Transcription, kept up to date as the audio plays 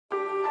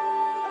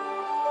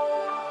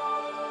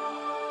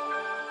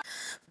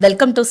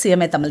Welcome to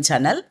CMA Tamil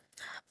channel.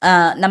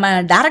 நம்ம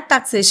direct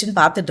taxation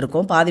பார்த்துட்டு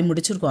இருக்கோம், பாதி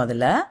முடிச்சிருக்கோம்.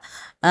 அதில்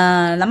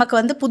நமக்கு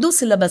வந்து புது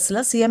சிலபஸில்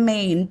CMA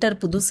இன்டர்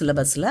புது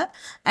சிலபஸில்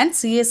அண்ட்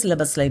CA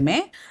சிலபஸ்லையுமே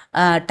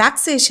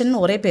டாக்ஸேஷன்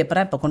ஒரே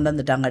பேப்பராக இப்போ கொண்டு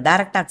வந்துட்டாங்க.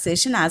 Direct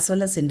taxation as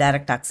well as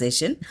indirect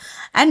taxation.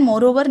 And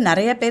moreover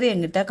நிறைய பேர்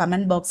எங்கிட்ட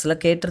கமெண்ட் பாக்ஸில்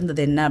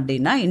கேட்டிருந்தது என்ன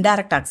அப்படின்னா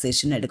இன்டைரக்ட்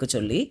டாக்ஸேஷன் எடுக்க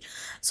சொல்லி.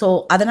 ஸோ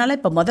அதனால்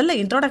இப்போ முதல்ல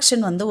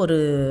இன்ட்ரோடக்ஷன் வந்து ஒரு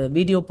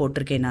வீடியோ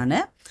போட்டிருக்கேன் நான்.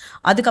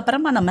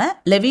 அதுக்கப்புறமா நம்ம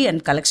Levy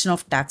and collection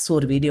of tax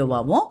ஒரு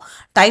வீடியோவாகவும்,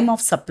 time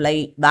of supply,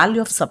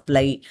 value of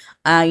supply,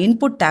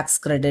 input tax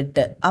credit,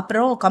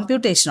 அப்புறம்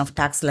கம்ப்யூட்டேஷன் ஆஃப்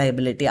டேக்ஸ்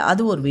லைபிலிட்டி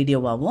அது ஒரு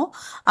வீடியோவாகவும்,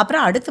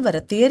 அப்புறம் அடுத்து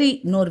வர தியரி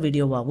இன்னொரு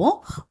வீடியோவாகவும்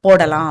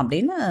போடலாம்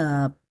அப்படின்னு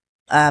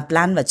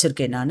பிளான்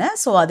வச்சுருக்கேன் நான்.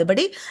 ஸோ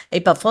அதுபடி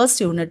இப்போ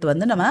ஃபர்ஸ்ட் யூனிட்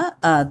வந்து நம்ம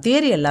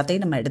தியரி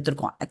எல்லாத்தையும் நம்ம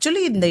எடுத்திருக்கோம்.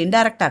 ஆக்சுவலி இந்த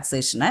இன்டைரக்ட்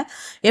டாக்ஸேஷனை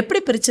எப்படி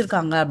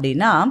பிரிச்சிருக்காங்க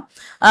அப்படின்னா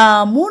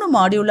 3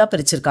 மாடியூலாக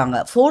பிரிச்சிருக்காங்க.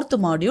 4th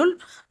module,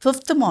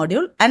 5th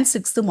module and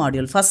 6th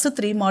module. First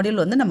 3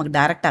 module வந்து நமக்கு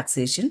டைரக்ட்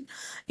டாக்ஸேஷன்.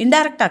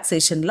 இன்டைரக்ட்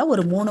டாக்ஸேஷனில்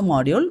ஒரு 3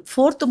 மாடியூல்.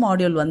 4th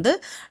மாடியூல் வந்து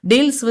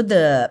deals with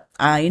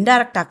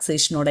indirect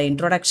டாக்ஸேஷனோட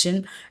introduction,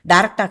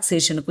 direct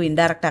டாக்ஸேஷனுக்கும்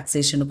indirect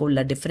டாக்ஸேஷனுக்கும்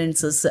உள்ள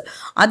டிஃப்ரென்சஸ்,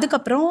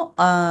 அதுக்கப்புறம்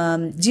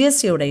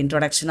ஜிஎஸ்டியோட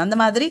இன்ட்ரோடக்ஷன். அந்த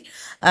மாதிரி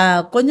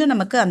கொஞ்சம்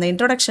நமக்கு அந்த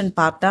இன்ட்ரோடக்ஷன்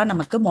பார்ட்டாக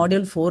நமக்கு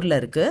மாடியூல் 4ல்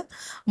இருக்குது.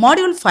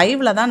 மாடியூல்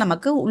 5ல் தான்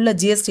நமக்கு உள்ள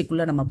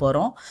ஜிஎஸ்டிக்குள்ளே நம்ம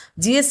போகிறோம்.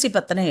 ஜிஎஸ்டி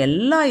பற்றின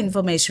எல்லா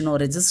இன்ஃபர்மேஷனும்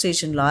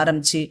ரெஜிஸ்ட்ரேஷனில்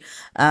ஆரம்பித்து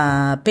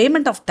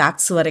பேமெண்ட் ஆஃப்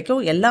டேக்ஸ்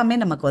வரைக்கும் எல்லாமே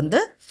நமக்கு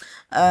வந்து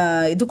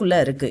இதுக்குள்ளே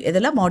இருக்குது.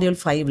 இதில் மாடியூல்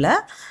 5ல்.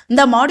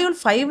 இந்த மாடியூல்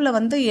 5ல்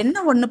வந்து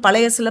என்ன ஒன்று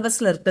பழைய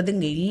சிலபஸில் இருக்கிறது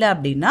இங்கே இல்லை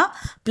அப்படின்னா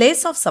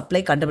பிளேஸ் ஆஃப்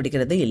சப்ளை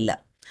கண்டுபிடிக்கிறது இல்லை.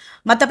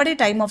 மற்றபடி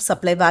time of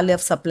supply, value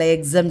of supply,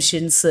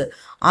 exemptions,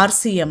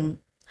 RCM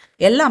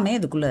எல்லாமே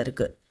இதுக்குள்ளே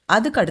இருக்குது.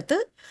 அதுக்கடுத்து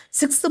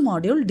 6th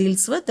module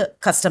deals with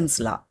customs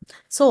law.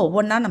 So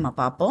ஒவ்வொன்றா நம்ம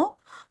பார்ப்போம்.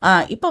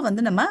 இப்போ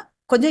வந்து நம்ம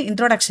கொஞ்சம்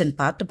இன்ட்ரோடக்ஷன்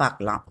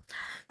பார்க்கலாம்.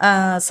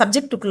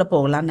 சப்ஜெக்டுக்குள்ளே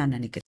போகலான்னு நான்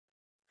நினைக்கிறேன்.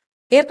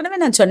 ஏற்கனவே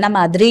நான் சொன்ன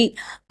மாதிரி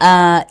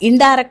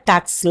இன்டைரக்ட்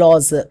டேக்ஸ்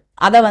லாஸ்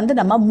அதை வந்து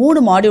நம்ம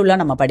 3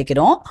 மாடியூலாக நம்ம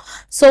படிக்கிறோம்.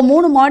 So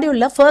 3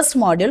 மாடியூலில் first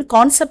module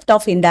concept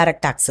of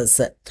indirect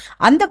taxes.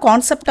 அந்த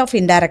கான்செப்ட் ஆஃப்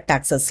இன்டைரக்ட்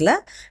டாக்ஸஸில்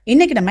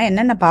இன்றைக்கி நம்ம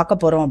என்னென்ன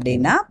பார்க்க போகிறோம்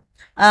அப்படின்னா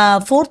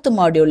 4th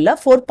மாடியூலில்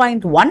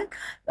 4.1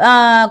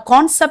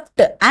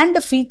 concept and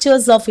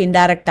features of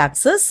indirect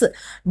taxes,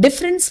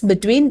 difference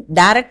between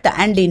direct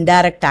and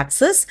indirect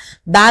taxes,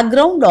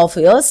 background of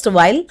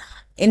erstwhile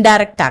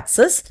indirect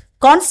taxes,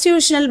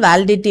 constitutional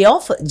validity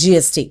of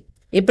GST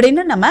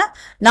இப்படின்னு நம்ம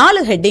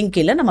 4 heading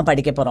கீழே நம்ம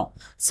படிக்க போகிறோம்.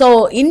 ஸோ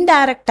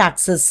இன்டைரக்ட்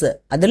டாக்ஸஸ்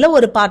அதில்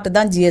ஒரு பார்ட்டு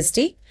தான் GST.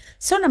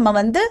 ஸோ நம்ம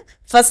வந்து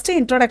ஃபஸ்ட்டு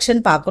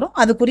இன்ட்ரோடக்ஷன் பார்க்குறோம்,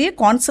 அதுக்குரிய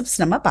கான்செப்ட்ஸ்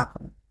நம்ம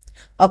பார்க்கணும்.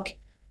 ஓகே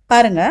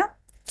பாருங்க,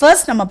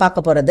 ஃபர்ஸ்ட் நம்ம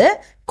பார்க்க போகிறது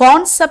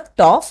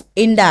கான்செப்ட் ஆஃப்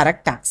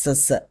இன்டைரக்ட்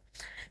டாக்ஸஸ்.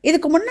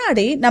 இதுக்கு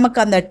முன்னாடி நமக்கு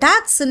அந்த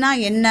டாக்ஸ்னா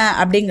என்ன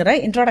அப்படிங்கிற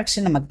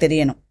இன்ட்ரோடக்ஷன் நமக்கு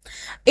தெரியணும்.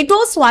 It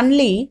was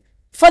only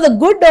for the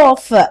good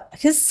of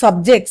his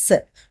subjects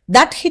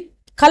that he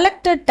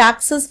collected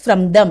taxes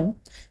from them,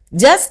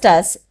 just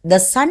as the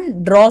sun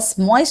draws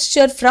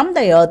moisture from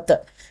the earth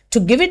to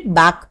give it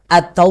back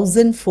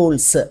 1,000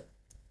 folds.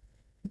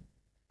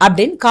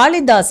 அப்படின்னு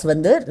காளிதாஸ்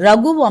வந்து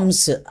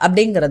ரகுவம்ஸ்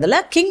அப்படிங்கிறதுல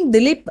கிங்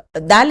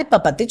தாலிப்பை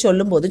பற்றி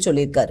சொல்லும்போது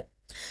சொல்லியிருக்காரு.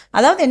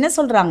 அதாவது என்ன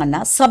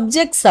சொல்கிறாங்கன்னா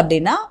சப்ஜெக்ட்ஸ்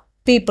அப்படின்னா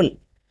பீப்புள்.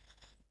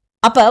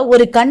 அப்போ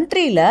ஒரு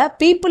கண்ட்ரியில்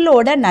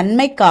பீப்புளோட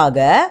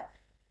நன்மைக்காக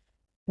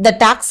த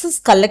டாக்ஸஸ்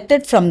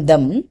கலெக்டட் ஃப்ரம்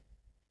தம்.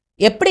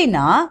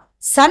 எப்படின்னா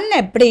சன்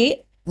எப்படி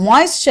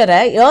மாய்ஸ்சரை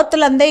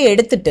ஏர்த்துலேருந்தே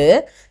எடுத்துட்டு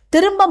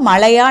திரும்ப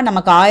மழையாக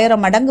நமக்கு 1000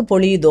 மடங்கு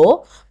பொழியுதோ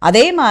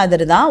அதே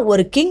மாதிரி தான்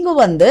ஒரு கிங்கு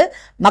வந்து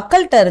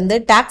மக்கள்கிட்ட இருந்து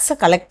டேக்ஸை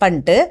கலெக்ட்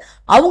பண்ணிட்டு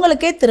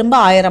அவங்களுக்கே திரும்ப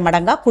 1000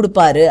 மடங்காக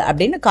கொடுப்பாரு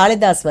அப்படின்னு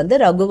காளிதாஸ் வந்து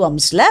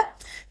ரகுவம்ஸில்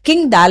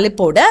கிங்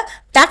தாலிப்போட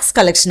டாக்ஸ்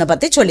கலெக்ஷனை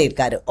பற்றி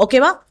சொல்லியிருக்காரு.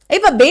 ஓகேவா?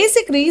 இப்போ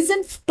பேசிக்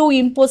ரீசன் டு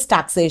இம்போஸ்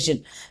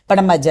டாக்ஸேஷன். இப்போ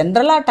நம்ம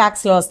ஜென்ரலாக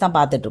டேக்ஸ் லாஸ் தான்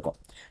பார்த்துட்டு இருக்கோம்.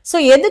 ஸோ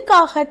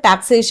எதுக்காக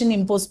டாக்ஸேஷன்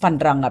இம்போஸ்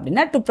பண்ணுறாங்க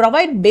அப்படின்னா to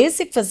provide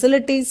basic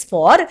facilities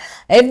for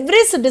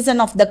every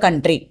citizen of the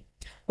country.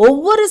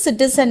 ஒவ்வொரு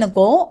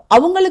சிட்டிசனுக்கும்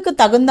அவங்களுக்கு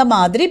தகுந்த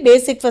மாதிரி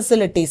பேசிக்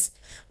ஃபெசிலிட்டிஸ்,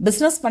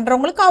 பிஸ்னஸ்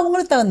பண்ணுறவங்களுக்கு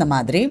அவங்களுக்கு தகுந்த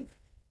மாதிரி,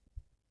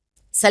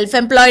 செல்ஃப்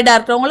எம்ப்ளாய்டாக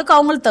இருக்கிறவங்களுக்கு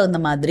அவங்களுக்கு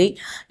தகுந்த மாதிரி,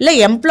 இல்லை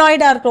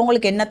எம்ப்ளாய்டாக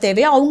இருக்கிறவங்களுக்கு என்ன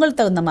தேவையோ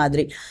அவங்களுக்கு தகுந்த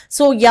மாதிரி.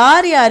 ஸோ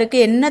யார் யாருக்கு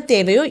என்ன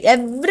தேவையோ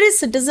every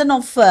citizen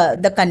of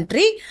the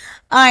country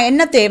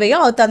என்ன தேவையோ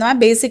அது தகுந்த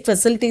மாதிரி பேசிக்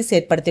ஃபெசிலிட்டிஸ்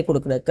ஏற்படுத்தி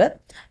கொடுக்குறதுக்கு.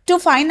 டு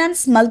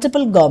ஃபைனான்ஸ்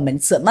மல்டிபிள்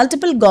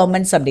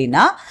கவர்மெண்ட்ஸ்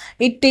அப்படின்னா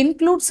it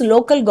includes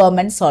local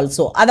governments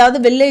also. அதாவது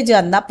வில்லேஜாக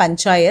இருந்தால்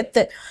பஞ்சாயத்,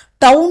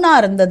 டவுனாக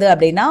இருந்தது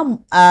அப்படின்னா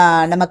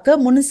நமக்கு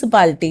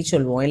முனிசிபாலிட்டி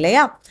சொல்லுவோம்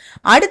இல்லையா.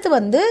 அடுத்து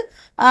வந்து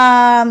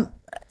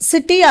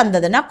சிட்டியாக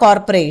இருந்ததுன்னா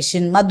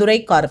corporation, Madurai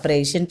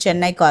corporation,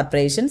 Chennai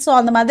corporation. So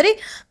அந்த மாதிரி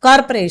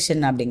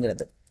கார்பரேஷன்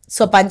அப்படிங்கிறது.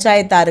 ஸோ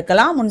பஞ்சாயத்தாக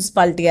இருக்கலாம்,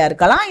 முனிசிபாலிட்டியாக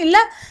இருக்கலாம்,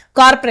 இல்லை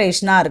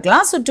கார்பரேஷனாக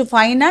இருக்கலாம். So to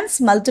finance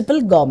multiple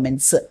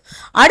governments.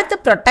 அடுத்து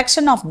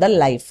protection of the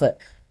life.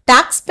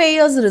 Tax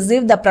payers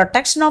receive the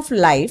protection of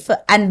life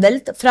and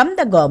wealth from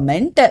the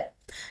government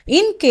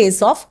in case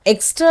of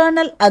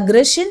external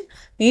aggression,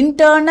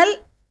 internal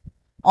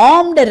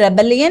armed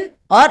rebellion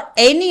or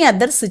any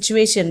other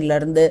situationல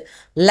இருந்து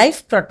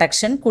life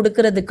protection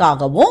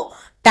கொடுக்கறதுக்காகவும்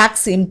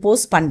tax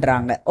impose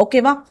பண்றாங்க.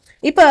 ஓகேவா?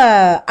 இப்போ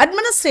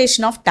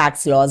administration of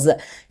tax loss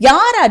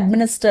யார்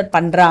administer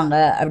பண்றாங்க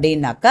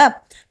அப்படின்னாக்கா,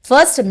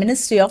 first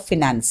ministry of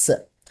finance.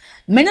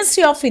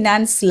 Ministry of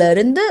ஃபினான்ஸ்ல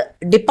இருந்து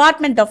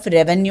department of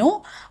revenue,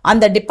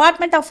 அந்த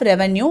department of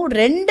revenue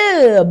 2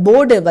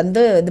 board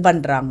வந்து இது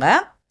பண்றாங்க,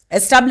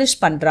 எஸ்டாப்ளிஷ்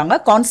பண்றாங்க,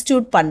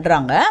 கான்ஸ்டியூட்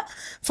பண்றாங்க.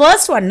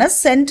 First one is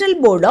central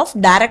board of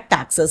direct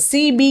taxes,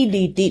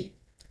 CBDT.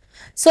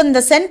 So இந்த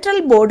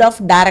central board of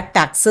direct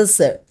taxes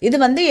இது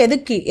வந்து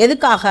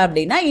எதுக்காக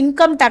அப்படின்னா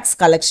இன்கம் டேக்ஸ்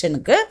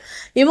கலெக்ஷனுக்கு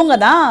இவங்க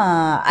தான்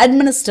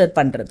அட்மினிஸ்டர்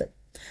பண்றது.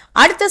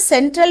 அடுத்த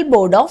central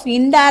board of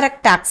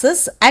indirect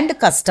taxes and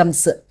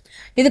customs.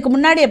 இதுக்கு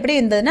முன்னாடி எப்படி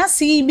இருந்ததுன்னா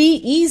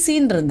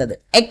சிபிஇசின்னு இருந்தது,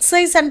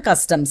 எக்ஸைஸ் அண்ட்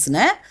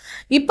கஸ்டம்ஸ்னு.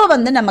 இப்போ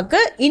வந்து நமக்கு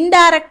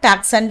இன்டைரக்ட்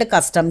டாக்ஸ் அண்ட்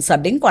கஸ்டம்ஸ்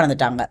அப்படின்னு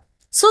கொண்டுட்டாங்க.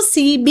 So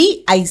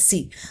CBIC.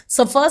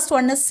 So first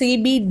one is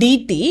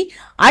CBDT,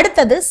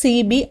 அடுத்தது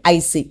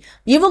சிபிஐசி.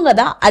 இவங்க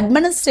தான்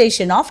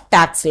administration of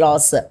tax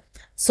loss.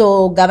 So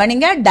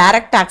கவனிங்க,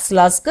 direct tax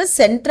லாஸ்க்கு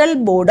central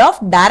board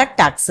of direct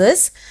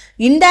taxes,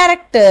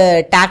 indirect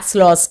tax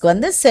லாஸ்க்கு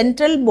வந்து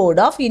central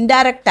board of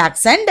indirect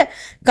dogs and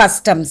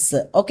customs.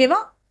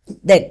 ஓகேவா?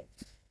 தென்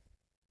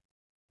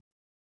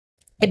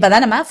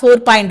இப்போதான் நம்ம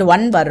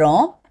 4.1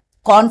 வர்றோம்,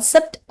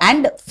 concept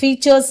and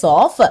features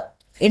of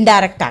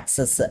indirect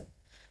taxes.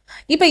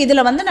 இப்போ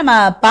இதுல வந்து நம்ம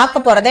பார்க்க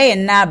போறதே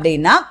என்ன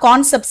அப்படின்னா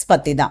கான்செப்ட்ஸ்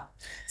பத்தி தான்.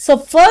 So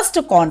first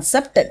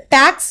concept,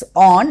 tax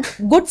on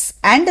goods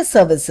and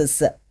services.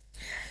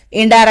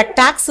 Indirect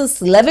tax is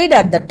levied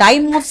at the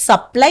time of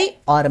supply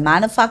or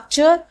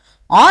manufacture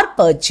or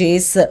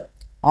purchase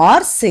or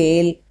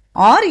sale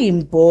or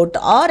import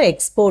or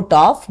export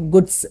of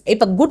goods.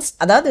 இப்போ குட்ஸ்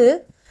அதாவது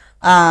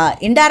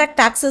indirect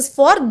taxes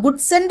for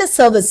goods and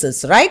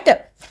services, right?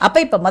 அப்போ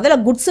இப்போ முதல்ல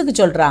குட்ஸுக்கு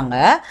சொல்றாங்க,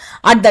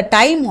 at the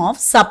time of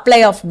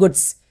supply of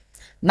goods,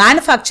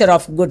 manufacture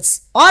of goods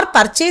or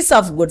purchase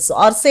of goods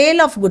or sale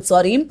of goods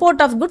or import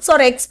of goods or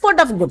export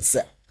of goods.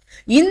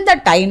 இந்த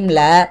டைம்ல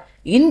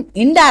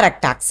indirect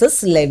taxes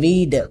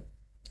levied.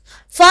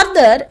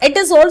 Further, it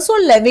is also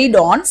levied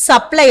on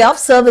supply of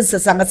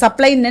services. அங்க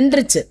supply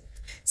நின்றுச்சு,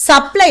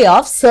 supply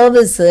of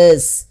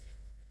services.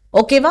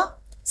 ஓகேவா?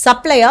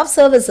 supply of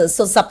services.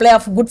 So supply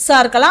of goods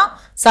இருக்கலாம்,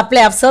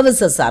 supply of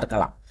services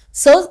இருக்கலாம்.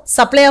 So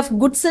supply of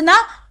goods na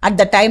at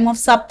the time of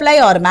supply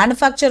or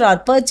manufacture or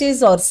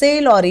purchase or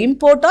sale or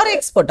import or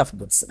export of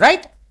goods,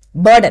 right?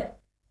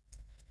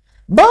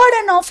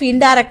 Burden of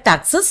indirect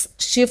taxes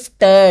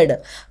shifted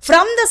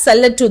from the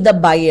seller to the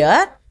buyer.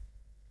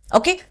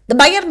 Okay, the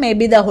buyer may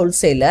be the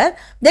wholesaler,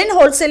 then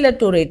wholesaler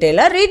to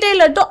retailer,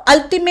 retailer to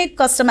ultimate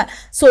customer.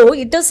 So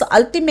it is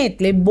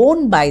ultimately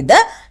borne by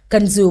the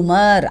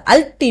consumer,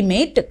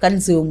 ultimate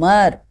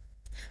consumer.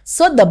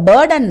 So the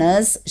burden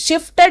is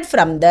shifted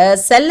from the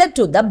seller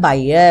to the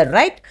buyer,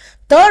 right?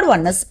 Third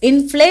one is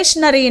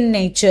inflationary in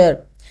nature.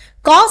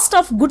 Cost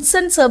of goods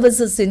and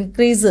services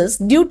increases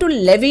due to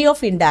levy of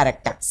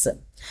indirect tax.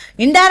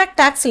 Indirect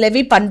tax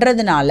levy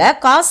பண்றதுனால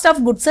cost of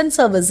goods and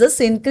services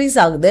increase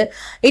ஆகுது.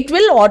 It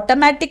will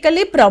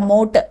automatically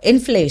promote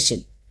inflation.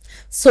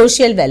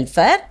 Social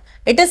welfare.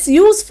 It is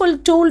useful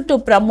tool to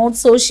promote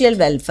social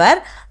welfare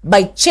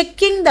by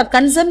checking the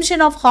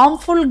consumption of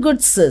harmful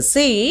goods.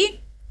 See,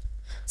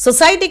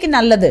 சொசைட்டிக்கு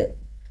நல்லது.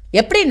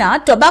 எப்படின்னா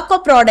tobacco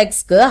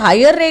ப்ராடக்ட்ஸ்க்கு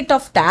higher rate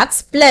of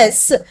tax plus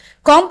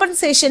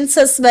compensation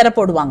chess வேற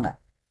போடுவாங்க.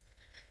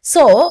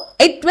 So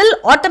it will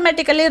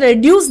automatically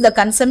reduce the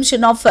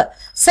consumption of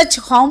such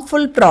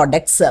harmful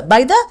products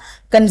by the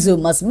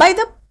consumers, by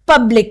the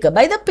public,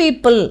 by the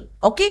people.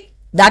 Okay,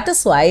 that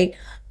is why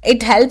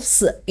it helps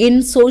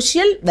in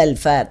social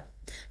welfare.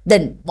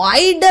 Then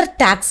wider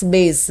tax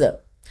base.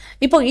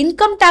 இப்போ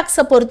income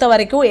டேக்ஸை பொறுத்த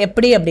வரைக்கும்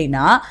எப்படி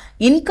அப்படின்னா,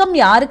 income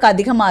யாருக்கு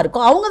அதிகமாக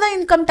இருக்கோ அவங்க தான்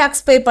இன்கம்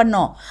டேக்ஸ் பே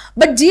பண்ணோம்.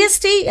 பட்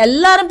ஜிஎஸ்டி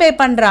எல்லாரும் பே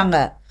பண்ணுறாங்க.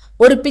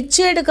 ஒரு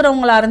பிச்சை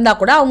எடுக்கிறவங்களா இருந்தால்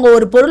கூட அவங்க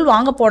ஒரு பொருள்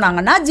வாங்க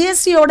போனாங்கன்னா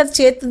ஜிஎஸ்டியோட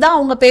சேர்த்து தான்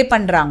அவங்க பே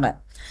பண்ணுறாங்க.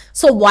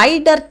 So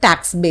wider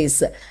tax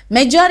base.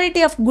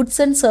 Majority of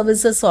goods and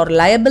services R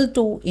liable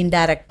to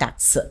indirect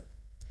tax.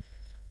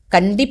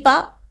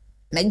 கண்டிப்பாக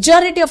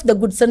majority of the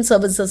goods and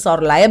services are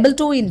liable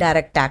to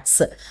indirect tax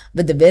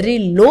with very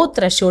low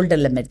threshold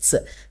limits.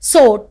 So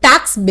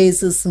tax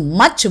base is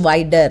much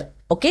wider.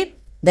 Okay,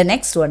 the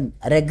next one,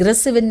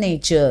 regressive in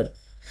nature.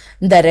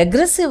 இந்த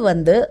regressive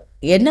வந்து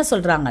என்ன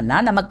சொல்றாங்கன்னா,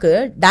 நமக்கு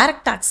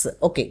direct tax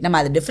okay, நம்ம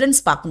அது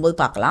difference பார்க்கும்போது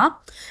பார்க்கலாம்.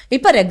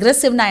 இப்போ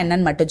ரெக்ரெசிவ்னா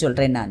என்னன்னு மட்டும்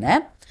சொல்றேன் நான்.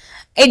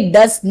 It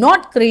does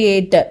not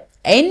create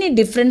any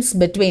difference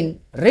between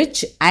rich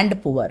and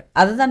poor.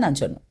 அதுதான்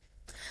நான் சொன்னேன்.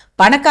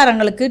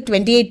 பணக்காரங்களுக்கு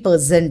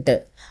 28%,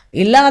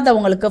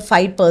 இல்லாதவங்களுக்கு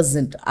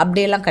 5%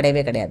 அப்படியெல்லாம்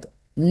கிடையவே கிடையாது.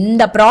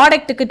 இந்த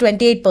ப்ராடக்ட்டுக்கு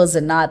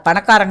 28%,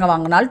 பணக்காரங்க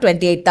வாங்கினாலும்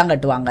 28 தான்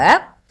கட்டுவாங்க.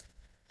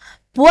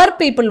 புவர்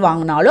பீப்புள்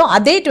வாங்கினாலும்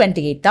அதே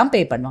 28 தான்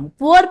பே பண்ணுவாங்க.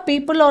 Poor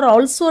people are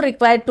also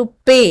required to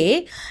pay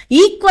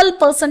equal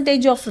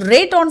percentage of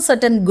rate on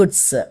certain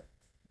goods.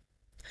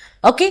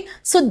 Okay,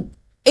 so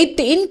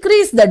it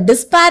increase the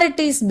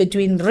disparities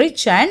between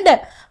rich and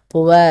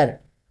poor.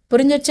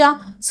 புரிஞ்சுச்சா?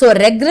 So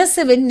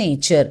regressive in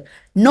nature,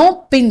 no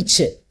pinch.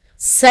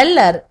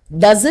 Seller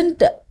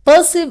doesn't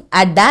perceive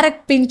a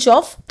direct pinch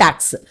of tax.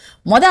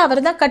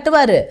 அவர் தான்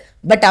கட்டுவாரு,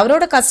 but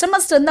அவரோட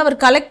customers வந்து அவர்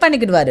collect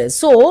பண்ணிக்கிடுவாரு.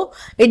 So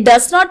it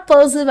does not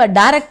perceive a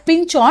direct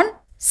pinch on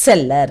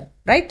seller,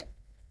 right?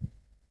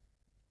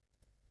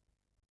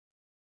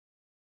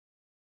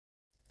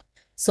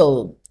 So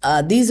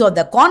these are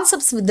the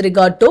concepts with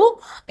regard to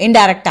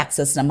indirect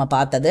taxes நம்ம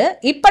பார்த்தது.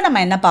 இப்போ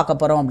நம்ம என்ன பார்க்க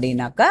போறோம்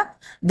அப்படின்னாக்கா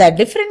the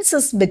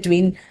differences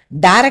between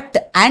direct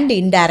and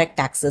indirect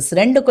taxes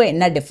ரெண்டுக்கும்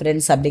என்ன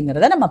டிஃபரன்ஸ்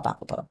அப்படிங்கறத நம்ம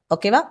பார்க்க போறோம்.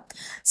 ஓகேவா?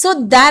 So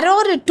there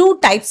are two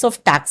types of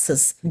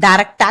taxes,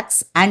 direct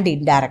tax and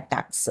indirect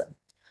tax.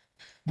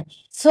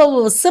 So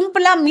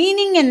சிம்பிளா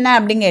மீனிங் என்ன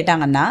அப்படின்னு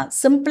கேட்டாங்கன்னா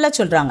சிம்பிளா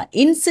சொல்றாங்க,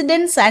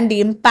 incidence and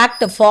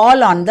impact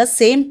fall on the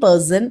same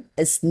person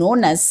is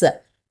known as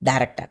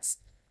direct tax.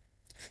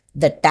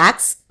 The tax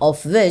of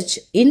which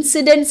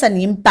incidence and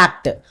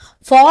impact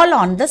fall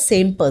on the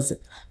same person.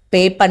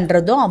 Pay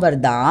பண்றதும்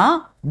அவர்தான்,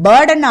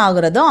 burden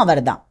ஆகுறதும்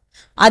அவர்தான்.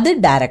 அது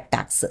direct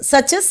tax,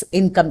 such as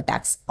income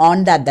tax. On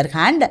the other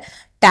hand,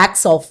 tax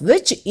of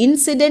which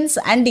incidence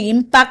and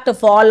impact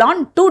fall on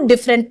two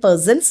different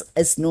persons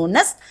is known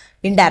as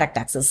indirect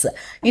taxes.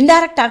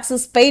 Indirect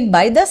taxes paid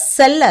by the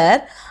seller,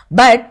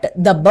 but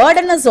the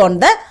burden is on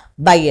the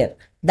buyer.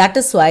 That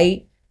is why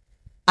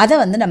அதை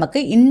வந்து நமக்கு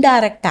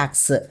indirect tax.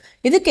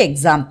 இதுக்கு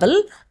example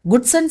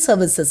goods and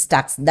services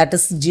tax, that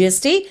is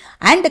GST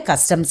and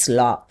customs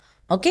law.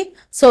 Okay,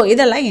 so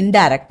இதெல்லாம்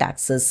indirect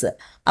taxes.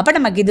 அப்போ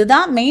நமக்கு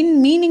இதுதான் main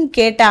meaning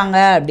கேட்டாங்க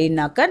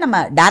அப்படின்னாக்க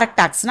நம்ம direct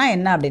taxனா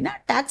என்ன அப்படின்னா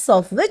tax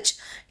of which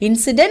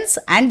incidence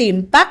and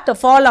impact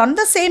fall on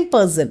the same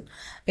person.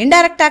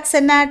 Indirect tax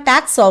என்ன?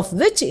 tax of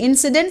which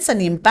incidence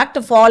and impact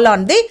fall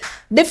on the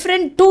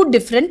two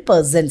different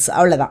persons.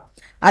 அவ்வளோதான்.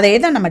 அதே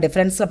தான் நம்ம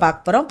டிஃபரன்ஸ்ல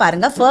பார்க்க போறோம்.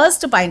 பாருங்க,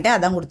 ஃபர்ஸ்ட் பாயிண்டே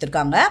அதான்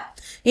கொடுத்துருக்காங்க,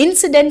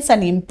 incidents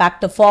and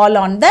impact fall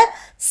on the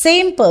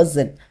same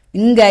person.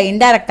 இங்க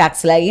indirect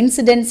டாக்ஸ்ல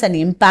incidents and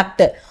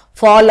impact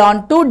fall on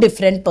two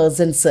different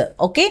persons.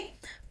 Okay,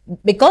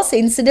 because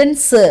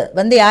incidents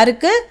வந்து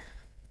யாருக்கு?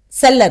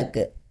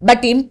 செல்லருக்கு.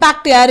 பட்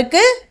இம்பாக்ட்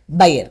யாருக்கு?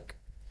 பையருக்கு.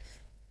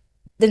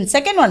 Then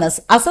second one is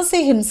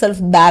assessee himself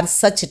bears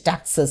such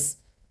taxes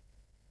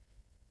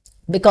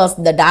because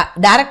the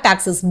direct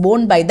tax is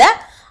borne by the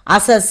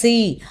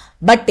assessee.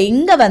 But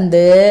இங்க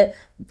வந்து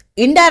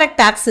indirect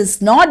tax is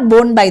not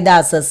borne by the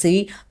assessee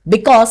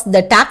because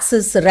the tax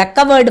is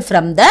recovered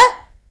from the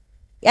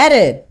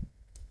யாரு?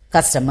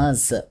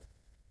 customers.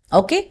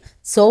 Okay,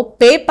 so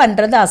பே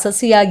பண்றது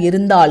அசஸியா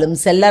இருந்தாலும்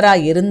செல்லரா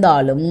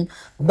இருந்தாலும்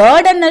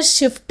burden is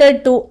shifted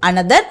to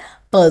another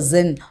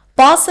person,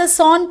 passes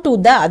on to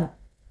the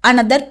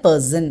another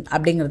person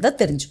அப்படிங்கிறத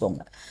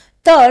தெரிஞ்சுக்கோங்க.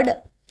 Third,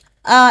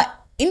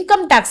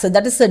 income tax,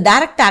 that is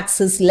direct tax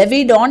is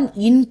levied on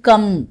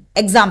income.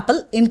 Example,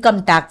 income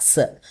tax.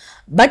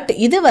 But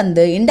இது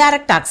வந்து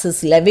indirect tax is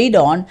levied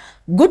on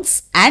goods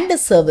and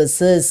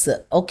services.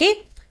 Okay,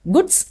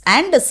 goods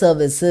and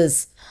services.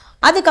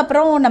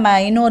 அதுக்கப்புறம் நம்ம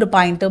இன்னொரு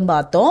பாயிண்ட்டும்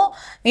பார்த்தோம்,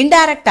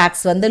 indirect tax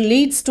வந்து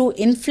leads to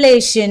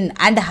inflation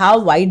and have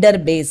wider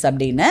base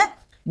அப்படின்னு.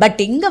 But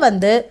இங்க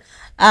வந்து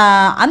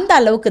அந்த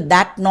அளவுக்கு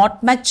that not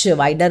much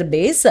wider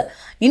base.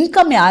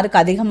 Income யாருக்கு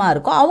அதிகமாக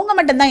இருக்கோ அவங்க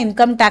மட்டும்தான்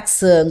இன்கம்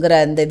டேக்ஸுங்கிற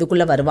இந்த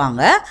இதுக்குள்ளே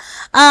வருவாங்க.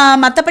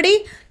 மற்றபடி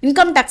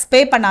இன்கம் டேக்ஸ் பே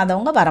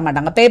பண்ணாதவங்க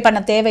வரமாட்டாங்க. பே பண்ண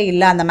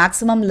தேவையில்லை, அந்த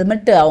மேக்ஸிமம்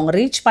லிமிட் அவங்க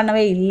ரீச்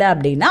பண்ணவே இல்லை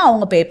அப்படின்னா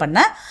அவங்க பே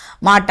பண்ண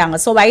மாட்டாங்க.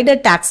 ஸோ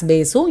வைடர் டேக்ஸ்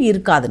பேஸும்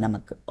இருக்காது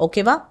நமக்கு.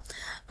 ஓகேவா?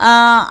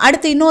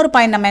 அடுத்து இன்னொரு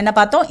பாயிண்ட் நம்ம என்ன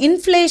பார்த்தோம்,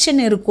 இன்ஃப்ளேஷன்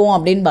இருக்கும்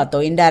அப்படின்னு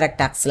பார்த்தோம் இன்டைரக்ட்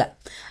டேக்ஸில்.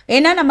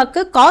 ஏன்னா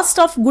நமக்கு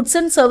cost of goods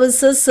and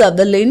services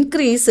will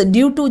increase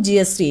due to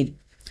GST,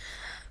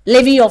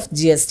 levy of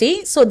GST.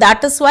 So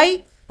that is why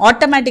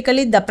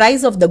automatically the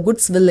price of the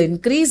goods will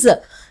increase.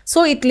 So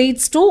it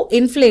leads to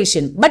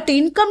inflation. But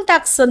income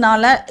tax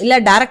நால இல்ல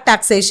direct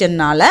taxation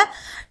நால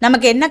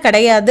நமக்கு என்ன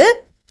கிடையாது?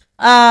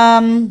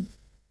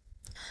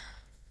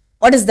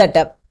 What is that?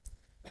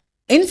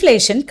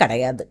 Inflation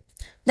கிடையாது.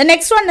 The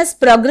next one is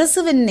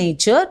progressive in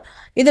nature.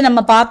 இது நம்ம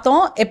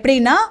பார்த்தோம்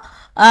எப்படின்னா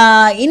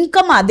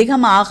இன்கம்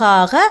அதிகமாக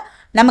ஆக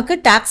நமக்கு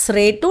tax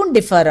ரேட்டும்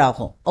டிஃபர்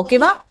ஆகும்.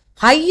 ஓகேவா?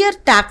 Higher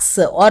tax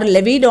or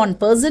levied on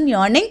person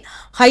earning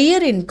higher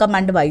income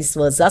and vice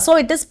versa. So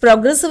it is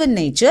progressive in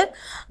nature,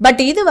 but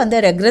இது வந்து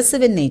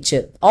regressive in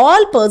nature.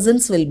 All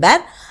persons will bear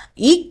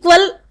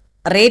equal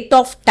rate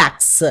of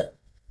tax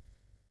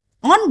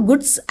on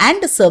goods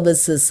and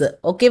services.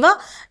 ஓகேவா?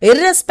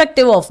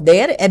 irrespective of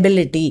their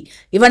ability.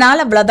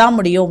 இவனால இவ்வளோதான்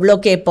முடியும், இவ்வளோ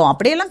கேட்போம்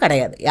அப்படியெல்லாம்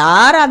கிடையாது.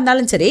 யாராக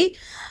இருந்தாலும் சரி,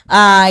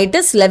 it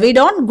is levied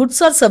on goods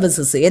or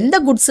services. எந்த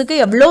குட்ஸுக்கு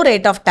எவ்வளோ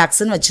ரேட் ஆஃப்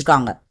டேக்ஸ்ன்னு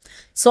வச்சுருக்காங்க.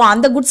 ஸோ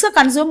அந்த குட்ஸை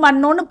கன்சியூம்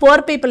பண்ணணும்னு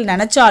புவர் பீப்புள்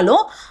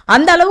நினச்சாலும்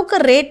அந்த அளவுக்கு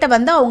ரேட்டை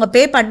வந்து அவங்க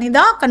பே பண்ணி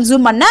தான்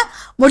கன்சியூம் பண்ண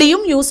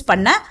முடியும், யூஸ்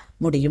பண்ண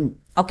முடியும்.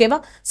 ஓகேவா?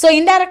 ஸோ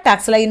இன்டைரக்ட்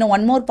டேக்ஸில் இன்னும்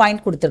ஒன் மோர்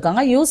பாயிண்ட்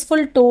கொடுத்துருக்காங்க,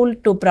 useful tool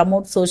to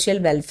promote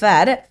social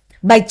welfare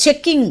by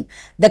checking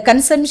the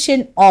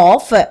consumption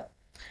of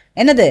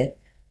என்னது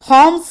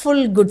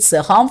ஹார்ம்ஃபுல்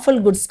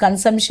குட்ஸ்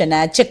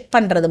கன்சம்ஷனை செக்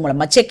பண்ணுறது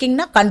மூலமாக,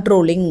 செக்கிங்னா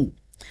கண்ட்ரோலிங்.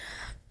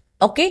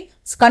 ஓகே,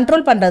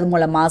 கண்ட்ரோல் பண்ணுறது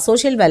மூலமாக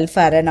சோஷியல்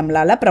வெல்ஃபேரை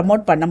நம்மளால்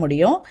ப்ரமோட் பண்ண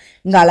முடியும்.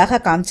 இங்கே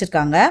அழகாக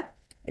காமிச்சிருக்காங்க.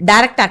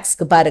 டைரக்ட்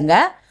டாக்ஸ்க்கு பாருங்க,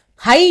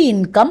 high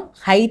income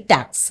high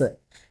tax,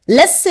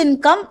 less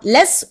income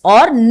less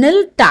or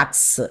நில்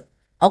tax.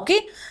 Okay,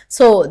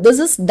 so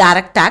this is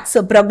direct tax,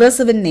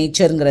 progressive in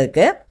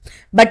நேச்சருங்கிறதுக்கு.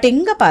 But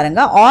இங்கே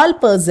பாருங்க, all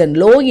person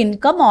low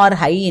income R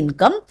high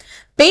income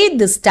pay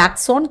this tax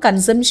on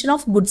consumption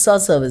of goods or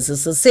services.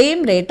 The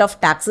same rate of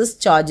taxes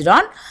charged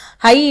on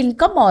high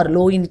income or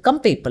low income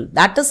people.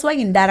 That is why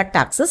indirect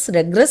tax is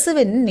regressive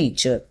in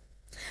nature.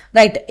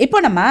 Right. இப்போ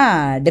நம்ம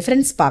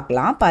difference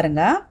பார்க்கலாம்.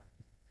 பாருங்க.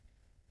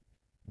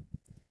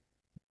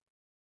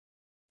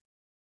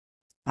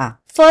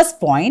 First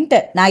point,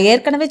 நான்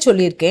ஏற்கனவே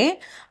சொல்லியிருக்கேன்,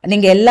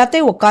 நீங்கள்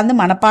எல்லாத்தையும் உட்காந்து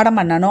மனப்பாடம்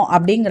பண்ணணும்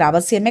அப்படிங்கிற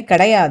அவசியமே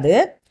கிடையாது.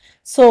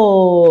 ஸோ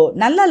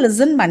நல்லா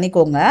லிசன்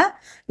பண்ணிக்கோங்க.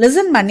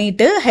 லிசன்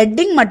பண்ணிட்டு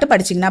ஹெட்டிங் மட்டும்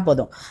படிச்சிங்கன்னா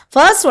போதும்.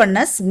 First one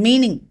is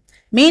meaning.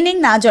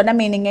 Meaning நான் சொன்ன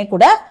மீனிங்கே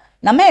கூட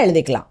நம்ம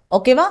எழுதிக்கலாம்.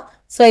 ஓகேவா?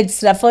 So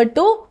it's refer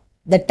to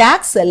the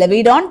tax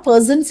levied on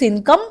person's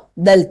income,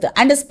 wealth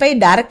and is paid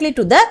directly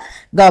to the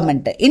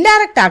government.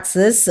 Indirect tax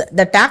is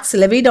the tax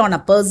levied on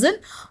a person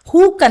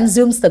who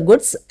consumes the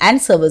goods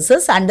and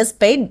services and is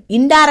paid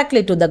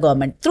indirectly to the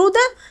government through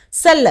the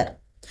seller,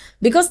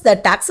 because the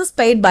tax is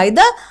paid by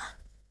the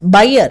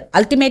buyer,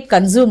 ultimate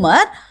consumer,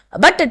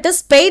 but it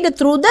is paid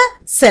through the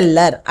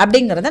seller.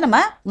 அப்படிங்கிறத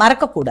நம்ம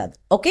மறக்கக்கூடாது.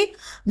 Okay,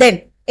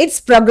 then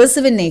it's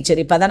progressive in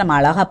nature. இப்போ தான் நம்ம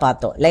அழகாக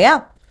பார்த்தோம் இல்லையா?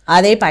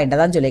 அதே பாயிண்ட்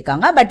தான்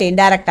சொல்லியிருக்காங்க. But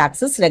indirect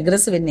taxes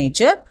regressive in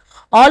nature.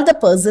 All the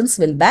persons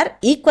will பேர்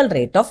equal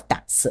rate of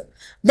tax.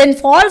 Then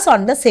falls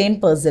on the same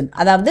person.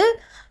 அதாவது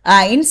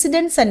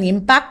incidents and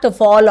impact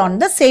fall on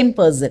the same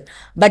person.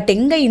 But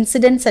எங்க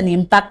incidents and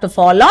impact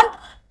fall on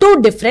two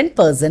different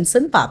persons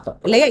பார்த்தோம்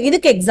இல்லையா?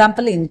 இதுக்கு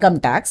example income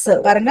tax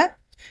பாருங்க,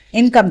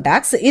 income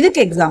tax. இதுக்கு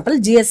example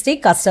GST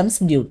customs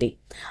duty.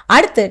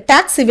 அடுத்து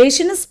tax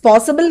evasion is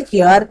possible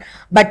here,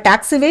 but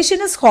tax evasion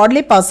is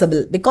hardly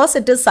possible because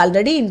it is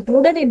already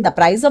included in the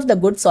price of the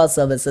goods or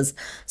services.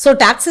 So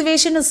tax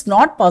evasion is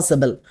not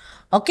possible.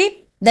 Okay,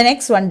 the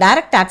next one,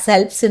 direct tax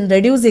helps in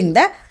reducing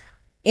the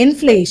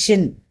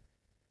inflation,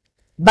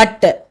 but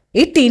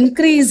it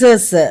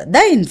increases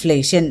the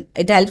inflation.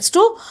 It helps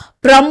to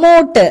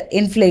promote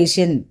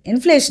inflation.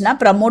 Inflation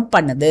promote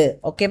பண்ணுது.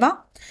 ஓகேவா?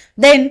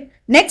 Then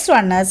next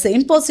one is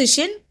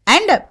imposition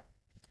and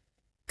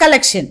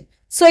collection.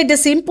 So it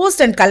is imposed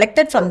and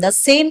collected from the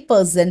same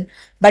person,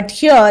 but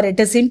here it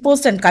is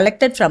imposed and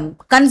collected from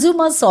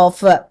consumers of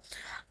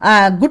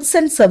goods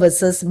and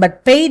services, but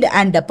paid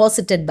and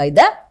deposited by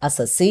the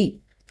assessee,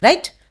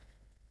 right?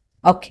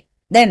 Okay,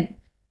 then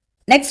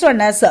next one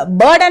is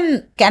burden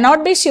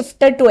cannot be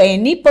shifted to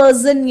any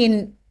person in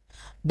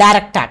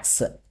direct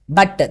tax,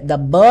 but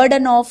the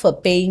burden of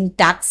paying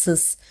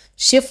taxes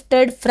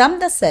shifted from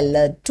the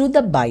seller to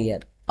the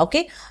buyer.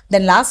 Okay,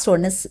 then last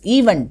one is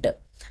event.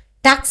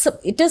 Tax,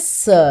 it is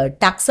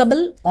taxable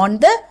on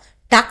the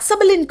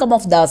taxable income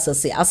of the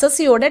assessee.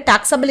 Assessee oda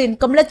taxable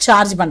income la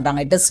charge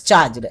பண்றாங்க. It is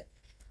charged.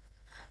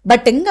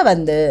 But இங்க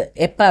வந்து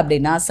எப்ப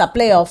அப்படின்னா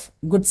supply of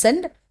goods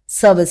and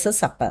services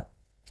அப்ப,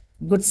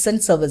 goods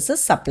and services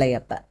supply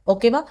அப்ப.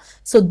 ஓகேவா?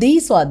 So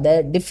these are the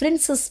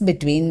differences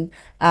between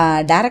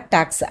direct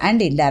tax and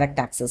indirect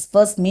taxes.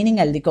 First meaning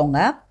எழுதிக்கோங்க.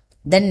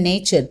 Then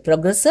nature,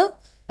 progressive,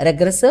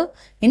 regressive,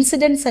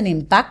 incidence and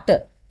impact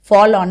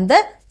fall on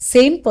the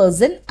same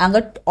person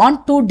on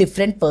two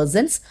different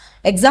persons.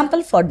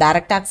 Example for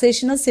direct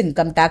taxation is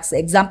income tax.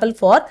 Example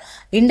for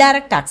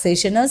indirect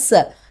taxation is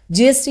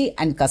GST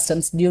and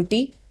customs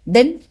duty.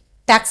 Then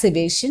tax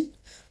evasion.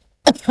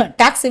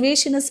 Tax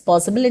evasion is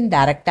possible in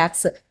direct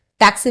tax.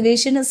 Tax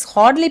evasion is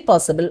hardly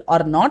possible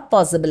or not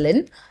possible in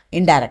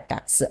indirect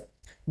tax.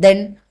 Then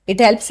it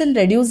helps in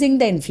reducing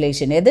the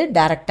inflation. Either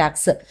direct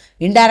tax.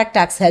 Indirect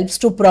tax helps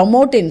to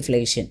promote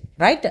inflation,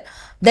 right?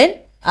 Then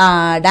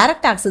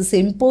direct tax is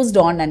imposed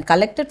on and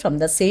collected from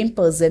the same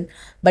person,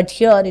 but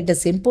here it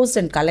is imposed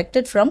and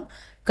collected from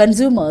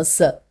consumers,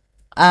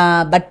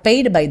 but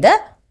paid by the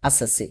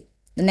assessee.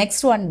 The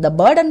next one, the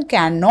burden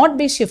cannot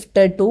be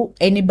shifted to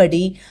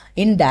anybody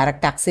in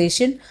direct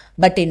taxation,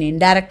 but in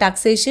indirect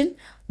taxation,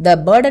 the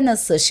burden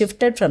is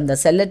shifted from the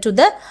seller to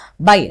the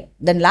buyer.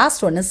 Then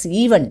last one is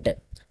event.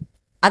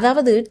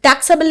 அதாவது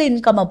taxable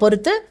income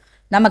பொறுத்து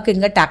நமக்கு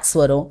இங்க tax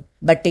வரும்,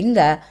 but இங்க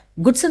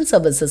goods and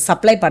services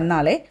supply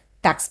பண்ணாலே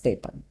tax pay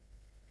பண்ணும்.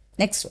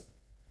 Next one.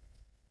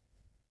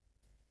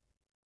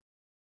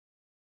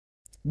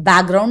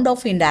 Background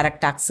of indirect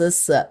taxes.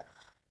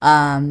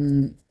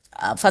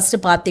 First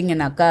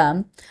பார்த்தீங்கன்னாக்கா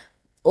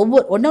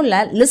ஒன்றும்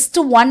இல்லை, list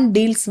 1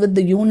 deals with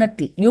the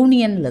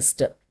union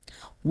list.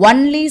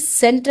 Only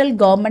central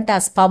government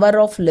has power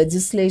of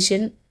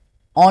legislation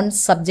on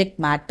subject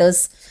matters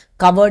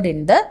covered in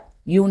the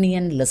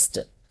union list.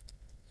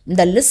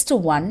 The list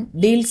 1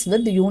 deals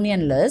with the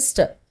union list.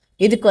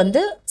 இதுக்கு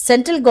வந்து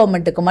central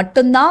கவர்மெண்ட்டுக்கு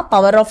மட்டும்தான்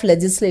power of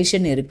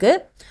legislation இருக்கு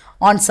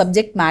on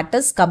subject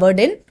matters covered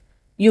in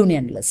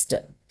union list.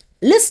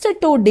 List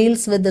 2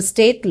 deals with the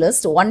state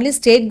list. Only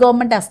state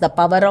government has the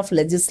power of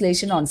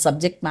legislation on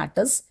subject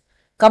matters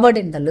covered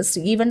in the list.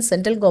 Even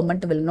central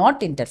government will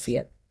not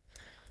interfere.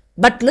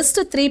 But list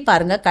 3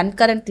 பாருங்க,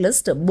 concurrent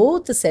list,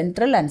 both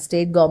central and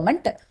state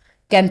government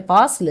can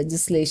pass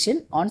legislation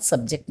on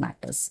subject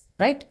matters,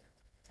 right?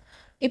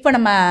 இப்போ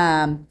நம்ம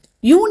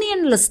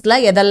union லிஸ்ட்ல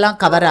எதெல்லாம்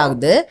cover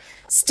ஆகுது,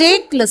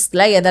 state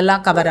லிஸ்ட்ல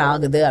எதெல்லாம் cover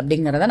ஆகுது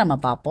அப்படிங்கிறத நம்ம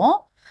பார்ப்போம்.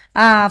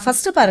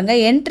 ஃபர்ஸ்ட் பாருங்க,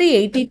 என்ட்ரி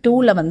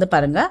 82ல வந்து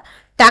பாருங்க,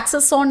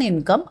 taxes on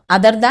income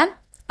other than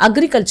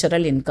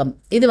agricultural income.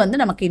 இது வந்து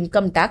நமக்கு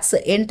இன்கம் டேக்ஸ்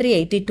என்ட்ரி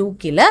 82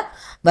 கீழே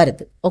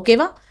வருது.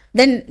 ஓகேவா?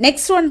 தென்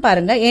நெக்ஸ்ட் ஒன்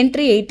பாருங்க,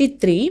 என்ட்ரி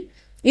 83.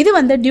 இது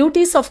வந்து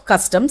duties of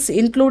customs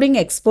including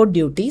export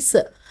duties,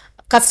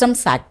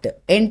 customs act,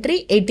 entry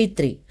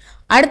 83.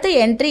 அடுத்து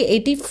entry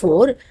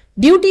 84,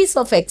 duties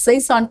of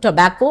excise on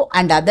tobacco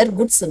and other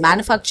goods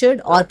manufactured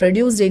or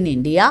produced in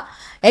India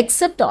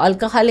except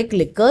alcoholic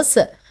liquors.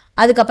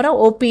 அதுக்கப்புறம்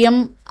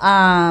OPM,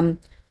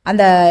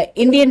 அந்த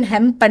Indian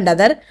hemp and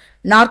other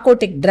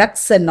narcotic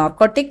drugs and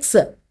narcotics,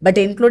 but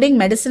including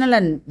medicinal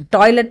and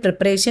toilet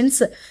preparations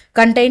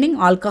containing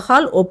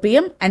alcohol,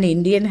 opium and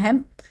Indian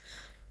hemp,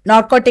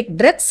 narcotic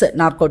drugs,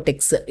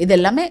 narcotics. இது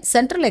எல்லாமே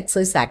Central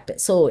Excise Act.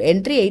 So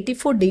entry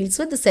 84 deals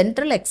with the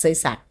Central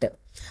Excise Act.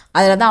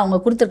 அதில் தான் அவங்க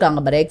கொடுத்துருக்காங்க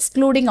பாரு,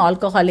 excluding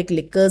alcoholic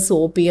lickers,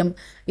 OPM,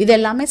 இது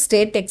எல்லாமே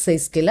state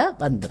எக்ஸைஸ்குள்ளே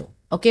வந்துடும்.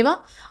 ஓகேவா?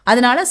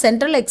 அதனால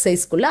சென்ட்ரல்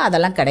எக்ஸைஸ்குள்ளே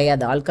அதெல்லாம்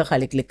கிடையாது.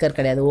 ஆல்கஹாலிக் லிக்கர்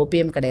கிடையாது,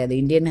 ஓபிஎம் கிடையாது,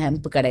 இந்தியன்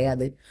ஹெம்ப்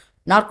கிடையாது,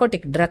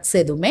 நார்கோட்டிக் ட்ரக்ஸ்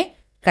எதுவுமே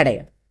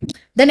கிடையாது.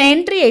 தென்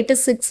என்ட்ரி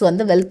 86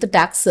 வந்து wealth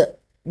tax,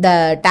 the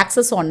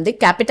taxes on the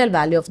capital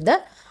value of the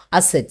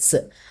assets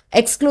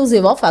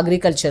exclusive of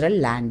agricultural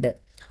land.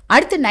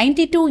 அடுத்து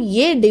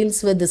 92A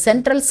deals with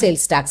central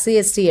sales tax,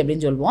 CST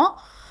அப்படின்னு சொல்லுவோம்.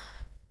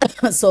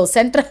 So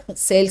central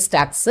sales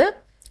tax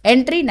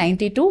entry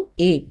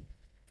 92A.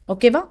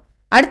 ஓகேவா?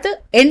 அடுத்து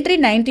entry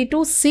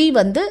 92C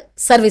வந்து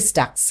service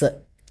tax.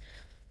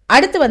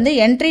 அடுத்து வந்து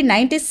entry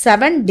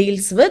 97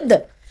 deals with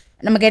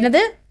நமக்கு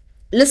என்னது,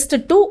 list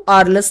 2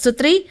 R list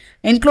 3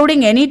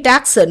 including any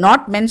tax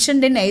not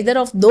mentioned in either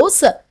of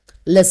those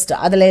list.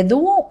 அதில்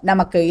எதுவும்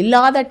நமக்கு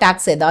இல்லாத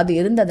டேக்ஸ் ஏதாவது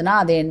இருந்ததுன்னா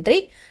அது entry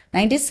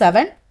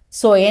 97.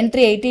 So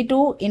entry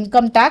 82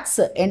 income tax,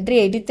 entry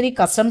 83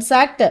 customs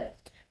act,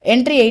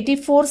 entry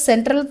 84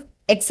 central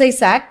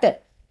exercise act,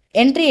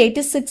 entry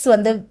 86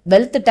 வந்து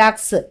வெல்த்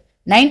டேக்ஸ்,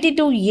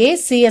 92A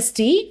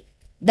சிஎஸ்டி,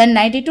 தென்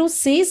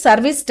 92C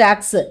service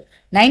tax,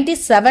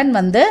 97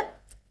 வந்து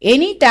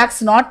any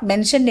tax not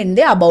mentioned in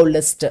the above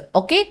list.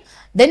 Okay,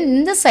 தென்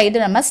இந்த சைடு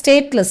நம்ம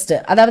state list,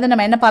 அதாவது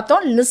நம்ம என்ன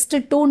பார்த்தோம், list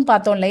 2ன்னு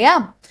பார்த்தோம் இல்லையா,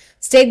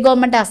 state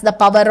government has the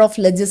power of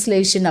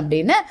legislation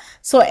அப்படின்னு.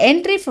 So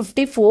entry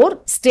 54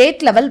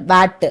 state level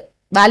wired,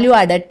 value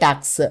added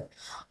tax.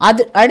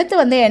 அது அடுத்து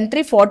வந்து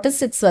என்ட்ரி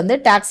 46 வந்து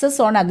taxes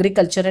on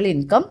agricultural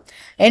income,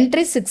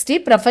 entry 60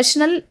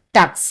 professional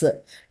tax,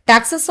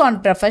 taxes on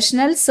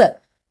professionals.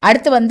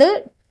 அடுத்து வந்து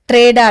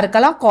ட்ரேடாக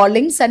இருக்கலாம்,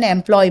 காலிங்ஸ் அண்ட்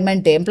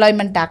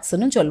எம்ப்ளாய்மெண்ட்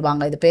டேக்ஸ்னு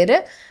சொல்லுவாங்க இது பேர்.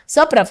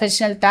 ஸோ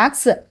ப்ரொஃபஷனல்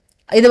டேக்ஸ்,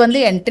 இது வந்து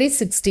என்ட்ரி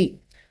 60.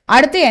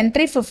 அடுத்து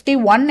என்ட்ரி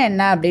 51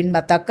 என்ன அப்படின்னு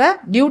பார்த்தாக்கா,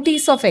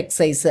 டியூட்டிஸ் ஆஃப்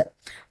எக்ஸைஸ்,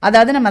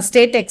 அதாவது நம்ம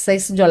ஸ்டேட்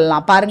எக்ஸைஸ்ன்னு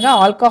சொல்லலாம். பாருங்க,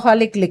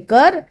 alcoholic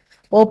liquor,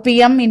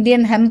 OPM,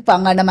 Indian hemp,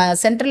 அங்கே நம்ம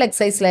சென்ட்ரல்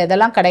எக்ஸைஸில்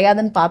எதெல்லாம்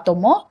கிடையாதுன்னு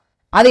பார்த்தோமோ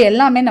அது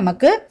எல்லாமே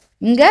நமக்கு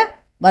இங்கே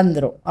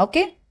வந்துடும்.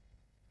 Okay,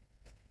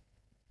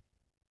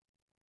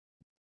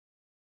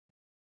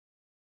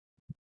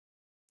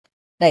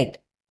 right.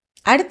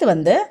 அடுத்து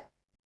வந்து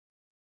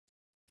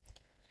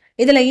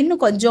இதில்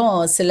இன்னும் கொஞ்சம்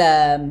சில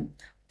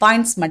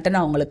பாயிண்ட்ஸ் மட்டும்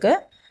நான் உங்களுக்கு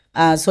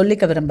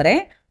சொல்லிக்க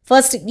விரும்புகிறேன்.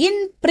 ஃபர்ஸ்ட்,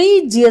 இன் ப்ரீ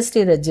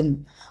ஜிஎஸ்டி ரெஜிம்,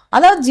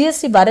 அதாவது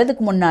ஜிஎஸ்டி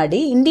வர்றதுக்கு முன்னாடி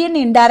Indian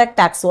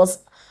indirect tax was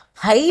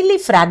highly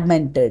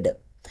fragmented.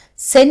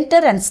 Center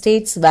and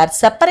states were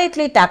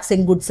separately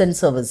taxing goods and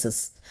services.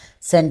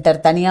 Center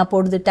தனியாக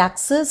போடுது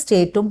டேக்ஸு,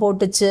 ஸ்டேட்டும்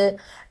போட்டுச்சு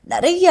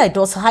நிறைய. It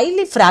was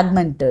highly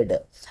fragmented.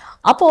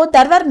 அப்போது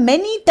there were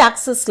many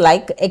taxes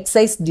like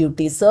excise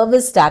duty,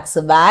 service tax,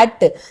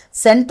 VAT,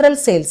 central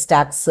sales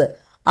tax,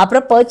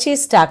 அப்புறம்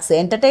purchase tax,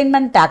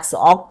 entertainment tax,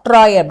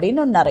 octroi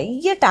அப்படின்னு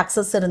நிறைய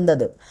taxes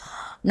இருந்தது.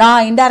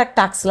 நான் இன்டைரக்ட்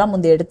டேக்ஸ்லாம்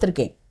முந்தைய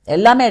எடுத்திருக்கேன்,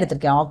 எல்லாமே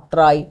எடுத்திருக்கேன்.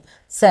 ஆக்ட்ராய்,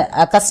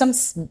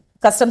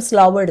 கஸ்டம்ஸ்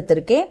லாவும்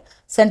எடுத்திருக்கேன்,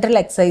 சென்ட்ரல்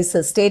எக்ஸைஸ்,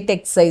 ஸ்டேட்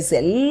எக்ஸைஸ்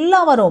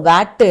எல்லாம் வரும்,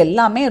 வேட்டு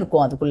எல்லாமே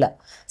இருக்கும் அதுக்குள்ளே,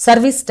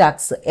 சர்வீஸ்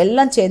டேக்ஸ்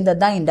எல்லாம்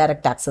சேர்ந்தது தான்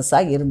இன்டைரக்ட்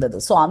டாக்ஸஸாக இருந்தது.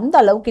 ஸோ அந்த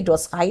அளவுக்கு இட்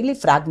வாஸ் ஹைலி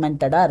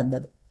ஃப்ராக்மெண்டடாக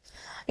இருந்தது.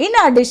 In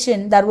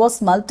addition there was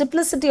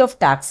multiplicity of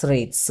tax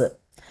rates.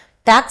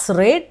 Tax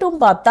ரேட்டும்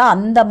பார்த்தா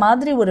அந்த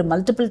மாதிரி ஒரு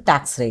multiple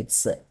tax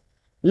rates,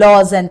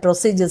 loss and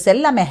procedures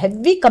எல்லாமே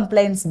ஹெவி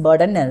கம்ப்ளைண்ட்ஸ்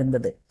பர்டன்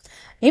இருந்தது.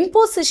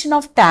 Imposition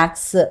of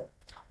tax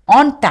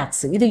on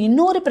tax, இது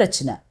இன்னொரு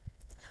பிரச்சனை.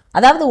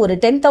 அதாவது ஒரு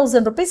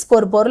 10,000 rupeesக்கு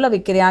ஒரு பொருளை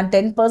விற்கிறான்,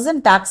 10%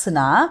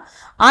 டேக்ஸ்னா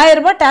 1000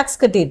 ரூபாய்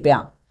டேக்ஸ்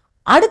கட்டியிருப்பான்.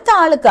 அடுத்த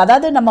ஆளுக்கு,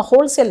 அதாவது நம்ம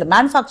ஹோல்சேல்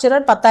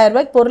மேனுஃபேக்சரர் 10,000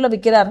 ரூபாய்க்கு பொருளை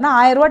விற்கிறாருன்னா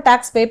 1000 ரூபாய்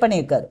டேக்ஸ் பே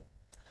பண்ணியிருக்காரு.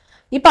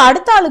 இப்போ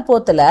அடுத்த ஆளுக்கு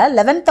போத்தில்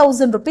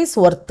 11,000 rupees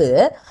ஒர்த்து,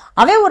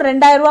 அவன் ஒரு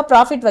 2,000 ரூபாய்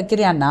ப்ராஃபிட்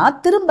வைக்கிறான்னா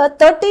திரும்ப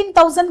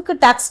 13,000க்கு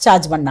டேக்ஸ்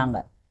சார்ஜ் பண்ணாங்க.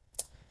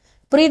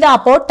 புரியுதா?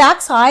 அப்போ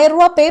டேக்ஸ் 1000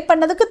 ரூபாய் பே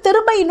பண்ணதுக்கு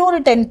திரும்ப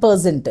இன்னொரு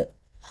 10%.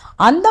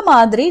 அந்த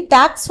மாதிரி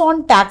டேக்ஸ் ஆன்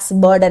டேக்ஸ்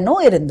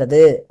பேர்டனும்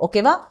இருந்தது.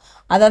 ஓகேவா?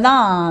 அதை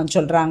தான்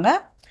சொல்கிறாங்க.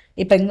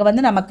 இப்போ இங்கே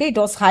வந்து நமக்கு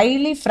இட் வாஸ்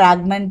ஹைலி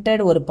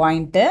ஃப்ராக்மெண்டட் ஒரு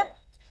பாயிண்ட்டு,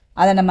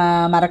 அதை நம்ம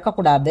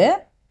மறக்கக்கூடாது.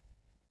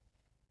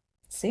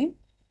 see,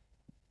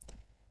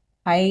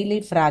 highly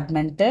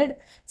fragmented.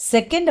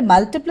 Second,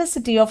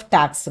 multiplicity of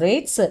tax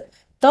rates.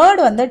 Third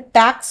வந்து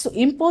tax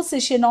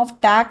imposition of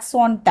tax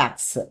on tax,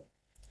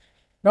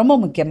 ரொம்ப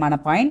முக்கியமான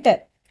பாயிண்ட்.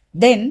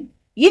 தென்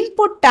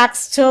இன்புட்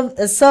டேக்ஸ்,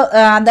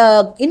 அந்த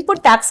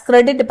இன்புட் டேக்ஸ்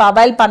கிரெடிட் இப்போ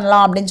அவைல்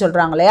பண்ணலாம் அப்படின்னு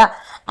சொல்கிறாங்க இல்லையா,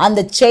 அந்த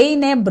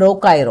செயினே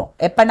ப்ரோக் ஆயிரும்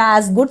எப்போனா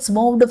as goods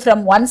moved from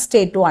one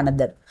state to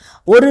another.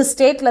 ஒரு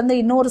ஸ்டேட்லேருந்து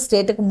இன்னொரு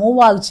ஸ்டேட்டுக்கு மூவ்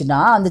ஆகுச்சுன்னா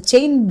அந்த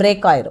செயின்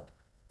பிரேக் ஆயிரும்.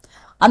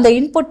 அந்த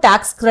இன்புட்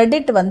டேக்ஸ்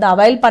கிரெடிட் வந்து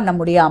அவைல் பண்ண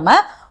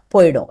முடியாமல்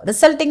போயிடும்,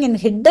 resulting in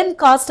hidden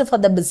cost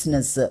for the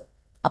business.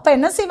 அப்போ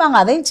என்ன செய்வாங்க,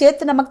 அதையும்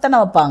சேர்த்து நமக்கு தானே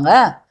வைப்பாங்க.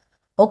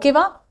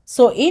 ஓகேவா?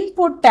 So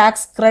input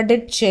tax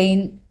credit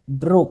chain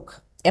broke.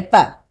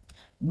 எப்போ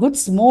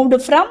goods moved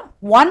from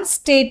one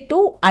state to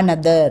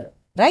another,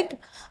 right?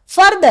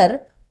 Further,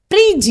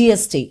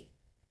 pre-GST,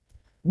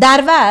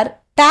 there were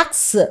tax,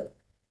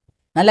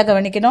 நல்லா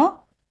கவனிக்கணும்,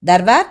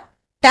 there were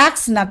tax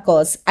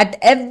knackers at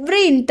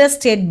every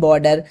interstate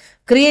border,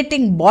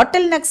 creating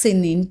bottlenecks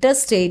in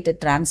interstate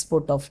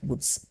transport of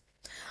goods.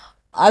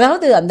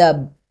 அதாவது அந்த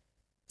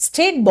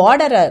state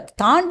பார்டரை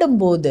தாண்டும்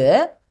போது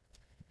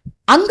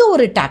அங்கே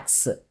ஒரு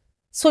tax.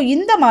 So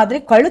இந்த மாதிரி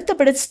கழுத்து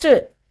பிடிச்சிட்டு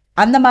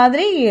அந்த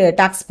மாதிரி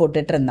டாக்ஸ்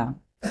போட்டுட்டு இருந்தாங்க.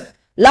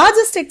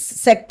 லாஜிஸ்டிக்ஸ்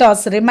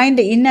செக்டார்ஸ்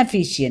ரிமைண்ட்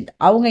இன்எஃபிஷியன்ட்,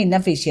 அவங்க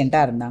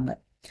இன்எஃபிஷியண்ட்டாக இருந்தாங்க.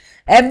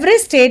 Every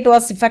state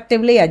was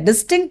effectively a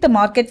distinct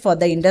market for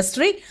the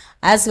industry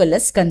as well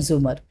as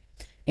consumer.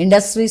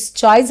 Industry's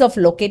choice of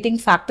locating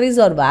factories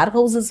or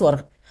warehouses were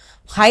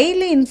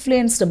highly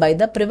influenced by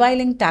the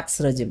prevailing tax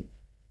regime.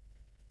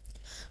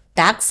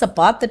 டாக்ஸை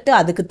பார்த்துட்டு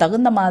அதுக்கு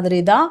தகுந்த மாதிரி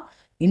தான்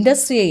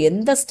இண்டஸ்ட்ரியை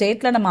எந்த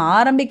ஸ்டேட்டில் நம்ம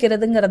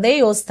ஆரம்பிக்கிறதுங்கிறதே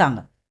யோசித்தாங்க.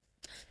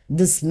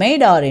 This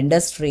mat our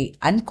industry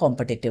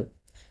அன்காம்படிட்டிவ்.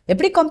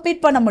 எப்படி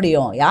கம்பீட் பண்ண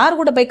முடியும், யார்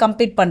கூட போய்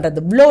கம்பீட் பண்ணுறது,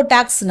 இவ்வளோ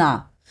டேக்ஸ்னா.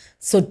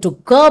 ஸோ டு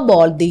கர்ப்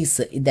ஆல் தீஸ்,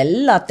 இது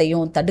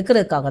எல்லாத்தையும்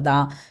தடுக்கிறதுக்காக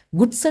தான்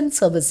goods and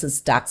services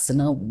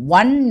டேக்ஸ்னு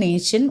one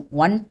nation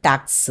one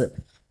tax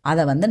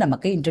அதை வந்து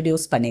நமக்கு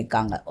இன்ட்ரடியூஸ்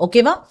பண்ணியிருக்காங்க.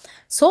 ஓகேவா?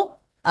 ஸோ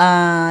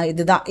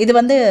இதுதான், இது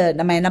வந்து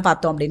நம்ம என்ன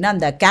பார்த்தோம் அப்படின்னா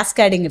அந்த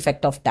cascading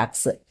effect of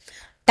tax.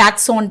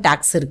 Tax on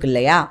tax இருக்கு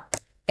இல்லையா,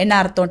 என்ன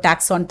அர்த்தம்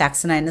டேக்ஸ் ஆன்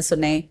டேக்ஸ்னா என்ன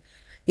சொன்னேன்,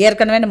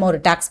 ஏற்கனவே நம்ம ஒரு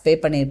டேக்ஸ் பே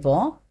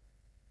பண்ணியிருப்போம்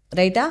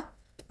ரைட்டா,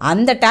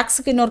 அந்த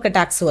டேக்ஸுக்கு இன்னொரு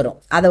டேக்ஸ் வரும்,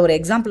 அதை ஒரு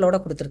எக்ஸாம்பிளோட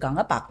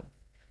கொடுத்துருக்காங்க பார்க்கலாம்.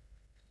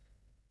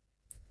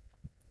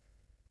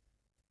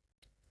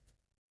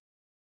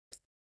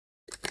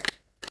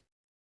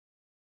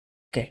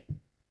 ஓகே,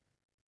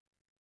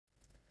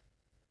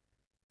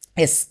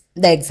 எஸ்,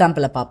 இந்த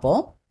எக்ஸாம்பிளை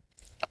பார்ப்போம்.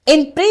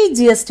 In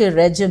pre-GST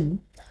regime,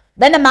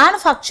 when a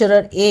manufacturer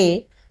A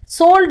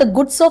sold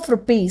goods of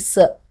rupees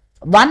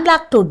 1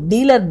 lakh to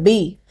dealer B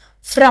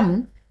from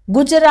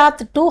Gujarat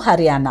to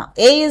Haryana,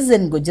 A is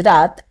in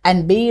Gujarat and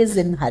B is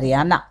in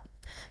Haryana,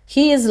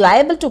 he is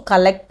liable to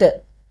collect,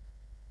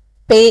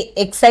 pay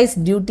excise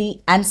duty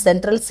and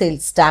central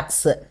sales tax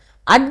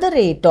at the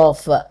rate of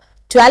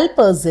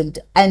 12%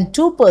 and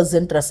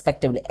 2%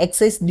 respectively.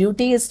 Excise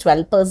duty is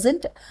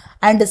 12%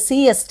 and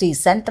CST,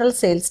 central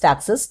sales tax,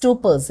 is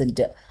 2%,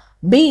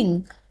 being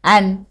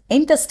an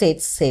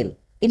interstate sale.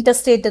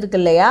 Interstate இருக்கு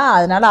இல்லையா,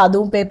 அதனால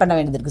அதுவும் பே பண்ண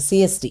வேண்டியது இருக்கு,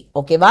 CST.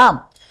 ஓகேவா?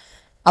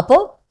 அப்போ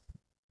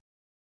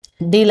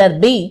dealer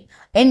B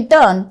in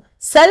turn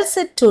sells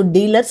it to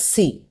dealer C.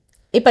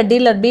 இப்போ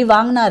டீலர் B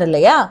வாங்கினார்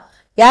இல்லையா,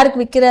 யாருக்கு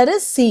விற்கிறாரு,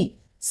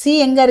 C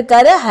எங்க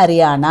இருக்காரு,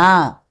 ஹரியானா.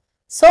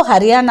 ஸோ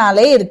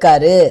ஹரியானாலே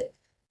இருக்காரு.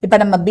 இப்போ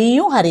நம்ம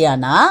பியும்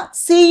ஹரியானா,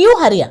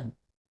 சியும் ஹரியானா.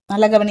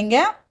 நல்லா கவனிங்க,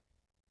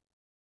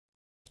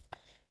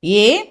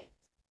 ஏ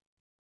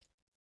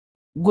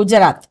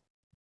குஜராத்,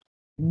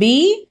 பி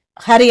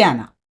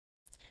ஹரியானா.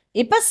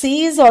 இப்போ C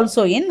is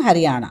also in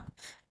Haryana.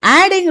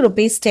 Adding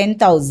rupees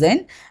 10,000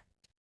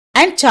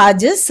 and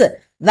charges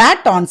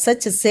wired on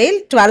such sale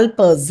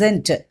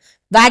 12%.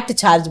 Wired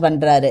charge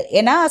பண்ணுறாரு,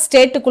 ஏன்னா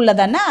ஸ்டேட்டுக்குள்ளே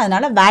தானே,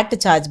 அதனால வேட்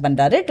சார்ஜ்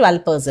பண்ணுறாரு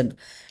 12%.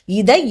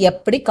 இதை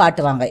எப்படி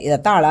காட்டுவாங்க,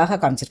 இதைத்தான் அழகாக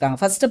காமிச்சிருக்காங்க.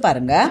 ஃபர்ஸ்ட்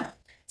பாருங்க,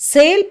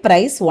 சேல்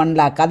ப்ரைஸ் 1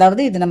 lakh,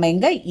 அதாவது இது நம்ம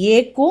எங்க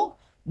ஏக்கும்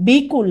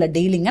பிக்கும் உள்ள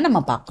டீலிங்கை நம்ம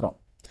பார்க்குறோம்.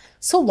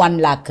 ஸோ 1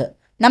 lakh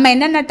நம்ம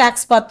என்னென்ன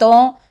டேக்ஸ்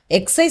பார்த்தோம்,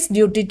 எக்ஸைஸ்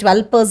டியூட்டி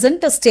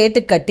 12%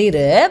 ஸ்டேட்டுக்கு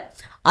கட்டிரு.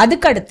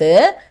 அதுக்கடுத்து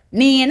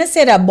நீ என்ன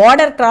செய்கிற,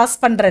 பார்டர் கிராஸ்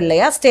பண்ணுற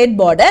இல்லையா, ஸ்டேட்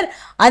பார்டர்,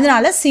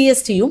 அதனால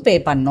சிஎஸ்டியும் பே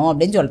பண்ணணும்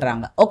அப்படின்னு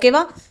சொல்கிறாங்க.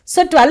 ஓகேவா? ஸோ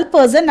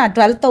 12% நான்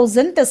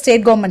 12,000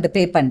 ஸ்டேட் கவர்மெண்ட்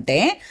பே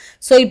பண்ணிட்டேன்.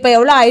 ஸோ இப்போ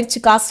எவ்வளோ ஆயிடுச்சு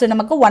காஸ்ட்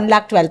நமக்கு,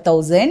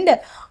 1,12,000.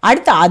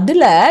 அடுத்து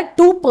அதில்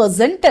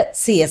 2%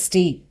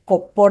 சிஎஸ்டி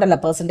போடலை,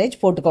 பர்சன்டேஜ்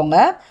போட்டுக்கோங்க,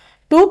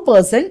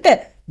 2%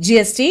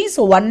 ஜிஎஸ்டி.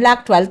 ஸோ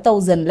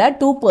 1,12,000ல்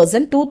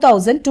 2%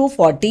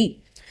 2,240.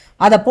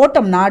 அதை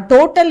போட்டோம்னா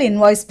டோட்டல்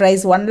இன்வாய்ஸ்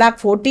ப்ரைஸ்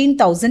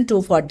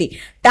 1,14,240.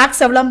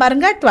 டாக்ஸ் எவ்வளோ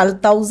பாருங்க,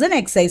 12,000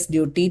 excise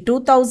duty,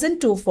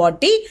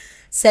 2,240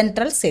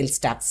 central sales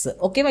tax.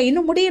 ஓகேவா?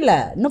 இன்னும் முடியல,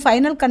 இன்னும்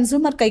ஃபைனல்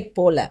கன்சூமர் கைக்கு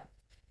போகல.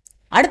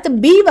 அடுத்து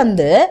பி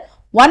வந்து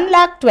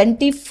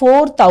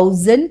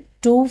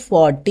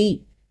 1,24,240.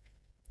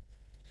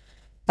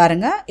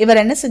 பாருங்க,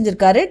 இவர் என்ன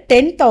செஞ்சிருக்காரு,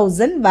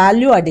 10,000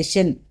 வேல்யூ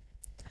அடிஷன்.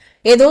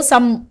 ஏதோ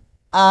சம்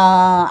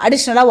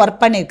அடிஷ்னலாக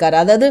ஒர்க் பண்ணியிருக்காரு.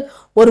 அதாவது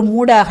ஒரு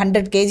மூடை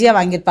 100 kg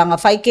வாங்கியிருப்பாங்க,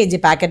 5 kg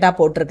பேக்கெட்டாக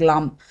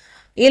போட்டிருக்கலாம்.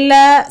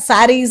 இல்லை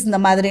சாரீஸ் இந்த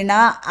மாதிரினா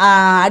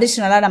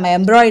அடிஷ்னலாக நம்ம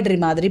எம்ப்ராய்டரி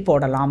மாதிரி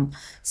போடலாம்.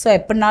 ஸோ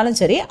எப்படினாலும்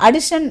சரி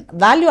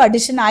வேல்யூ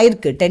அடிஷன்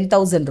ஆயிருக்கு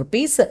 10,000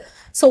 rupees.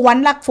 So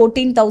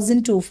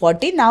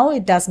 1,14,240. Now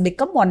it has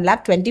become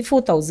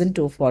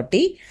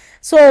 1,24,240.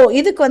 So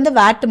இதுக்கு வந்து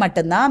வேட்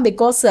மட்டும்தான்,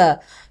 பிகாஸ்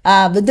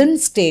விதின்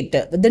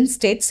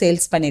ஸ்டேட்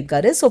சேல்ஸ்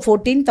பண்ணியிருக்காரு. ஸோ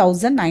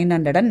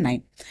 14,909.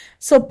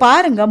 ஸோ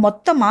பாருங்க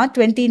மொத்தமாக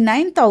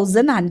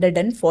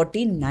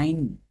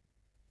 29,149.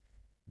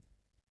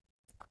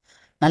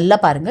 நல்லா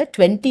பாருங்க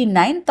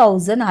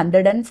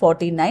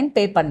 29,149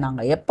 பே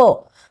பண்ணாங்க. எப்போ?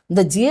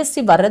 இந்த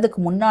ஜிஎஸ்டி வர்றதுக்கு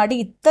முன்னாடி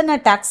இத்தனை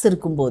டேக்ஸ்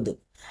இருக்கும்போது,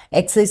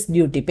 எக்ஸைஸ்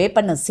டியூட்டி பே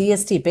பண்ணு,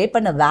 சிஎஸ்டி பே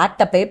பண்ணு,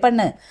 வேட்டை பே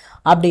பண்ணு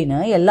அப்படின்னு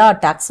எல்லா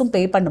டேக்ஸும்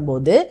பே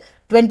பண்ணும்போது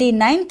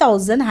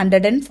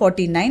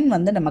 29,149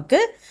 வந்து நமக்கு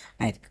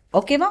ஆயிருக்கு.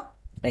 ஓகேவா?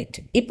 ரைட்.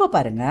 இப்போ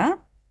பாருங்க,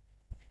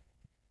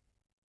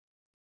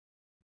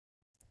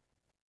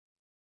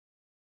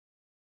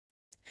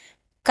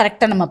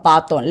 கரெக்டாக நம்ம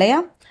பார்த்தோம் இல்லையா?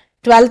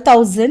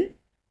 12,000,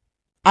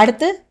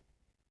 அடுத்து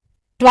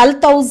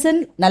 12,000.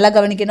 நல்லா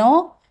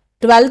கவனிக்கணும்,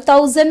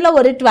 12,000ல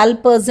ஒரு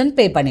 12%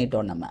 பே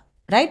பண்ணிட்டோம் நம்ம,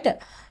 ரைட்?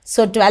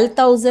 ஸோ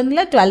 12,000ல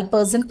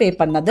 12% பே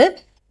பண்ணது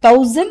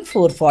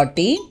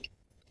 1,440.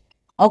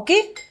 ஓகே.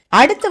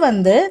 அடுத்து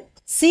வந்து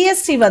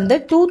சிஎஸ்டி வந்து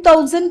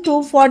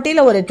 2,240ல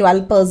ஒரு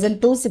 12%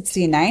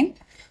 269.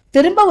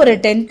 திரும்ப ஒரு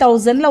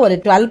 10,000ல ஒரு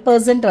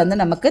 12% வந்து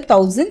நமக்கு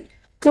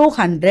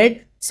 1,200.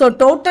 ஸோ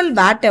டோட்டல்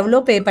வேட் எவ்வளோ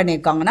பே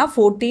பண்ணியிருக்காங்கன்னா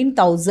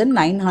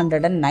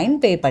 14,909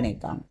 பே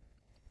பண்ணியிருக்காங்க.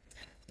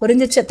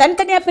 புரிஞ்சிச்சு?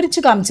 தனித்தனியாக பிரித்து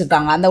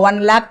காமிச்சிருக்காங்க. அந்த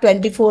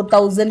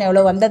 1,24,000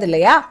 எவ்வளோ வந்தது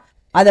இல்லையா,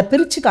 அதை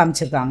பிரித்து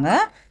காமிச்சிருக்காங்க.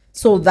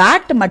 ஸோ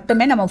வேட்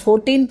மட்டுமே நம்ம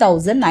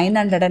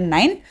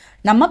 14,909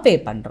 நம்ம பே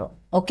பண்ணுறோம்.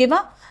 ஓகேவா?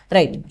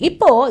 ரைட்.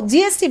 இப்போ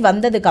ஜிஎஸ்டி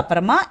வந்ததுக்கு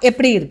அப்புறமா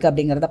எப்படி இருக்கு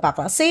அப்படிங்கிறத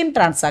பார்க்கலாம். Same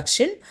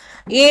transaction.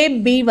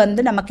 ஏபி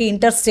வந்து நமக்கு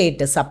inter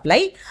state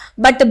supply,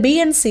 but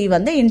BNC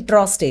வந்து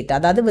இன்ட்ரா ஸ்டேட்,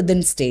 அதாவது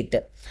வித்தின் ஸ்டேட்.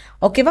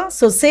 ஓகேவா?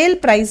 So sale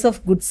price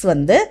of goods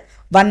வந்து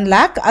 1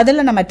 lakh,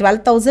 அதில் நம்ம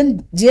 12,000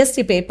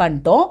 ஜிஎஸ்டி பே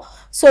பண்ணிட்டோம்.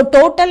 ஸோ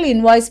டோட்டல்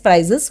இன்வாய்ஸ்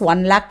ப்ரைஸஸ்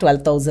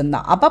 1,12,000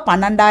 தான். அப்போ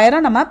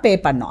 12,000 நம்ம பே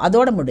பண்ணோம்,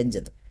 அதோட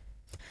முடிஞ்சது.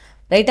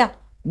 ரைட்டா?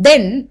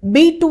 தென்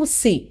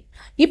B2C.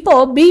 இப்போ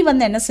பி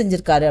வந்து என்ன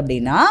செஞ்சிருக்காரு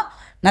அப்படின்னா,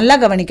 நல்லா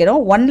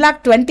கவனிக்கிறோம்,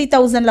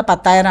 1,20,000ல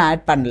 10,000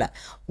 ஆட் பண்ணல,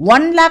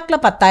 1 lakhல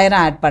 10,000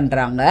 ஆட்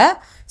பண்ணுறாங்க.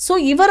 ஸோ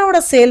இவரோட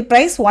சேல்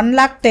ப்ரைஸ்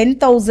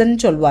 1,10,000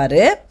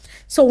 சொல்வார்.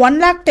 ஸோ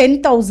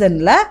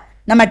 1,10,000ல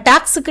நம்ம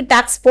டாக்ஸுக்கு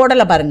டாக்ஸ்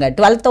போடலை பாருங்க,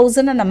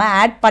 12,000 நம்ம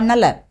ஆட்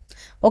பண்ணலை.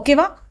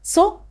 ஓகேவா?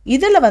 ஸோ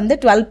இதில் வந்து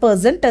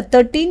 12%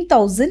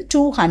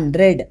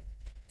 13,200.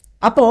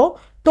 அப்போது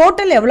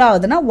டோட்டல் எவ்வளோ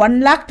ஆகுதுன்னா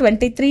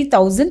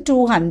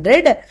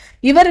 1,23,200.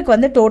 இவருக்கு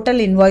வந்து டோட்டல்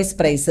இன்வாய்ஸ்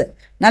ப்ரைஸ்.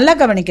 நல்லா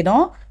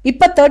கவனிக்கணும்,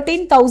 இப்போ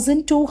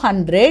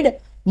 13,200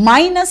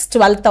 மைனஸ்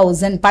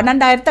 12,000,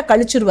 12,000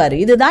 கழிச்சிருவார்.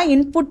 இதுதான்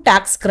இன்புட்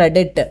டேக்ஸ்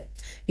கிரெடிட்.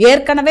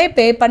 ஏற்கனவே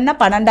பே பண்ண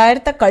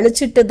 12,000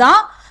 கழிச்சிட்டு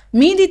தான்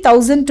மீதி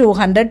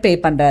 1,200 பே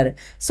பண்ணுறாரு.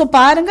 ஸோ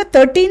பாருங்க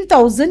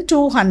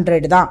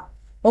 13,200 தான்.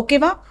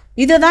 ஓகேவா?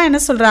 இதுதான் என்ன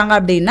சொல்கிறாங்க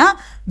அப்படின்னா,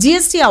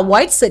 GST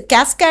avoids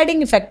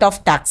cascading effect of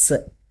tax.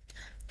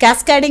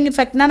 Cascading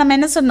எஃபெக்ட்னா நம்ம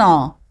என்ன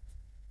சொன்னோம்?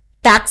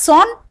 Tax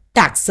on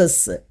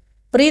taxes.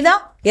 புரியுதா?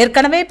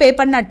 ஏற்கனவே பே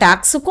பண்ண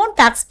டாக்ஸுக்கும்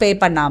டாக்ஸ் பே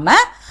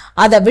பண்ணாமல்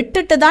அதை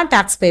விட்டுட்டு தான்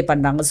டாக்ஸ் பே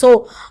பண்ணுறாங்க. ஸோ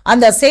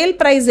அந்த சேல்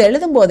ப்ரைஸ்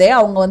எழுதும் போதே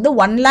அவங்க வந்து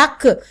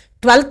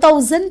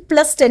 1,12,000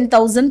 ப்ளஸ்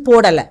 10,000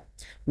 போடலை,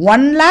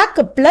 1 lakh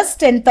ப்ளஸ்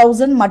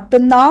 10,000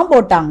 மட்டும்தான்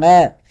போட்டாங்க.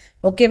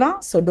 ஓகேவா?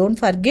 ஸோ டோன்ட்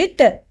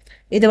ஃபர்கெட்,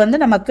 இது வந்து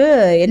நமக்கு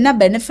என்ன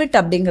பெனிஃபிட்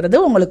அப்படிங்கிறது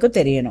உங்களுக்கு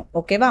தெரியணும்.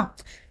 ஓகேவா?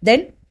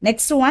 Then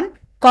next one,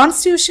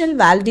 constitutional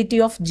validity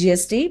of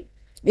GST.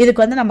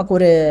 இதுக்கு வந்து நமக்கு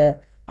ஒரு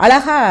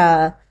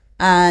அழகாக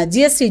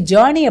ஜிஎஸ்டி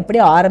ஜேர்னி எப்படி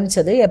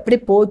ஆரம்பித்தது, எப்படி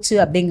போச்சு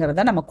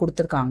அப்படிங்கிறத நம்ம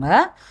கொடுத்துருக்காங்க.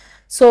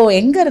 ஸோ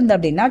எங்கே இருந்து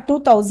அப்படின்னா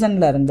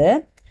 2000ல இருந்து.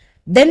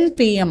 தென்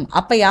பிஎம்,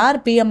 அப்போ யார்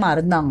பிஎம்மாக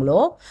இருந்தாங்களோ,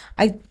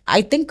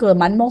 ஐ திங்க்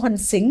மன்மோகன்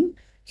Singh,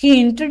 he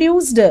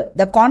introduced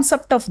the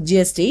concept of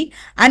GST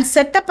and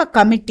set up a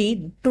committee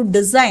to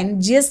design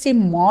GST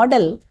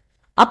model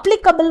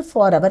applicable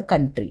for our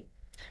country.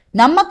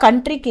 நம்ம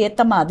கண்ட்ரிக்கு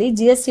ஏற்ற மாதிரி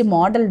ஜிஎஸ்டி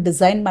மாடல்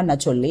டிசைன் பண்ண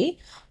சொல்லி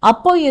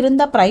அப்போ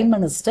இருந்த பிரைம்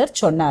மினிஸ்டர்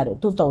சொன்னார்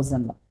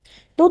 2000ல.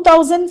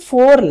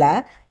 2004ல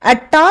a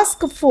task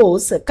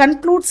force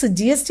concludes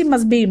GST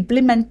must be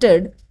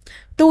implemented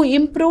to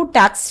improve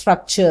tax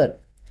structure.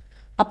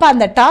 அப்போ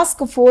அந்த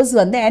டாஸ்க் ஃபோர்ஸ்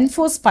வந்து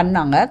என்ஃபோர்ஸ்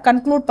பண்ணாங்க,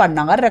 கன்க்ளூட்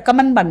பண்ணாங்க,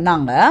 ரெக்கமெண்ட்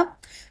பண்ணாங்க,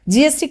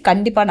 ஜிஎஸ்டி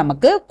கண்டிப்பாக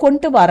நமக்கு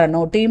கொண்டு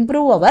வரணும் டு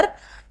இம்ப்ரூவ் அவர்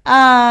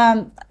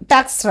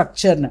டேக்ஸ்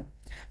ஸ்ட்ரக்சர்னு.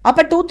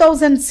 அப்போ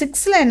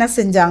 2006ல் என்ன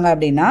செஞ்சாங்க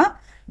அப்படின்னா,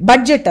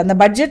 பட்ஜெட், அந்த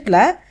பட்ஜெட்டில்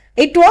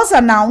it was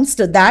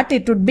announced that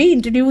it would be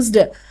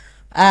introduced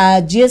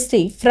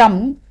GST from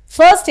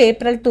 1st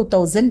April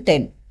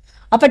 2010.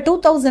 அப்போ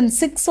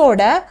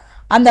 2006ஓட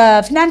அந்த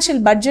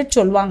ஃபினான்ஷியல் பட்ஜெட்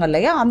சொல்லுவாங்க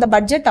இல்லையா, அந்த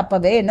பட்ஜெட்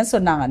அப்போவே என்ன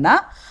சொன்னாங்கன்னா,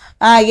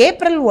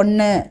 April 1,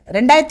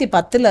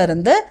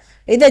 2010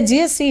 இதை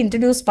ஜிஎஸ்டி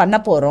இன்ட்ரடியூஸ் பண்ண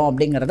போகிறோம்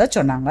அப்படிங்கிறத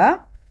சொன்னாங்க.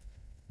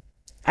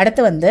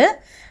 அடுத்து வந்து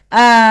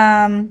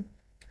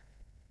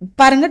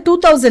பாருங்க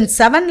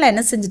 2007ல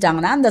என்ன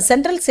செஞ்சுட்டாங்கன்னா அந்த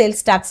சென்ட்ரல்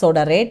சேல்ஸ்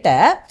டாக்ஸோட ரேட்டை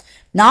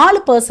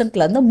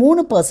 4%ல இருந்து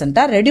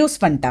 3%ஆ ரெடியூஸ்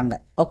பண்ணிட்டாங்க.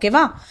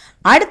 ஓகேவா?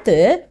 அடுத்து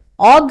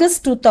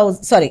ஆகஸ்ட்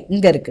 2000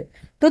 இங்க இருக்கு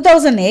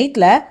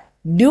 2008ல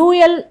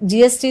dual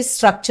GST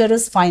structure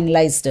is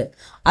finalised.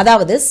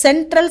 அதாவது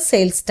central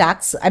sales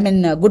tax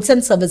goods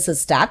and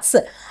services dogs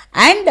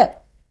and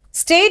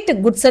state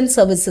goods and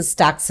services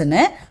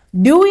டாக்ஸ்னு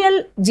dual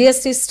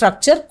GST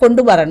structure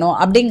கொண்டு வரணும்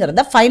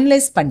அப்படிங்கிறத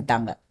ஃபைனலைஸ்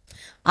பண்ணிட்டாங்க.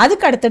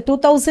 அதுக்கு அடுத்து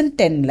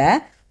 2010ல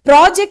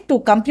project to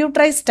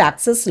computerise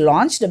taxes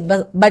launched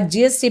but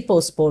GST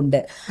postponed.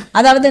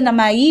 அதாவது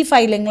நம்ம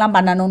ஃபைலிங்லாம்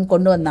பண்ணணும்னு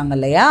கொண்டு வந்தாங்க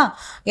இல்லையா?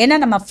 ஏன்னா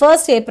நம்ம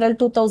 1st April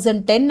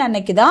 2010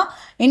 அன்னைக்கு தான்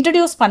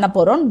இன்ட்ரடியூஸ் பண்ண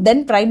போகிறோம்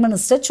தென் பிரைம்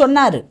மினிஸ்டர்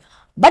சொன்னார்.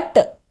 பட்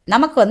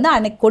நமக்கு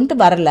அன்னைக்கு கொண்டு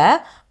வரல.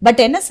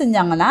 பட் என்ன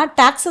செஞ்சாங்கன்னா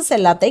டாக்ஸஸ்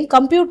எல்லாத்தையும்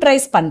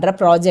கம்ப்யூட்டரைஸ் பண்ணுற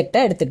ப்ராஜெக்டை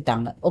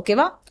எடுத்துக்கிட்டாங்க.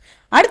 ஓகேவா?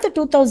 அடுத்து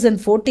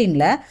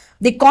 2014ல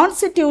தி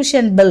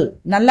கான்ஸ்டிடியூஷன் பில்,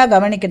 நல்லா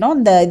கவனிக்கணும்,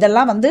 இந்த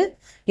இதெல்லாம்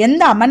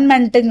எந்த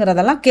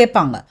அமெண்ட்மெண்ட்டுங்கிறதெல்லாம்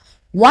கேட்பாங்க.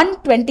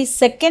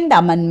 122nd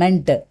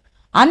amendment.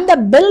 அந்த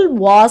பில்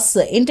வாஸ்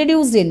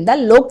இன்ட்ரடியூஸ்ட் இன் த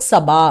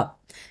லோக்சபா.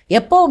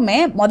 எப்பவுமே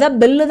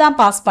பில்லு தான்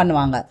பாஸ்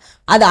பண்ணுவாங்க,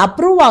 அது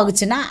அப்ரூவ்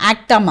ஆகுச்சுன்னா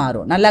ஆக்டா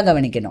மாறும். நல்லா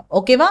கவனிக்கணும்.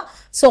 ஓகேவா?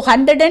 ஸோ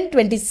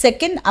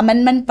 122nd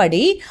amendment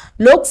படி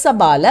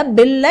லோக்சபால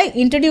பில்லை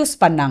இன்ட்ரடியூஸ்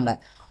பண்ணாங்க.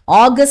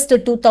 ஆகஸ்ட்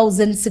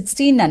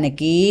 2016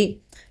 அன்னைக்கு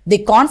தி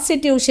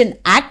கான்ஸ்டிடியூஷன்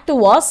ஆக்ட்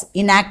வாஸ்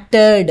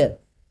இன்ஆக்டட்.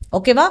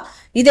 ஓகேவா?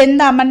 இது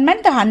எந்த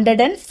அமெண்ட்மெண்ட்?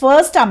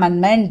 101st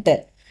amendment.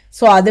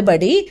 ஸோ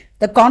அதுபடி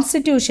த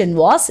கான்ஸ்டிடியூஷன்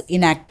வாஸ்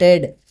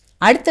இன்ஆக்டட்.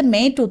 அடுத்து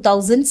மே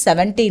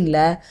 2017ல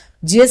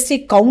GST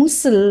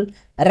council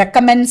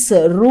recommends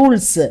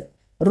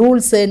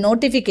rules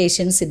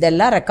notifications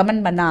இதெல்லாம்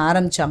ரெக்கமெண்ட் பண்ண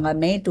ஆரம்பிச்சாங்க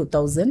மே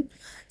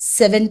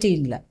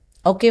 2017ல.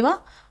 ஓகேவா?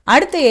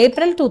 அடுத்து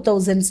ஏப்ரல்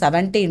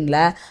 2017ல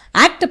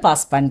ஆக்ட்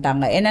பாஸ்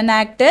பண்ணிட்டாங்க. என்னென்ன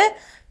ஆக்ட்?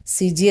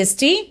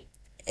 சிஜிஎஸ்டி,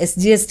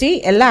 எஸ்ஜிஎஸ்டி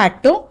எல்லா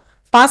ஆக்டும்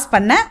பாஸ்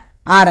பண்ண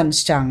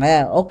ஆரம்பிச்சிட்டாங்க.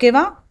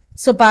 ஓகேவா?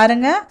 ஸோ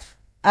பாருங்க,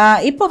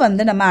 இப்போ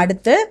நம்ம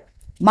அடுத்து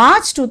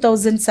மார்ச்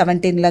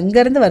 2017ல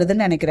இருந்து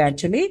வருதுன்னு நினைக்கிறேன்.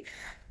 ஆக்சுவலி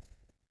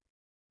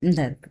இந்த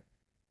இருக்கு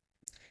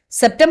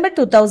செப்டம்பர்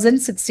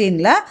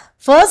 2016ல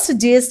ஃபர்ஸ்ட்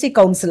ஜிஎஸ்டி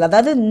கவுன்சில்,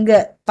 அதாவது இங்க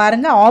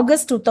பாருங்க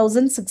ஆகஸ்ட்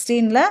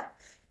 2016ல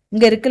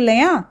இங்க இருக்கு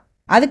இல்லையா?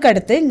 அதுக்கு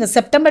அடுத்து இங்க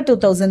செப்டம்பர்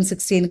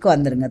 2016க்கு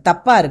வந்துருங்க.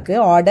 தப்பா இருக்கு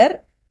ஆர்டர்,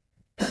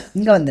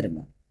 இங்க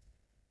வந்துருங்க.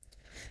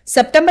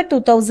 September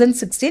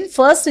 2016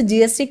 first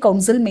GST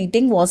council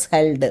meeting was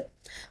held.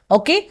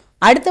 Okay.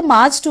 அடுத்து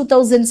மார்ச்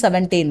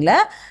 2017ல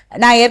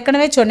நான்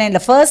ஏற்கனவே சொன்னேன்ல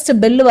ஃபர்ஸ்ட்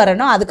பில்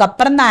வரணும்,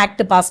 அதுக்கப்புறம் தான்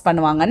ஆக்ட் பாஸ்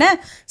பண்ணுவாங்கன்னு.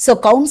 So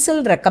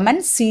council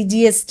recommend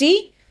CGST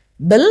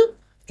bill,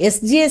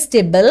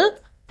 SGST bill,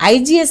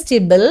 IGST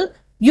bill,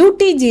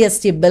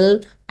 UTGST bill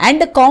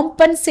and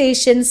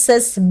compensation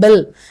chess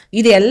bill,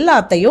 இது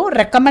எல்லாத்தையும்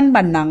ரெக்கமெண்ட்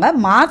பண்ணாங்க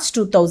மார்ச்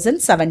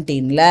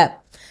 2017ல.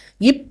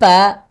 இப்போ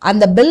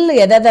அந்த பில்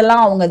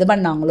எதெல்லாம் அவங்க இது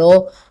பண்ணாங்களோ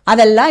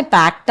அதெல்லாம் இப்போ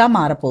ஆக்டா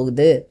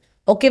மாறப்போகுது.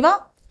 ஓகேவா?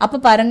 அப்போ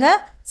பாருங்க,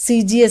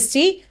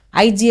 CGST,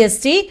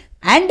 IGST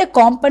and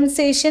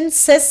compensation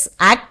chess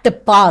act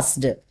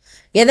passed.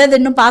 எதாவது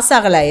இன்னும் பாஸ்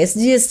ஆகலை?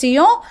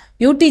 எஸ்ஜிஎஸ்டியும்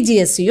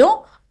யூடிஜிஎஸ்டியும்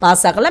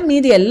பாஸ் ஆகலை,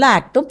 மீதி எல்லா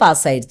ஆக்டும்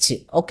பாஸ் ஆயிடுச்சு.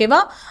 ஓகேவா?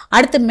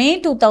 அடுத்து மே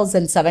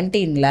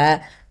 2017ல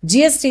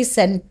ஜிஎஸ்டி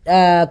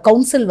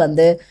கவுன்சில்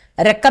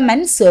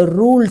ரெக்கமெண்ட்ஸ்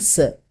ரூல்ஸ்.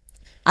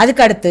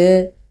 அதுக்கடுத்து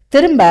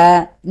திரும்ப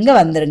இங்கே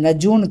வந்துருங்க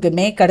ஜூனுக்கு,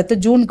 மேக்கு அடுத்து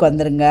ஜூனுக்கு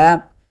வந்துருங்க.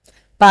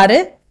 பாரு,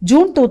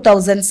 June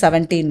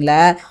 2017ல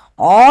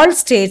all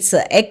states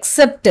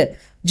accept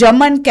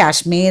Jammu and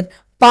Kashmir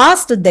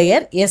past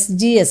there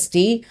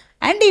SGST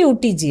and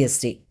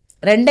UTGST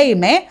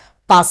ரெண்டையுமே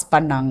பாஸ்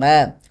பண்ணாங்க.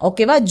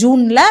 ஓகேவா?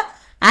 ஜூனில்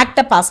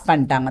ஆக்டை பாஸ்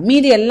பண்ணிட்டாங்க.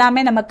 மீதி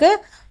எல்லாமே நமக்கு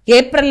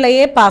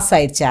ஏப்ரல்லையே பாஸ்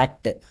ஆயிடுச்சு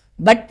act.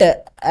 But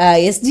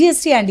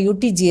SGST and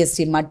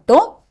UTGST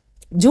மட்டும்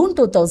ஜூன்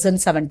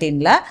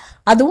 2017ல,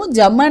 அதுவும்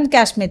ஜம்மு அண்ட்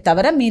காஷ்மீர்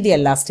தவிர மீதி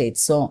எல்லா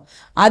ஸ்டேட்ஸும்.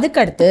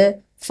 அதுக்கடுத்து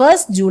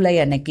 1st ஜூலை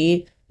அன்னைக்கு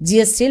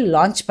ஜிஎஸ்டி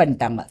லான்ச்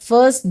பண்ணிட்டாங்க.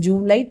 1st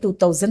ஜூலை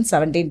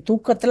 2017,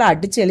 தூக்கத்தில்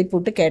அடிச்சு எழுப்பி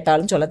விட்டு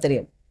கேட்டாலும் சொல்ல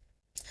தெரியும்.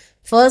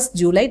 1st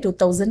ஜூலை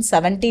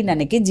 2017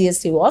 அன்னைக்கு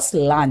GST was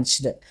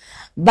launched.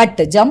 But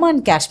Jammu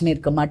and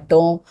காஷ்மீருக்கு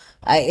மட்டும்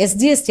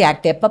எஸ்ஜிஎஸ்டி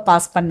ஆக்ட் எப்போ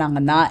பாஸ்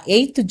பண்ணாங்கன்னா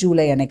 8th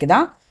ஜூலை அன்னைக்கு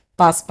தான்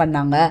பாஸ்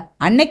பண்ணாங்க.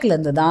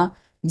 அன்னைக்குலேருந்து தான்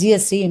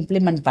ஜிஎஸ்டி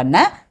இம்ப்ளிமெண்ட் பண்ண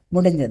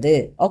முடிஞ்சது.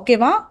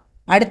 ஓகேவா?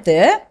 அடுத்து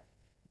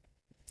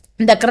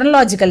இந்த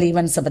கிரனலாஜிக்கல்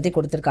ஈவெண்ட்ஸை பற்றி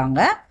கொடுத்துருக்காங்க.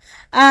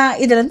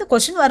 இதுலேருந்து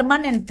கொஷின்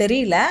வருமானு எனக்கு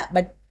தெரியல,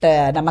 பட்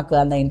நமக்கு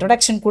அந்த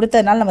இன்ட்ரொடக்ஷன்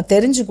கொடுத்ததுனால நம்ம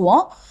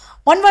தெரிஞ்சுக்குவோம்.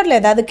 ஒன் வேர்டில்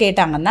ஏதாவது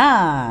கேட்டாங்கன்னா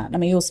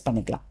நம்ம யூஸ்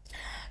பண்ணிக்கலாம்.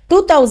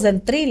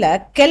 2003ல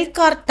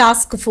கெல்கார்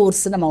டாஸ்க்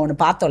ஃபோர்ஸ் நம்ம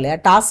ஒன்று பார்த்தோம் இல்லையா?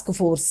 டாஸ்க்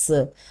ஃபோர்ஸ்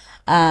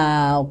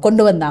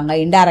கொண்டு வந்தாங்க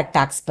இன்டைரக்ட்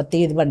டாக்ஸ் பற்றி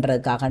இது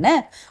பண்ணுறதுக்காகன்னு.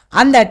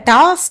 அந்த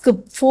டாஸ்க்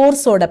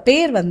ஃபோர்ஸோட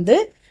பேர்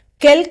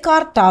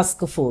கெல்கார்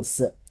டாஸ்க்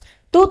ஃபோர்ஸ்.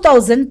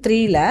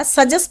 2003ல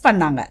சஜஸ்ட்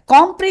பண்ணாங்க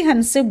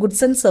comprehensive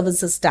goods and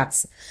services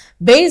tax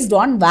based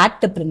on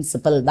wired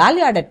principal,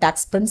 value added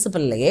tax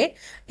பிரின்சிபல்லையே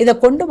இதை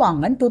கொண்டு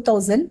வாங்கன்னு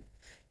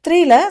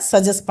 2003ல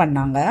சஜஸ்ட்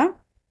பண்ணாங்க.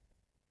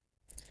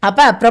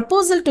 அப்போ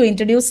proposal to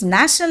introduce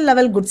national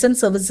level goods and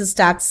services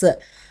tax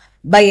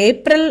by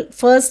April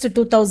 1st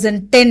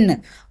 2010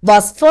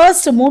 was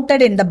first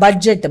mooted in the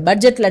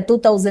budgetல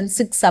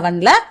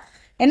 2006-7ல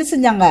என்ன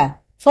செஞ்சாங்க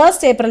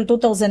first April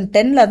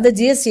 2010ல இருந்து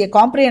GST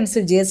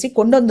comprehensive GST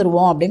கொண்டு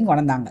வந்துருவோம் அப்படின்னு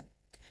கொண்டாங்க.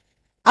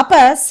 அப்ப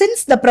since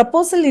the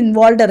proposal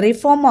involved a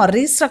reform or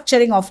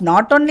restructuring of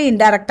not only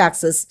indirect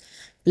taxes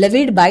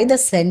levied by the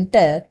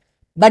center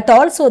but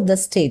also the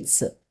states.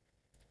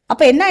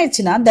 அப்ப என்ன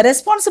ஆயிடுச்சுன்னா the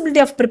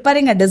responsibility of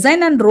preparing a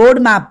design and road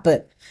map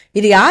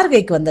இது யார்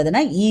கைக்கு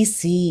வந்ததுன்னா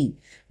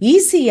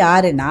ஈசி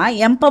யாருன்னா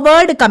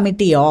empowered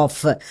committee of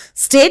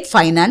state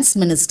finance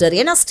minister.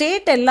 ஏன்னா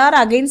state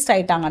எல்லாரும் அகெயின்ஸ்ட்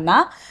ஆயிட்டாங்கன்னா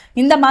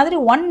இந்த மாதிரி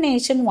ஒன்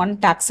நேஷன் ஒன்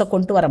டாக்ஸை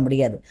கொண்டு வர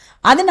முடியாது.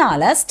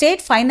 அதனால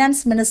ஸ்டேட்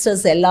ஃபைனான்ஸ்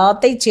மினிஸ்டர்ஸ்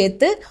எல்லாத்தையும்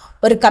சேர்த்து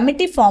ஒரு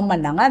கமிட்டி ஃபார்ம்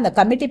பண்ணாங்க. அந்த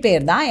கமிட்டி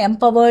பேர் தான்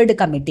எம்பவர்டு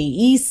கமிட்டி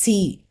இசி.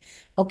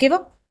 ஓகேவா?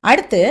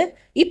 அடுத்து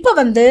இப்போ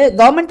வந்து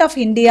government of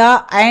India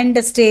and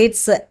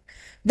states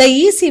the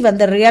EC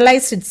வந்து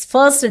realized its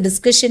first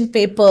discussion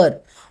paper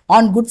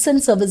on goods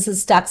and services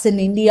tax in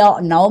India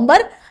November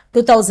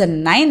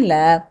 2009ல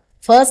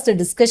first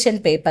discussion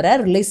paper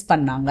release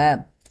பண்ணாங்க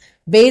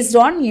based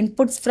on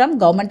inputs from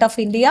government of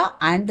India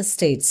and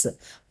states.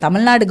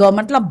 Tamil Nadu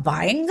கவர்மெண்ட்ல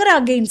பயங்கர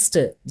against,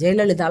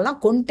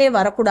 ஜெயலலிதாலாம் கொண்டே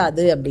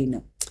வரக்கூடாது அப்படின்னு.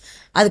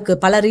 அதுக்கு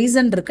பல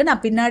reason இருக்கு.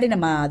 நான் பின்னாடி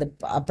நம்ம அது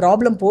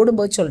ப்ராப்ளம்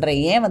போடும்போது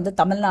சொல்றேன் ஏன் வந்து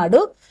தமிழ்நாடு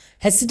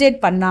ஹெசிடேட்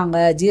பண்ணாங்க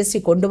ஜிஎஸ்டி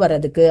கொண்டு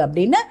வர்றதுக்கு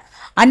அப்படின்னு.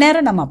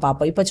 அந்நேரம் நம்ம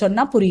பார்ப்போம், இப்போ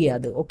சொன்னால்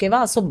புரியாது. ஓகேவா?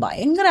 ஸோ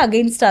பயங்கர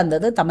அகெயின்ஸ்டாக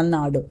இருந்தது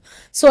தமிழ்நாடு.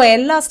 ஸோ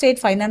எல்லா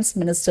ஸ்டேட் ஃபைனான்ஸ்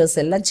மினிஸ்டர்ஸ்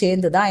எல்லாம்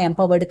சேர்ந்து தான்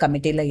எம்பவர்டு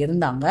கமிட்டியில்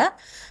இருந்தாங்க.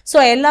 ஸோ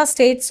எல்லா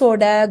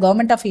ஸ்டேட்ஸோட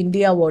கவர்மெண்ட் ஆஃப்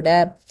இந்தியாவோட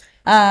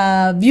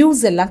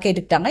வியூஸ் எல்லாம்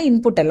கேட்டுக்கிட்டாங்க,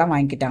 இன்புட் எல்லாம்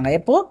வாங்கிக்கிட்டாங்க.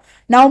 எப்போ?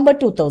 நவம்பர்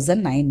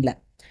 2009ல்.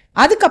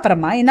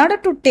 அதுக்கப்புறமா in order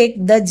to take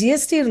the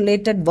GST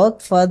related work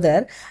further,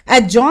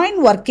 a joint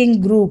working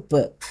group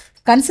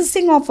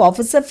consisting of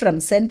officers from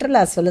central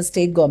as well as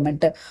state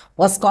government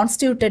was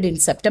constituted in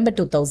September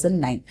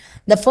 2009.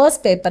 The first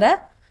paper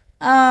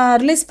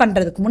release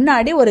பண்ணுறதுக்கு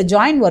முன்னாடி ஒரு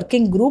joint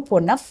working group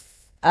ஒன்று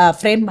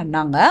frame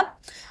பண்ணாங்க.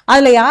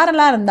 அதில்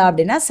யாரெல்லாம் இருந்தா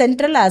அப்படின்னா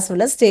central as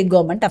well as state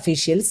government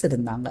officials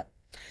இருந்தாங்க.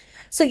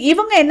 ஸோ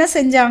இவங்க என்ன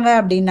செஞ்சாங்க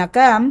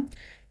அப்படின்னாக்கா,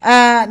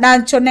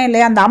 நான் சொன்னேன்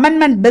இல்லையா, அந்த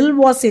amendment bill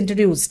was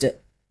introduced.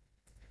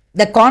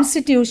 The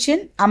Constitution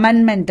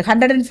Amendment,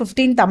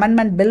 115th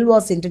Amendment Bill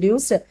was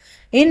introduced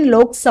in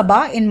Lok Sabha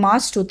in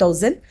March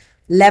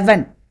 2011.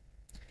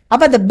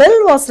 அப்போ the bill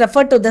was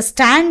referred to the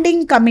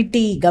Standing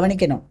Committee,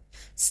 கவனிக்கணும்,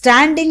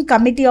 Standing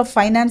Committee of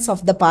Finance of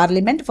the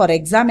Parliament for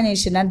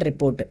examination and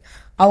report.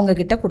 அவங்க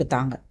கிட்ட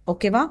கொடுத்தாங்க.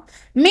 ஓகேவா?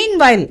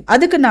 Meanwhile,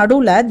 அதுக்கு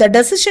நடுவில் the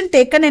decision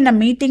taken in a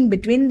meeting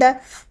between the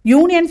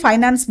Union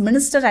Finance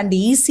Minister and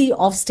EC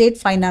of State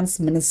Finance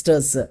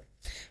Ministers.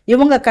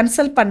 இவங்க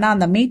consult பண்ண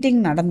அந்த மீட்டிங்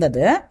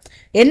நடந்தது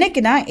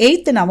என்னைக்குன்னா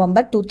 8th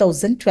November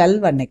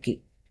 2012 அன்னைக்கு.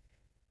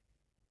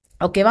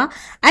 ஓகேவா?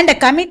 And a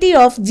committee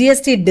of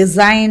GST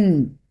design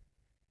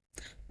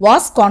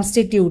was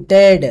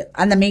constituted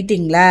அந்த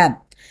மீட்டிங்ல.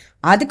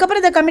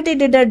 அதுக்கப்புறம் the committee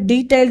did a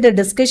detailed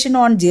discussion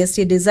on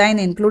GST design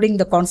including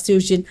the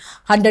Constitution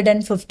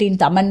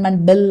 115th Amendment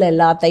Bill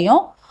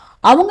எல்லாத்தையும்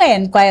அவங்க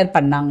என்கொயர்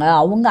பண்ணாங்க,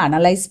 அவங்க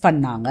அனலைஸ்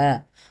பண்ணாங்க.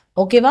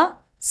 ஓகேவா?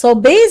 So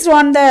based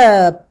on the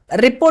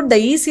report, the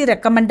EC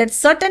recommended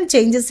certain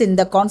changes in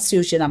the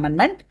Constitution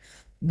Amendment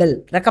Bill.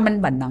 Recommend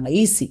பண்ணாங்க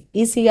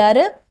EC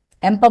யாரு?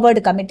 Empowered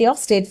Committee of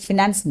State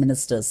Finance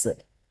Ministers.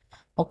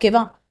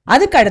 ஓகேவா?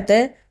 அதுக்கு அடுத்து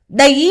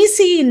the EC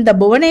in the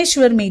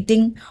Bhubaneswar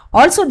meeting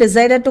also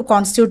decided to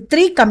constitute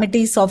 3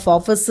 committees of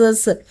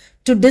officers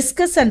to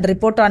discuss and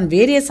report on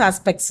various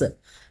aspects.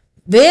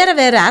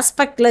 வேற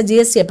ஆஸ்பெக்ட்ல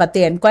ஜிஎஸ்டியை பற்றி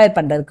enquire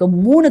பண்ணுறதுக்கு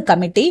 3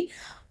 committee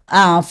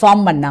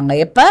form பண்ணாங்க.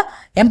 எப்போ?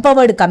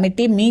 Empowered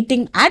committee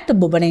meeting at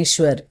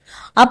Bhubaneswar.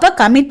 அப்போ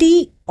committee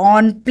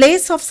on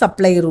place of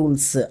supply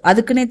rules,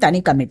 அதுக்குன்னே தனி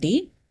committee.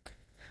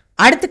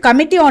 அடுத்து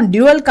committee on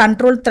dual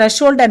control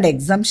threshold and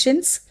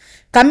exemptions,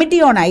 committee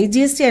on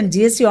IGST and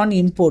GST on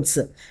imports.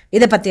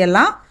 இதை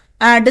பற்றியெல்லாம்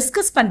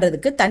டிஸ்கஸ்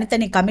பண்ணுறதுக்கு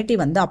தனித்தனி கமிட்டி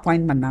வந்து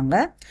அப்பாயிண்ட் பண்ணாங்க.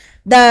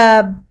 த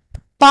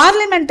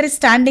parliamentary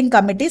standing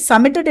committee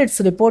submitted its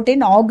report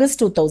இன்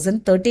ஆகஸ்ட்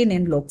 2013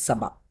 இன்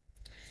லோக்சபா.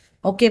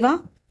 ஓகேவா?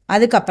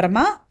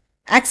 அதுக்கப்புறமா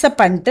அக்செப்ட்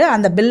பண்ணிட்டு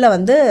அந்த பில்லை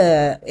வந்து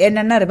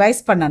என்னென்ன ரிவைஸ்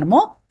பண்ணணுமோ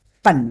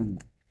பண்ணுங்க.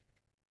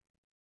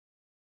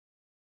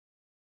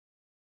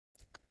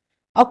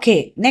 ஓகே,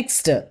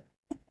 நெக்ஸ்ட்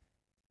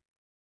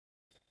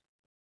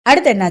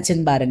அடுத்து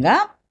என்னாச்சுன்னு பாருங்க.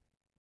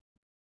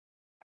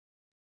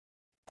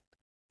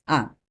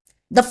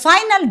 The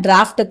final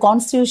draft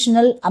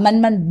constitutional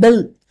amendment bill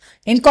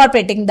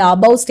incorporating the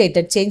above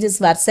stated changes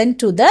were sent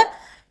to the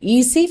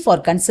EC for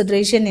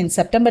consideration in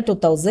September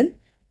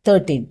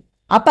 2013.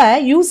 அப்போ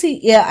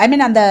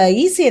அந்த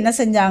ஈசி என்ன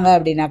செஞ்சாங்க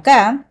அப்படின்னாக்கா,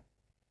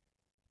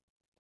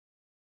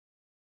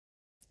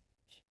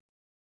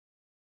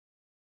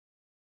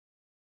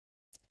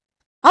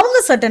 அவங்க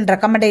சர்டன்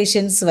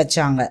ரெக்கமெண்டேஷன்ஸ்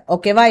வச்சாங்க.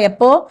 ஓகேவா?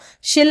 எப்போ?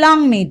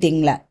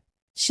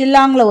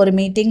 ஷில்லாங்கில் ஒரு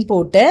மீட்டிங்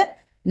போட்டு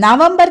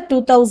நவம்பர்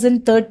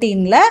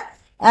 2013ல்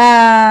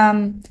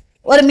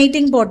ஒரு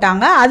மீட்டிங்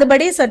போட்டாங்க,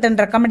 அதுபடி சர்டன்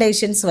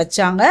ரெக்கமெண்டேஷன்ஸ்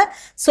வச்சாங்க.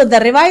 ஸோ த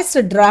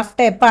ரிவைஸ்டு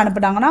டிராஃப்டை எப்போ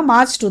அனுப்புனாங்கன்னா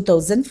மார்ச்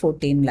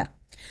 2014.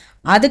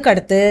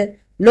 அதுக்கடுத்து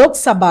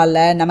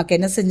லோக்சபாவில் நமக்கு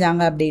என்ன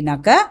செஞ்சாங்க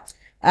அப்படின்னாக்க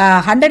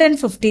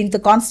 115th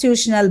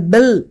constitutional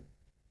bill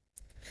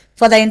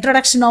for the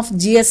introduction of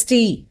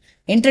GST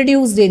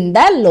introduced in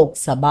the Lok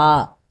Sabha.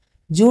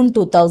 June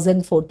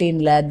 2014,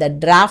 the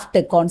draft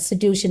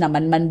Constitution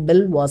Amendment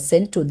Bill was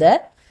sent to the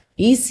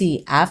EC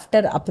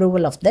after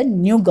approval of the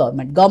new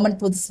government. Government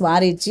புதுசு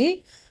மாறிச்சு,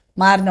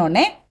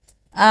 மாறினோடனே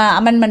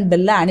amendment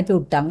பில்லை அனுப்பி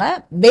விட்டாங்க.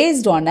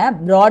 Based on a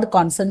broad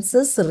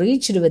consensus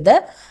reached with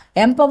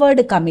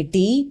empowered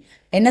committee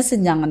என்ன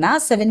செஞ்சாங்கன்னா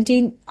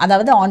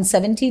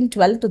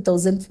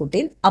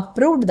 17/12/2014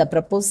 approved the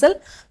proposal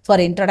for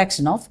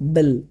introduction of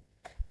bill.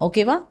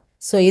 ஓகேவா?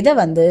 So இதை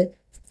வந்து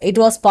it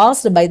was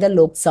passed by the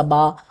Lok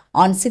Sabha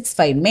on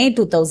 6/5 May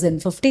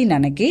 2015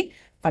 அன்னைக்கு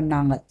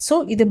பண்ணாங்க. ஸோ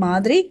இது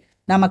மாதிரி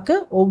நமக்கு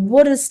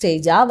ஒவ்வொரு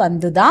ஸ்டேஜாக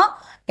வந்து தான்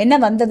என்ன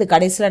வந்தது,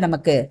 கடைசியில்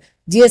நமக்கு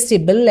ஜிஎஸ்டி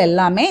பில்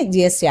எல்லாமே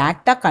ஜிஎஸ்டி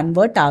ஆக்டாக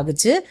கன்வெர்ட்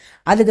ஆகுச்சு.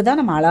 அதுக்கு தான்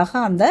நம்ம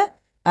அழகாக அந்த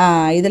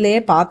இதுலேயே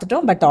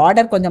பார்த்துட்டோம். பட்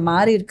ஆர்டர் கொஞ்சம்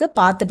மாறி இருக்கு,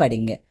 பார்த்து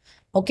படிங்க.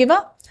 ஓகேவா?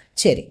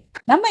 சரி,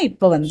 நம்ம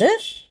இப்போ வந்து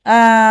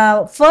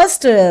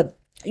ஃபர்ஸ்ட்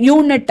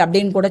யூனிட்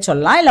அப்படின்னு கூட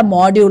சொல்லலாம், இல்லை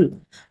மாடியூல்.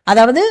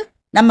 அதாவது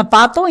நம்ம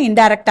பார்த்தோம்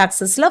indirect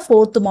டாக்ஸஸில்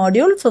 4th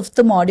module,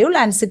 5th module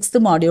and 6th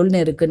மாடியூல்னு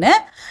இருக்குன்னு.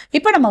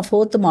 இப்போ நம்ம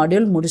 4th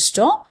மாடியூல்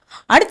முடிச்சிட்டோம்.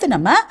 அடுத்து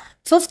நம்ம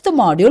 5th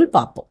மாடியூல்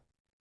பார்ப்போம்.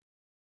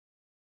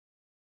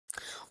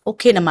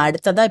 ஓகே, நம்ம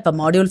அடுத்ததாக இப்போ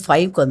மாடியூல்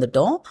 5க்கு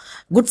வந்துட்டோம்.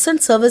 Goods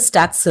and service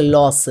tax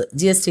loss,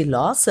 GST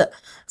loss.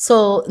 So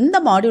இந்த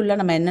மாடியூலில்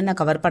நம்ம என்னென்ன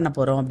கவர் பண்ண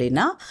போகிறோம்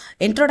அப்படின்னா,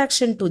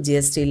 introduction to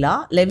GST law,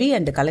 Levy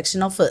and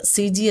collection of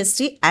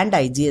CGST and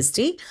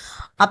IGST,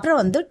 அப்புறம்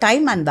வந்து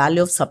time and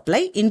value of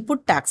supply,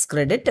 input tax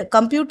credit,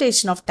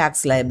 computation of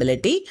tax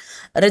liability,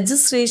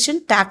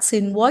 registration, tax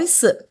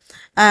invoice,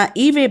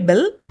 இவே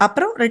bill,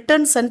 அப்புறம்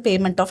returns and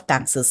payment of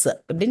taxes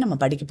இப்படின்னு நம்ம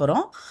படிக்க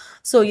போகிறோம்.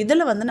 So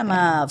இதில் வந்து நம்ம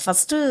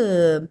ஃபஸ்ட்டு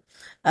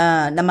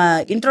நம்ம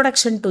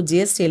introduction to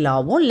GST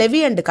லாவும் Levy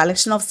and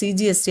collection of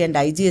CGST and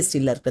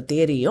ஐஜிஎஸ்டியில் இருக்க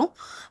தியரியும்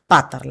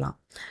பார்த்துடலாம்.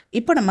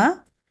 இப்போ நம்ம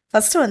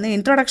ஃபஸ்ட்டு வந்து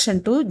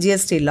இன்ட்ரோடக்ஷன் டு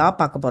ஜிஎஸ்டி லா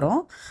பார்க்க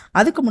போகிறோம்.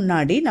 அதுக்கு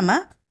முன்னாடி நம்ம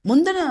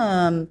முந்தின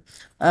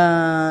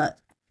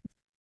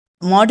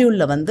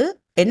மாடியூலில் வந்து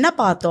என்ன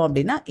பார்த்தோம்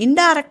அப்படின்னா,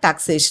 இன்டைரக்ட்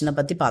டாக்ஸேஷனை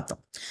பற்றி பார்த்தோம்.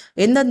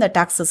 எந்தெந்த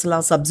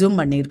டாக்ஸஸ்லாம் சப்சியூம்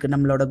பண்ணியிருக்கு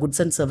நம்மளோட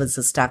goods and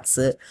services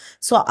tax.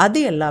 So அது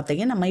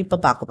எல்லாத்தையும் நம்ம இப்போ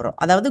பார்க்க போகிறோம்.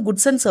 அதாவது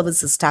குட்ஸ் அண்ட்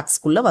சர்வீசஸ்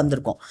டேக்ஸ்க்குள்ளே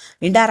வந்திருக்கோம்.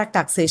 இன்டைரக்ட்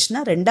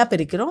டாக்ஸேஷனை ரெண்டாக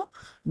பிரிக்கிறோம்,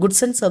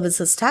 goods and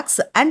services tax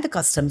and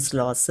customs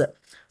loss.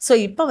 So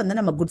இப்போ வந்து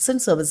நம்ம குட்ஸ்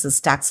அண்ட் சர்வீசஸ்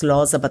டேக்ஸ்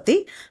லாஸை பற்றி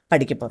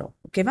படிக்க போகிறோம்.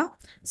 ஓகேவா?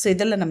 ஸோ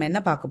இதில் நம்ம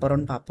என்ன பார்க்க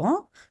போகிறோம்னு பார்ப்போம்.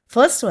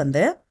 ஃபர்ஸ்ட்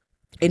வந்து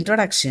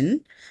இன்ட்ரோடக்ஷன்,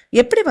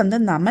 எப்படி வந்து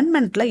இந்த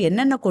அமெண்ட்மெண்ட்டில்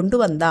என்னென்ன கொண்டு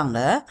வந்தாங்க,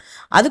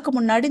 அதுக்கு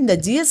முன்னாடி இந்த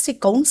ஜிஎஸ்டி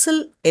கவுன்சில்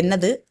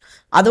என்னது,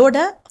 அதோட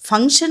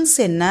ஃபங்க்ஷன்ஸ்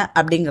என்ன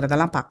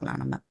அப்படிங்கிறதெல்லாம் பார்க்கலாம்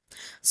நம்ம.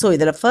 ஸோ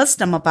இதில்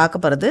ஃபர்ஸ்ட் நம்ம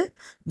பார்க்க போகிறது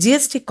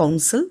GST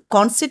council,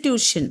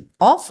 constitution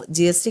of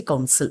GST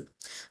council.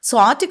 So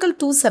article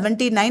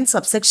 279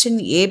 subsection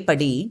ஏ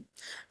படி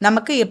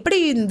நமக்கு எப்படி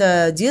இந்த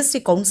ஜிஎஸ்டி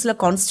கவுன்சிலை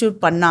கான்ஸ்டியூட்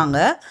பண்ணாங்க,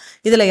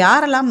 இதில்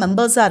யாரெல்லாம்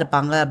மெம்பர்ஸாக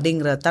இருப்பாங்க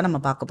அப்படிங்கிறத தான் நம்ம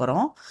பார்க்க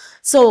போகிறோம்.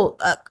 ஸோ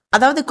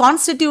அதாவது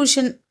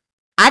கான்ஸ்டிடியூஷன்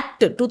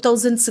ஆக்ட்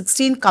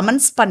 2016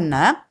 கமெண்ட்ஸ் பண்ண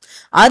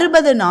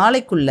 60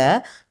 நாளைக்குள்ள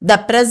the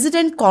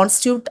president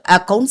constitute a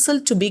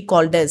council to be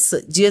called as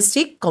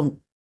GST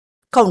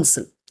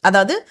council,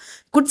 அதாவது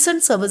goods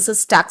and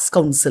services tax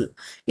council.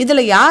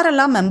 இதில்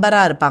யாரெல்லாம்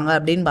மெம்பராக இருப்பாங்க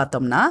அப்படின்னு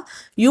பார்த்தோம்னா,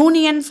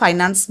 யூனியன்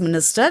ஃபைனான்ஸ்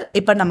மினிஸ்டர்,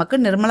 இப்போ நமக்கு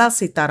Nirmala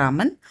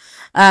Sitharaman,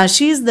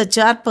 she is the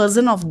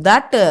chairperson of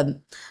that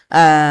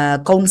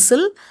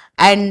council,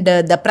 and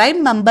the prime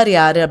member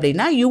யாரு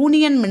அப்படின்னா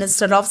union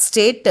minister of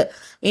state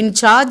in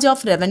charge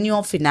of revenue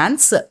of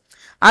finance.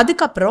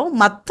 அதுக்கப்புறம்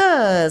மற்ற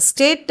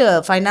ஸ்டேட்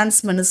ஃபைனான்ஸ்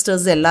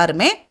மினிஸ்டர்ஸ்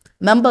எல்லாருமே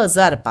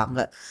மெம்பர்ஸாக இருப்பாங்க.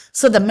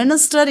 So the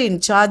minister in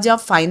charge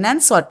of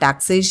finance R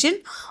taxation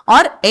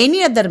or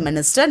any other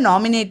minister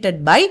nominated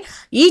by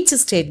each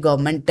state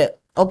government.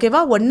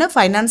 ஓகேவா? ஒன்று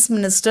finance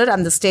minister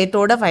அந்த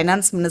ஸ்டேட்டோட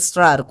finance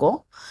மினிஸ்டராக இருக்கும்,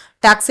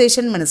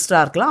 taxation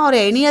மினிஸ்டராக இருக்கலாம், ஒரு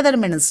எனி அதர்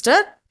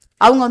மினிஸ்டர்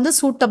அவங்க வந்து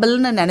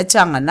சூட்டபிள்னு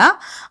நினச்சாங்கன்னா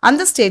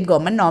அந்த ஸ்டேட்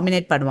கவர்மெண்ட்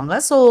நாமினேட் பண்ணுவாங்க.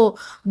 So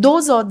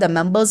those are the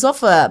members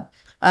of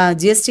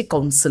GST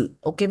council.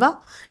 ஓகேவா?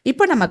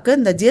 இப்போ நமக்கு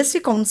இந்த ஜிஎஸ்டி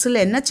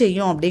கவுன்சில் என்ன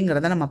செய்யும்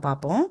அப்படிங்கிறத நம்ம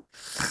பார்ப்போம்.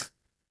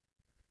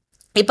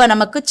 இப்போ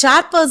நமக்கு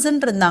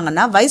சேர்பர்சன்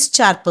இருந்தாங்கன்னா வைஸ்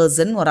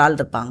சேர்பர்சன் ஒரு ஆள்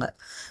இருப்பாங்க.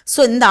 ஸோ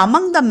இந்த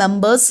among the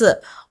members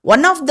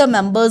one of the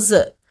members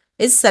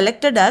is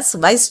selected as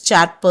wise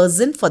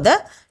chairperson for the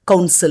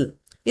council.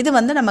 இது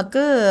வந்து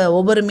நமக்கு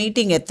ஒவ்வொரு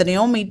மீட்டிங்,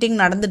 எத்தனையோ மீட்டிங்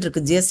நடந்துட்டு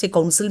இருக்கு ஜிஎஸ்டி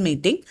கவுன்சில்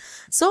மீட்டிங்.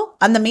 ஸோ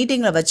அந்த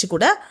மீட்டிங்கில் வச்சு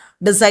கூட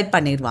டிசைட்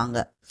பண்ணிடுவாங்க.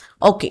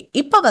 ஓகே,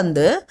 இப்போ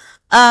வந்து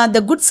த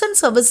goods and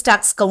service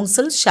tax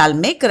council shawl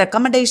make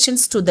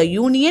recommendations to the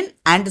union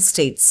and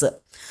states.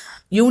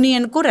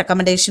 யூனியனுக்கும்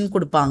recommendation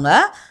கொடுப்பாங்க,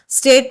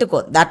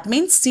 ஸ்டேட்டுக்கும், தட்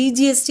மீன்ஸ்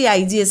சிஜிஎஸ்டி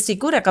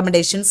ஐஜிஎஸ்டிக்கும்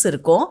ரெக்கமெண்டேஷன்ஸ்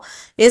இருக்கும்,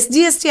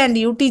 எஸ்ஜிஎஸ்டி அண்ட்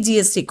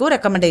யூடிஜிஎஸ்டிக்கும்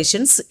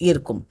ரெக்கமெண்டேஷன்ஸ்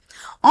இருக்கும்.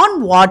 ஆன்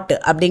வாட்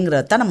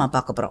அப்படிங்கிறத நம்ம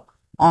பார்க்க போகிறோம்.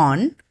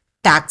 On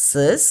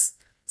taxes,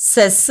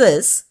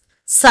 cesses,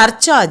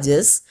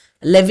 surcharges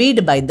levied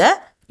by the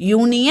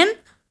union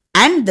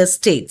and the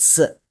states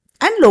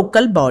and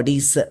local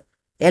bodies.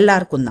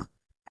 எல்லாருக்கும் தான்.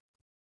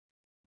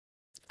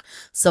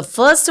 So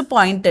first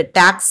point,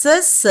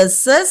 taxes,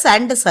 cesses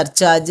and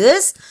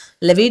surcharges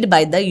levied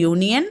by the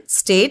union,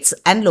 states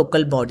and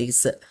local bodies.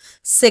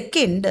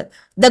 Second,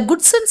 the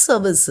goods and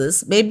services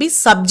may be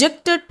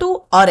subjected to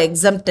or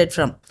exempted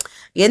from.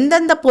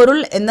 எந்தெந்த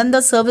பொருள் எந்தெந்த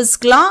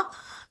சர்வீஸ்க்கெலாம்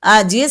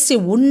GST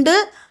உண்டு,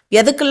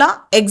 எதுக்கெல்லாம்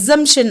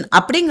exemption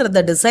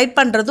அப்படிங்கிறத decide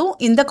பண்ணுறதும்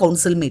இந்த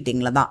கவுன்சில்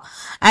மீட்டிங்கில் தான்.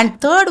 And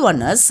third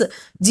one is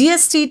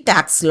GST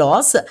tax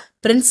loss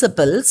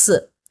principles.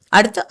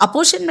 அடுத்து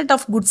அப்போர்ஷன்மெண்ட்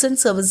of goods and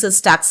services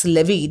tax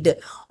Levitt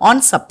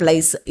on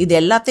supplies. இது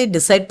எல்லாத்தையும்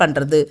டிசைட்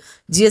பண்ணுறது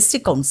ஜிஎஸ்டி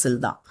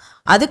கவுன்சில் தான்.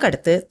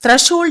 அதுக்கடுத்து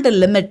த்ரெஷ்ஹோல்டு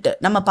லிமிட்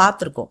நம்ம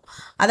பார்த்துருக்கோம்.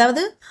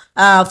 அதாவது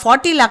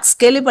 40 lakhs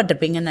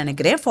கேள்விப்பட்டிருப்பீங்கன்னு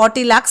நினைக்கிறேன்.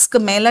 40 lakhsக்கு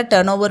மேலே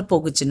டர்ன் ஓவர்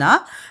போகுச்சுன்னா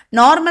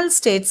நார்மல்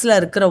ஸ்டேட்ஸில்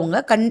இருக்கிறவங்க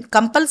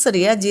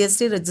கம்பல்சரியாக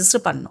ஜிஎஸ்டி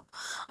ரெஜிஸ்டர் பண்ணணும்.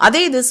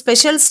 அதே இது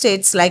special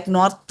states like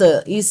north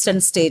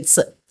eastern states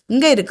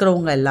இங்கே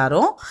இருக்கிறவங்க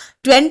எல்லாரும்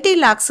 20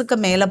 lakhsக்கு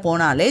மேலே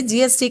போனாலே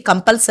ஜிஎஸ்டி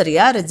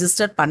கம்பல்சரியாக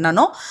ரெஜிஸ்டர்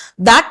பண்ணணும்.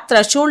 That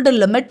threshold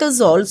limit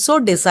is also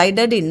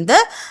decided in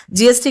the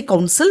GST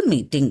council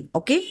meeting.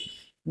 Okay,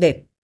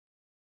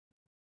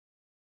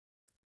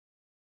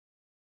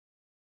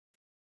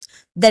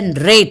 then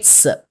rates.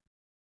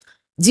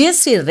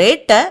 GST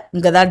ரேட்டை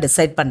இங்கே தான்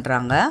டிசைட்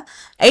பண்ணுறாங்க.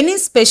 Any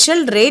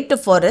special rate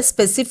for a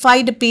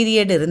specified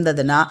period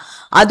இருந்ததுன்னா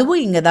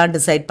அதுவும் இங்கே தான்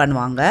டிசைட்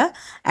பண்ணுவாங்க.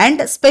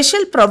 அண்ட்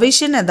ஸ்பெஷல்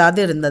ப்ரொவிஷன்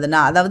ஏதாவது இருந்ததுன்னா,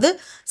 அதாவது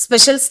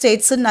ஸ்பெஷல்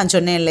ஸ்டேட்ஸ்ன்னு நான்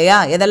சொன்னேன் இல்லையா,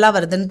 எதெல்லாம்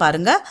வருதுன்னு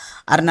பாருங்கள்.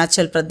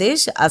 Arunachal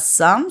Pradesh,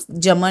 Assam,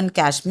 Jammu and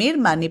Kashmir,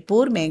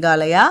 Manipur,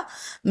 Meghalaya,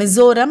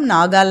 Mizoram,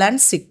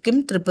 Nagaland,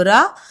 Sikkim,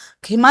 Tripura,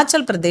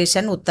 Himachal Pradesh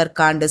and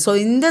Uttarakhand. So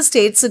இந்த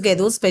ஸ்டேட்ஸுக்கு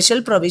எதுவும்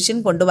ஸ்பெஷல் ப்ரொவிஷன்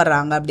கொண்டு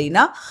வர்றாங்க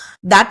அப்படின்னா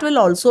that will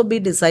also be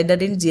decided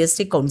in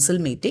GST Council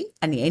meeting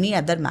and any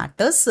other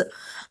matters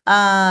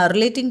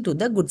relating to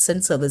the goods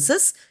and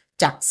services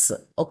tax.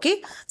 Okay,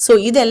 so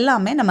இது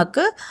எல்லாமே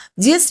நமக்கு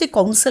ஜிஎஸ்டி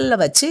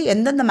கவுன்சிலில் வச்சு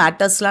எந்தெந்த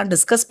மேட்டர்ஸ்லாம்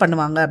டிஸ்கஸ்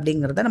பண்ணுவாங்க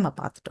அப்படிங்கிறத நம்ம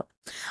பார்த்துட்டோம்.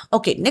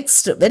 Okay,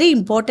 next very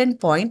important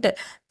point,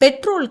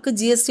 பெட்ரோலுக்கு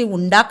ஜிஎஸ்டி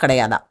உண்டா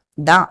கிடையாதா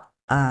தான்.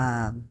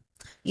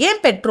 ஏன்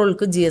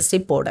பெட்ரோலுக்கு ஜிஎஸ்டி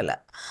போடலை?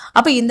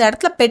 அப்போ இந்த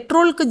இடத்துல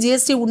பெட்ரோலுக்கு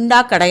ஜிஎஸ்டி உண்டா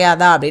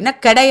கிடையாதா அப்படின்னா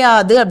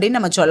கிடையாது அப்படின்னு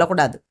நம்ம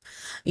சொல்லக்கூடாது.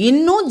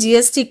 இன்னும்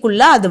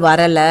ஜிஎஸ்டிக்குள்ள அது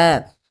வரலை.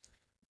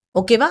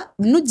 ஓகேவா,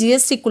 இன்னும்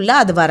ஜிஎஸ்டிக்குள்ள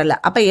அது வரலை.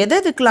 அப்போ எது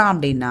எடுக்கலாம்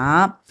அப்படின்னா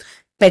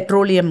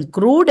petroleum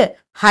crude,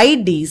 high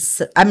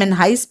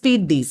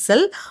speed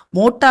diesel,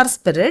 motor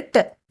spirit,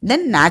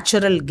 தென்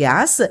natural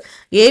gas,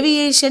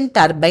 aviation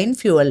turbine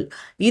fuel,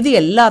 இது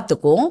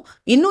எல்லாத்துக்கும்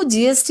இன்னும்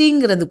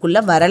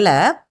ஜிஎஸ்டிங்கிறதுக்குள்ள வரலை.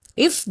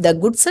 If the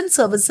Goods and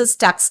Services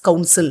Tax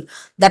Council,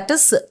 that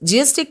is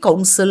GST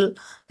Council,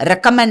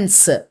 recommends,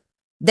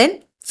 then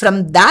from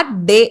that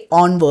day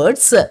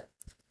onwards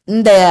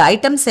இந்த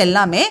ஐட்டம்ஸ்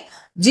எல்லாமே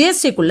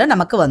ஜிஎஸ்டிக்குள்ள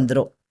நமக்கு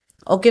வந்துடும்.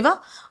 ஓகேவா,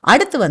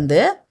 அடுத்து வந்து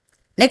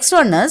next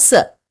one is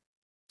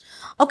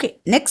okay,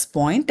 next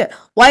point,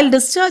 while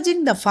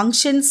discharging the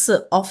functions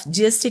of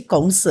GST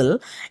Council,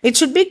 it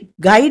should be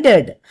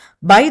guided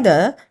by the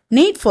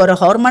need for a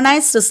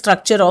harmonized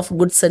structure of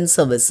goods and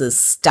services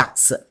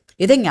tax.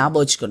 இதை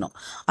ஞாபகம் வச்சுக்கணும்.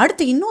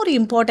 அடுத்து இன்னொரு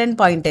இம்பார்ட்டன்ட்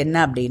பாயிண்ட் என்ன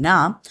அப்படின்னா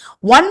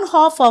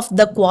 1/2 of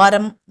the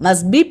quorum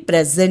must be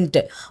present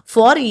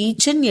for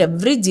each and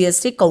every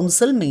GST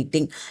council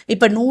meeting.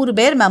 இப்போ 100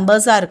 பேர்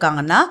மெம்பர்ஸாக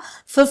இருக்காங்கன்னா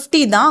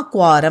 50 தான்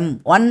குவாரம்,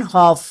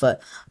 1/2,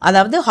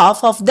 அதாவது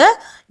half of the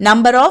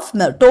number of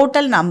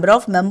total number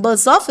of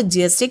members of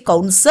GST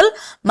Council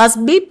must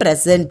be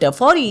present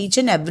for each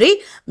and every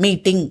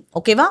meeting.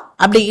 ஓகேவா,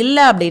 அப்படி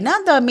இல்லை அப்படின்னா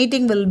the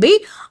meeting will be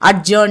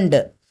adjourned.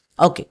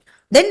 Okay.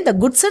 Then the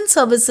Goods and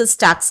Services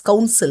Tax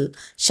Council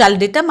shall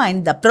determine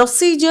the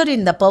procedure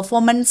in the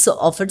performance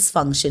of its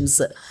functions.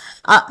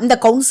 இந்த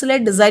கவுன்சிலே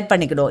decide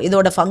பண்ணிக்கிடும்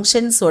இதோட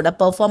ஃபங்க்ஷன்ஸோட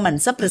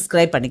பெர்ஃபார்மன்ஸை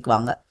prescribe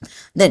பண்ணிக்குவாங்க.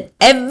 தென்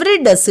every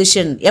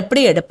decision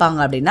எப்படி எடுப்பாங்க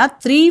அப்படின்னா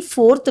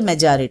 3/4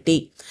 majority,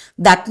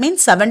 that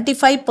means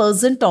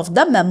 75% of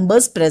the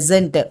members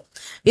present.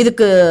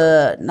 இதுக்கு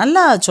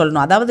நல்லா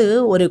சொல்லணும். அதாவது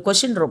ஒரு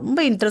கொஷின்,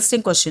 ரொம்ப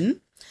இன்ட்ரெஸ்டிங் கொஷின்.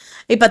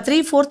 இப்போ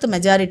 3/4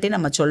 மெஜாரிட்டி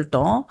நம்ம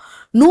சொல்லிட்டோம்,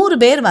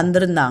 100 பேர்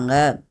வந்திருந்தாங்க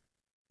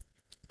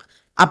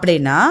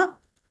அப்படின்னா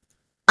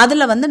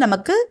அதில் வந்து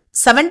நமக்கு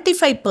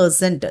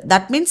 75%,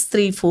 தட் மீன்ஸ்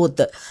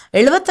 3/4,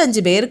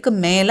 75 பேருக்கு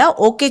மேலே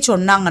ஓகே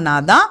சொன்னாங்கன்னா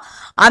தான்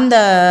அந்த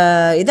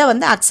இதை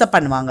வந்து அக்செப்ட்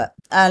பண்ணுவாங்க.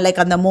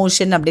 லைக் அந்த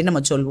மோஷன் அப்படின்னு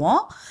நம்ம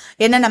சொல்லுவோம்.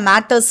 என்னென்ன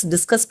மேட்டர்ஸ்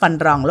டிஸ்கஸ்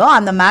பண்ணுறாங்களோ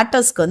அந்த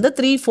மேட்டர்ஸ்க்கு வந்து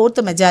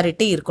 3/4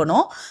 மெஜாரிட்டி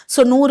இருக்கணும். ஸோ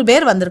 100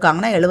 பேர்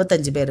வந்திருக்காங்கன்னா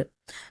 75 பேர்.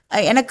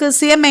 எனக்கு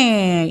சிஎம்ஏ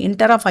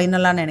இன்டரா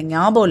ஃபைனலான்னு எனக்கு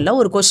ஞாபகம் இல்லை,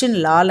 ஒரு கொஷின்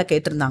லாவில்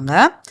கேட்டிருந்தாங்க.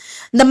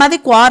 இந்த மாதிரி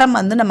குவாரம்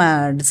வந்து நம்ம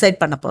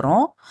டிசைட் பண்ண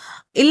போகிறோம்,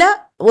 இல்லை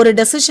ஒரு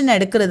டெசிஷன்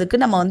எடுக்கிறதுக்கு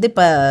நம்ம வந்து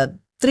இப்போ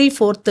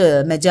 3/4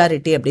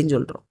 மெஜாரிட்டி அப்படின்னு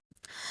சொல்கிறோம்.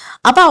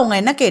 அப்போ அவங்க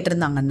என்ன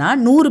கேட்டிருந்தாங்கன்னா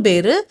 100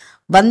 பேர்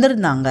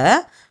வந்திருந்தாங்க,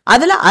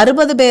 அதில்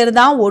 60 பேர்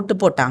தான் ஓட்டு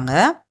போட்டாங்க.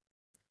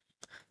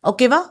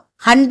 ஓகேவா,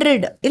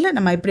 100 இல்லை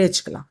நம்ம இப்படி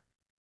வச்சுக்கலாம்.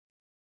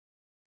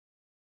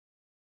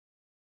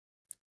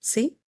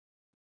 See,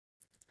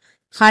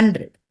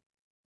 100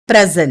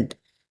 present.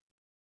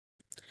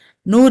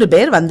 100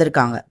 பேர்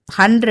வந்திருக்காங்க.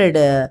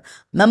 100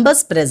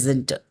 members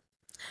present.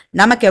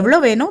 நமக்கு எவ்வளோ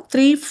வேணும்?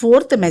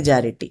 3/4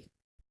 மெஜாரிட்டி.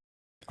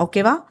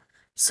 ஓகேவா?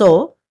 ஸோ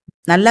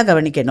நல்லா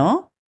கவனிக்கணும்.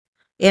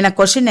 எனக்கு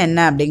கொஷின் என்ன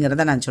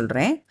அப்படிங்கிறத நான்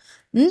சொல்கிறேன்.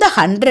 இந்த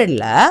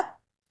 100ல்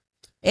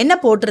என்ன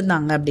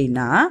போட்டிருந்தாங்க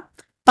அப்படின்னா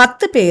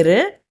 10 பேர்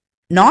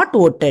நாட்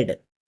ஓட்டட்,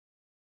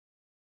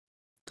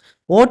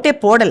 ஓட்டே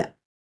போடலை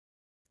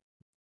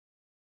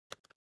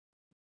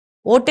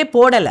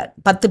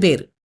 10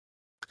 பேர்.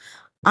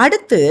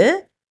 அடுத்து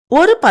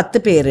ஒரு 10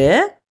 பேர்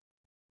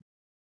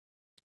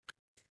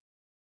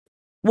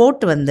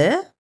ஓட்டு வந்து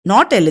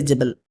நாட்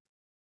எலிஜிபிள்,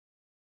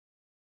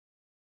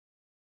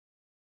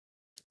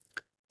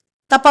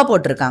 தப்பா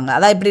போட்டிருக்காங்க.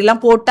 அதான்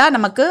இப்படிலாம் போட்டா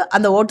நமக்கு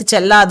அந்த ஓட்டு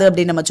செல்லாது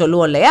அப்படின்னு நம்ம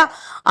சொல்லுவோம் இல்லையா,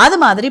 அது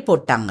மாதிரி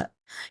போட்டாங்க.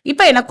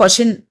 இப்போ என்ன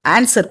கொஸ்டின்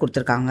ஆன்சர்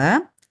கொடுத்துருக்காங்க.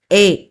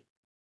 ஏ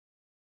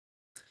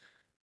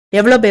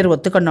எவ்வளோ பேர்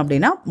ஒத்துக்கணும்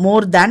அப்படின்னா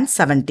மோர் தேன்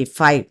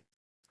 75.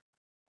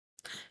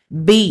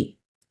 பி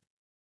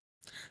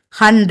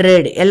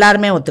 100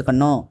 எல்லாருமே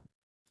ஒத்துக்கணும்.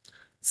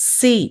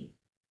 சி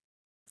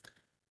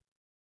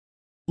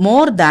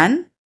மோர் தேன்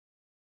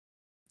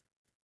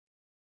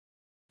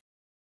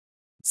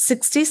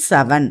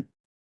 67.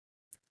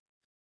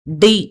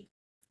 டி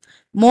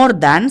மோர்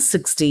தேன்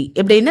 60.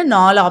 இப்படின்னு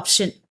 4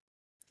 ஆப்ஷன்.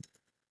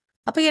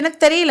 அப்போ எனக்கு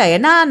தெரியல,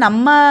 ஏன்னா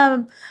நம்ம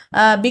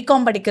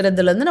பிகாம்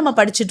படிக்கிறதுலேருந்து நம்ம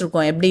படிச்சுட்டு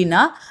இருக்கோம்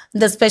எப்படின்னா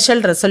இந்த ஸ்பெஷல்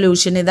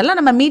ரெசல்யூஷன் இதெல்லாம்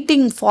நம்ம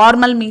மீட்டிங்,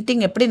 ஃபார்மல்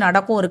மீட்டிங் எப்படி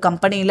நடக்கும் ஒரு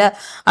கம்பெனியில்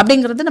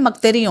அப்படிங்கிறது நமக்கு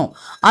தெரியும்.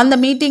 அந்த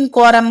மீட்டிங்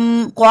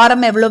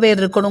குவாரம் எவ்வளோ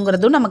பேர்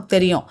இருக்கணுங்கிறதும் நமக்கு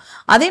தெரியும்.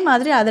 அதே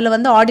மாதிரி அதில்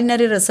வந்து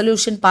ஆர்டினரி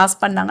ரெசல்யூஷன் பாஸ்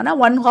பண்ணாங்கன்னா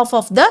 1/2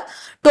 of the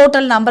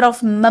total number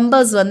of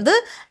members வந்து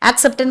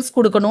அக்செப்டன்ஸ்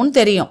கொடுக்கணும்னு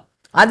தெரியும்.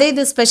 அதே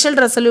இது ஸ்பெஷல்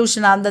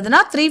ரெசல்யூஷனாக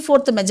இருந்ததுன்னா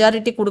 3/4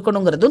 மெஜாரிட்டி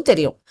கொடுக்கணுங்கிறதும்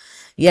தெரியும்.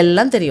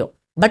 எல்லாம் தெரியும்.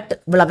 பட்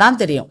இவ்வளவுதான்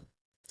தெரியும்.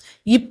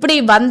 இப்படி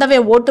வந்தவே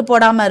ஓட்டு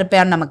போடாம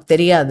இருப்பேன்னு நமக்கு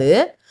தெரியாது.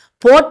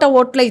 போட்ட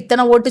ஓட்டுல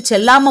இத்தனை ஓட்டு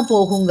செல்லாம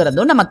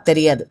போகுங்கிறதும் நமக்கு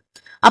தெரியாது.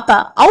 அப்ப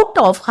out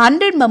of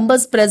 100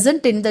 members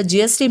present in the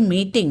GST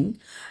meeting,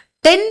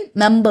 10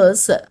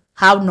 members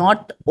have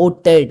not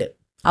voted.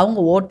 அவங்க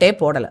ஓட்டே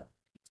போடல.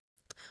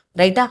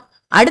 ரைட்டா?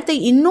 அடுத்து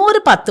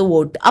இன்னொரு 10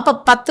 ஓட்டு. அப்ப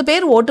 10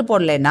 பேர் ஓட்டு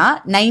போடலைன்னா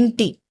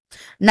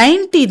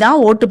 90 தான்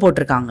ஓட்டு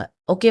போட்டிருக்காங்க.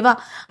 ஓகேவா?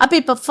 அப்ப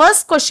இப்ப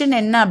ஃபர்ஸ்ட் கொஸ்டின்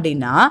என்ன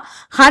அப்படின்னா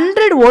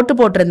 100 ஓட்டு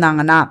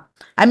போட்டிருந்தாங்கன்னா,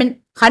 ஐ மீன்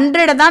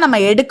 100 தான் நம்ம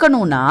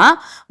எடுக்கணும்னா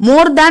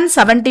மோர் தேன்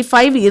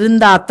 75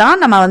 இருந்தா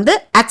தான் நம்ம வந்து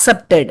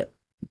அக்செப்டட்.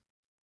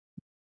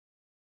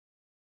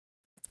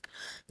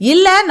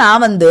 இல்ல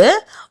நான் வந்து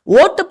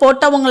ஓட்டு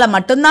போட்டவங்களை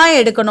மட்டும்தான்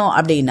எடுக்கணும்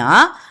அப்படின்னா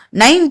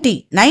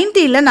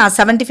 90ல நான்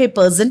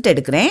 75%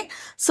 எடுக்கிறேன்.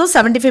 ஸோ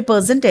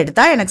 75%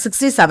 எடுத்தா எனக்கு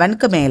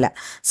 67க்கு மேல.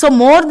 ஸோ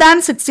மோர்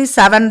தேன்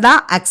 67 தான்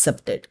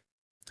அக்செப்டட்.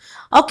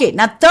 ஓகே,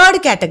 நான் தேர்ட்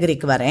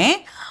கேட்டகரிக்கு வரேன்.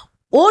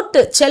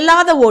 ஓட்டு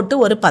செல்லாத ஓட்டு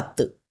ஒரு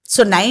 10.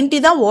 ஸோ 90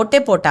 தான் ஓட்டே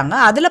போட்டாங்க,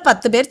 அதுல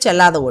 10 பேர்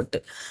செல்லாத ஓட்டு.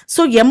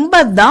 ஸோ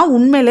 80 தான்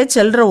உண்மையிலே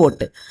செல்ற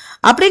ஓட்டு.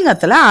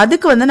 அப்படிங்கிறதுல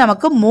அதுக்கு வந்து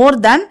நமக்கு மோர்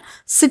தேன்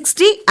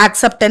 60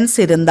 அக்செப்டன்ஸ்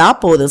இருந்தா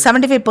போதும்.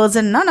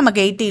 75%னா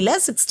நமக்கு 80ல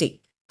 60.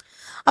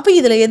 அப்போ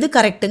இதுல எது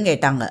கரெக்டுன்னு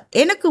கேட்டாங்க.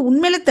 எனக்கு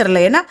உண்மையிலே தெரியல,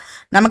 ஏன்னா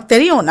நமக்கு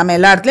தெரியும், நம்ம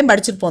எல்லா இடத்துலையும்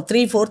படிச்சிருப்போம்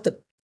 3/4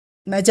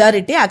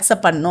 மெஜாரிட்டி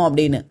அக்செப்ட் பண்ணணும்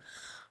அப்படின்னு.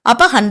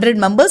 அப்போ 100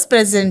 members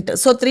present,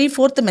 ஸோ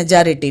 3/4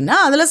 மெஜாரிட்டினா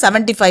அதில்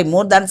 75,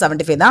 மோர் தேன்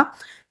 75 தான்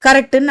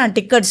கரெக்டுன்னு நான்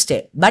டிக்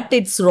அடிச்சிட்டேன். But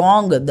it's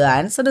wrong, the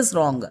answer is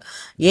wrong.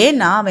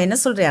 ஏன்னா அவன் என்ன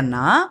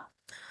சொல்றான்னா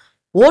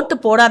ஓட்டு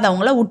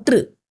போடாதவங்கள விட்டுரு,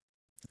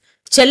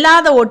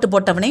 செல்லாத ஓட்டு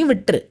போட்டவனையும்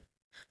விட்டுரு,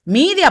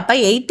 மீதி அப்போ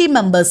 80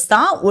 members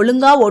தான்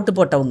ஒழுங்கா ஓட்டு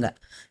போட்டவங்க.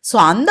 ஸோ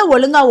அந்த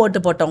ஒழுங்கா ஓட்டு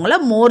போட்டவங்கள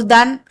மோர்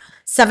தேன்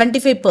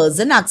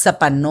 75%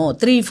 அக்செப்ட் பண்ணும்,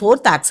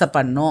 3/4 அக்செப்ட்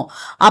பண்ணும்.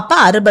 அப்போ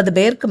 60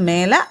 பேருக்கு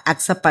மேலே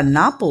அக்செப்ட்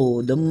பண்ணா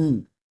போதும்.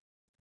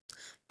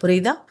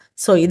 புரியுதா?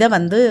 ஸோ இதை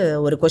வந்து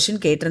ஒரு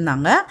கொஷின்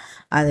கேட்டிருந்தாங்க,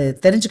 அது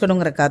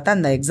தெரிஞ்சுக்கணுங்கிறக்காக தான்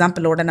அந்த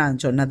எக்ஸாம்பிளோட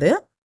நான் சொன்னது.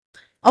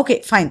 Okay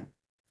fine.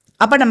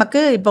 அப்போ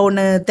நமக்கு இப்போ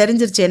ஒன்று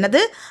தெரிஞ்சிருச்சு,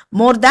 என்னது?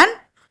 மோர் தேன்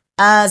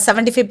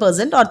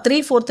 75% or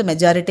 3/4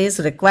 majority is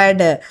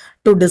required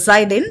to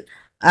decide in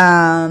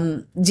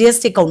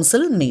GST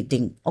Council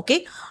meeting. Okay.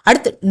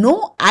 அடுத்து no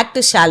act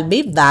shall be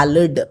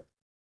valid.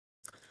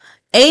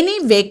 Any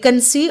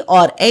vacancy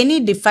or any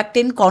defect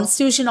in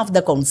constitution of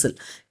the council.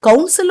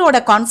 கவுன்சிலோட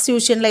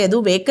கான்ஸ்டியூஷன்ல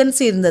எதுவும்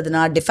வேகன்சி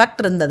இருந்ததுன்னா,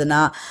 டிஃபெக்ட்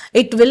இருந்ததுன்னா,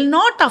 it will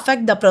not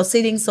affect the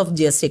proceedings of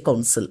GST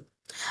Council.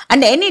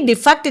 And any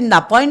defect in the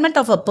appointment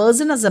of a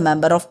person as a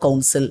member of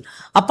council.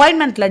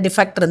 Appointmentல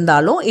defect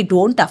இருந்தாலும் it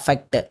won't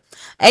affect.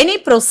 Any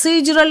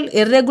procedural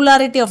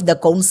irregularity of the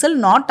council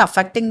not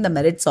affecting the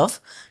merits of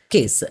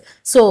case.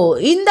 So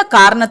இந்த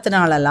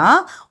காரணத்தினாலலாம்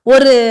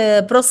ஒரு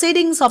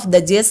proceedings of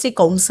the GST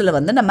council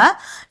வந்து நம்ம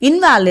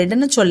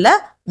invalidன்னு சொல்ல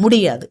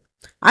முடியாது.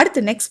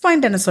 அடுத்து next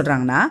point என்ன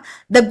சொல்றாங்கன்னா,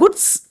 the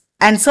goods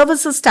and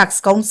services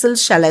tax council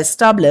shall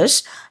establish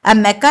a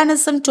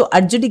mechanism to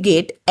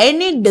adjudicate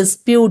any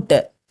dispute.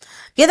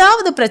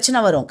 ஏதாவது பிரச்சனை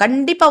வரும்,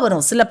 கண்டிப்பா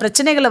வரும். சில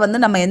பிரச்சனைகளை வந்து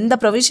நம்ம எந்த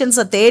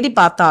ப்ரொவிஷன்ஸை தேடி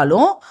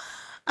பார்த்தாலும்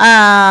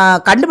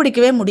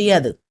கண்டுபிடிக்கவே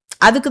முடியாது.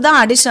 அதுக்கு தான்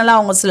அடிஷ்னலாக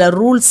அவங்க சில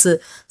ரூல்ஸ்,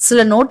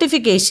 சில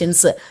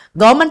நோட்டிஃபிகேஷன்ஸ்,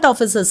 கவர்மெண்ட்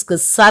ஆஃபீஸர்ஸ்க்கு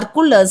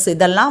சர்க்குலர்ஸ்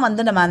இதெல்லாம்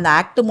வந்து நம்ம அந்த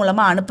ஆக்ட்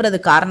மூலமாக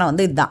அனுப்புறதுக்கு காரணம்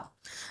வந்து இதுதான்.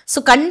 ஸோ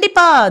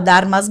கண்டிப்பாக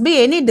there must be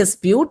any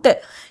dispute.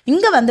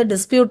 இங்கே வந்து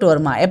டிஸ்பியூட்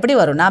வருமா? எப்படி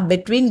வரும்னா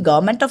between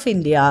government of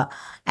India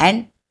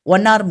and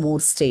one R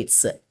more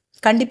states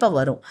கண்டிப்பாக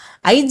வரும்.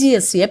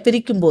 ஐஜிஎஸ்டியை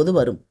பிரிக்கும் போது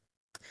வரும்.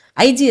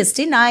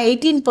 ஐஜிஎஸ்டி நான்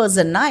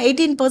 18%னா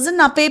 18%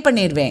 நான் பே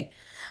பண்ணிடுவேன்.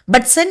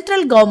 பட்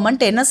சென்ட்ரல்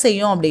கவர்மெண்ட் என்ன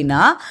செய்யும்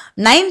அப்படின்னா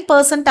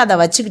 9% அதை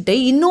வச்சுக்கிட்டு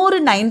இன்னொரு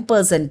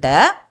 9%-ஐ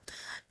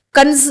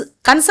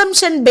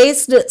கன்சம்ஷன்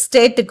பேஸ்டு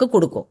ஸ்டேட்டுக்கு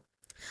கொடுக்கும்.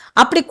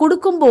 அப்படி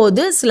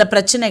கொடுக்கும்போது சில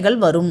பிரச்சனைகள்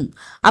வரும்.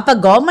 அப்போ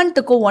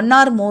கவர்மெண்ட்டுக்கும் ஒன்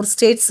ஆர் மோர்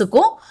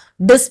ஸ்டேட்ஸுக்கும்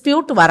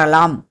டிஸ்பியூட்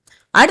வரலாம்.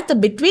 அடுத்து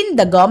between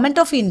the government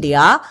of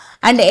India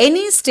and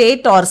any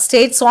state R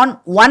states on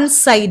one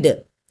side,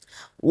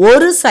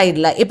 ஒரு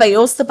சைடில். இப்போ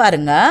யோசித்து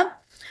பாருங்க,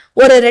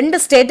 ஒரு 2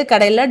 ஸ்டேட்டு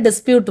கடையில்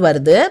டிஸ்பியூட்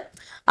வருது.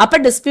 அப்போ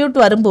டிஸ்பியூட்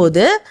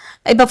வரும்போது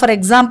இப்போ ஃபார்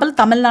எக்ஸாம்பிள்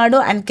தமிழ்நாடு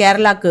அண்ட்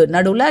கேரளாக்கு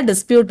நடுவில்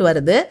டிஸ்பியூட்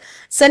வருது.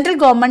 சென்ட்ரல்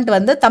கவர்மெண்ட்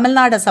வந்து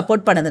தமிழ்நாடை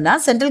சப்போர்ட் பண்ணுதுன்னா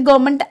சென்ட்ரல்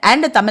கவர்மெண்ட்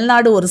அண்ட்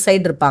தமிழ்நாடு ஒரு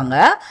சைடு இருப்பாங்க,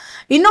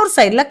 இன்னொரு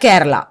சைடில்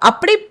கேரளா.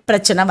 அப்படி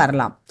பிரச்சனை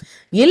வரலாம்.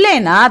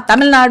 இல்லைன்னா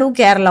தமிழ்நாடும்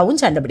கேரளாவும்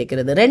சண்டை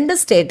பிடிக்கிறது,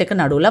 2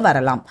 ஸ்டேட்டுக்கு நடுவில்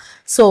வரலாம்.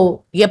 ஸோ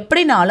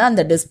எப்படினாலும்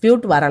அந்த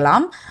டிஸ்பியூட்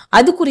வரலாம்.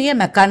 அதுக்குரிய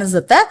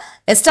மெக்கானிசத்தை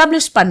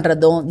எஸ்டாப்ளிஷ்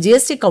பண்ணுறதும்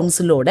ஜிஎஸ்டி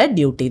கவுன்சிலோட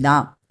டியூட்டி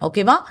தான்.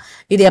 ஓகேவா?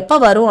 இது எப்போ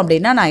வரும்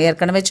அப்படின்னா நான்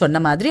ஏற்கனவே சொன்ன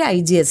மாதிரி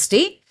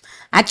ஐஜிஎஸ்டி.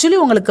 ஆக்சுவலி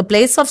உங்களுக்கு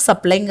பிளேஸ் ஆஃப்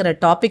சப்ளைங்கிற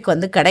டாபிக்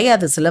வந்து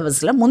கிடையாது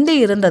சிலபஸில். முந்தி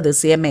இருந்தது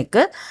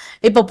சிஎம்ஏக்கு,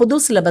 இப்போ புது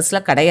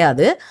சிலபஸில்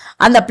கிடையாது.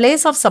 அந்த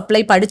பிளேஸ் ஆஃப்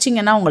சப்ளை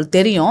படிச்சிங்கன்னா உங்களுக்கு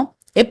தெரியும்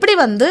எப்படி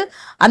வந்து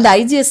அந்த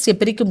ஐஜிஎஸ்டியை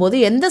பிரிக்கும் போது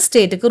எந்த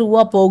ஸ்டேட்டுக்கு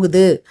ரூபா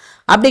போகுது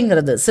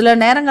அப்படிங்கிறது. சில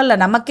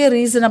நேரங்களில் நமக்கே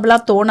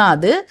ரீசனபிளாக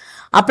தோணாது,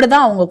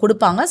 அப்படிதான் அவங்க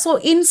கொடுப்பாங்க. So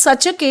in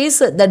such a case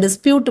the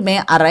dispute May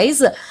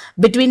arise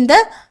between the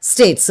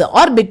states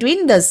R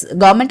between the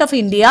government of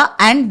India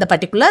and the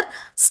particular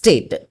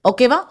state.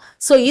 ஓகேவா?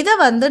 ஸோ இதை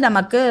வந்து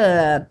நமக்கு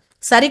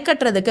சரி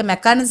கட்டுறதுக்கு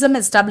மெக்கானிசம்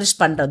எஸ்டாப்ளிஷ்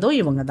பண்ணுறதும்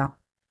இவங்க தான்.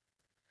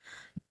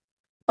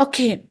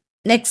 Okay,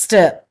 next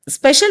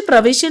special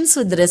provisions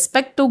with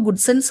respect to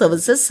goods and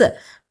services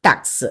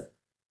tax.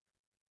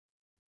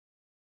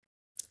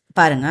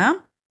 பாருங்க,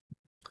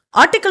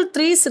 ஆர்டிகல்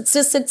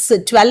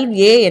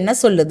 366(12)A என்ன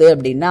சொல்லுது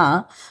அப்படின்னா,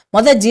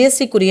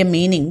 ஜிஎஸ்டிக்குரிய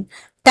meaning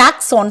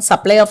tax on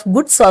supply of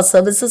goods R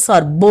services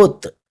are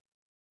both.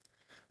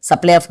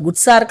 Supply of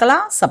குட்ஸாக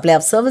இருக்கலாம், சப்ளை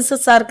ஆஃப்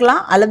சர்வீசஸாக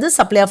இருக்கலாம், அல்லது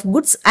சப்ளை ஆஃப்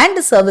குட்ஸ்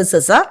அண்ட்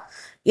சர்வீசஸாக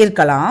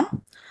இருக்கலாம்.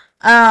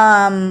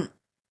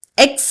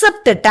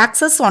 except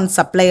taxes on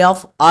supply of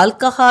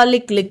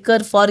alcoholic liquor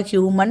for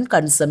human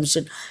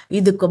consumption.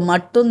 இதுக்கு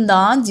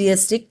மட்டும்தான்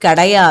ஜிஎஸ்டி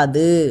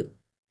கிடையாது.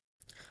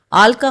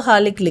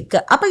 ஆல்கஹாலிக்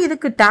லிக்கர், அப்போ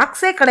இதுக்கு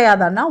டாக்ஸே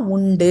கிடையாதான்னா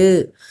உண்டு.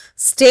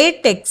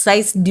 State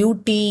excise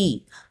duty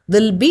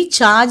will be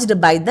charged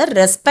by the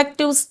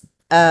respective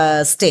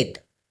state.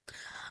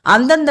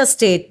 அந்தந்த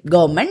ஸ்டேட்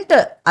கவர்மெண்ட்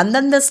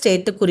அந்தந்த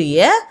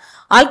ஸ்டேட்டுக்குரிய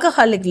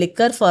ஆல்கஹாலிக்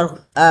லிக்கர் ஃபார்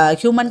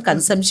ஹியூமன்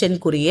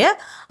கன்சம்ஷனுக்குரிய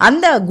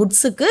அந்த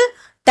குட்ஸுக்கு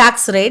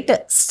tax rate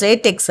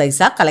state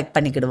எக்ஸைஸாக collect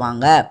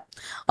பண்ணிக்கிடுவாங்க.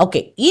 Okay,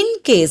 in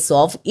case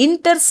of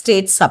inter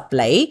state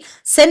supply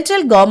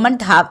central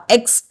government have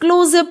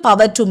exclusive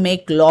power to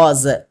make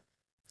loss.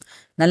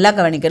 நல்லா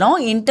கவனிக்கணும்,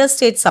 inter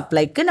state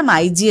சப்ளைக்கு நம்ம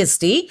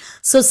IGST.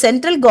 So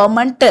central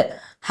government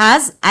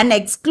has an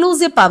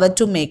exclusive power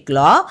to make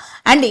law,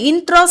 and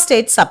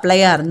intra-state supply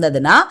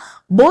இருந்ததுன்னா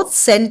both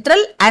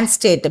central and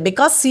state,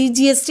 because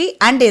CGST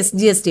and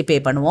SGST pay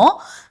பண்ணுவோம்.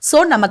 So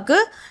நமக்கு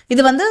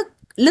இது வந்து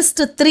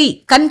list 3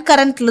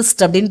 concurrent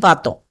list அப்படின்னு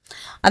பார்த்தோம்.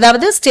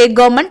 அதாவது state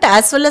government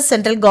as well as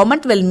central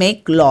government will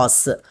make laws.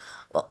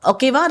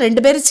 ஓகேவா?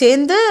 2 பேரும்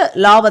சேர்ந்து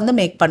லா வந்து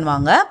மேக்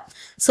பண்ணுவாங்க.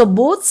 So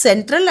both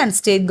central and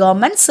state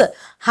governments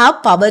have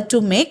power to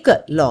make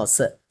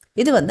loss.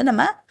 இது வந்து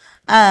நம்ம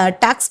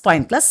டாக்ஸ்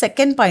பாயிண்ட்ல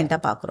செகண்ட் பாயிண்டா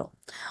பார்க்குறோம்.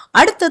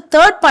 அடுத்து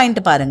தேர்ட் பாயிண்ட்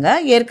பாருங்க.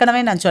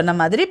 ஏற்கனவே நான் சொன்ன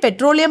மாதிரி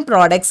பெட்ரோலியம்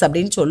ப்ராடக்ட்ஸ்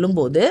அப்படின்னு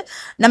சொல்லும்போது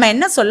நம்ம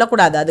என்ன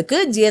சொல்லக்கூடாது, அதுக்கு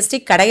ஜிஎஸ்டி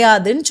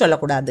கிடையாதுன்னு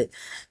சொல்லக்கூடாது.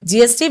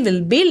 GST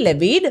will be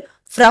Levitt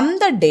from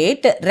the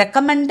date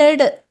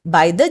recommended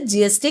by the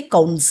GST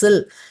council.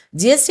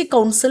 GST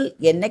council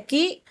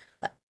என்னைக்கு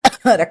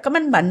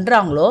ரெக்கமெண்ட்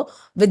பண்றாங்களோ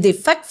with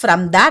effect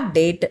from that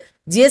date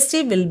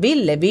GST will be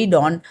levied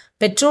on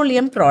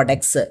petroleum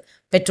products,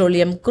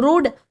 petroleum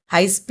crude,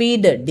 high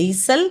speed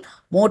diesel,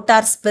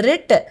 motor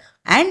spirit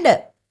and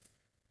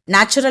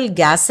natural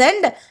gas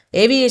and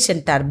aviation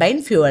turbine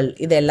fuel.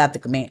 இது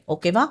எல்லாத்துக்குமே.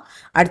 ஓகேவா?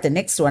 அடுத்து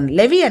next one,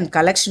 levy and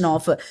collection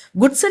of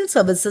goods and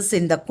services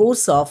in the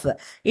course of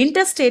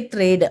interstate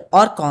trade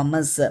or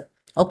commerce.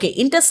 Okay,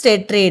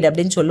 interstate trade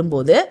அப்படின்னு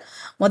சொல்லும்போது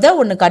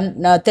ஒன்று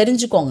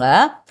தெரிஞ்சுக்கோங்க.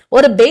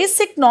 ஒரு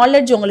basic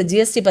knowledge உங்களுக்கு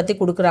ஜிஎஸ்டி பற்றி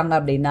கொடுக்குறாங்க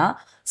அப்படின்னா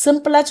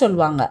சிம்பிளாக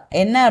சொல்லுவாங்க.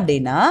 என்ன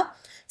அப்படின்னா,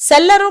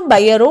 செல்லரும்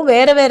பையரும்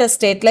வேறு வேறு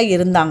ஸ்டேட்டில்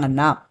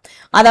இருந்தாங்கன்னா,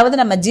 அதாவது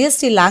நம்ம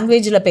ஜிஎஸ்டி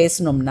லாங்குவேஜில்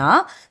பேசணும்னா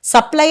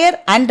supplier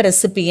and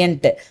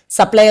recipient,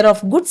 supplier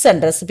of goods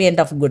and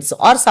recipient of goods,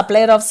 R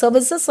supplier of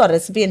services R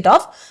recipient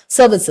of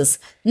services,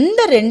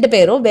 இந்த 2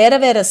 பேரும் வேறு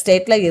வேறு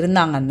ஸ்டேட்டில்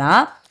இருந்தாங்கன்னா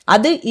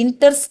அது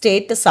இன்டர்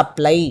ஸ்டேட்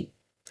சப்ளை.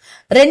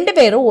 ரெண்டு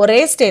பேரும் ஒரே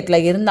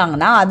ஸ்டேட்டில்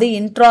இருந்தாங்கன்னா அது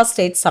இன்ட்ரா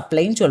ஸ்டேட்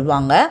சப்ளைன்னு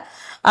சொல்லுவாங்க.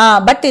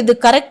 பட் இது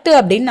கரெக்டு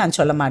அப்படின்னு நான்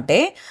சொல்ல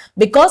மாட்டேன்.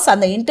 பிகாஸ்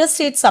அந்த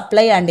இன்டர்ஸ்டேட்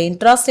சப்ளை அண்ட்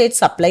இன்ட்ராஸ்டேட்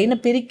சப்ளைன்னு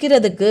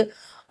பிரிக்கிறதுக்கு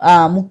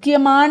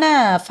முக்கியமான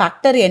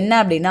ஃபேக்டர் என்ன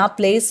அப்படின்னா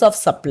பிளேஸ் ஆஃப்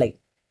சப்ளை.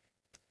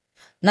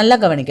 நல்லா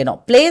கவனிக்கணும்.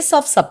 Place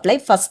of supply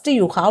first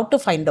you have to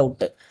find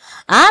out.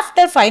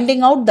 After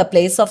finding out the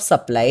place of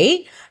supply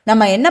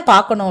நம்ம என்ன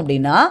பார்க்கணும்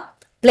அப்படின்னா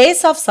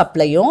பிளேஸ் ஆஃப்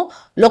சப்ளையும்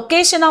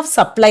லொக்கேஷன் ஆஃப்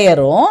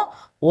சப்ளையரும்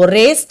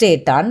ஒரே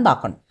ஸ்டேட்டான்னு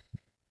பார்க்கணும்.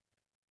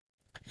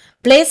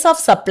 பிளேஸ்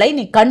ஆஃப் சப்ளை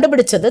நீ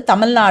கண்டுபிடிச்சது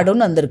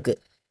தமிழ்நாடுன்னு வந்திருக்கு.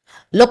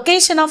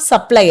 Location of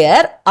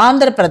supplier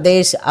Andhra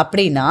Pradesh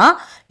அப்படின்னா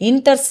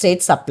இன்டர்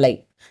ஸ்டேட் சப்ளை.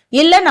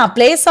 இல்லை நான்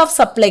place of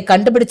supply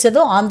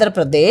கண்டுபிடிச்சதும் Andhra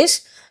Pradesh,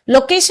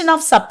 location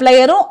of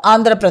சப்ளையரும்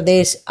Andhra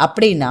Pradesh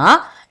அப்படின்னா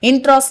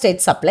இன்ட்ரா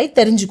ஸ்டேட் சப்ளை.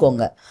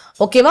 தெரிஞ்சுக்கோங்க.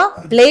 ஓகேவா?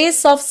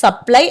 Place of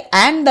supply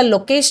and the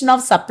location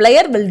of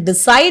supplier will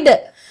decide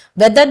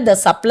whether the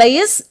supply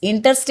is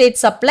interstate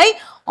supply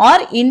or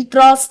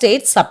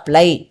intrastate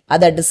supply.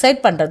 அதை decide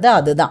பண்ணுறது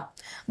அதுதான்.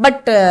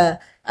 But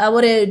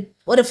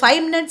ஒரு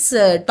 5 minutes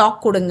talk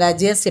கொடுங்க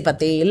GST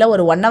பற்றி, இல்லை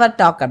ஒரு 1 hour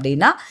டாக்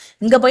அப்படின்னா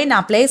இங்கே போய்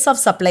நான் பிளேஸ்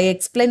ஆஃப் சப்ளை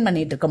எக்ஸ்பிளைன்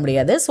பண்ணிட்டு இருக்க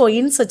முடியாது. So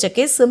in such a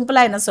case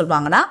சிம்பிளாக என்ன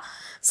சொல்லுவாங்கன்னா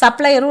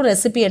சப்ளையரும்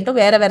ரெசிபியண்ட்டும்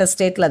வேறு வேறு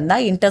ஸ்டேட்டில்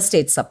இருந்தால்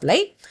இன்டர்ஸ்டேட் சப்ளை,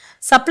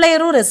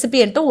 சப்ளையரும்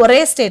ரெசிபியண்ட்டும் ஒரே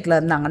ஸ்டேட்டில்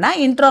இருந்தாங்கன்னா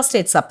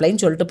இன்ட்ராஸ்டேட்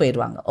சப்ளைன்னு சொல்லிட்டு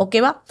போயிடுவாங்க.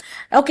 ஓகேவா?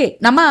 ஓகே,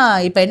 நம்ம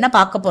இப்போ என்ன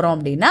பார்க்க போகிறோம்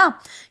அப்படின்னா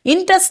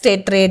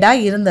இன்டர்ஸ்டேட்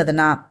ட்ரேடாக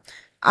இருந்ததுன்னா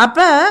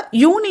அப்போ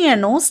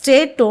யூனியனும்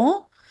ஸ்டேட்டும்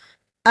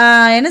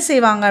என்ன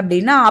செய்வாங்க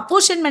அப்படின்னா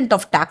அப்போர்ஷன்மெண்ட்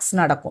ஆஃப் டேக்ஸ்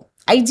நடக்கும்.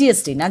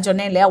 ஐஜிஎஸ்டி நான்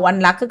சொன்னேன் இல்லையா, 1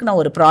 lakhக்கு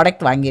நான் ஒரு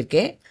ப்ராடக்ட்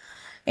வாங்கியிருக்கேன்.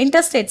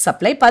 இன்டர்ஸ்டேட்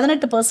சப்ளை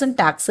 18%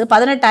 டேக்ஸு,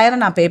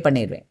 18,000 நான் பே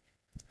பண்ணிடுவேன்.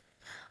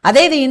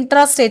 அதே இது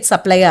இன்ட்ராஸ்டேட்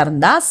சப்ளையாக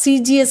இருந்தால்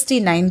சிஜிஎஸ்டி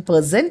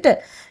 9%,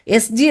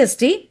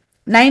 எஸ்ஜிஎஸ்டி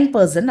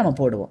 9% நம்ம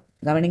போடுவோம்.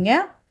 கவனிங்க,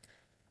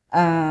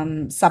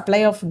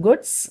 supply of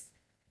goods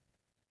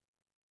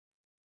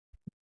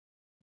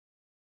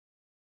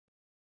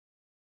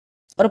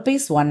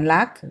rupees 1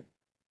 lakh,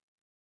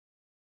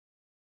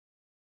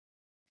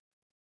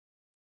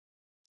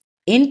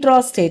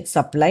 intrastate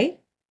supply.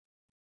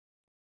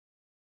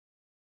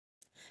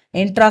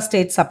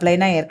 இன்ட்ராஸ்டேட்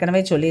சப்ளைனா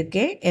ஏற்கனவே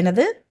சொல்லியிருக்கேன்.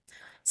 என்னது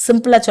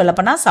சிம்பிளாக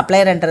சொல்லப்போனால்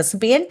supplier and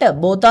recipient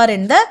both are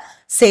in the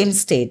same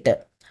state.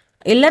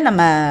 இல்லை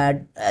நம்ம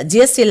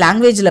ஜிஎஸ்டி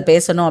லாங்குவேஜில்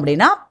பேசணும்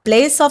அப்படின்னா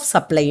place of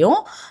சப்ளையும்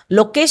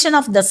location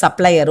of the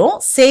சப்ளையரும்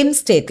same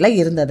ஸ்டேட்டில்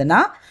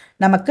இருந்ததுன்னா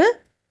நமக்கு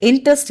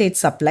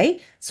இன்டர்ஸ்டேட் சப்ளை.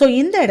 ஸோ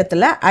இந்த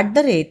இடத்துல at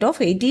the rate of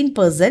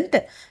 18%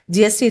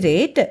 GST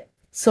rate.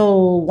 So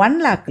 1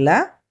 lakhல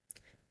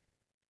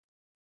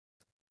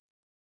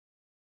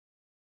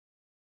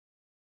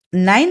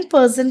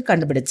 9%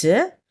 கண்டுபிடிச்சு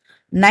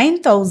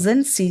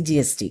 9,000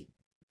 சிஜிஎஸ்டி.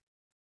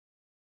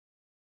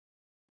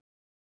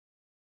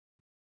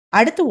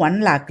 அடுத்து 1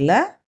 lakhல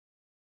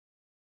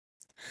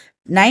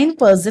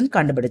 9%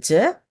 கண்டுபிடிச்சு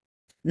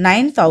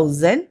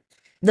 9,000.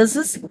 This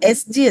is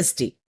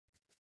SGST.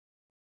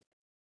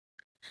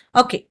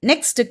 Okay,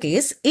 next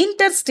case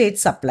interstate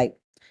supply.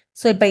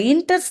 So இப்போ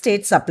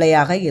இன்டர்ஸ்டேட்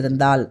சப்ளையாக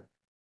இருந்தால்,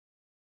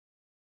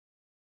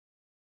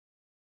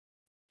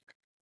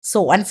 so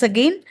once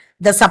again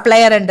the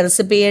supplier and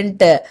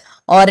recipient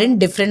are in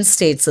different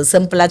states.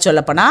 சிம்பிளா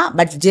சொல்லப்போனா,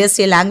 but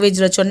GST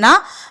லாங்குவேஜ்ல சொன்னா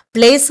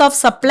place of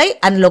supply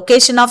and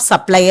location of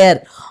supplier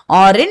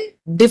R in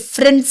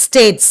different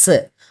states.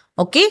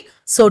 Okay,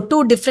 so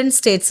 2 different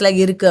ஸ்டேட்ஸ்ல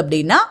இருக்கு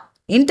அப்படின்னா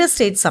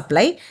interstate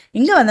supply.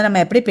 இங்கே வந்து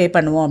நம்ம எப்படி பே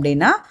பண்ணுவோம்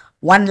அப்படின்னா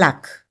 1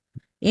 lakh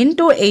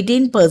into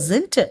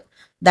 18%,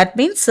 தட்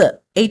மீன்ஸ்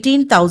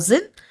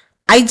 18,000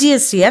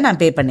 ஐஜிஎஸ்டியை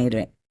நான் பே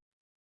பண்ணிடுவேன்.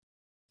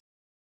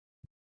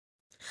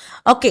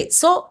 ஓகே,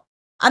 ஸோ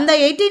அந்த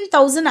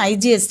 18,000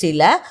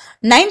 ஐஜிஎஸ்டியில்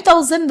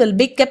 9,000 will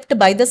be kept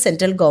by the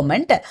central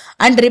government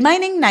and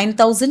remaining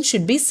 9,000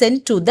 should be sent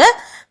to the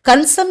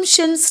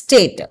consumption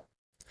state.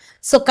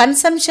 So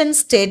consumption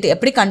state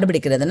எப்படி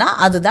கண்டுபிடிக்கிறதுனா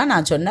அதுதான்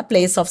நான் சொன்ன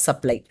பிளேஸ் ஆஃப்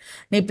சப்ளை.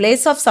 நீ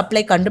பிளேஸ் ஆஃப்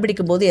சப்ளை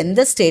கண்டுபிடிக்கும் போது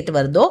எந்த ஸ்டேட்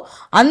வருதோ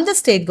அந்த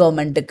ஸ்டேட்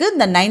கவர்மெண்ட்டுக்கு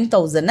இந்த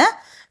 9,000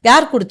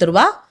 யார்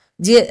கொடுத்துருவா?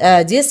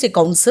 GST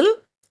council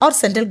R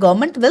central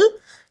government will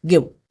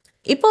give.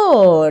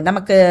 இப்போது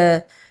நமக்கு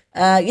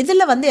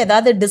இதில் வந்து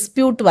ஏதாவது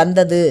டிஸ்பியூட்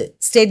வந்தது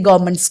ஸ்டேட்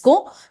கவர்மெண்ட்ஸ்க்கும்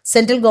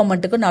சென்ட்ரல்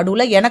கவர்மெண்ட்டுக்கும்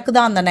நடுவில் எனக்கு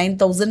தான் அந்த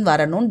 9,000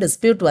 வரணும்னு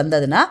டிஸ்பியூட்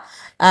வந்ததுன்னா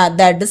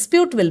த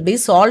dispute will be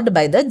solved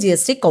by the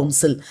GST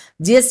council.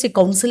 GST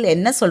council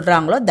என்ன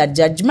சொல்கிறாங்களோ that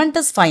judgement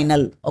is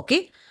final. Okay,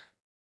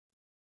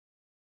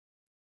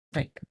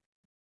 right.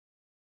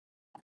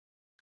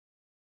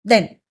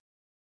 Then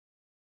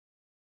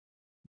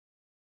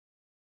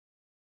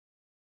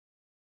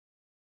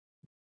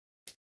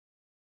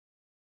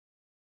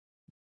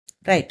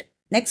right,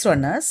 next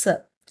one is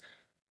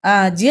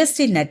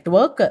GST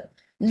network.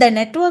 இந்த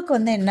நெட்வொர்க்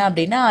வந்து என்ன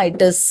அப்படின்னா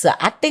it is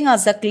acting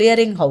as a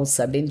clearing house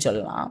அப்படின்னு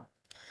சொல்லலாம்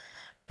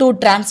to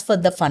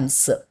transfer the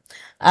funds.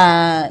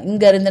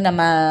 இங்கேருந்து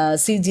நம்ம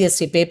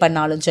சிஜிஎஸ்டி பே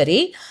பண்ணாலும் சரி,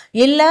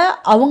 இல்லை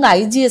அவங்க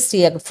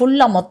ஐஜிஎஸ்டியை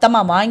ஃபுல்லாக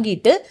மொத்தமாக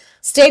வாங்கிட்டு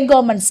ஸ்டேட்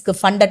கவர்மெண்ட்ஸ்க்கு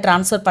ஃபண்டை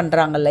ட்ரான்ஸ்ஃபர்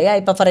பண்ணுறாங்க இல்லையா.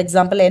 இப்போ ஃபார்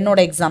எக்ஸாம்பிள் என்னோட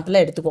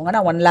எக்ஸாம்பிளில் எடுத்துக்கோங்க,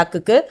 நான் 1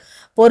 lakhக்கு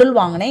பொருள்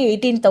வாங்கினேன்,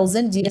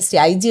 18,000 ஜிஎஸ்டி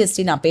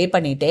ஐஜிஎஸ்டி நான் பே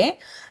பண்ணிட்டேன்.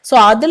 ஸோ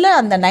அதில்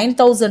அந்த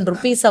 9,000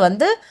 rupees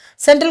வந்து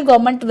central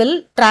government will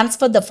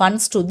transfer the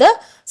funds to the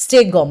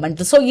state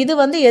government. So இது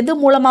வந்து எது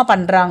மூலமாக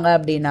பண்ணுறாங்க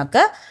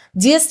அப்படின்னாக்க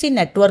ஜிஎஸ்டி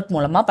நெட்வொர்க்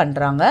மூலமாக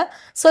பண்ணுறாங்க.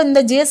 ஸோ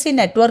இந்த ஜிஎஸ்டி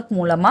நெட்வொர்க்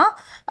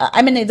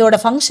மூலமாக இதோட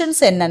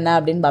ஃபங்க்ஷன்ஸ் என்னென்ன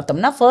அப்படின்னு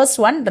பார்த்தோம்னா,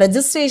 ஃபர்ஸ்ட் ஒன்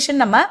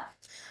ரெஜிஸ்ட்ரேஷன் நம்ம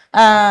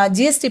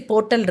ஜிஎஸ்டி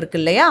போர்ட்டல் இருக்கு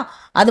இல்லையா,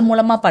 அது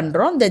மூலமாக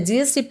பண்ணுறோம். இந்த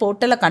ஜிஎஸ்டி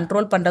போர்ட்டலை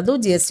கண்ட்ரோல் பண்ணுறதும்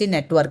ஜிஎஸ்டி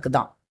நெட்வொர்க்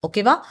தான்.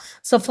 ஓகேவா.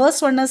 So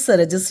first one is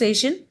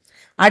registration,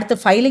 அடுத்து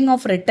ஃபைலிங்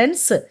ஆஃப்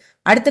ரிட்டர்ன்ஸ்,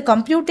 அடுத்து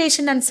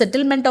computation and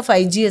settlement of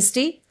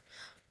IGST,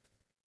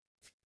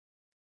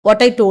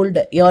 what I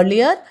told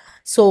earlier.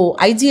 So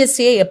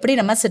ஐஜிஎஸ்டியை எப்படி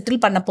நம்ம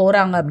செட்டில் பண்ண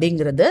போகிறாங்க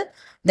அப்படிங்கிறது.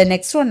 The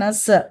next one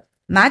is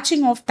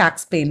matching of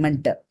tax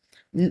payment.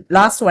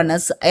 Last one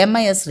is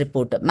MIS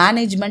report,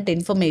 management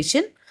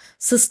information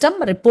system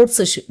reports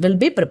will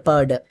be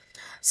prepared.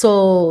 So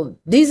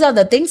these are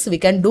the things we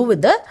can do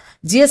with the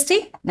GST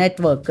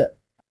network.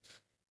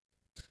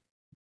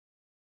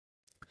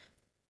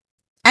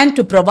 And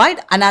to provide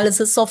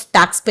analysis of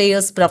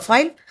taxpayers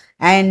profile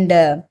and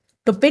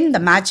to pin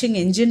the matching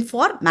engine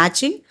for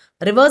matching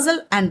reversal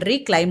and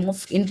reclaim of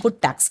input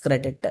tax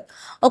credit.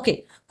 Okay,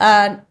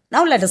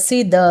 now let us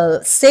see the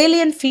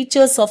salient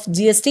features of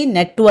GST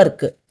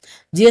network.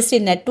 GST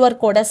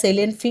network oda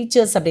salient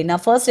features அப்படின்னா,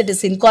 first it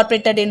is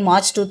incorporated in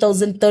March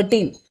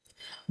 2013.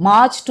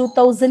 March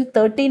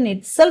 2013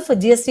 itself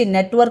GST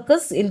network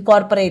is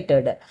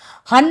incorporated.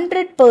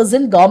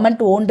 100% government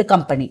owned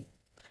company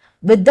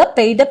with the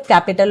paid up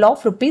capital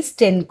of rupees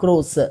 10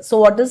 crores. So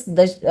what is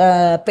the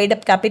paid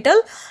up capital?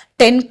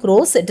 10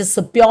 crores. It is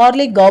a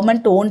purely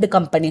government owned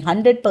company,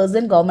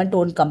 100% government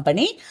owned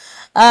company.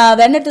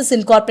 When it is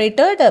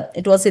incorporated,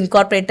 it was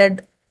incorporated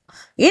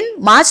in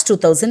March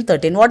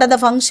 2013. What are the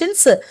functions?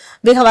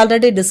 We have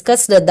already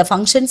discussed the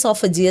functions of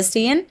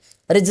GSTN: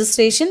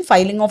 registration,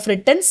 filing of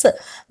returns,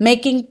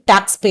 making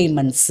tax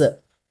payments,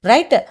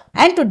 right?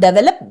 And to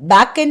develop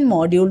back-end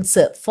modules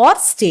for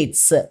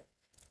states.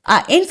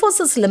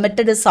 Infosys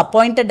Limited is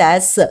appointed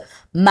as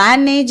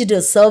managed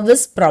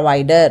service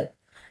provider.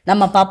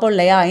 நம்ம பார்ப்போம்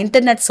இல்லையா,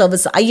 internet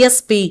service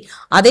ISP,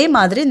 அதே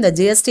மாதிரி இந்த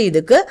GST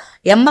இதுக்கு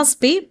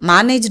MSP,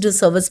 managed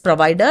service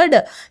ப்ரொவைடர்டு.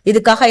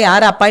 இதுக்காக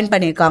யார் appoint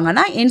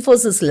பண்ணியிருக்காங்கன்னா,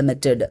 இன்ஃபோசிஸ்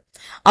லிமிடெட்.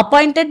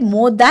 அப்பாயிண்டட்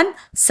மோர் தேன்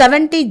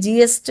 70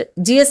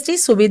 GST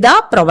Suvidha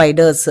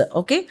providers.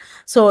 Okay,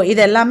 so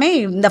இது எல்லாமே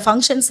இந்த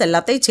ஃபங்க்ஷன்ஸ்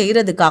எல்லாத்தையும்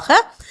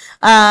செய்கிறதுக்காக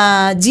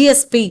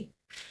GSP,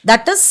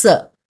 that is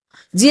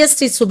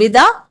GST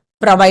Suvidha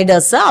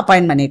ப்ரொவைடர்ஸை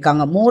appoint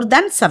பண்ணியிருக்காங்க, மோர்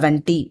தேன்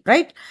 70,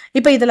 ரைட்.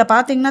 இப்போ இதில்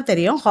பார்த்தீங்கன்னா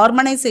தெரியும்,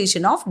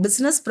 ஹார்மனைசேஷன் of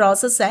business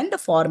process and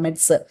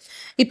formats.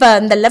 இப்போ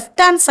இந்த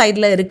லெஃப்ட் ஹேண்ட்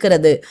சைடில்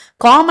இருக்கிறது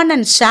common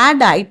and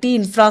shared ID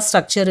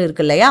infrastructure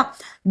இருக்கு இல்லையா,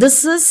 this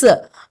is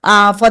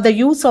for the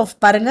use of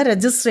பாருங்க,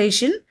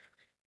 registration,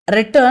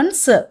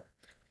 returns,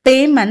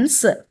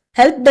 payments,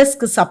 help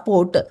desk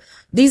support.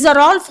 These are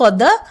all for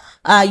the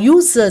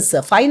users,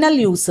 final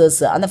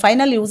users. அந்த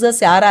final users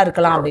யாராக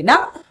இருக்கலாம் அப்படின்னா,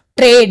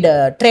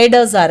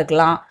 ட்ரேடர்ஸாக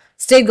இருக்கலாம்,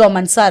 ஸ்டேட்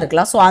கவர்மெண்ட்ஸாக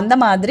இருக்கலாம். ஸோ அந்த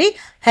மாதிரி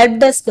help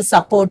desk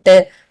support,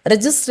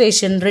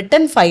 registration,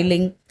 return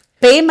filing,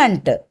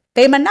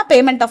 பேமெண்ட்னா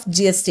payment of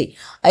GST,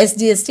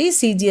 SGST,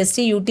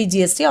 CGST,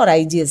 UTGST R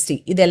IGST,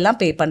 இதெல்லாம்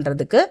பே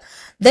பண்ணுறதுக்கு.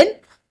 தென்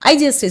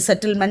ஐஜிஎஸ்டி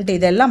செட்டில்மெண்ட்,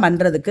 இதெல்லாம்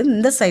பண்ணுறதுக்கு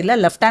இந்த சைடில்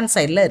லெஃப்ட் ஹேண்ட்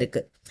சைடில்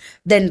இருக்குது.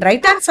 தென்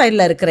ரைட் ஹேண்ட்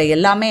சைடில் இருக்கிற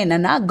எல்லாமே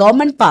என்னென்னா,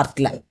 கவர்மெண்ட்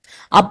பார்ட்டில்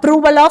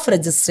approval of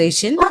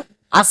registration,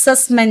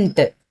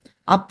 assessment,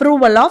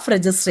 approval of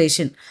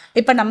registration.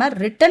 இப்போ நம்ம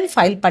ரிட்டர்ன்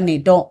ஃபைல்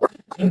பண்ணிட்டோம்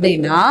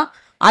அப்படின்னா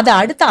அதை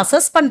அடுத்து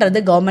அசஸ் பண்ணுறது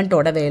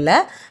கவர்மெண்ட்டோட வேலை.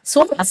 So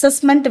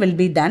assessment will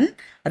be done,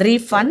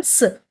 refunds,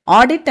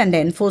 audit and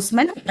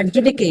enforcement,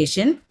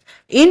 adjudication,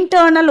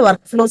 internal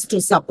work flows to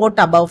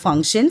support above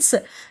functions,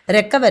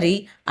 recovery,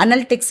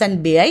 analytics and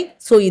PI.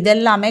 So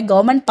இதெல்லாமே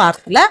கவர்மெண்ட்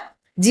பார்ட்டில்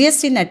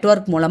ஜிஎஸ்டி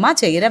நெட்வொர்க் மூலமாக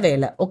செய்கிற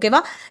வேலை.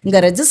 ஓகேவா.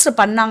 இங்கே ரெஜிஸ்டர்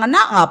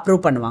பண்ணாங்கன்னா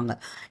அப்ரூவ் பண்ணுவாங்க,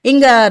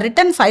 இங்கே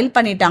ரிட்டர்ன் ஃபைல்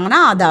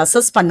பண்ணிட்டாங்கன்னா அதை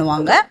அசஸ்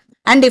பண்ணுவாங்க.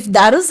 And if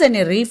there is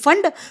any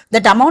refund,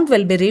 that amount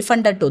will be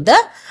refunded to the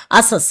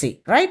assessee,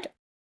 right?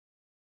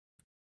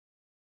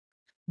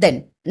 Then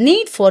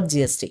need for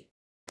GST.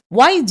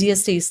 Why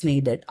GST is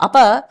needed?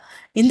 அப்போ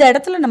இந்த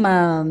இடத்துல நம்ம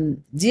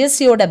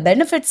ஜிஎஸ்டியோட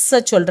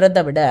பெனிஃபிட்ஸை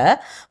சொல்கிறத விட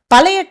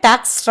பழைய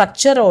டேக்ஸ்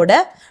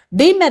ஸ்ட்ரக்சரோட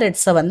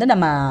டிமெரிட்ஸை வந்து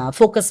நம்ம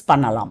ஃபோக்கஸ்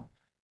பண்ணலாம்.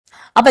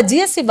 அப்போ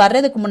ஜிஎஸ்டி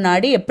வர்றதுக்கு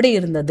முன்னாடி எப்படி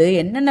இருந்தது,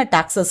 என்னென்ன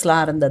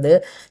டாக்ஸஸ்லாம் இருந்தது,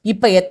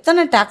 இப்போ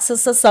எத்தனை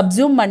டாக்ஸஸை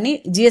சப்சியூம் பண்ணி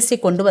ஜிஎஸ்டி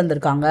கொண்டு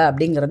வந்திருக்காங்க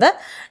அப்படிங்கிறத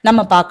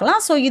நம்ம பார்க்கலாம்.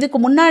 ஸோ இதுக்கு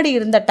முன்னாடி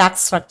இருந்த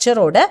டேக்ஸ்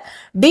ஸ்ட்ரக்சரோட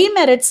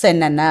டிமெரிட்ஸ்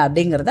என்னென்ன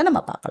அப்படிங்கிறத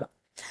நம்ம பார்க்கலாம்.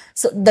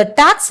 So the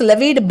tax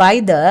Levitt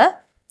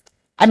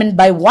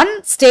by one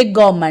state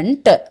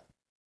government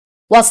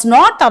was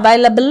not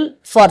available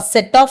for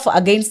set off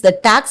against the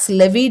tax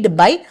levied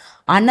by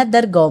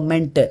another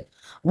government.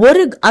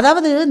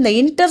 அதாவது இந்த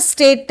இன்டர்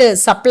ஸ்டேட்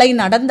சப்ளை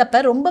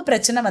நடந்தப்ப ரொம்ப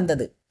பிரச்சனை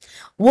வந்தது.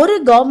 ஒரு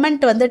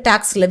கவர்மெண்ட் வந்து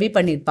டாக்ஸ் லெவி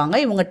பண்ணியிருப்பாங்க,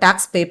 இவங்க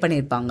டாக்ஸ் பே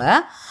பண்ணியிருப்பாங்க.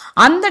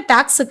 அந்த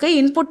டாக்ஸுக்கு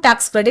இன்புட்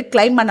டாக்ஸ் கிரெடிட்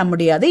கிளைம் பண்ண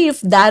முடியாது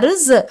if there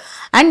is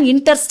and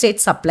inter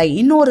state supply.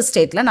 இன்னொரு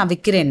ஸ்டேட்ல நான்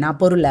விற்கிறேன்னா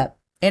பொருளை,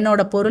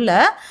 என்னோட பொருளை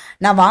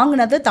நான்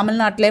வாங்கினது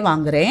தமிழ்நாட்டிலே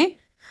வாங்குறேன்.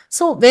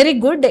 ஸோ வெரி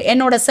குட்,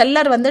 என்னோட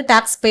செல்லர் வந்து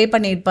டாக்ஸ் பே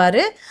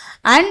பண்ணியிருப்பாரு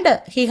and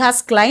he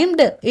has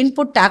claimed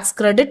input tax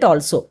credit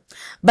also.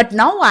 But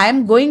now I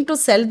am going to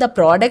sell the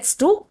products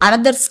to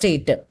another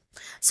state.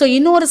 So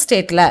இன்னொரு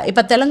ஸ்டேட்டில்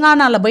இப்போ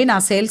தெலுங்கானாவில் போய்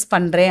நான் சேல்ஸ்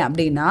பண்ணுறேன்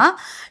அப்படின்னா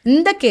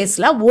இந்த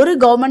கேஸில் ஒரு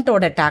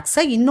கவர்மெண்ட்டோட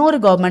டேக்ஸை இன்னொரு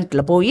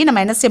கவர்மெண்ட்டில் போய்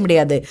நம்ம என்ன செய்ய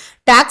முடியாது,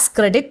 டேக்ஸ்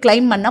கிரெடிட்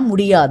கிளைம் பண்ண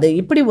முடியாது.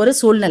 இப்படி ஒரு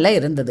சூழ்நிலை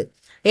இருந்தது.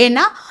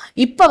 ஏன்னா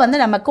இப்போ வந்து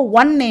நமக்கு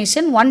one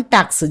nation one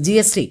tax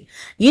GST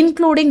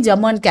including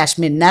Jammu and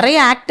Kashmir. நிறைய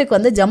ஆக்டுக்கு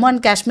வந்து ஜம்மு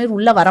அண்ட் காஷ்மீர்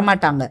உள்ளே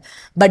வரமாட்டாங்க,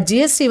 பட்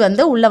ஜிஎஸ்டி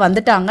வந்து உள்ளே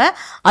வந்துட்டாங்க.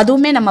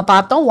 அதுவுமே நம்ம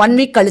பார்த்தோம் 1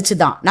 வீக் கழிச்சு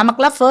தான்.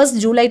 நமக்குலாம் 1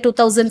 ஜூலை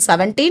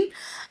 2017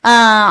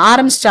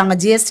 ஆரம்பிச்சிட்டாங்க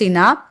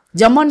ஜிஎஸ்டினா.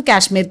 ஜம்மு அண்ட்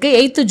காஷ்மீருக்கு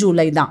 8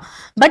 ஜூலை தான்.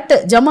 பட்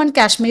ஜம்மு அண்ட்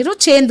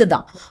காஷ்மீரும் சேர்ந்து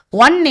தான்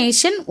ஒன்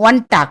நேஷன் ஒன்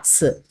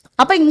டாக்ஸ்.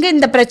 அப்போ இங்கே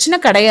இந்த பிரச்சனை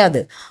கிடையாது.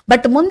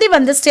 பட் முந்தி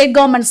வந்து ஸ்டேட்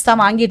கவர்மெண்ட்ஸ் தான்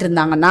வாங்கிட்டு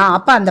இருந்தாங்கன்னா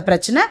அப்போ அந்த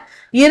பிரச்சனை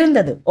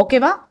இருந்தது.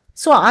 ஓகேவா?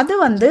 ஸோ அது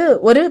வந்து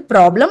ஒரு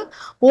ப்ராப்ளம்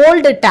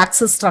ஓல்டு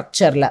டாக்ஸ்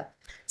ஸ்ட்ரக்சரில்.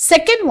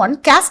 Second one,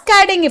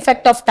 cascading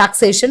effect of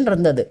taxation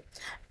இருந்தது.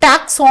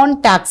 டாக்ஸ் ஆன்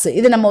டாக்ஸ்,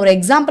 இது நம்ம ஒரு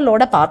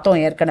எக்ஸாம்பிளோட பார்த்தோம்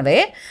ஏற்கனவே.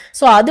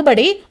 ஸோ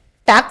அதுபடி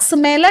டாக்ஸ்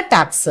மேலே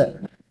tax.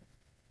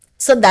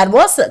 So there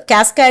was a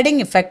cascading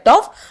effect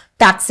of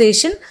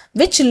taxation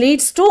which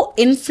leads to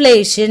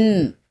inflation.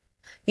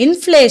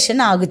 Inflation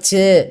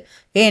ஆகுச்சு.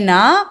 ஏன்னா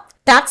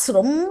டாக்ஸ்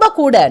ரொம்ப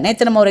கூட.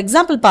 நேற்று நம்ம ஒரு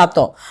எக்ஸாம்பிள்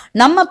பார்த்தோம்.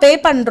 நம்ம பே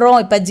பண்ணுறோம்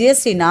இப்போ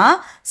ஜிஎஸ்டினா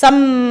சம்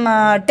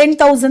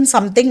 10,000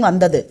 சம்திங்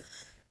வந்தது.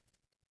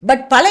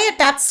 பட் பழைய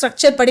டாக்ஸ்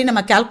ஸ்ட்ரக்சர் படி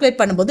நம்ம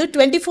கால்குலேட் பண்ணும்போது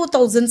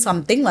 24,000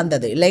 சம்திங்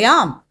வந்தது இல்லையா?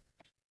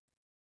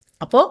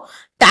 அப்போ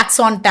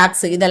டாக்ஸ் ஆன்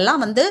டாக்ஸ்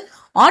இதெல்லாம் வந்து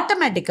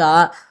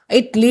ஆட்டோமேட்டிக்காக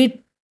it lead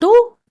to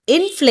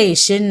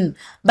inflation.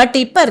 But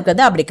இப்போ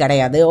இருக்கிறது அப்படி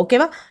கிடையாது.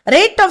 ஓகேவா?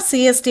 Rate of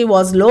CST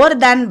was lower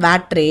than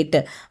wired rate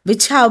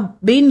which have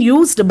been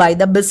used by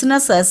the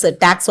business as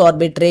tax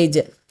arbitrage.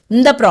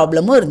 இந்த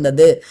ப்ராப்ளமும்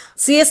இருந்தது.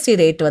 சிஎஸ்டி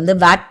ரேட் வந்து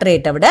வேட்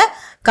ரேட்டை விட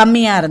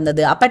கம்மியாக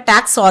இருந்தது. அப்போ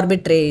டாக்ஸ்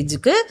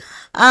ஆர்பிட்ரேஜுக்கு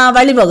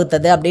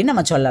வழிவகுத்தது அப்படின்னு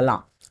நம்ம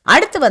சொல்லலாம்.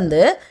 அடுத்து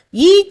வந்து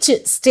each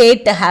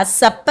state has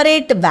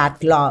separate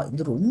wired லா.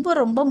 இது ரொம்ப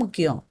ரொம்ப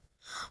முக்கியம்.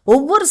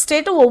 ஒவ்வொரு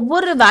ஸ்டேட்டும்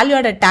ஒவ்வொரு வேல்யூ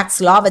ஆடட்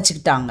டாக்ஸ் லா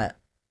வச்சுக்கிட்டாங்க.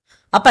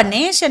 அப்போ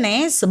நேஷனே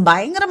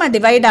பயங்கரமாக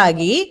டிவைட்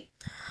ஆகி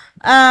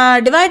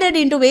டிவைடட்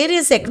இன்டு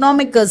வேரியஸ்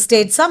எக்கனாமிக்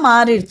ஸ்டேட்ஸாக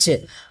மாறிடுச்சு.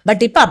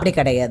 பட் இப்போ அப்படி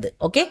கிடையாது.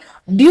 Okay,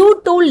 due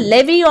to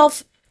Levy of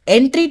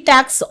entry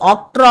tax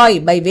octroi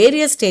by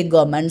various state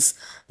governments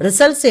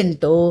results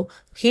into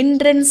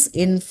hindrance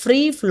in free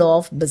flow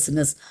of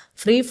business.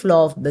 Free flow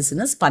of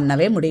business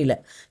பண்ணவே முடியல.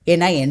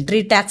 ஏன்னா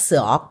என்ட்ரி டேக்ஸ்,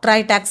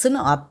 ஆக்ட்ராய்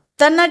டேக்ஸ்ன்னு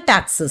அத்தனை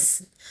taxes.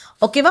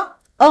 ஓகேவா?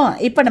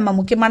 இப்போ நம்ம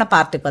முக்கியமான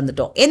பார்ட்டுக்கு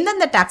வந்துட்டோம்.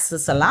 எந்தெந்த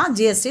டாக்ஸஸ் எல்லாம்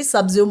ஜிஎஸ்டி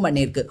சப்சியூம்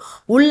பண்ணியிருக்கு,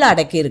 உள்ள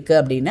அடக்கி இருக்கு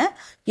அப்படின்னு.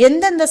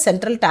 எந்தெந்த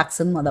சென்ட்ரல்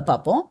டாக்ஸ்ன்னு அதை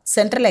பார்ப்போம்.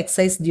 Central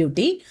excise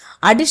duty,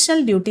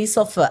 additional duties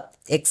of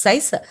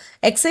exercise,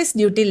 excise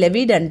duty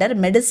Levitt under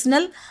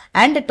medicinal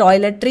and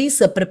toiletries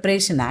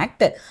preparation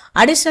act,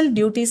 additional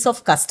duties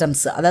of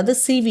customs அதாவது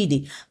சிவிடி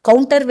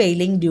கவுண்டர்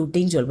வெயிலிங்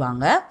டியூட்டின்னு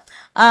சொல்லுவாங்க.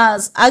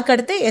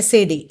 அதுக்கடுத்து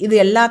எஸ்ஏடி, இது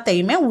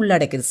எல்லாத்தையுமே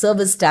உள்ளடக்கிது.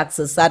 சர்வீஸ்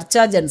டாக்ஸஸ்,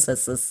 சர்சார்ஜ் அண்ட்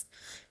செஸ்ஸஸ்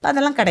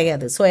அதெல்லாம்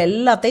கிடையாது. ஸோ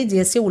எல்லாத்தையும்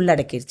ஜிஎஸ்டி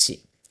உள்ளடக்கிடுச்சு.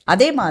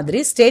 அதே மாதிரி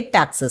state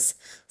taxes,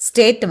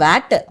 state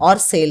wired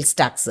R sales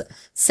tax,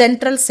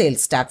 central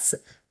sales tax,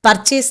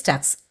 purchase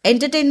tax,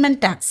 entertainment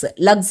tax,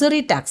 luxury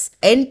tax,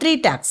 entry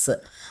tax,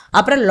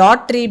 அப்புறம்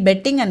லாட்ரி,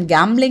 பெட்டிங் அண்ட்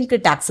கேம்லிங்க்கு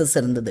டாக்ஸஸ்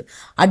இருந்தது.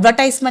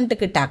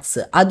 அட்வர்டைஸ்மெண்ட்டுக்கு டாக்ஸ்,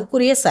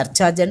 அதுக்குரிய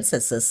சர்சார்ஜ் அண்ட்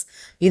செஸ்ஸஸ்,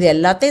 இது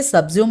எல்லாத்தையும்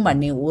சப்சியூம்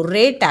பண்ணி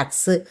ஒரே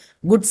tax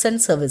goods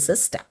and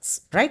services tax.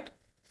 Right?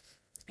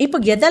 இப்போ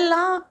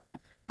எதெல்லாம்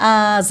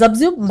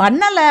subsume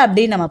பண்ணலை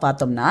அப்படின்னு நம்ம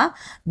பார்த்தோம்னா,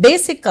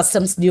 பேசிக்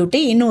கஸ்டம்ஸ் டியூட்டி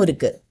இன்னும்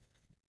இருக்கு,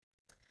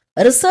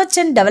 ரிசர்ச்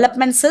அண்ட்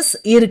டெவலப்மெண்ட் செஸ்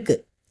இருக்கு,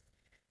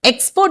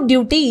 எக்ஸ்போர்ட்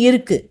டியூட்டி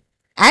இருக்கு,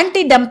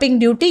 ஆன்டி டம்பிங்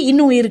டியூட்டி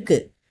இன்னும் இருக்கு,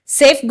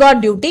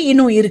 சேஃப்கார்ட் டியூட்டி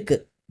இன்னும் இருக்கு.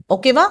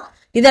 ஓகேவா?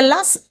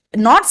 இதெல்லாம்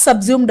நாட்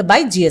சப்சியூம்டு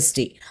பை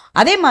ஜிஎஸ்டி.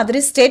 அதே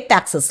மாதிரி ஸ்டேட்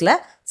டாக்ஸஸ்ல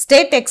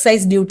ஸ்டேட்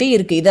எக்ஸைஸ் டியூட்டி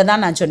இருக்கு. இதை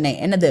தான் நான் சொன்னேன்.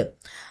 என்னது?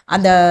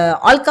 அந்த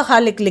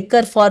alcoholic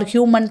liquor for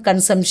human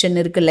consumption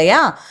இருக்கு இல்லையா,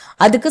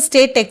 அதுக்கு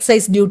ஸ்டேட்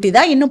எக்ஸைஸ் டியூட்டி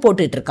தான் இன்னும்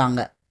போட்டுட்டு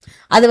இருக்காங்க.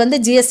 அது வந்து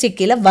ஜிஎஸ்டி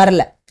கீழே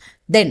வரல.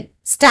 தென்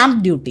ஸ்டாம்ப்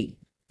டியூட்டி,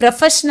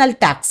 ப்ரொஃபஷனல்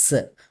டாக்ஸ்,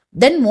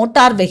 தென்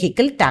மோட்டார்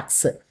வெஹிக்கிள்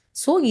டாக்ஸ்.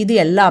 ஸோ இது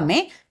எல்லாமே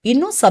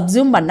இன்னும்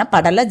சப்சியூம்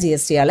பண்ணப்படலை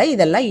ஜிஎஸ்டியால்.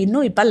 இதெல்லாம்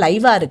இன்னும் இப்போ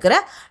லைவாக இருக்கிற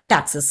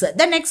taxes.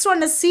 Then next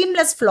one is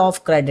seamless flow of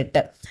credit.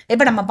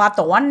 இப்போ நம்ம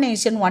பார்த்தோம் ஒன்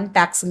நேஷன் ஒன்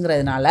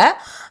டாக்ஸுங்கிறதுனால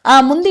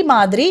முந்தி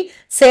மாதிரி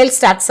சேல்ஸ்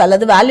டாக்ஸ்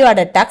அல்லது வேல்யூ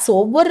ஆடட் டாக்ஸ்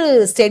ஒவ்வொரு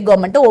ஸ்டேட்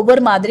கவர்மெண்ட்டும்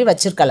ஒவ்வொரு மாதிரி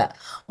வச்சிருக்கல.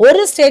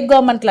 ஒரு ஸ்டேட்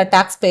கவர்மெண்ட்டில்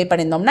டாக்ஸ் பே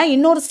பண்ணியிருந்தோம்னா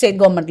இன்னொரு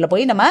ஸ்டேட் கவர்மெண்ட்டில்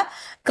போய் நம்ம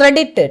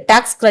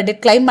டாக்ஸ்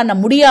கிரெடிட் கிளைம் பண்ண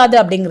முடியாது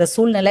அப்படிங்கிற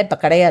சூழ்நிலை இப்போ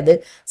கிடையாது.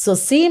 So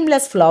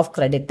seamless flow of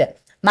credit,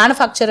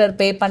 manufacturer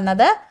பே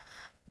பண்ணதை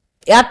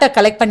யார்கிட்ட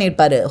கலெக்ட்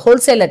பண்ணியிருப்பாரு,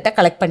 ஹோல்சேலர்கிட்ட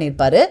கலெக்ட்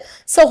பண்ணியிருப்பாரு.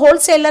 ஸோ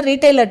ஹோல்சேலர்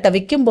ரீட்டைலர்கிட்ட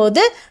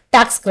விற்கும்போது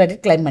டாக்ஸ்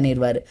கிரெடிட் கிளைம்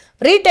பண்ணிடுவார்.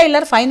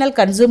 ரீட்டைலர் ஃபைனல்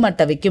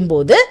கன்சூமர்கிட்ட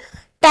விற்கும்போது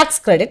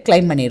டாக்ஸ் கிரெடிட்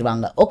கிளைம்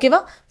பண்ணிடுவாங்க. ஓகேவா?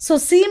 So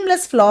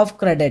seamless flow of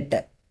credit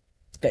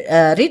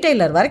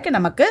retailer வரைக்கும்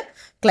நமக்கு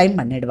கிளைம்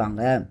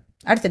பண்ணிடுவாங்க.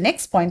 அடுத்து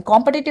next point,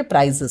 competitive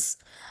prices.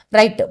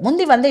 Right,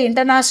 முந்தி வந்து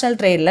இன்டர்நேஷ்னல்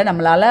ட்ரேடில்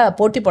நம்மளால்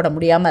போட்டி போட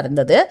முடியாமல்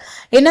இருந்தது,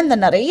 ஏன்னா இந்த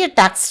நிறைய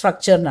tax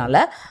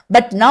ஸ்ட்ரக்சர்னால.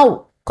 But now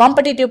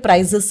competitive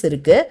prices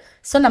இருக்குது.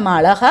 ஸோ நம்ம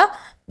அழகாக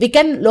we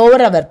can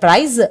lower our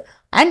price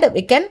and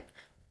we can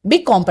be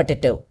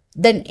competitive.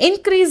 Then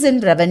increase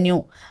in revenue.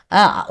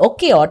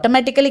 Okay,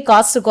 automatically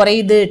cost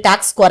குறையுது,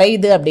 டாக்ஸ்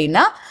குறையுது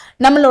அப்படின்னா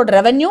நம்மளோட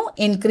ரெவென்யூ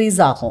இன்க்ரீஸ்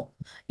ஆகும்.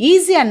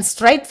 Easy and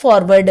straight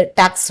forward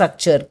tax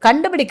structure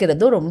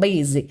கண்டுபிடிக்கிறது ரொம்ப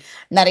ஈஸி.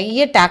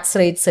 நிறைய டேக்ஸ்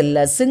ரேட்ஸ்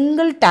இல்லை,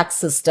 சிங்கிள்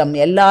டேக்ஸ் சிஸ்டம்,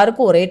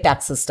 எல்லாருக்கும் ஒரே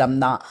டேக்ஸ் சிஸ்டம்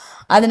தான்.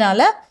 அதனால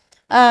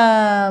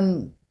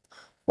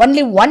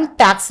only one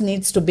tax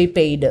needs to be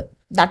paid.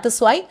 That is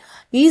why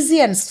easy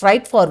and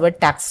straightforward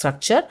tax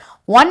structure,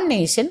 one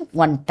nation,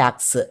 one tax.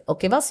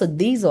 Okay, so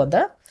these are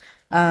the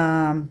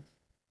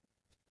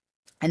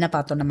என்ன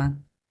பார்த்தோம் நம்ம?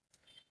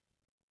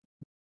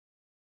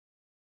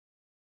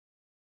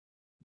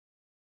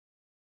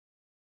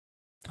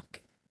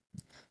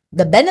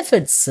 The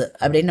benefits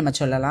அப்படின்னு நம்ம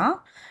சொல்லலாம்.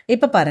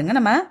 இப்போ பாருங்க,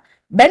 நம்ம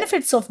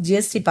பெனிஃபிட்ஸ் ஆஃப்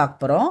ஜிஎஸ்டி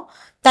பார்க்க போகிறோம்.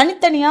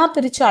 தனித்தனியாக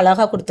பிரித்து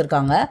அழகாக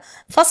கொடுத்துருக்காங்க.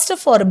 First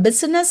for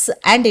business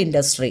and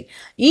industry,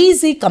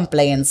 easy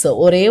compliance,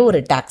 ஒரே ஒரு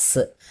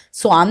டேக்ஸு.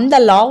 ஸோ அந்த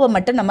லாவை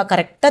மட்டும் நம்ம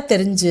கரெக்டாக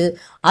தெரிஞ்சு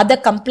அதை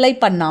கம்ப்ளை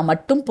பண்ணால்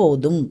மட்டும்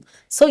போதும்.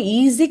 So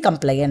easy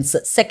compliance.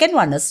 Second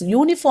one is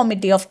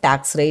uniformity of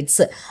tax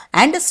rates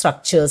and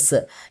structures.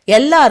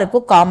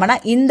 எல்லாருக்கும்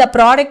காமனாக இந்த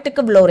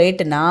ப்ராடக்ட்டுக்கு இவ்வளோ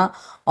ரேட்டுனா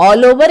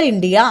ஆல் ஓவர்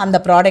இந்தியா அந்த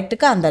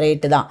ப்ராடக்ட்டுக்கு அந்த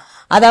ரேட்டு தான்.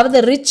 அதாவது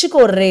ரிச்சுக்கு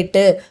ஒரு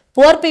ரேட்டு,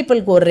 புவர்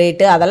பீப்புளுக்கு ஒரு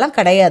ரேட்டு, அதெல்லாம்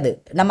கிடையாது.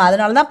 நம்ம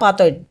அதனால தான்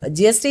பார்த்தோம்,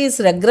 GST is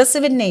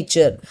regressive in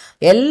nature,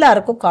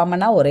 எல்லாருக்கும்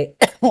காமனாக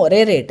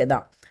ஒரே ரேட்டு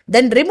தான்.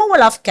 தென்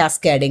removal of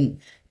cascading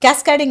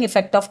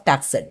effect of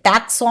tax,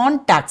 tax on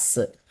tax,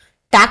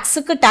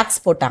 டேக்ஸுக்கு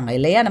tax போட்டாங்க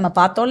இல்லையா, நம்ம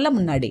பார்த்தோம்ல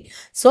முன்னாடி.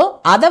 ஸோ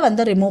அதை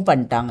வந்து ரிமூவ்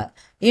பண்ணிட்டாங்க.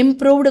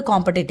 Improved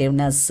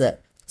competitiveness.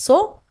 ஸோ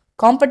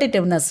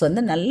காம்படிட்டிவ்னஸ்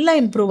வந்து நல்லா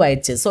இம்ப்ரூவ்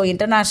ஆயிடுச்சு. ஸோ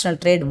இன்டர்நேஷ்னல்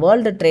ட்ரேட்,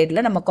 வேர்ல்டு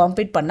ட்ரேடில் நம்ம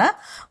காம்பீட் பண்ண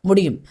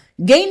முடியும்.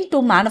 Gain to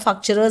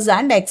manufacturers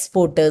and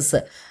exporters.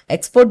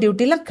 Export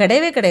டியூட்டிலாம்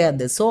கிடையவே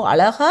கிடையாது. ஸோ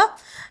அழகாக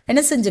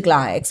என்ன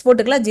செஞ்சுக்கலாம்,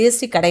 எக்ஸ்போர்ட்டுக்கெலாம்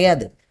ஜிஎஸ்டி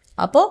கிடையாது.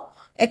 அப்போது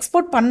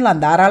எக்ஸ்போர்ட்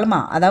பண்ணலாம்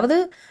தாராளமாக. அதாவது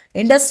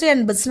இண்டஸ்ட்ரி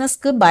அண்ட்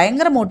பிஸ்னஸ்க்கு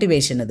பயங்கர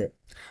மோட்டிவேஷன் இது.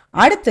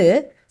 அடுத்து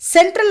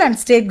central and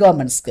state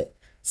கவர்மெண்ட்ஸ்க்கு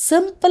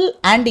simple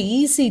and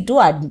easy to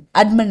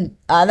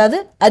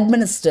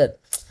administer.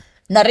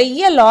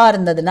 நிறைய லா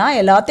இருந்ததுன்னா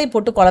எல்லாத்தையும்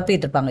போட்டு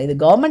குழப்பிட்டு இருப்பாங்க. இது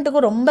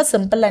கவர்மெண்ட்டுக்கும் ரொம்ப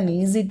simple and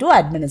easy to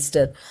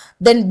administer.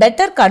 Then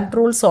better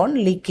controls on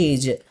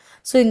leakage.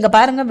 So இங்கே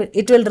பாருங்க,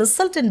 it will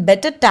result in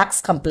better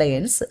tax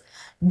compliance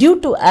due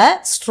to a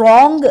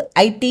strong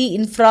ID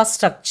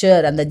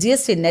infrastructure. அந்த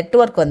ஜிஎஸ்டி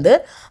நெட்வொர்க் வந்து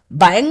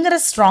பயங்கர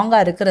ஸ்ட்ராங்காக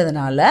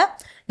இருக்கிறதுனால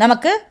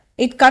நமக்கு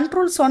இட்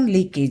கண்ட்ரோல்ஸ் ஆன்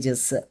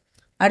லீக்கேஜஸ்.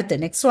 அடுத்து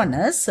நெக்ஸ்ட் ஒன்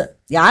இஸ்,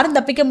 யாரும்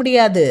தப்பிக்க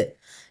முடியாது.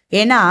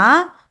 ஏன்னா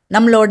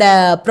நம்மளோட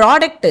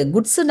ப்ராடக்ட்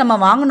குட்ஸு நம்ம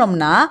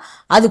வாங்கினோம்னா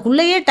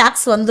அதுக்குள்ளேயே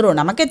டேக்ஸ் வந்துடும்,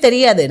 நமக்கே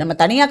தெரியாது. நம்ம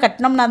தனியாக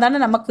கட்டினோம்னா தானே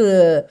நமக்கு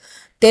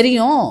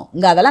தெரியும்.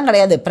 இங்கே அதெல்லாம்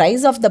கிடையாது,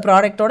 ப்ரைஸ் ஆஃப் த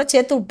ப்ராடக்டோட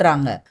சேர்த்து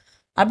விட்டுறாங்க.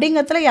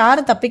 அப்படிங்கிறதுல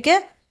யாரும் தப்பிக்க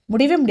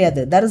முடியவே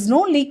முடியாது. there is no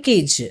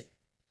leakage.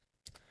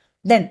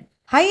 then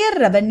higher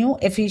revenue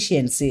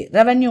efficiency,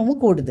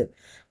 ரெவென்யூவும் கூடுது.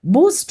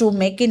 boost to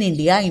make in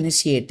India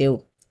initiative,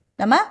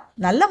 நம்ம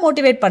நல்லா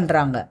மோட்டிவேட்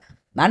பண்ணுறாங்க.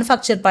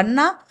 மேனுஃபேக்சர்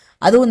பண்ணால்,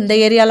 அதுவும் இந்த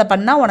ஏரியாவில்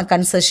பண்ணால் உனக்கு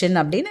கன்செஷன்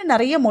அப்படின்னு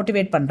நிறைய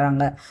மோட்டிவேட்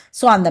பண்ணுறாங்க.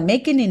 ஸோ அந்த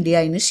மேக் இன் இண்டியா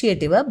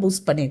இனிஷியேட்டிவை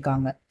பூஸ்ட்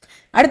பண்ணியிருக்காங்க.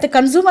 அடுத்து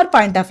கன்சூமர்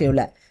பாயிண்ட் ஆஃப்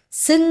வியூவில்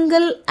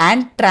single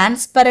and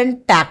transparent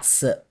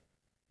tax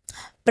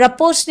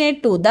proportionate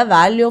to the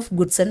value of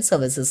goods and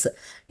services.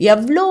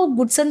 எவ்வளோ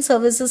குட்ஸ் அண்ட்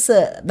சர்வீசஸ்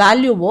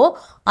வேல்யூவோ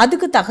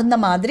அதுக்கு தகுந்த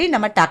மாதிரி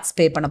நம்ம டேக்ஸ்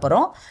பே பண்ண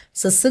போகிறோம்.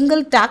 So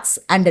single tax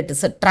and it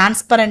is a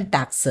transparent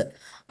tax.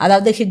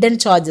 அதாவது ஹிடன்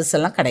சார்ஜஸ்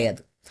எல்லாம்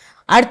கிடையாது.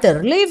 அடுத்து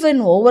ரிலீவ்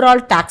இன்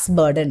overall tax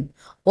burden.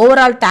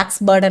 Overall tax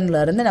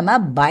பேர்டன்லேருந்து நம்ம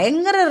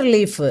பயங்கர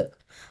ரிலீஃபு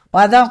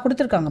அதான்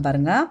கொடுத்துருக்காங்க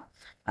பாருங்கள்.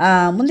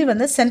 முந்தி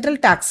வந்து சென்ட்ரல்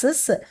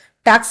டேக்ஸஸ்,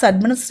 டேக்ஸ்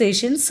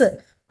அட்மினிஸ்ட்ரேஷன்ஸ்,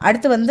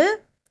 அடுத்து வந்து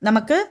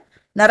நமக்கு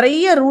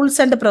நிறைய ரூல்ஸ்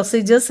அண்ட்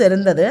ப்ரொசீஜர்ஸ்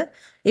இருந்தது.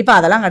 இப்போ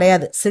அதெல்லாம்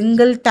கிடையாது.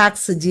 Single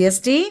tax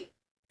GST,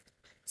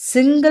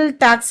 single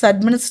tax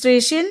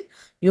administration,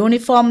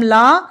 uniform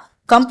லா,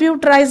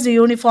 computerised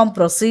uniform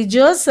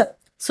procedures.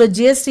 So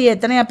GST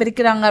எத்தனையா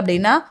பிரிக்கிறாங்க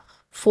அப்படின்னா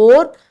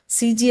 4,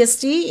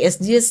 CGST,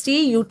 SGST,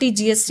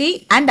 UTGST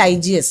and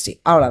IGST.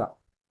 அவ்வளோதான்.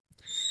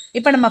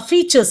 இப்போ நம்ம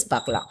ஃபீச்சர்ஸ்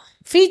பார்க்கலாம்.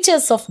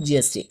 Features of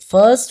GST.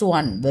 First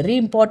one, very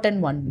important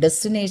one,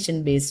 destination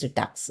based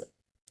tax.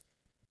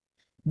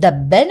 The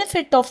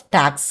benefit of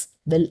tax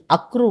will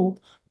அக்ரூ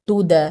to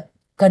the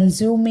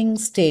consuming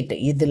state.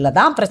 இதில்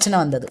தான் பிரச்சனை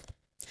வந்தது.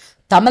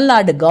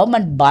 தமிழ்நாடு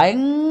கவர்மெண்ட்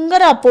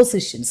பயங்கர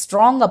opposition,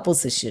 strong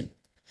opposition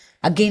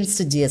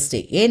against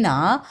GST. ஏன்னா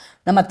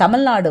நம்ம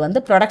தமிழ்நாடு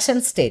வந்து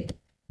ப்ரொடக்ஷன் ஸ்டேட்.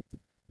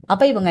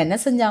 அப்போ இவங்க என்ன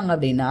செஞ்சாங்க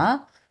அப்படின்னா,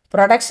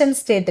 ப்ரொடக்ஷன்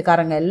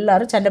ஸ்டேட்டுக்காரங்க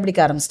எல்லாரும் சண்டை பிடிக்க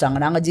ஆரம்பிச்சிட்டாங்க,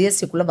 நாங்கள்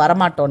ஜிஎஸ்டிக்குள்ளே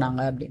வரமாட்டோம்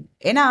நாங்கள் அப்படின்னு.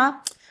 ஏன்னா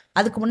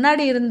அதுக்கு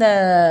முன்னாடி இருந்த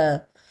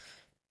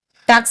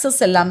டாக்ஸஸ்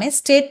எல்லாமே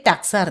ஸ்டேட்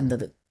டாக்ஸாக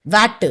இருந்தது.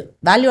 வேட்டு,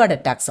 வேல்யூ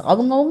ஆடட் டேக்ஸ்,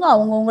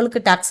 அவங்கவுங்களுக்கு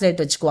டேக்ஸ்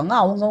ரேட் வச்சுக்குவாங்க,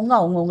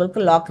 அவங்கவுங்களுக்கு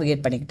லா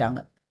கிரியேட் பண்ணிக்கிட்டாங்க.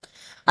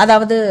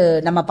 அதாவது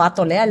நம்ம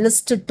பார்த்தோம் இல்லையா,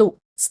 list 2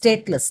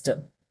 state list,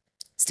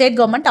 state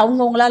government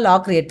அவங்கவுங்களா லா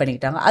கிரியேட்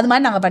பண்ணிக்கிட்டாங்க. அது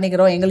மாதிரி நாங்கள்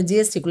பண்ணிக்கிறோம், எங்களுக்கு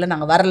ஜிஎஸ்டிக்குள்ளே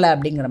நாங்கள் வரல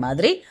அப்படிங்கிற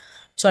மாதிரி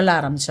சொல்ல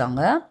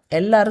ஆரம்பித்தாங்க.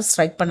 எல்லாரும்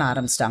ஸ்ட்ரைக் பண்ண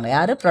ஆரம்பிச்சிட்டாங்க.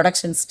 யார்?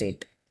 Production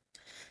state.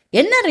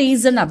 என்ன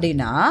ரீசன்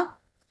அப்படின்னா,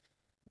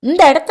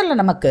 இந்த இடத்துல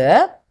நமக்கு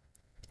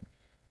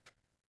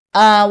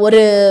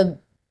ஒரு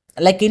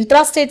லைக்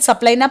இன்ட்ராஸ்டேட்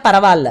சப்ளைனா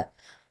பரவாயில்ல,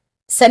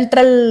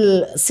 சென்ட்ரல்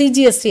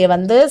சிஜிஎஸ்டியை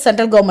வந்து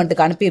சென்ட்ரல்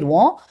கவர்மெண்ட்டுக்கு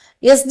அனுப்பிடுவோம்,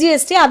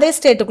 எஸ்ஜிஎஸ்டி அதே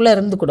ஸ்டேட்டுக்குள்ளே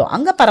இருந்துக்கிடும்,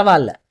 அங்கே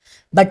பரவாயில்ல.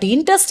 பட்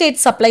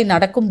இன்டர்ஸ்டேட் சப்ளை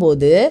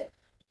நடக்கும்போது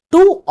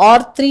 2 or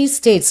 3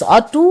 states or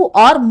 2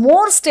 or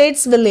more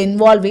states will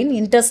involve in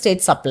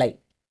interstate supply.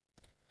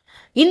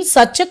 In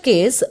such a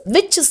case,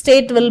 which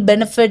state will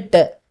benefit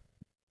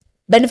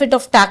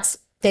of tax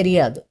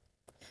தெரியாது.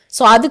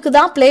 ஸோ அதுக்கு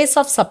தான் பிளேஸ்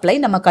ஆஃப் சப்ளை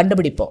நம்ம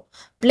கண்டுபிடிப்போம்.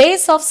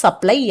 பிளேஸ் ஆஃப்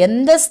சப்ளை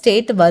எந்த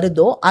state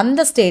வருதோ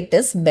அந்த state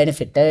is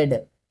benefited.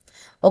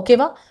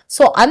 ஓகேவா?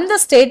 So அந்த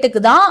ஸ்டேட்டுக்கு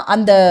தான்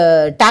அந்த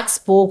டேக்ஸ்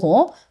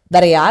போகும்,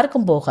 வேற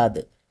யாருக்கும்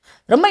போகாது.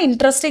 ரொம்ப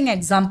இன்ட்ரெஸ்டிங்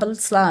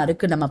எக்ஸாம்பிள்ஸ்லாம்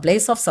இருக்குது நம்ம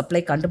பிளேஸ் ஆஃப்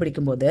சப்ளை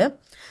கண்டுபிடிக்கும் போது.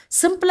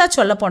 சிம்பிளாக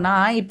சொல்ல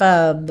போனால், இப்போ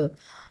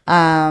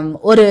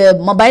ஒரு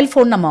மொபைல்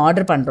ஃபோன் நம்ம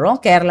ஆர்டர் பண்ணுறோம்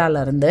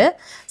கேரளாவிலேருந்து.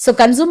 So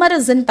consumer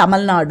is in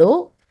Tamil Nadu,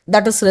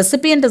 that is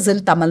recipient is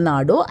in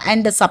Tamil Nadu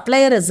and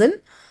supplier is in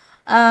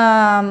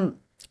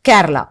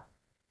Kerala.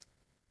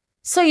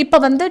 So இப்போ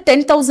வந்து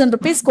 10,000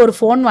 rupeesக்கு ஒரு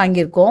ஃபோன்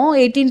வாங்கியிருக்கோம்,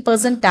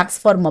 18% tax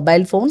for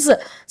mobile phones.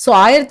 So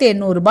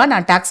 1,800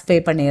 நான் டேக்ஸ் பே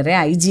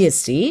பண்ணிடுறேன்,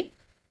 ஐஜிஎஸ்டி.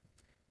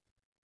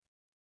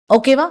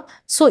 ஓகேவா?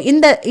 ஸோ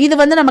இது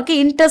வந்து நமக்கு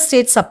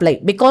interstate supply,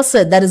 because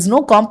there is no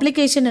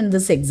complication in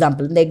this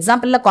example. இந்த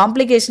எக்ஸாம்பிளில்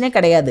காம்ப்ளிகேஷனே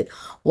கிடையாது,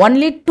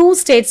 ஒன்லி 2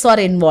 states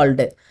ஆர்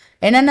இன்வால்வ்டு.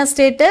 என்னென்ன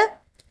state?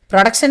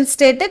 Production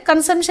state,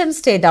 consumption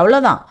state,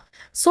 அவ்வளோதான்.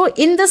 So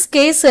in this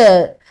case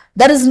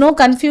there is no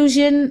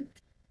confusion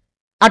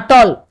at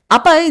all.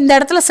 அப்போ இந்த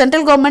இடத்துல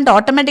central government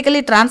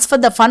automatically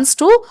transfer the funds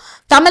to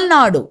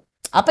Tamil Nadu.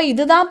 அப்போ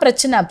இதுதான்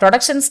பிரச்சனை.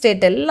 ப்ரொடக்ஷன்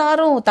ஸ்டேட்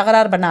எல்லாரும்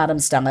தகராறு பண்ண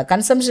ஆரம்பிச்சிட்டாங்க.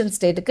 கன்சம்ஷன்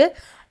ஸ்டேட்டுக்கு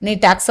நீ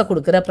டேக்ஸை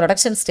கொடுக்குற,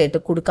 ப்ரொடக்ஷன்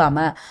ஸ்டேட்டுக்கு கொடுக்காம,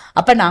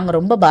 அப்போ நாங்கள்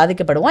ரொம்ப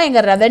பாதிக்கப்படுவோம்,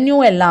 எங்கள் ரெவென்யூ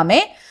எல்லாமே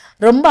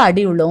ரொம்ப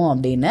அடி விழும்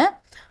அப்படின்னு.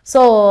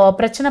 ஸோ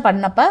பிரச்சனை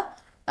பண்ணப்போ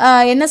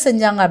என்ன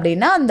செஞ்சாங்க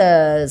அப்படின்னா, அந்த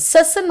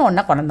செஸ்ன்னு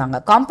ஒன்றை கொண்டு வந்தாங்க,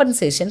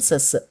 காம்பன்சேஷன்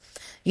செஸ்.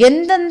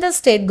 எந்தெந்த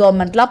ஸ்டேட்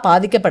கவர்மெண்ட்லாம்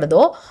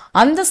பாதிக்கப்படுதோ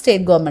அந்த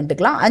ஸ்டேட்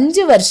கவர்மெண்ட்டுக்கெலாம்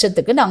 5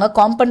 வருஷத்துக்கு நாங்கள்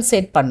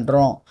காம்பன்சேட்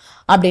பண்ணுறோம்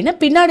அப்படின்னு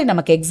பின்னாடி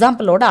நமக்கு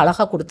எக்ஸாம்பிளோட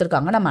அழகாக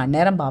கொடுத்துருக்காங்க. நம்ம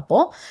அந்நேரம்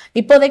பார்ப்போம்,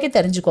 இப்போதைக்கு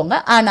தெரிஞ்சுக்கோங்க.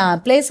 ஆனால்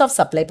பிளேஸ் ஆஃப்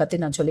சப்ளை பற்றி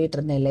நான் சொல்லிட்டு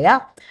இருந்தேன் இல்லையா,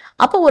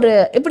 அப்போ ஒரு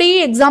இப்படி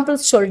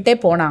எக்ஸாம்பிள்ஸ் சொல்லிட்டே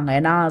போனாங்க.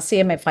 நான்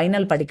சிஎம்ஏ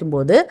ஃபைனல்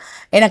படிக்கும்போது,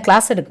 எனக்கு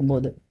கிளாஸ்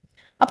எடுக்கும்போது,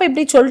 அப்போ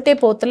இப்படி சொல்லிட்டே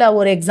போத்துல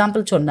ஒரு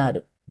எக்ஸாம்பிள் சொன்னார்.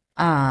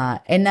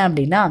 என்ன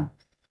அப்படின்னா,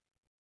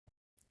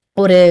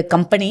 ஒரு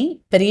கம்பெனி,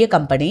 பெரிய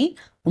company,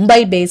 Mumbai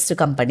based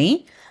company.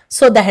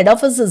 So the head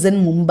office is in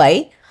Mumbai,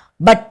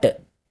 but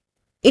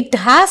it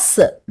has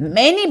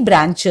many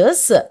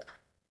branches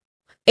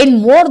in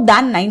more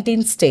than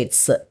 19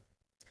 states.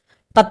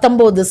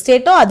 19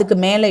 ஸ்டேட்டோ அதுக்கு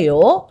மேலேயோ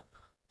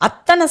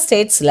அத்தனை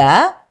ஸ்டேட்ஸில்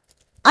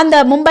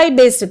அந்த Mumbai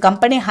based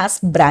company has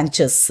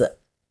branches.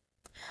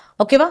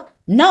 ஓகேவா?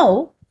 Now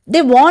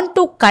they want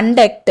to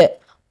conduct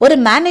ஒரு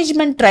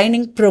management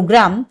training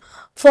program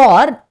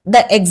for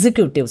the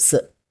executives.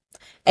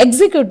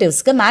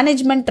 எக்ஸிக்யூட்டிவ்ஸ்க்கு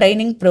management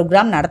training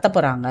program நடத்த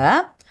போகிறாங்க.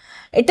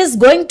 It is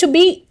going to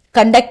be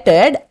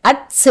conducted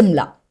at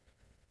Shimla.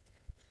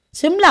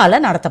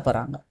 சிம்லாவில் நடத்த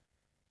போகிறாங்க.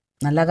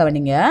 நல்லா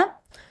கவனிங்க,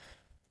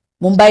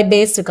 Mumbai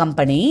based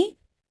company,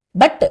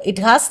 but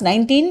it has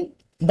 19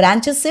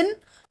 branches in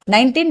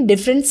 19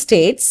 different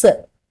states.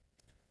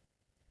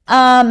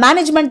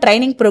 Management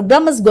training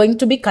program is going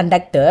to be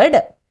conducted.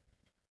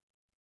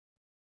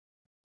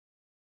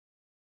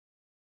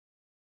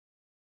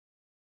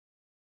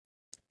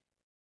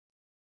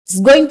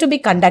 It's going to be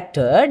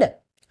conducted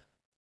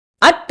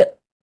at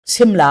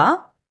Shimla.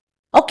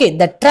 Okay,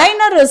 the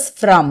trainer is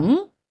from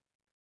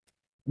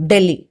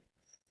Delhi.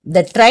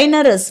 The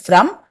trainer is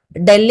from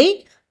Delhi.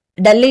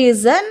 Delhi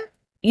is an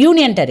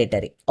union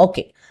territory.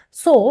 Okay,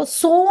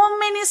 so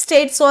many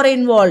states are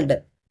involved.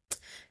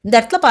 இந்த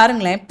இடத்துல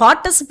பாருங்களேன்,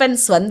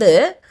 participants வந்து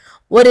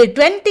ஒரு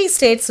 20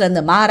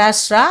 ஸ்டேட்ஸ்லேருந்து,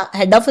 Maharashtra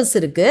head office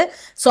இருக்குது,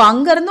 so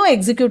அங்கேருந்தும்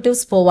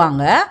executives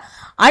போவாங்க.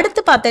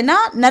 அடுத்து பார்த்தீங்கன்னா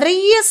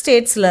நிறைய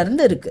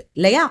ஸ்டேட்ஸ்லேருந்து இருக்குது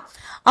இல்லையா,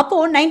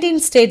 அப்போது 19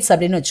 ஸ்டேட்ஸ்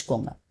அப்படின்னு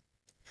வச்சுக்கோங்க.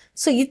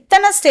 ஸோ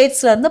இத்தனை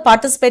ஸ்டேட்ஸ்லேருந்து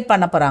பார்ட்டிசிபேட்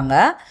பண்ண போகிறாங்க.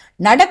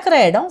 நடக்கிற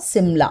இடம்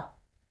சிம்லா.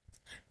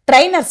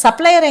 ட்ரைனர்,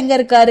 சப்ளையர் எங்கே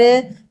இருக்காரு?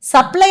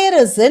 Supplier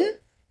is in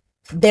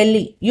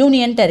Delhi,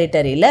 union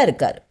டெரிட்டரியில்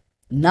இருக்கார்.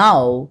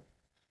 நவ்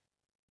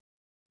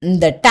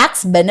இந்த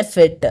டாக்ஸ்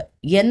பெனிஃபிட்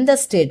எந்த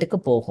ஸ்டேட்டுக்கு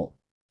போகும்?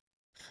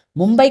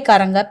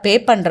 மும்பைக்காரங்க பே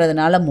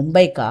பண்ணுறதுனால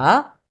மும்பைக்கா,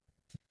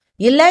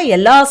 இல்லை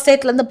எல்லா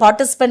ஸ்டேட்லேருந்து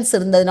பார்ட்டிசிபென்ட்ஸ்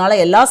இருந்ததுனால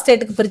எல்லா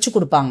ஸ்டேட்டுக்கு பிரித்து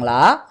கொடுப்பாங்களா,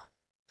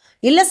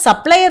 இல்லை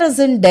supplier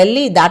is in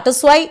Delhi, that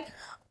is why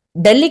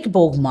டெல்லிக்கு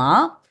போகுமா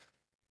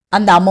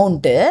அந்த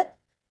அமௌண்ட்டு,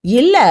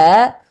 இல்ல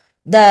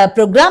the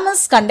program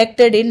is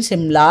conducted in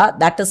Shimla,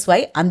 that is why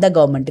அந்த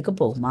கவர்மெண்ட்டுக்கு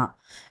போகுமா?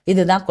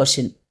 இதுதான்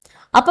கொஷின்.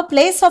 அப்போ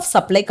பிளேஸ் ஆஃப்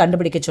சப்ளை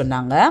கண்டுபிடிக்க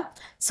சொன்னாங்க.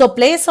 ஸோ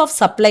பிளேஸ் ஆஃப்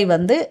சப்ளை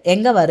வந்து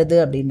எங்கே வருது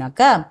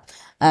அப்படின்னாக்கா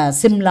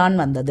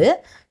சிம்லான்னு வந்தது.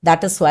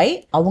 தட் இஸ் வை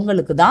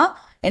அவங்களுக்கு தான்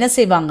என்ன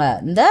செய்வாங்க,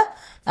 இந்த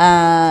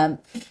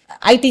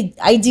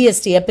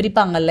ஐஜிஎஸ்டியை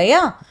பிரிப்பாங்க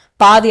இல்லையா,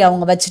 பாதி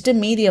அவங்க வச்சுட்டு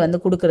மீதியை வந்து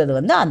கொடுக்கறது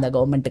வந்து அந்த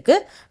கவர்மெண்ட்டுக்கு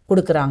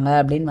கொடுக்குறாங்க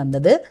அப்படின்னு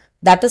வந்தது.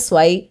 That is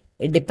why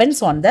it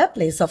depends on the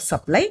place of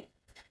supply.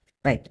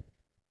 Right.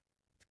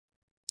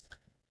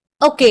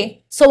 Okay,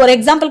 so ஒரு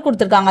எக்ஸாம்பிள்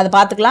கொடுத்துருக்காங்க, அதை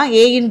பார்த்துக்கலாம்.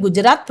 ஏ இன்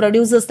Gujarat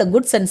produces the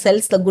goods and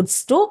cells the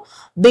goods to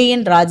be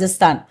in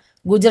Rajasthan.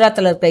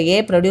 குஜராத்தில் இருக்கிற ஏ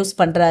ப்ரொடியூஸ்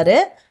பண்ணுறாரு,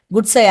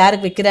 குட்ஸை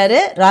யாருக்கு விற்கிறாரு,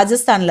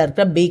 ராஜஸ்தானில்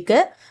இருக்கிற பிக்கு.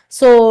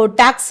 So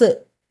tax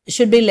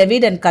should be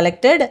levied and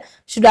collected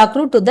should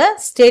accrue to the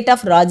state of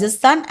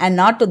Rajasthan and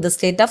not to the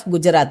state of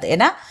Gujarat.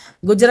 ஏன்னா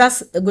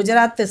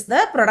Gujarat is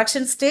the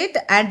production state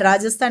and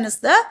Rajasthan is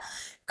the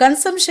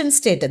consumption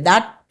state.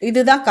 that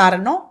இதுதான்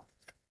காரணம்.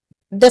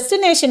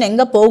 Destination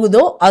எங்கே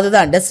போகுதோ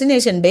அதுதான்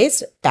destination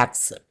paste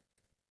tax.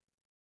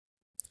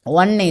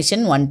 One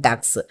nation one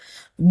tax,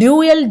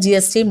 dual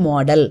GST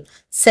model,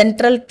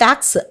 central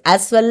tax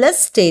as well as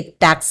state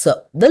tax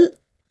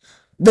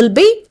will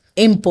be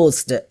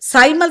imposed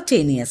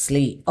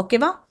simultaneously.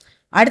 ஓகேவா?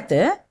 அடுத்து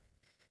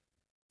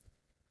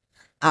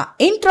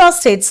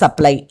intrastate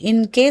supply. In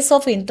case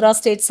of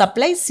intrastate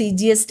supply,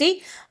 CGST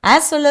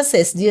as well as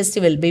SGST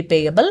will be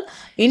payable.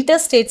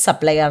 Interstate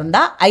supply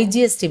இருந்தா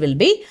IGST will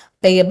be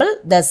payable.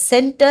 The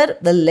center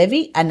will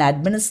levy and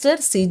administer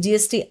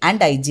CGST and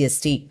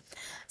IGST.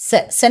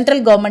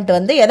 Central government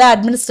வந்து எதை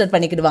administer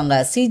பண்ணிக்கிடுவாங்க,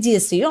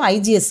 சிஜிஎஸ்டியும்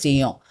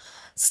ஐஜிஎஸ்டியும்.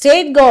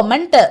 State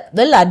government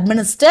will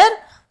administer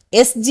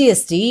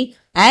SGST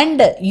and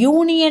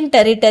union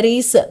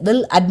territories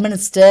will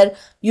administer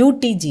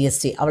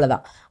UTGST.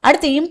 அவ்வளோதான்.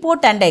 அடுத்து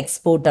import and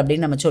export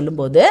அப்படின்னு நம்ம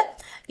சொல்லும்போது,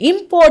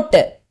 import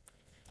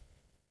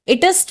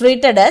it is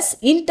treated as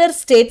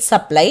interstate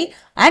supply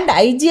and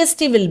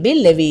IGST will be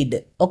levied.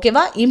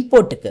 ஓகேவா?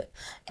 இம்போர்ட்டுக்கு.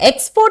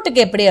 எக்ஸ்போர்ட்டுக்கு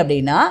எப்படி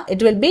அப்படின்னா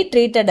it will be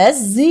treated as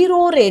zero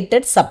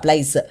rated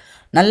supplies.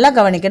 நல்லா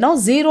கவனிக்கணும்,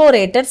 ஜீரோ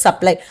ரேட்டட்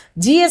சப்ளை.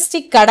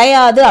 ஜிஎஸ்டி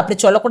கிடையாது அப்படி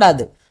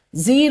சொல்லக்கூடாது,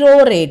 ஜீரோ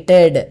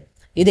ரேட்டட்.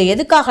 இதை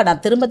எதுக்காக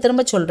நான் திரும்ப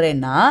திரும்ப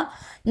சொல்கிறேன்னா,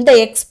 இந்த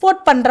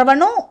எக்ஸ்போர்ட்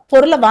பண்ணுறவனும்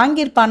பொருளை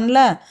வாங்கியிருப்பான்ல,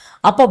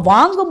 அப்போ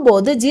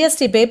வாங்கும்போது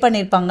ஜிஎஸ்டி பே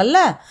பண்ணியிருப்பாங்கல்ல,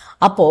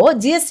 அப்போது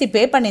ஜிஎஸ்டி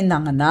பே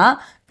பண்ணியிருந்தாங்கன்னா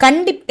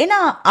ஏன்னா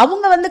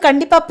அவங்க வந்து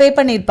கண்டிப்பாக பே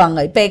பண்ணியிருப்பாங்க.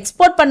 இப்போ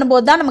எக்ஸ்போர்ட்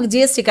பண்ணும்போது தான் நமக்கு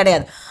ஜிஎஸ்டி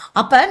கிடையாது.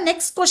 அப்போ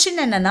நெக்ஸ்ட்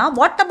கொஸ்டின் என்னென்னா,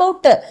 what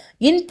about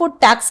input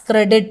tax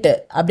credit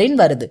அப்படின்னு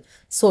வருது.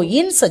 So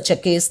in such a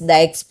case the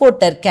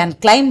exporter can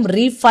claim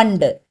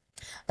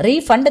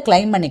refund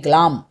claim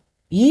பண்ணிக்கலாம்.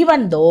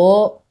 ஈவன் தோ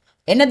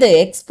என்னது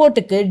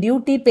எக்ஸ்போர்ட்டுக்கு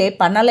டியூட்டி பே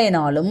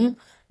பண்ணலைனாலும்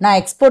நான்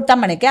எக்ஸ்போர்ட்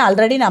தான் பண்ணிக்கேன்,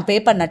 ஆல்ரெடி நான் பே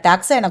பண்ண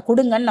டேக்ஸை எனக்கு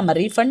கொடுங்கன்னு நம்ம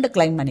ரீஃபண்ட்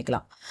கிளைம்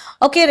பண்ணிக்கலாம்.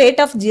 Okay, rate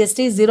of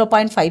GST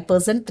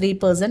 0.5%,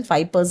 3%,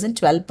 5%,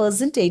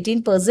 12%,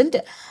 18%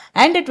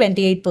 and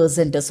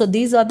 28%. So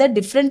these are the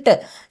different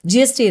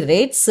GST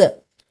rates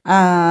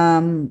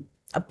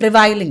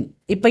prevailing.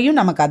 இப்பையும்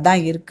நமக்கு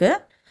அதான் இருக்குது.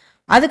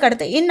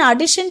 அதுக்கடுத்து in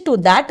addition to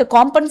that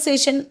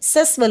compensation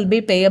chess will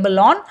be payable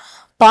on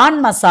பான்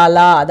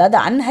மசாலா, அதாவது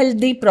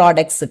unhealthy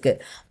ப்ராடக்ட்ஸுக்கு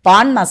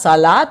porn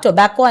masala,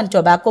 tobacco and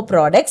tobacco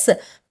products,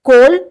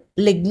 goal,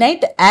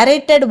 lignite,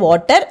 aerated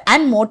water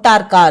and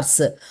motor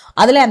cars.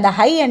 அதில் அந்த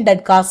high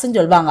ended கார்ஸ்ன்னு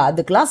சொல்லுவாங்க,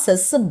 அதுக்கெலாம்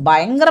செஸ்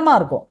பயங்கரமாக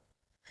இருக்கும்.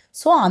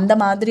 ஸோ அந்த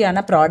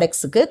மாதிரியான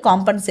ப்ராடக்ட்ஸுக்கு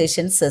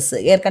காம்பன்சேஷன் செஸ்.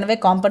 ஏற்கனவே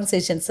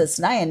காம்பன்சேஷன்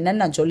செஸ்னால்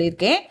என்னன்னு நான்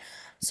சொல்லியிருக்கேன்.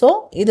 ஸோ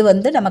இது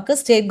வந்து நமக்கு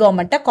ஸ்டேட்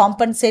கவர்மெண்ட்டை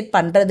காம்பன்சேட்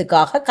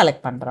பண்ணுறதுக்காக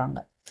கலெக்ட் பண்ணுறாங்க.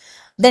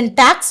 தென்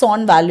tax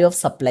on value of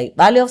supply.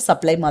 Value of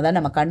supply முதல்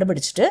நம்ம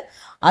கண்டுபிடிச்சிட்டு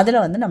அதில்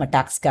வந்து நம்ம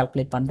டேக்ஸ்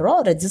கால்குலேட் பண்ணுறோம்.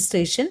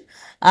 ரெஜிஸ்ட்ரேஷன்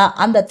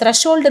அந்த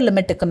த்ரெஷோல்டு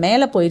லிமிட்டுக்கு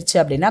மேலே போயிடுச்சு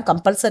அப்படின்னா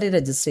compulsory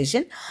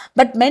registration.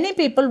 But many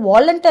people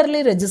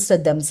voluntarily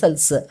register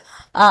themselves.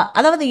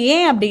 அதாவது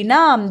ஏன் அப்படின்னா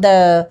அந்த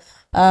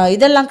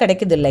இதெல்லாம்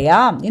கிடைக்குது இல்லையா,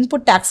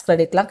 இன்புட் டேக்ஸ்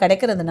கிரெடிட்லாம்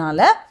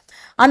கிடைக்கிறதுனால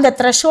அந்த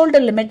த்ரெஷோல்டு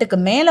லிமிட்டுக்கு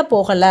மேலே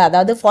போகலை,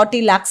 அதாவது 40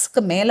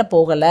 lakhsக்கு மேலே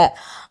போகலை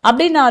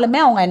அப்படின்னாலுமே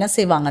அவங்க என்ன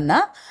செய்வாங்கன்னா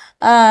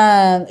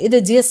இது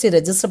ஜிஎஸ்டி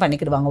ரெஜிஸ்டர்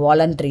பண்ணிக்கிடுவாங்க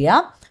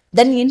வாலண்ட்ரியாக.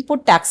 தென்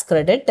இன்புட் டேக்ஸ்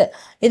கிரெடிட்,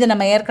 இது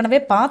நம்ம ஏற்கனவே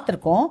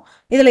பார்த்துருக்கோம்.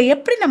 இதில்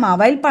எப்படி நம்ம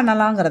அவைல்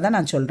பண்ணலாங்கிறத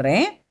நான்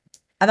சொல்கிறேன்.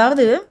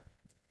 அதாவது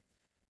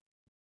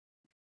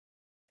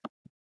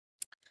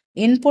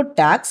இன்புட்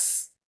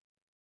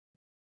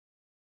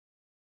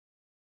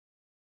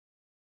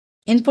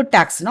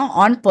டேக்ஸ்னா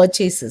ஆன்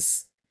பர்ச்சேசஸ்.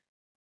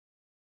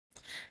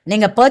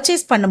 நீங்கள்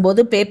பர்ச்சேஸ்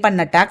பண்ணும்போது பே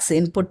பண்ண டேக்ஸ்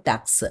இன்புட்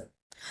டேக்ஸ்.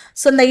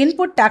 ஸோ இந்த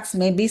input tax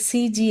maybe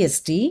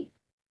CGST,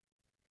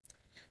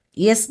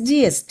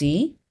 SGST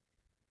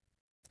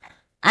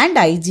and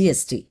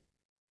IGST.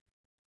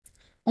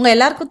 உங்கள்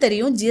எல்லாருக்கும்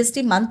தெரியும்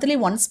ஜிஎஸ்டி மந்த்லி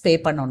ஒன்ஸ் பே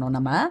பண்ணணும்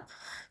நம்ம.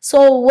 ஸோ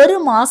ஒரு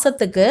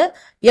மாதத்துக்கு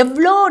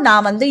எவ்வளோ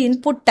நான் வந்து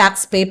இன்புட்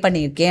டேக்ஸ் பே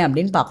பண்ணியிருக்கேன்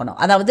அப்படின்னு பார்க்கணும்.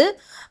 அதாவது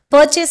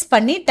பர்ச்சேஸ்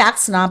பண்ணி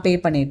டேக்ஸ் நான் பே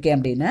பண்ணியிருக்கேன்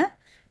அப்படின்னு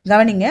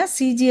கவனிங்க.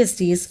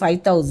 CGST is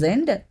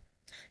 5,000,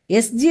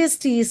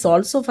 SGST is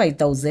also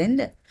 5,000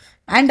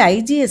 and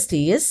IGST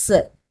is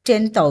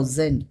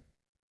 10,000.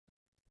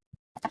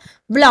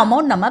 இவ்வளோ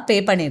அமௌண்ட் நம்ம பே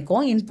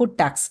பண்ணியிருக்கோம் இன்புட்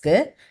டேக்ஸ்க்கு.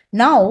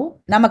 நவ்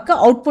நமக்கு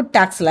அவுட்புட்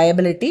டேக்ஸ்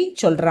லயபிலிட்டி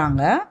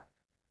சொல்கிறாங்க.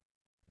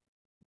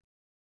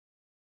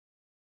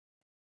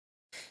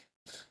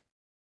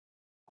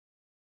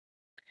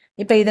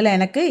 இப்போ இதில்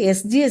எனக்கு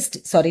SGST,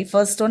 sorry,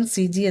 first one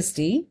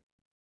CGST.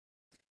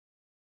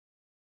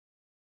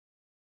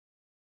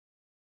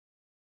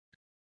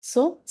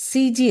 So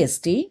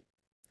CGST,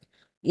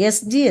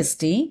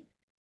 SGST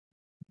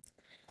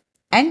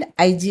and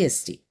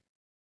IGST.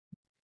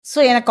 So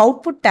எனக்கு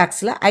அவுட்புட்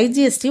டேக்ஸில்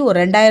IGST ஒரு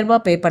 2,000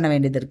 ரூபாய் பே பண்ண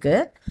வேண்டியது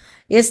இருக்குது.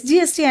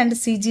 SGST அண்ட்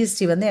CGST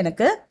வந்து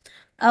எனக்கு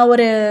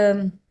ஒரு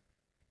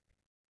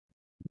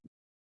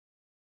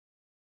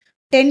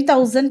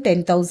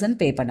 10,000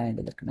 பே பண்ண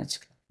வேண்டியது இருக்குன்னு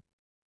வச்சுக்கலாம்.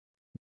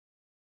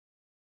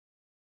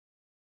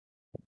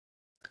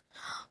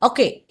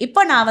 ஓகே,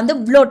 இப்போ நான் வந்து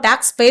இவ்வளோ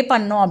டேக்ஸ் பே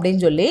பண்ணணும்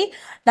அப்படின்னு சொல்லி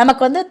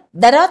நமக்கு வந்து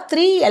there are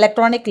 3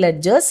 electronic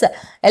ledgers: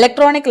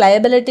 electronic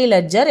liability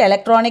ledger,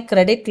 electronic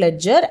credit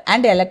ledger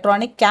and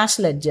electronic cash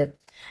ledger.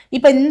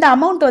 இப்போ இந்த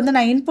அமௌண்ட் வந்து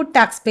நான் இன்புட்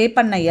டேக்ஸ் பே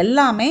பண்ண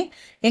எல்லாமே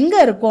எங்கே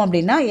இருக்கும்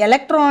அப்படின்னா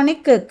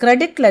எலக்ட்ரானிக்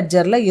கிரெடிட்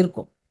லெட்ஜரில்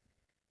இருக்கும்.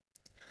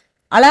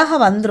 அழகாக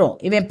வந்துடும்.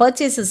 இவன்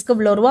பர்ச்சேசஸ்க்கு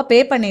இவ்வளோ ரூபா பே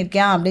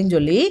பண்ணியிருக்கேன் அப்படின்னு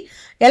சொல்லி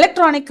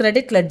எலக்ட்ரானிக்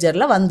கிரெடிட்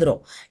லெட்ஜரில்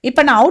வந்துடும்.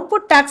 இப்போ நான்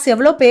அவுட்புட் டேக்ஸ்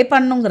எவ்வளோ பே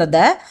பண்ணுங்கிறத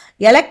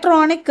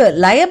எலக்ட்ரானிக்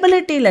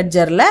லயபிலிட்டி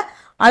லெட்ஜரில்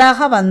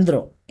அழகாக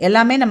வந்துடும்.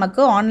 எல்லாமே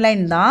நமக்கு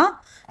ஆன்லைன் தான்.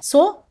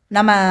 ஸோ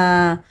நம்ம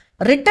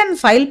ரிட்டன்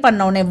ஃபைல்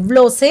பண்ணோன்னே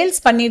இவ்வளோ சேல்ஸ்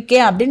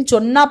பண்ணியிருக்கேன் அப்படின்னு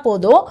சொன்னால்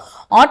போதும்,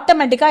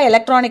 ஆட்டோமேட்டிக்காக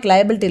எலக்ட்ரானிக்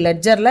லயபிலிட்டி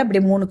லெட்ஜரில்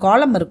இப்படி 3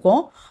 காலம்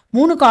இருக்கும்.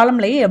 3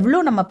 காலம்லையும் எவ்வளோ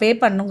நம்ம பே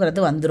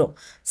பண்ணுங்கிறது வந்துடும்.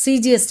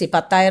 CGST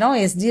 10,000,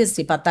 SGST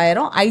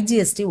 10,000,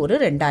 IGST ஒரு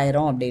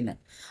 2,000 அப்படின்னு.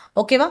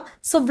 ஓகேவா?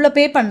 ஸோ இவ்வளோ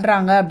பே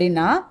பண்ணுறாங்க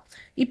அப்படின்னா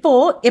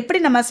இப்போது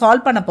எப்படி நம்ம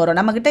சால்வ் பண்ண போகிறோம்?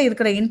 நம்மக்கிட்ட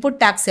இருக்கிற இன்புட்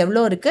டேக்ஸ்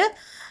எவ்வளோ இருக்குது?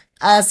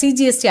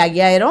 CGST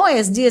 5,000,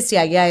 SGST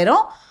 5,000,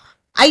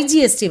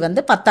 IGST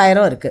வந்து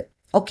 10,000 இருக்குது.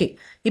 ஓகே,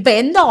 இப்போ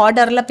எந்த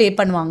ஆர்டரில் பே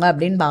பண்ணுவாங்க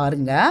அப்படின்னு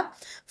பாருங்க.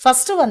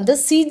 ஃபஸ்ட்டு வந்து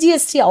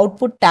CGST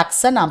அவுட்புட்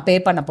டேக்ஸை நான் பே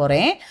பண்ண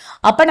போகிறேன்.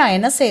 அப்போ நான்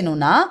என்ன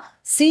செய்யணும்னா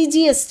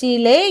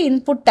CGSTலே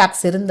இன்புட்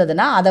டேக்ஸ்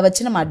இருந்ததுன்னா அதை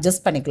வச்சு நம்ம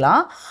அட்ஜஸ்ட்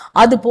பண்ணிக்கலாம்.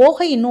 அது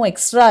போக இன்னும்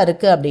எக்ஸ்ட்ரா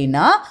இருக்குது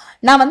அப்படின்னா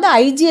நான் வந்து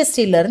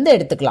IGSTலேருந்து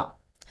எடுத்துக்கலாம்.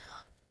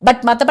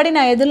 பட் மற்றபடி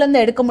நான்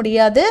எதுலேருந்து எடுக்க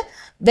முடியாது,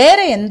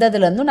 வேறு எந்த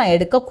இதுலேருந்தும் நான்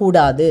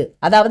எடுக்கக்கூடாது.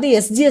 அதாவது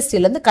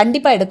SGSTலேருந்து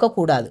கண்டிப்பாக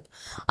எடுக்கக்கூடாது.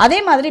 அதே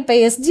மாதிரி இப்போ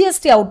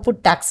SGST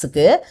output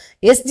டேக்ஸுக்கு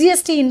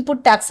SGST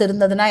input tax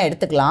இருந்ததுன்னா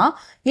எடுத்துக்கலாம்,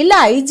 இல்லை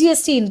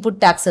IGST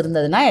இன்புட் டேக்ஸ்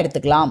இருந்ததுன்னா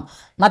எடுத்துக்கலாம்.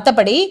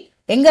 மற்றபடி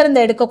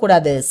எங்கேருந்து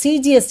எடுக்கக்கூடாது?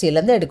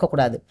 CGSTலேருந்து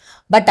எடுக்கக்கூடாது.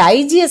 பட்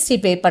IGST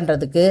பே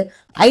பண்ணுறதுக்கு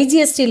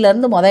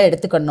IGSTலேருந்து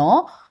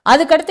எடுத்துக்கணும்.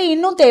 அதுக்கடுத்து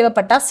இன்னும்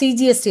தேவைப்பட்டா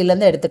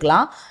CGSTலேருந்து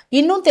எடுத்துக்கலாம்,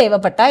 இன்னும்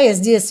தேவைப்பட்டா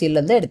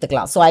SGSTலேருந்து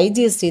எடுத்துக்கலாம். ஸோ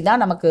IGST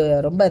தான் நமக்கு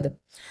ரொம்ப இது.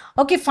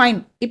 Okay, fine.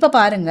 இப்போ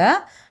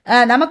பாருங்கள்,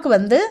 நமக்கு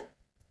வந்து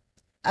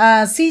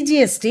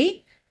CGST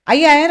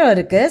 5,000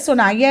 இருக்குது. ஸோ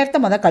நான்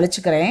 5,000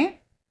 கழிச்சுக்கிறேன்.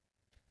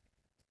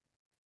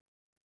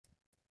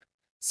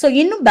 ஸோ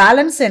இன்னும்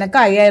பேலன்ஸ் எனக்கு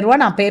 5,000 ரூபா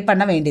நான் பே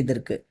பண்ண வேண்டியது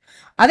இருக்குது.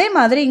 அதே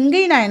மாதிரி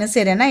இங்கேயும் நான் என்ன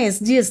செய்கிறேன்னா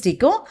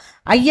SGSTக்கும்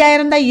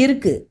 5,000 தான்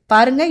இருக்குது.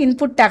 பாருங்கள்,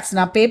 இன்புட் டேக்ஸ்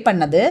நான் பே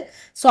பண்ணது.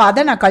 ஸோ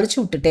அதை நான் கழிச்சு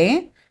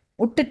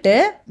விட்டுட்டு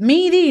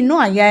மீதி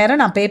இன்னும் 5,000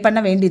 நான் பே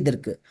பண்ண வேண்டியது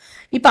இருக்குது.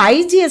 இப்போ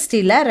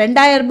IGSTயில்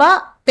 2,000 ரூபாய்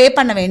பே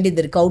பண்ண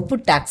வேண்டியது இருக்குது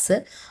output tax.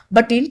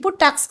 But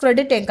input tax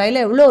credit என்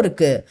கையில் எவ்வளோ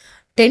இருக்குது?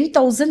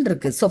 10,000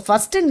 இருக்குது. ஸோ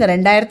ஃபஸ்ட்டு இங்கே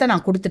 2,000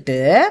 நான் கொடுத்துட்டு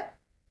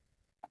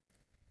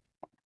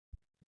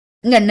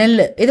இங்கே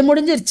நெல் இது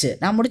முடிஞ்சிருச்சு,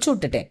 நான் முடிச்சு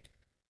விட்டுட்டேன்.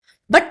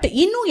 பட்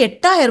இன்னும்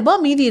 8,000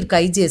 ரூபாய் மீதி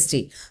இருக்குது IGST.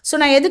 ஸோ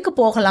நான் எதுக்கு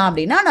போகலாம்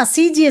அப்படின்னா நான்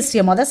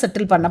CGSTயை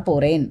செட்டில் பண்ண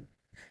போகிறேன்.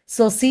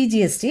 ஸோ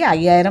CGST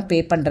 5,000 பே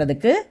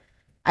பண்ணுறதுக்கு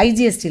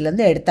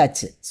IGSTலேருந்து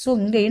எடுத்தாச்சு. ஸோ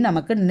இங்கேயும்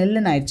நமக்கு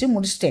நெல்லுன்னு ஆயிடுச்சு,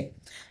 முடிச்சிட்டேன்.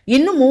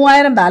 இன்னும்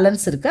 3,000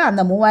 பேலன்ஸ் இருக்குது.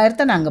 அந்த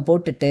 3,000 நான் அங்கே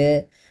போட்டுட்டு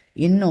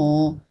இன்னும்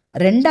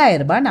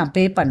 2,000 ரூபாய் நான்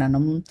பே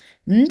பண்ணணும்.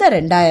 இந்த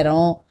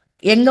 2,000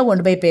 எங்கே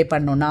கொண்டு போய் பே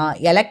பண்ணணும்னா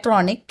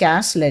electronic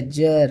cash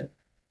ledger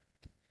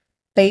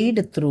paid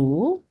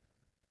through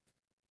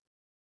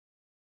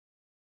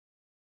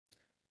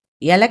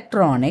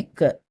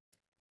electronic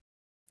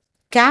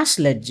cash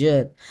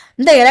ledger.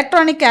 இந்த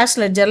எலக்ட்ரானிக் கேஷ்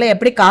லெட்ஜரில்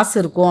எப்படி காசு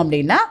இருக்கும்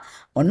அப்படின்னா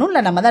ஒன்றும்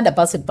இல்லை, நம்ம தான்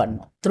டெபாசிட்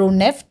பண்ணணும். Through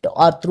NEFT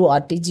R through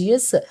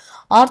RTGS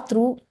R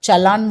through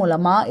challan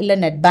மூலமாக, இல்லை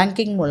நெட்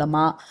பேங்கிங்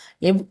மூலமாக,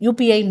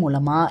 UPI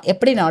மூலமாக,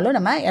 எப்படினாலும்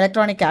நம்ம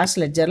எலக்ட்ரானிக் கேஷ்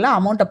லெட்ஜரில்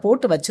அமௌண்ட்டை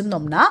போட்டு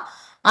வச்சுருந்தோம்னா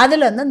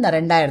அதுலேருந்து இந்த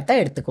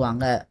 2,000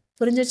 எடுத்துக்குவாங்க.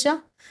 புரிஞ்சிச்சா?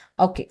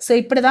 ஓகே, ஸோ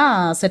இப்படி தான்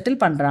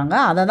செட்டில் பண்ணுறாங்க.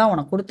 அதை தான்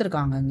உனக்கு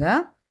கொடுத்துருக்காங்கங்க.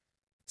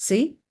 C,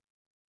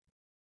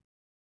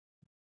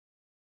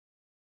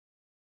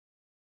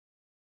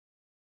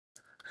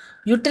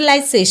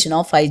 utilization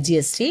of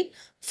IGST.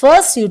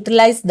 First,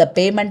 utilize the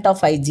payment of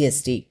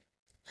IGST.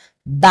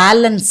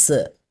 Balance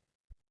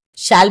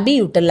shall be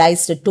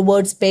utilized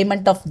towards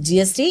payment of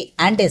GST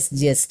and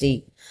SGST.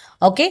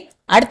 Okay.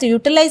 At the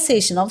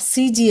utilization of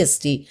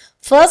CGST.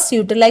 First,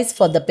 utilize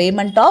for the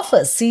payment of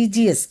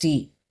CGST.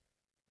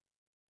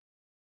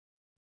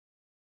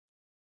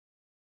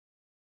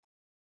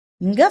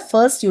 இங்கே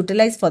first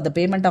utilise for the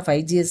payment of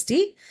IGST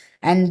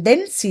and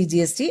then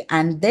CGST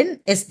and then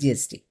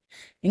SGST.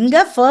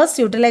 இங்கே first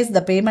utilise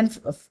the payment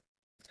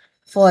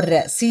for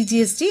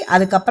CGST,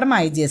 அதுக்கப்புறமா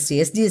IGST.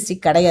 SGST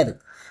கிடையாது.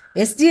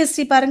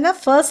 SGST பாருங்க,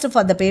 first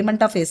for the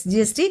payment of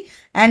SGST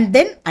and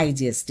then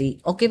IGST.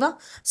 ஓகேவா?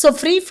 So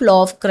free flow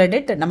of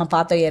credit நம்ம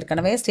பார்த்தோம்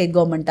ஏற்கனவே. State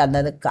government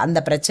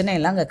அந்த பிரச்சனை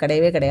எல்லாம் அங்கே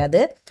கிடையவே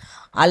கிடையாது.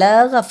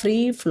 அழகாக ஃப்ரீ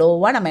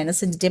ஃப்ளோவாக நம்ம என்ன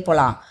செஞ்சுட்டே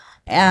போகலாம்.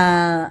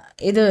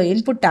 இது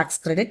இன்புட்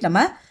டேக்ஸ் கிரெடிட்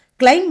நம்ம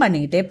கிளைம்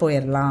பண்ணிக்கிட்டே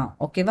போயிடலாம்.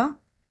 ஓகேவா?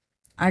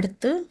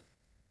 அடுத்து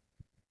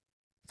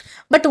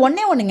பட்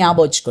ஒன்றே ஒன்று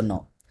ஞாபகம்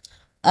வச்சுக்கணும்.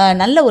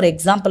 நல்ல ஒரு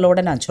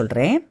எக்ஸாம்பிளோடு நான்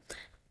சொல்கிறேன்.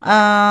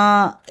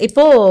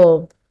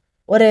 இப்போது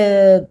ஒரு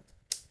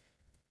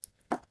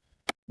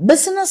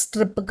பிஸ்னஸ்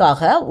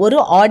ட்ரிப்புக்காக ஒரு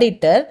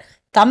ஆடிட்டர்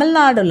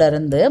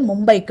தமிழ்நாடுலேருந்து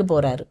மும்பைக்கு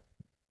போகிறாரு,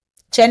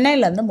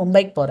 சென்னையிலேருந்து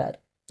மும்பைக்கு போகிறாரு.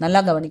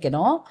 நல்லா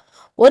கவனிக்கணும்.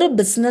 ஒரு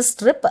பிஸ்னஸ்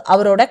ட்ரிப்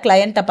அவரோட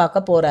கிளையண்ட்டை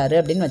பார்க்க போகிறாரு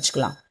அப்படின்னு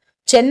வச்சுக்கலாம்.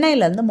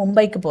 சென்னையிலேருந்து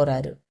மும்பைக்கு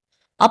போகிறாரு.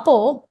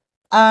 அப்போது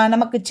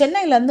நமக்கு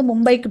சென்னையிலேருந்து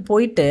மும்பைக்கு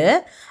போயிட்டு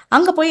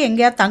அங்கே போய்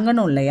எங்கேயா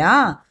தங்கணும் இல்லையா?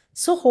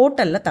 ஸோ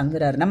ஹோட்டலில்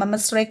தங்குறாரு. நம்ம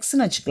மிஸ்டர்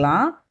எக்ஸ்ன்னு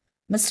வச்சுக்கலாம்.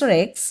 மிஸ்டர்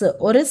எக்ஸ்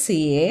ஒரு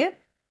சிஏ,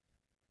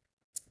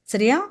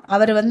 சரியா?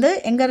 அவர் வந்து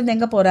எங்கேருந்து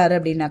எங்கே போகிறாரு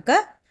அப்படின்னாக்க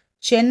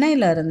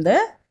சென்னையிலேருந்து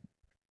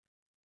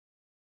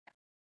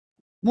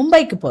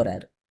மும்பைக்கு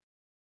போகிறாரு.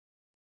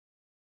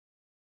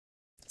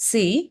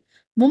 சி,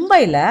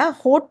 மும்பையில்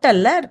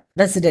ஹோட்டலில்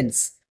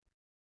ரெசிடென்ஸ்,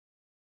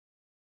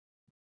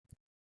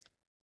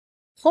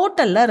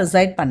 ஹோட்டலில்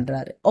ரிசைட்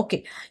பண்ணுறாரு. ஓகே,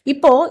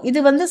 இப்போது இது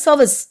வந்து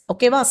சர்வீஸ்.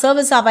 ஓகேவா?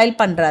 சர்வீஸ் அவைல்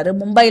பண்ணுறாரு.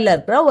 மும்பையில்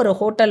இருக்கிற ஒரு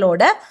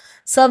ஹோட்டலோட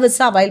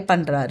சர்வீஸை அவைல்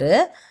பண்ணுறாரு.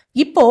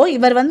 இப்போது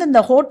இவர் வந்து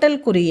இந்த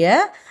ஹோட்டலுக்குரிய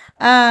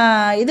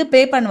இது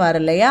பே பண்ணுவார்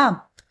இல்லையா?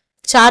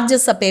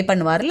 சார்ஜஸை பே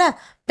பண்ணுவார்ல.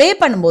 பே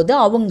பண்ணும்போது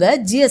அவங்க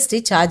ஜிஎஸ்டி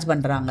சார்ஜ்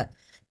பண்ணுறாங்க.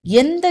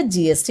 எந்த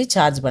ஜிஎஸ்டி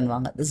சார்ஜ்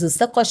பண்ணுவாங்க? This is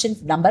the question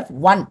number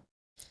 1.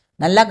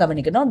 நல்லா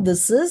கவனிக்கணும்.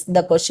 This is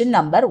the question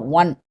number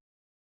 1.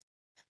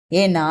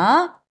 ஏன்னா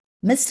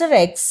mister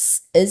X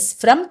is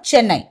from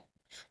Chennai.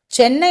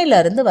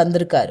 சென்னையிலேருந்து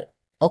வந்திருக்காரு.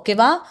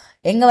 ஓகேவா?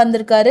 எங்கே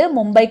வந்திருக்காரு?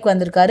 மும்பைக்கு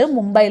வந்திருக்காரு.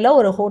 மும்பையில்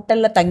ஒரு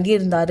ஹோட்டலில்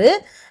தங்கியிருந்தார்.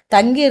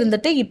 தங்கி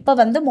இருந்துட்டு இப்போ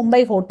வந்து மும்பை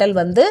ஹோட்டல்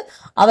வந்து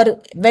அவர்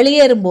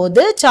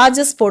வெளியேறும்போது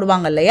சார்ஜஸ்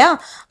போடுவாங்க இல்லையா?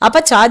 அப்போ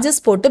சார்ஜஸ்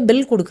போட்டு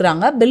பில்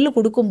கொடுக்குறாங்க. பில்லு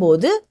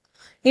கொடுக்கும்போது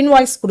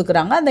இன்வாய்ஸ்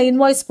கொடுக்குறாங்க. அந்த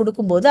இன்வாய்ஸ்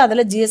கொடுக்கும்போது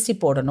அதில் ஜிஎஸ்டி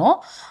போடணும்.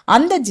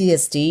 அந்த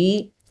ஜிஎஸ்டி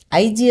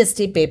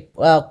ஐஜிஎஸ்டி பே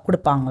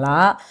கொடுப்பாங்களா,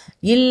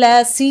 இல்லை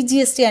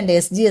சிஜிஎஸ்டி அண்ட்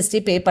எஸ்ஜிஎஸ்டி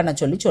பே பண்ண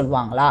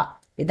சொல்லுவாங்களா?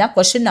 இதுதான்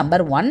கொஷின்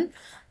நம்பர் 1.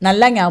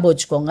 நல்லா ஞாபகம்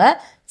வச்சுக்கோங்க.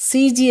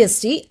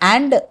 சிஜிஎஸ்டி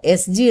அண்ட்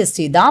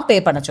எஸ்ஜிஎஸ்டி தான் பே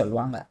பண்ண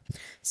சொல்லுவாங்க.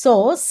 So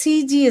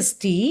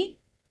CGST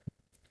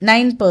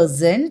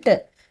 9%,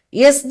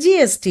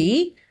 SGST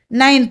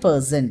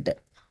 9%.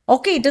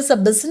 Okay, it is a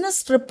business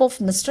trip of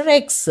Mr.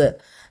 X.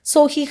 So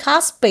he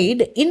has paid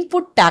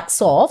input tax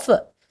of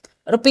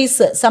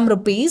some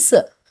rupees.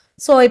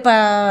 So இப்போ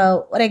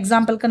ஒரு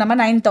எக்ஸாம்பிளுக்கு நம்ம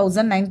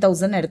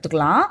 9,000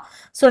 எடுத்துக்கலாம்.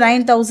 So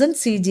 9,000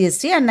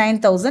 CGST and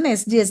 9,000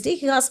 SGST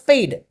he has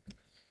paid.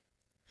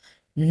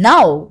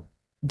 Now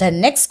the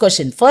next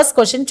question, first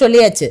question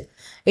சொல்லியாச்சு.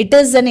 It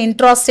is an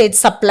intrastate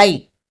supply.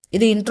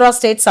 இது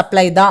intrastate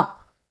supply தான்.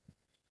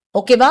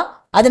 ஓகேவா?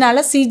 அதனால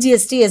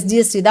சிஜிஎஸ்டி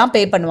எஸ்ஜிஎஸ்டி தான்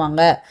பே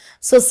பண்ணுவாங்க.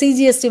 So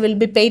CGST will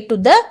be paid to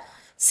the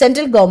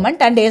central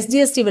government and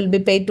SGST will be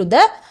paid to the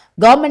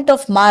government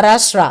of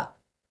Maharashtra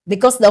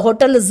because the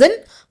hotel is in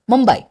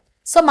Mumbai.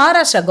 So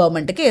Maharashtra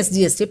கவர்மெண்ட்டுக்கு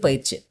SGST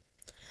போயிடுச்சு.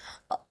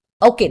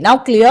 Okay,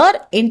 now clear.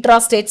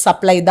 இன்ட்ராஸ்டேட்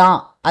supply தான்,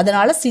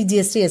 அதனால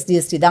CGST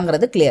SGST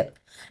தாங்கிறது clear.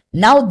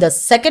 Now the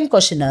second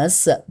question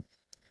is,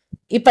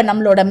 இப்போ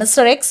நம்மளோட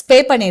mister X பே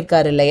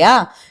பண்ணியிருக்காரு இல்லையா?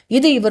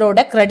 இது இவரோட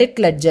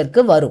கிரெடிட்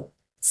லெட்ஜருக்கு வரும்.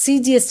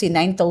 சிஜிஎஸ்டி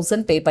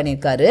 9,000 பே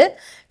பண்ணியிருக்காரு,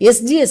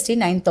 எஸ்ஜிஎஸ்டி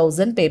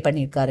 9,000 பே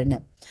பண்ணியிருக்காருன்னு.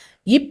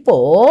 இப்போ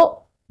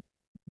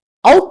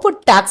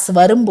அவுட்புட் டேக்ஸ்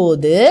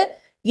வரும்போது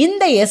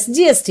இந்த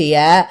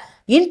எஸ்ஜிஎஸ்டியை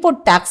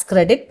இன்புட் டேக்ஸ்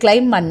கிரெடிட்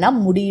கிளைம் பண்ண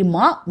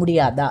முடியுமா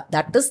முடியாதா?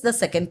 That is the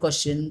second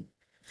question.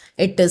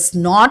 It is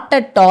not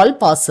at all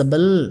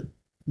possible.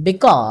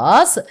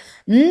 Because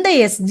இந்த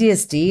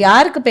எஸ்ஜிஎஸ்டி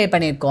யாருக்கு பே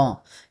பண்ணியிருக்கோம்?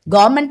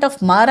 கவர்மெண்ட் ஆஃப்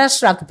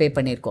மகாராஷ்டிராவுக்கு பே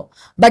பண்ணியிருக்கோம்.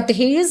 But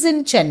he is in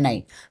Chennai.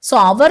 So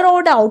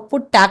அவரோட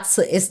அவுட்புட் டேக்ஸ்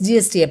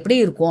எஸ்ஜிஎஸ்டி எப்படி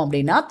இருக்கும்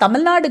அப்படின்னா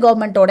தமிழ்நாடு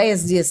கவர்மெண்ட்டோட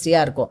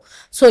எஸ்ஜிஎஸ்டியாக இருக்கும்.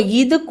 ஸோ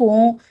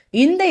இதுக்கும்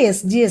இந்த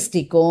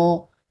எஸ்ஜிஎஸ்டிக்கும்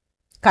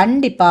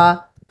கண்டிப்பாக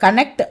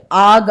கனெக்ட்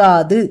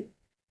ஆகாது.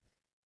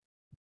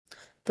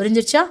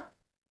 புரிஞ்சிச்சா?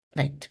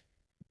 ரைட்,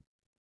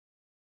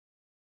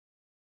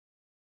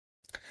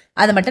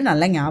 அதை மட்டும்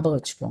நல்லா ஞாபகம்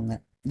வச்சுக்கோங்க.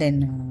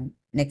 Then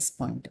next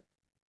point,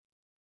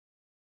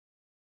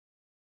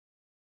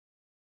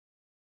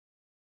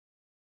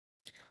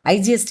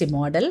 IGST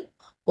model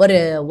ஒரு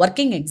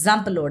ஒர்க்கிங்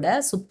எக்ஸாம்பிளோட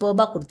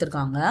சூப்பர்பாக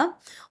கொடுத்துருக்காங்க.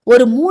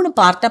 ஒரு 3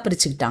 பார்ட்டாக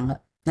பிரிச்சுக்கிட்டாங்க.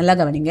 நல்லா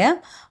கவனிங்க,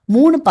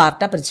 3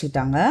 பார்ட்டாக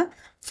பிரிச்சுக்கிட்டாங்க.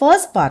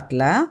 ஃபர்ஸ்ட்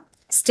பார்ட்டில்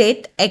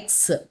ஸ்டேட்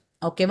எக்ஸ்,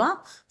 ஓகேவா?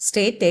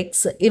 ஸ்டேட்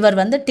எக்ஸ் இவர்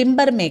வந்து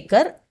டிம்பர்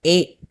மேக்கர் ஏ.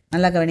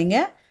 நல்லா கவனிங்க,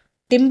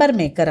 டிம்பர்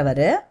மேக்கர்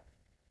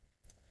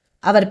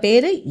அவர்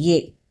பேர் ஏ.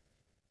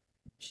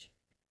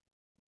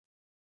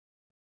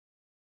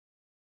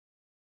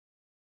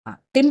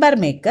 டிம்பர்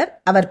மேக்கர்,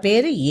 அவர்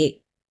பேரு ஏ.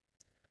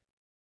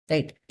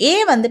 ரைட். ஏ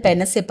வந்து இப்போ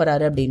என்ன செய்ய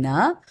போறாரு அப்படின்னா,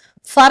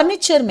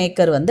 ஃபர்னிச்சர்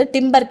மேக்கர் வந்து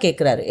டிம்பர்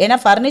கேட்குறாரு. ஏன்னா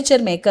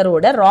ஃபர்னிச்சர்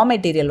மேக்கரோட ரா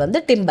மெட்டீரியல் வந்து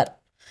டிம்பர்.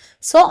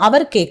 ஸோ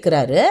அவர்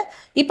கேட்குறாரு.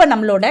 இப்போ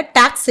நம்மளோட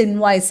டேக்ஸ்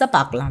இன்வாய்ஸை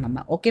பார்க்கலாம்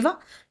நம்ம. ஓகேவா?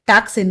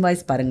 டேக்ஸ்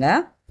இன்வாய்ஸ் பாருங்க.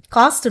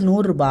 காஸ்ட்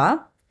 100 ரூபாய்.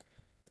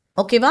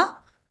 ஓகேவா?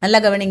 நல்லா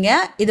கவனிங்க.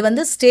 இது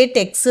வந்து ஸ்டேட்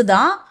எக்ஸ்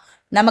தான்.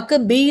 நமக்கு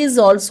B is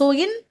also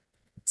in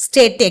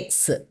state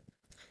X,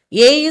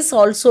 A is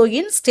also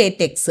in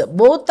state X,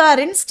 both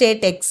are in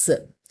state X.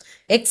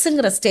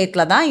 எக்ஸுங்கிற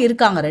ஸ்டேட்ல தான்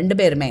இருக்காங்க ரெண்டு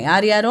பேருமே.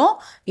 யார் யாரும்?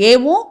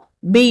 ஏவும்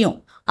பியும்.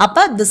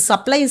 அப்போ this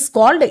supply is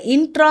called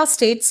intra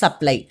state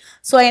supply.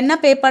 So என்ன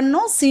பே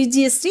பண்ணணும்?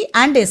 சிஜிஎஸ்டி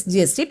அண்ட்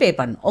எஸ்ஜிஎஸ்டி பே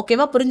பண்ணணும்.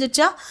 ஓகேவா?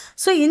 புரிஞ்சிச்சா?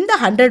 ஸோ இந்த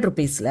 100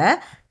 rupeesல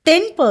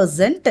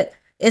 10%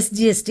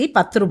 எஸ்ஜிஎஸ்டி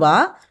 10 ரூபா,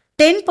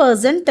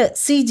 10%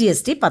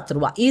 சிஜிஎஸ்டி 10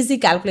 ரூபா. ஈஸி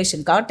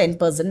கால்குலேஷனுக்காக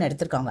 10%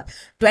 எடுத்திருக்காங்க.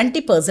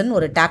 20%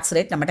 ஒரு டாக்ஸ்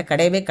ரேட் நம்மகிட்ட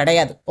கிடையவே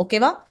கிடையாது.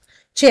 ஓகேவா?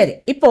 சரி,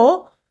 இப்போ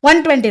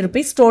 120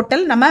 rupees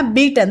டோட்டல் நம்ம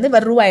பீட் வந்து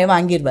ரூபாயை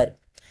வாங்கிடுவார்.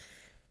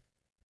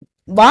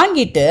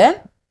 வாங்கிட்டு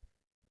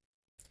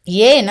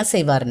ஏ என்ன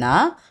செய்வார்னா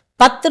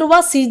 10 ரூபா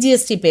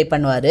சிஜிஎஸ்டி பே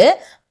பண்ணுவார்,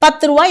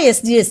 10 ரூபா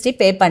எஸ்ஜிஎஸ்டி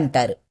பே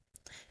பண்ணிட்டாரு.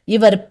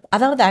 இவர்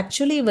அதாவது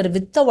ஆக்சுவலி இவர்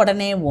வித்த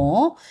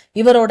உடனேவும்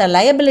இவரோட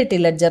லயபிலிட்டி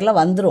லெட்ஜரில்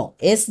வந்துடும்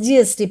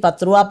எஸ்ஜிஎஸ்டி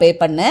 10 ரூபா பே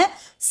பண்ணு,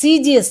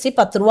 சிஜிஎஸ்டி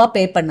 10 ரூபா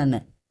பே பண்ணுன்னு.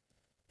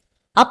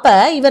 அப்போ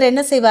இவர்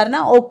என்ன செய்வார்னா,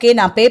 ஓகே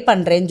நான் பே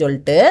பண்ணுறேன்னு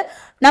சொல்லிட்டு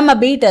நம்ம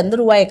பீட் வந்து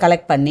ரூபாயை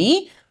கலெக்ட் பண்ணி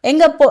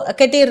எங்கே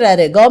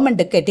கட்டிடுறாரு?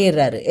 கவர்மெண்ட்டுக்கு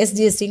கட்டிடுறாரு.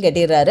 எஸ்ஜிஎஸ்டியும்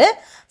கட்டிடுறாரு,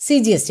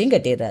 சிஜிஎஸ்டியும்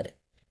கட்டிடுறாரு.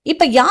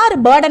 இப்போ யார்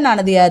பேர்டன்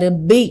ஆனது? யாரு?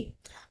 பி.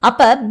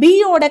 அப்போ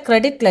பியோட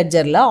கிரெடிட்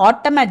லெட்ஜரில்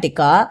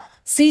ஆட்டோமேட்டிக்காக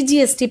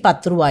சிஜிஎஸ்டி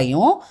 10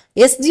 ரூபாயும்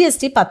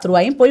எஸ்ஜிஎஸ்டி 10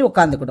 ரூபாயும் போய்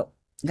உட்காந்துக்கிடும்.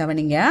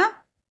 கவனிங்க.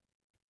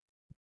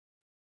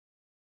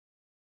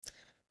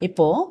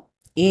 இப்போ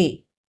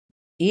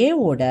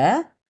ஏவோட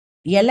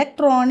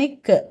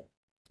electronic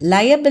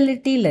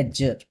liability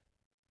ledger,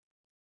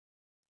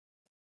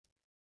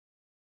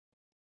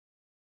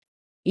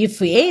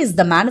 if A is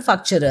the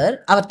manufacturer,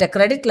 அவர்கிட்ட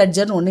கிரெடிட்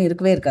லெட்ஜர்னு ஒன்று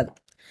இருக்கவே இருக்காது.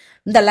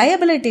 இந்த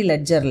லயபிலிட்டி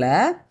லெட்ஜரில்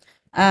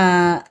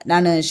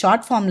நான்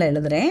ஷார்ட் ஃபார்மில்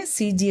எழுதுகிறேன்.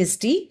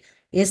 CGST,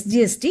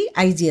 SGST,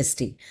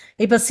 IGST.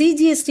 இப்போ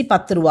சிஜிஎஸ்டி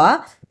 10 ரூபா,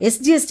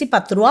 எஸ்ஜிஎஸ்டி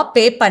 10 ரூபா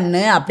பே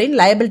பண்ணு அப்படின்னு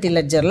லயபிலிட்டி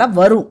லெட்ஜரில்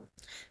வரும்.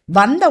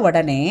 வந்த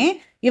உடனே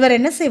இவர்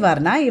என்ன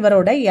செய்வார்னா,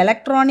 இவரோட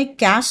எலக்ட்ரானிக்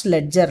கேஷ்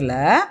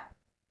லெட்ஜரில்,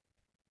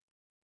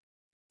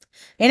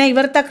 ஏன்னா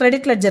இவர் தான்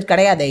கிரெடிட் லெட்ஜர்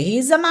கிடையாது, he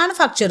is a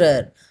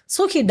manufacturer,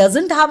 so he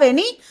doesn't have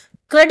any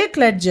credit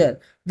ledger.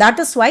 That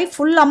is why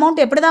full amount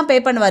எப்படி தான் பே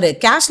பண்ணுவார்?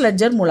 கேஷ்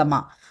லெட்ஜர்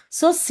மூலமாக.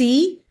 ஸோ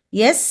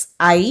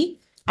சிஎஸ்ஐ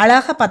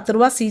அழகாக 10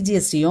 ரூபா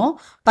சிஜிஎஸ்டியும்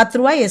 10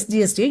 ரூபா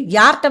எஸ்ஜிஎஸ்டியும்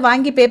யார்கிட்ட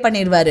வாங்கி பே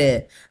பண்ணிடுவார்?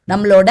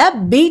 நம்மளோட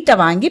பீட்டை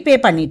வாங்கி பே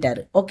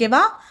பண்ணிட்டாரு.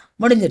 ஓகேவா?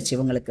 முடிஞ்சிருச்சு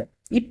உங்களுக்கு.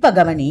 இப்போ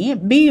கவனி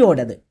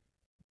பியோடது.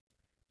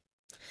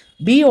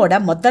 பியோட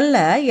முதல்ல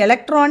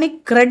எலக்ட்ரானிக்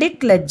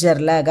கிரெடிட்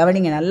லெட்ஜரில்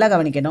கவனிங்க, நல்லா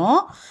கவனிக்கணும்.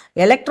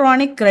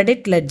 எலக்ட்ரானிக்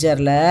கிரெடிட்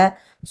லெட்ஜரில்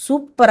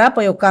சூப்பராக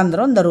போய்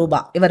உட்காந்துரும் இந்த ரூபா.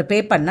 இவர் பே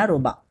பண்ண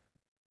ரூபா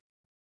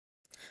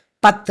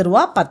 10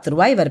 ரூபா, 10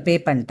 ரூபா இவர் பே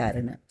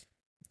பண்ணிட்டாருன்னு.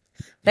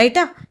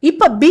 ரைட்டா?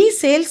 இப்போ பி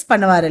சேல்ஸ்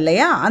பண்ணுவார்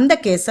இல்லையா? அந்த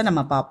கேஸை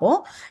நம்ம பார்ப்போம்.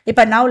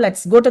 இப்போ now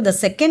let's go to the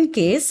second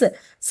case.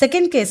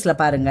 Second கேஸில்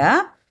பாருங்க,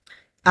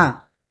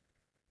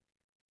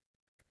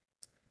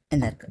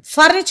 என்ன இருக்கு?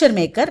 ஃபர்னிச்சர்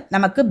மேக்கர்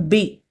நமக்கு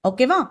பி.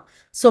 ஓகேவா?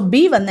 ஸோ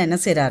பி வந்து என்ன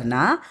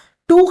செய்கிறாருன்னா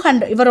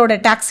 200, இவரோட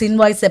டேக்ஸ்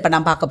இன்வாய்ஸ் இப்போ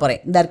நான் பார்க்க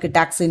போகிறேன். இந்த இருக்கு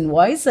டேக்ஸ்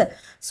இன்வாய்ஸ்.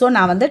 ஸோ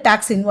நான் வந்து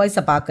டேக்ஸ்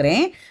இன்வாய்ஸை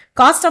பார்க்குறேன்.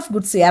 காஸ்ட் ஆஃப்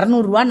குட்ஸ்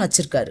 200 ரூபான்னு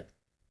வச்சுருக்காரு.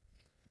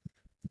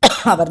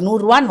 அவர் 100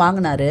 ரூபான்னு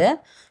வாங்கினாரு.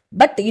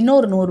 பட்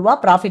இன்னொரு 100 ரூபா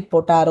ப்ராஃபிட்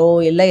போட்டாரோ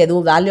இல்லை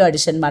எதுவும் வேல்யூ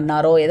அடிஷன்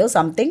பண்ணாரோ ஏதோ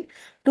சம்திங்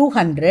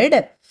 200.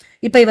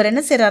 இப்போ இவர்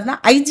என்ன செய்கிறாருன்னா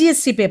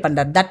ஐஜிஎஸ்டி பே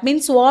பண்ணுறார். That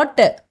means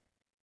what?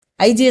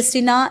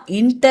 ஐஜிஎஸ்டினா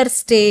inter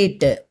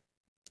state.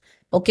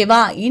 ஓகேவா?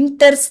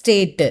 Inter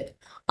state.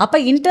 அப்போ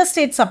இன்டர்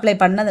ஸ்டேட் சப்ளை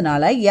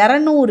பண்ணதுனால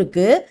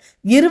 200க்கு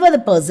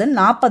 20%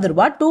 40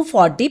 ரூபா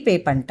 240 பே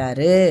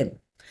பண்ணிட்டாரு.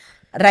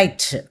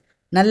 ரைட்,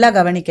 நல்லா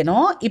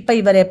கவனிக்கணும். இப்போ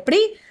இவர்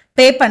எப்படி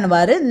பே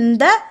பண்ணுவார்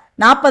இந்த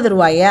 40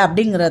 ரூபாயை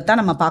அப்படிங்கிறத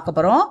தான் நம்ம பார்க்க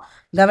போகிறோம்.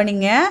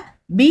 கவனிங்க.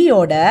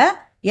 பியோட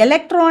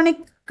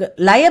எலக்ட்ரானிக்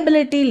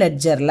லயபிலிட்டி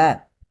லெட்ஜரில்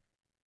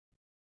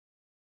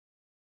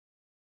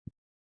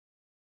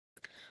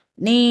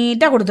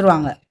நீட்டாக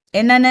கொடுத்துருவாங்க.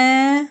 என்னன்னு?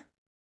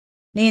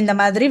 நீ இந்த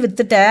மாதிரி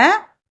வித்துட்ட,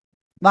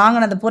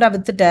 வாங்கினது பூரா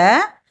வித்துட்ட,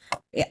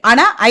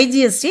 ஆனால்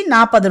ஐஜிஎஸ்டி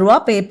 40 ரூபா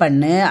பே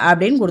பண்ணு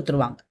அப்படின்னு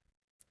கொடுத்துருவாங்க.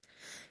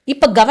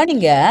 இப்போ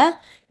கவனிங்க,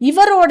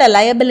 இவரோட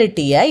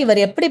லயபிலிட்டியை இவர்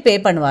எப்படி பே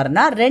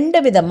பண்ணுவார்னா 2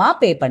 விதமாக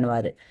பே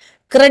பண்ணுவார்.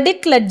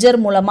 கிரெடிட் லெட்ஜர்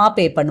மூலமாக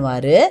பே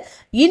பண்ணுவார்.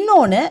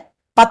 இன்னொன்று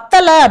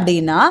பத்தலை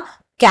அப்படின்னா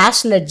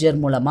கேஷ் லெட்ஜர்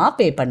மூலமாக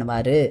பே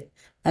பண்ணுவார்.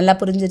 நல்லா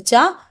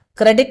புரிஞ்சிருச்சா?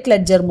 கிரெடிட்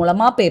லெட்ஜர்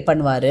மூலமாக பே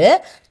பண்ணுவார்,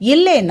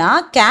 இல்லைன்னா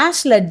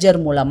கேஷ் லெட்ஜர்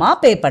மூலமாக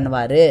பே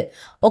பண்ணுவார்.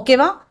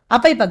 ஓகேவா?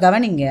 அப்போ இப்போ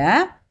கவனிங்க,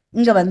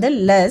 இங்கே வந்து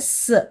லெஸ்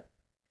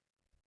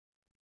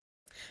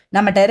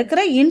நம்மகிட்ட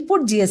இருக்கிற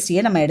இன்புட்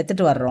ஜிஎஸ்டியை நம்ம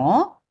எடுத்துகிட்டு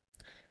வர்றோம்.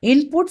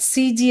 இன்புட்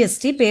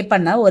சிஜிஎஸ்டி பே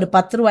பண்ண ஒரு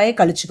 10 ரூபாயை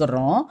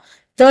கழிச்சுக்கிறோம்.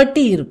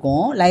 30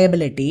 இருக்கும்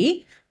லயபிலிட்டி.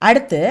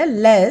 அடுத்து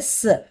லெஸ்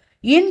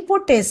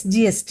இன்புட்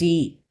எஸ்ஜிஎஸ்டி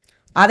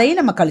அதையும்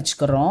நம்ம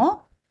கழிச்சுக்கிறோம்.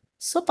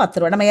 ஸோ 10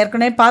 ரூபா. நம்ம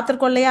ஏற்கனவே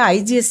பார்த்துருக்கோம் இல்லையா,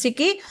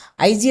 ஐஜிஎஸ்டிக்கு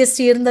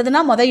ஐஜிஎஸ்டி இருந்ததுன்னா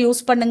முதல்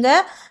யூஸ் பண்ணுங்க,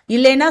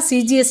 இல்லைன்னா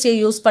சிஜிஎஸ்டியை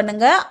யூஸ்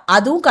பண்ணுங்க,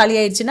 அதுவும் காலி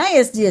ஆயிடுச்சுன்னா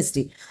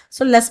எஸ்ஜிஎஸ்டி.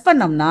 ஸோ லெஸ்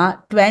பண்ணோம்னா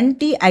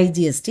 20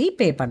 ஐஜிஎஸ்டி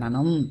பே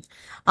பண்ணணும்.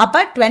 அப்போ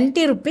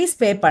 20 ருபீஸ்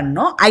பே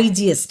பண்ணணும்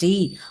ஐஜிஎஸ்டி.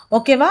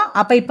 ஓகேவா?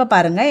 அப்போ இப்போ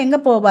பாருங்க எங்கே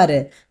போவார்,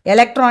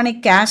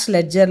 எலக்ட்ரானிக் கேஷ்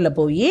லெட்ஜரில்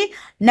போய்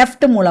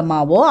நெஃப்ட்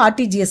மூலமாகவோ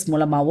ஆர்டிஜிஎஸ்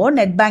மூலமாகவோ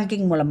நெட்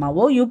பேங்கிங்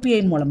மூலமாகவோ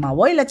யூபிஐ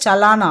மூலமாகவோ இல்லை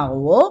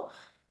சலானாகவோ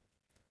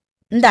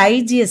இந்த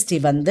ஐஜிஎஸ்டி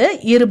வந்து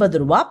 20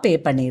 ரூபா பே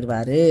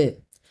பண்ணிடுவாரு.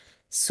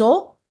 ஸோ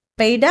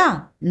பெய்டா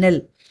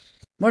நெல்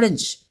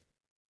முடிஞ்சு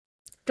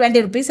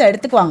 20 ருபீஸ்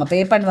எடுத்துக்குவாங்க, பே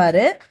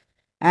பண்ணுவார்.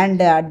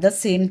 And at the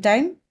same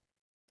time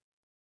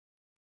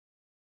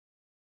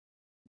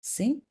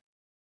C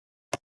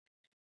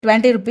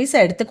 20 rupees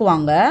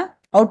எடுத்துக்குவாங்க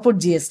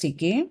அவுட்புட்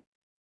ஜிஎஸ்டிக்கு.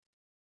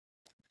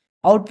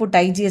 அவுட்புட்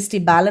ஐஜிஎஸ்டி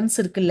பேலன்ஸ்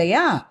இருக்கு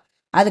இல்லையா,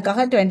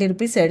 அதுக்காக 20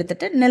 ருபீஸ்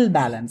எடுத்துட்டு நெல்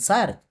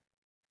பேலன்ஸாக இருக்கு.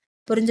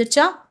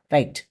 புரிஞ்சிச்சா?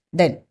 ரைட்.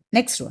 Then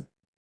next one.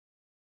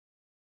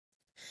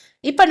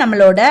 இப்போ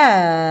நம்மளோட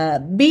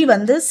பி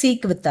வந்து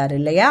சிக்கு வித்தாரு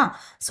இல்லையா,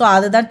 ஸோ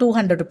அதுதான்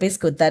 200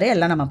 ருபீஸ்க்கு வித்தாரு,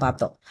 எல்லாம் நம்ம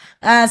பார்த்தோம்.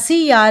 சி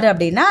யார்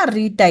அப்படின்னா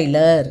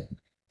ரீட்டைலர்.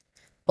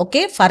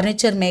 ஓகே,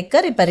 ஃபர்னிச்சர்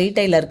மேக்கர் இப்போ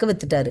ரீட்டைலருக்கு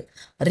வித்துட்டாரு.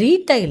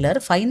 ரீட்டைலர்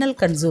ஃபைனல்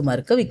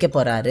கன்சூமருக்கு விற்க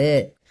போகிறாரு.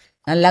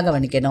 நல்லா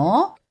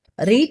கவனிக்கணும்,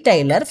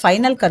 ரீட்டைலர்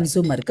ஃபைனல்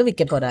கன்சூமருக்கு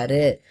விற்க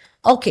போகிறாரு.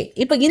 ஓகே,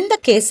 இப்போ இந்த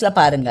கேஸில்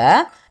பாருங்க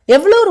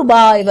எவ்வளோ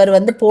ரூபாய் இவர்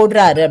வந்து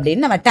போடுறாரு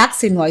அப்படின்னு நம்ம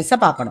டாக்ஸ் இன்வாய்ஸை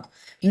பார்க்கணும்.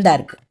 இந்த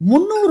இருக்கு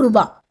 300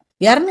 ரூபாய்.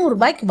 200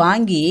 ரூபாய்க்கு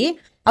வாங்கி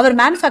அவர்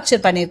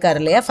மேனுஃபேக்சர் பண்ணியிருக்காரு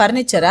இல்லையா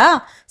ஃபர்னிச்சரா,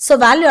 ஸோ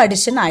வேல்யூ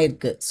அடிஷன்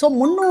ஆயிருக்கு. ஸோ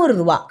 300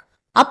 ரூபா.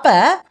 அப்போ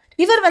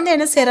இவர் வந்து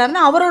என்ன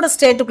செய்யறாருன்னா அவரோட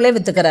ஸ்டேட்டுக்குள்ளே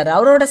வித்துக்கிறாரு.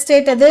 அவரோட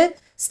ஸ்டேட் எது?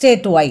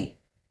 State Y.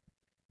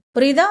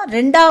 புரியுதா?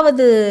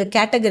 ரெண்டாவது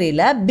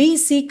கேட்டகரியில்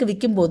பிசிக்கு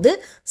விற்கும்போது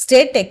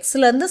ஸ்டேட்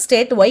எக்ஸ்லேருந்து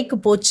ஸ்டேட் ஒய்க்கு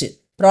போச்சு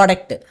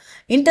ப்ராடக்ட்,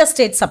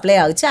 இன்டர்ஸ்டேட் சப்ளை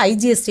ஆகிச்சு,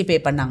 ஐஜிஎஸ்டி பே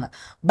பண்ணாங்க.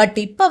 பட்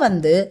இப்போ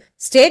வந்து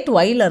ஸ்டேட்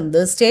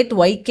ஒய்லேருந்து ஸ்டேட்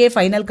ஒய்க்கே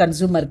ஃபைனல்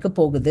கன்சூமருக்கு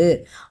போகுது.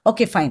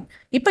 Okay fine.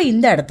 இப்போ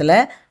இந்த இடத்துல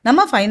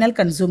நம்ம ஃபைனல்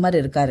கன்சூமர்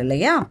இருக்கார்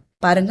இல்லையா,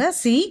 பாருங்க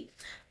சி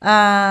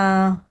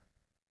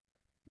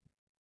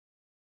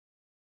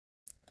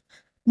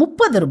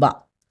 30 ரூபாய்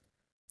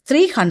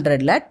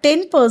 300ல்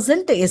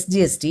 10%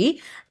 எஸ்ஜிஎஸ்டி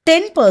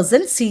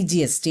 10%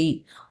 சிஜிஎஸ்டி.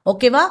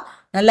 ஓகேவா?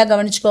 நல்லா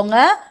கவனிச்சுக்கோங்க,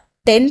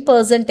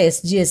 10%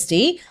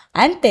 எஸ்ஜிஎஸ்டி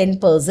அண்ட்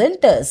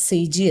 10%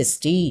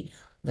 சிஜிஎஸ்டி.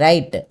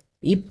 ரைட்.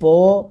 இப்போ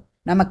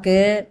நமக்கு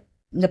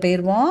இங்கே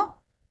போயிடுவோம்.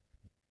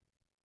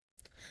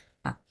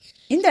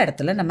 இந்த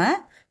இடத்துல நம்ம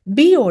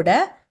பியோட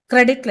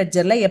கிரெடிட்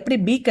லெட்ஜரில் எப்படி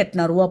பி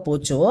கட்டின ரூபா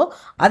போச்சோ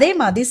அதே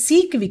மாதிரி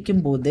சிக்கு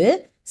விற்கும்போது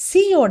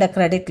சியோட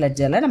கிரெடிட்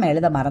லெட்ஜரில் நம்ம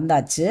எழுத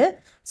மறந்தாச்சு.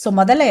 ஸோ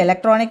முதல்ல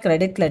எலக்ட்ரானிக்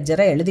கிரெடிட்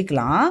லெட்ஜரை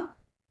எழுதிக்கலாம்.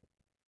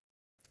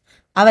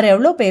 அவர்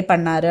எவ்வளோ பே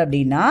பண்ணாரு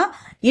அப்படின்னா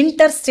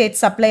இன்டர்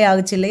ஸ்டேட் சப்ளை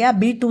ஆகுச்சு இல்லையா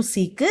பி டு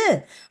சிக்கு,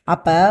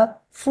 அப்போ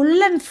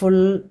full and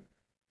full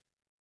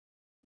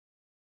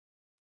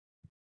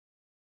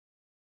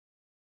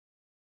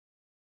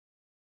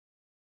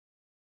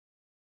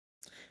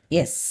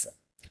S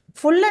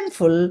full and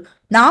full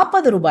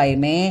 40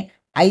 ரூபாயுமே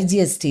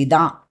IGST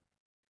தான்.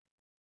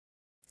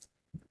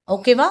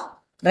 ஓகேவா?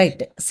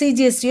 ரைட்டு.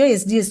 சிஜிஎஸ்டியோ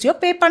எஸ்ஜிஎஸ்டியோ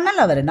பே பண்ணல,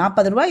 அவர்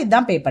 40 ரூபாய்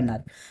இதுதான் பே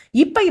பண்ணார்.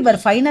 இப்போ இவர்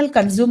ஃபைனல்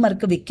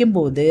கன்சூமருக்கு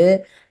விற்கும்போது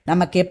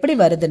நமக்கு எப்படி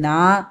வருதுன்னா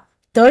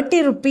 30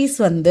 ருபீஸ்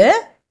வந்து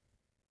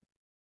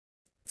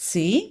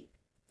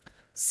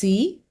சிஎஸ்ஐ,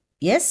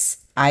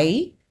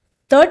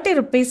 30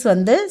 ருபீஸ்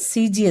வந்து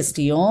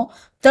சிஜிஎஸ்டியும்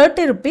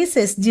 30 ருபீஸ்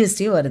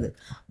எஸ்ஜிஎஸ்டியும் வருது.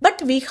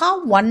 But we have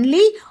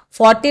only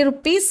 40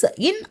 rupees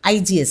in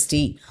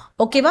IGST.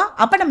 ஓகேவா?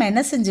 அப்போ நம்ம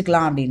என்ன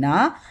செஞ்சுக்கலாம் அப்படின்னா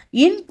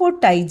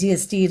இன்புட்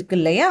ஐஜிஎஸ்டி இருக்கு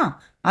இல்லையா,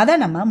 அதை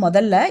நம்ம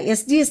முதல்ல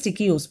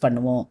எஸ்ஜிஎஸ்டிக்கு யூஸ்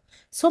பண்ணுவோம்.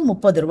 ஸோ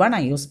 30 ரூபா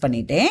நான் யூஸ்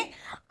பண்ணிட்டேன்.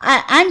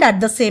 And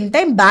at the same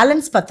time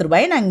balance 10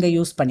 ரூபாயை நான் இங்கே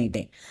யூஸ்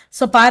பண்ணிட்டேன்.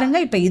 ஸோ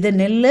பாருங்கள், இப்போ இது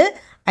நெல்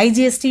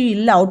ஐஜிஎஸ்டி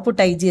இல்லை,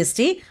 output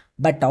IGST.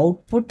 But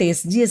output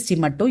SGST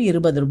மட்டும்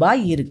 20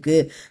 ரூபாய்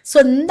இருக்குது. ஸோ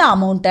இந்த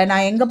அமௌண்ட்டை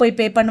நான் எங்கே போய்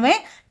பே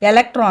பண்ணுவேன்?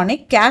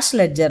 எலக்ட்ரானிக் கேஷ்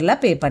லெட்ஜரில்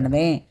பே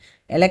பண்ணுவேன்.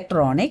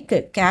 எலக்ட்ரானிக்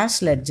கேஷ்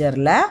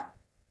லெட்ஜரில்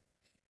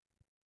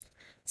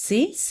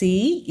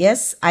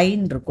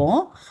சிஎஸ்ஐன்னு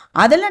இருக்கும்,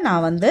 அதில்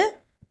நான் வந்து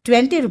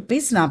 20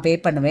 ருபீஸ் நான் பே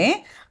பண்ணுவேன்.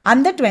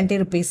 அந்த 20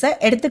 ருபீஸை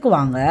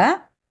எடுத்துக்குவாங்க.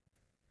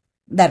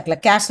 இந்த இடத்துல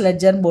கேஷ்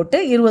லெட்ஜர்னு போட்டு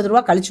 20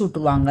 ரூபா கழிச்சு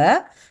விட்டுருவாங்க.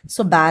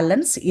 ஸோ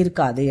பேலன்ஸ்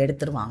இருக்காது,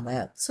 எடுத்துருவாங்க.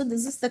 So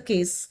this is the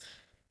case.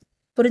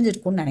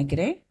 புரிஞ்சிருக்கும்னு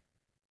நினைக்கிறேன்.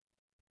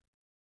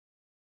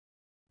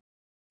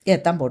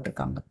 இதைத்தான்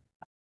போட்டிருக்காங்க.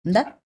 இந்த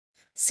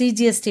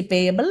CGST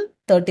payable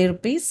 30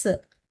 rupees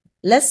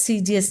less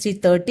CGST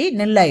 30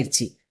 நில்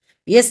ஆயிடுச்சு.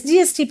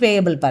 எஸ்ஜிஎஸ்டி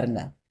பேயபிள்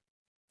பாருங்க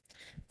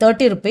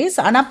 30 ருபீஸ்,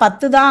 ஆனால்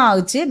 10 தான்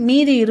ஆச்சு,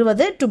 மீதி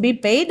 20 to be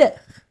paid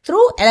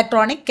through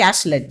electronic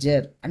cash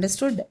ledger.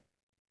 Understood?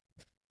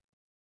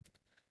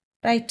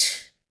 Right.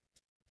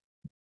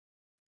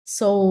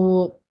 So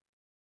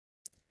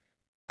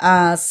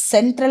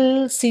Central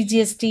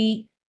CGST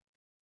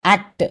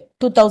Act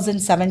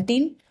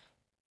 2017,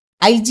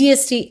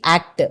 IGST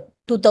Act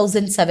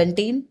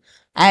 2017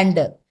 and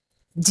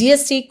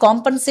GST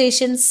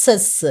Compensation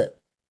Cess,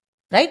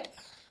 right?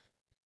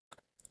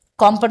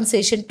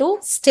 Compensation to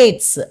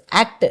States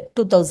Act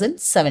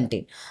 2017.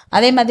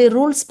 அதே மாதிரி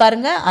rules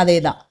பாருங்க, அதே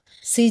தான்.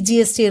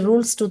 CGST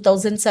rules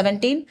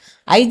 2017,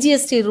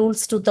 IGST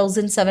rules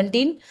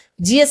 2017,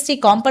 GST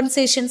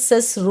Compensation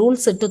Cess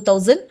rules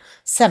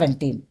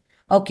 2017.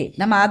 Okay,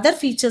 நம்ம other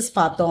features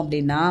பார்த்தோம்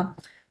அப்படின்னா,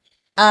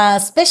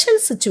 special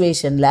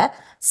சுச்சுவேஷனில்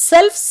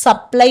self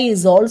supply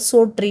is also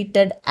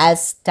treated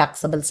as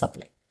taxable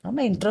supply. ரொம்ப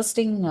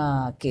இன்ட்ரெஸ்டிங்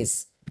கேஸ்.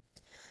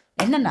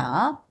 என்னன்னா,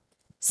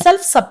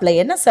 செல்ஃப் சப்ளை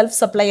என்ன? செல்ஃப்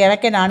சப்ளை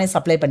எனக்கே நானே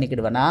சப்ளை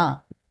பண்ணிக்கிடுவேனா?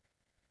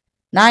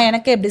 நான்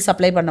எனக்கே எப்படி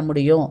சப்ளை பண்ண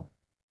முடியும்?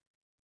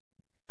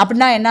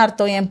 அப்படின்னா என்ன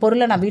அர்த்தம்? என்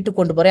பொருளை நான் வீட்டுக்கு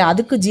கொண்டு போகிறேன்,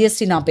 அதுக்கு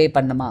ஜிஎஸ்டி நான் பே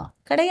பண்ணுமா?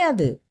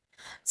 கிடையாது.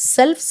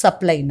 செல்ஃப்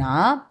சப்ளைனா,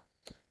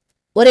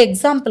 ஒரு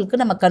எக்ஸாம்பிளுக்கு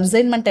நம்ம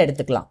கன்சைன்மெண்ட்டை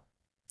எடுத்துக்கலாம்.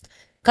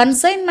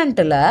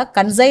 கன்சைன்மெண்ட்டில்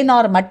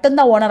கன்சைனார்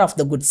மட்டும்தான் ஓனர் ஆஃப்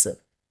த குட்ஸ்.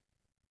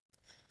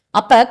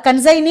 அப்போ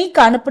கன்சைனிக்கு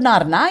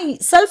அனுப்புனார்னா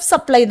செல்ஃப்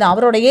சப்ளை தான்.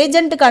 அவரோட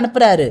ஏஜென்ட்டுக்கு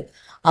அனுப்புகிறாரு.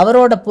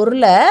 அவரோட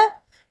பொருளை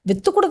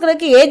விற்று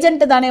கொடுக்குறதுக்கு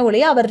ஏஜென்ட் தானே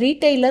ஒழிய அவர்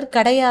ரீட்டெய்லர்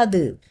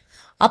கிடையாது.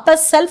 அப்போ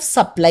செல்ஃப்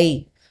சப்ளை.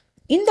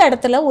 இந்த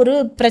இடத்துல ஒரு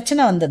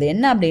பிரச்சனை வந்தது.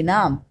 என்ன அப்படின்னா,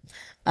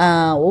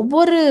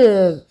 ஒவ்வொரு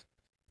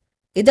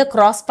இதை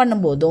கிராஸ்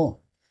பண்ணும்போதும்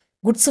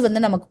குட்ஸ்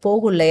வந்து நமக்கு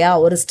போகும் இல்லையா,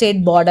 ஒரு ஸ்டேட்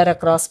பார்டரை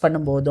கிராஸ்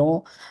பண்ணும்போதும்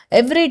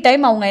எவ்ரி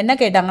டைம் அவங்க என்ன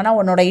கேட்டாங்கன்னா,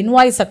 உன்னோட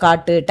இன்வாய்ஸை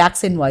காட்டு,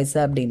 டேக்ஸ்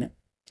இன்வாய்ஸை அப்படின்னு.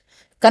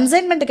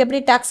 கன்சைன்மெண்ட்டுக்கு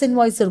எப்படி டேக்ஸ்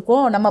இன்வாய்ஸ்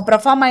இருக்கும்? நம்ம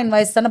ப்ரொஃபார்மா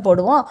இன்வாய்ஸ் தானே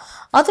போடுவோம்.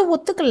 அது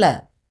ஒத்துக்கல.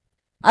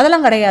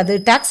 அதெல்லாம் கிடையாது,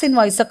 டேக்ஸ்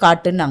இன்வாய்ஸை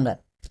காட்டுன்னாங்க.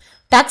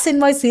 டேக்ஸ்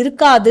இன்வாய்ஸ்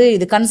இருக்காது,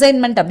 இது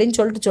கன்சைன்மெண்ட் அப்படின்னு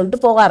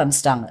சொல்லிட்டு போக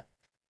ஆரம்பிச்சிட்டாங்க.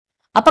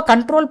 அப்போ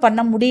கண்ட்ரோல்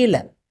பண்ண முடியல.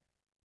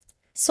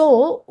 ஸோ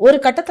ஒரு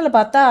கட்டத்தில்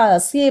பார்த்தா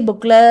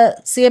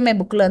சிஎம்ஏ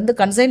புக்கில் வந்து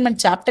கன்சைன்மெண்ட்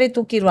சாப்டரே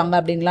தூக்கிடுவாங்க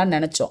அப்படின்லாம்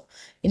நினச்சோம்.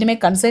 இனிமேல்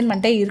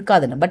கன்சைன்மெண்ட்டே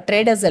இருக்காதுன்னு. பட்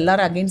ட்ரேடர்ஸ்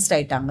எல்லாரும் அகெயின்ஸ்ட்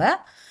ஆகிட்டாங்க.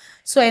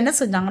 ஸோ என்ன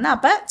செஞ்சாங்கன்னா,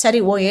 அப்போ சரி,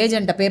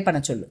 ஏஜென்ட்டை பே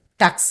பண்ண சொல்லு,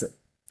 டேக்ஸு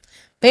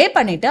பே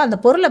பண்ணிவிட்டு அந்த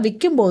பொருளை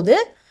விற்கும்போது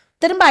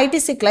திரும்ப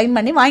ஐடிசி கிளைம்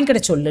பண்ணி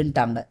வாங்கிக்கிட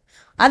சொல்லுன்ட்டாங்க.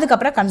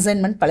 அதுக்கப்புறம்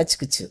கன்சைன்மெண்ட்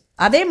பழச்சிக்குச்சு.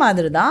 அதே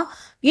மாதிரி தான்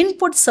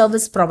இன்புட்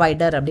சர்வீஸ்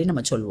ப்ரொவைடர் அப்படின்னு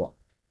நம்ம சொல்லுவோம்.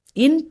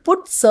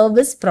 இன்புட்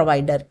சர்வீஸ்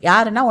ப்ரொவைடர்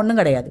யாருன்னா ஒன்றும்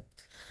கிடையாது.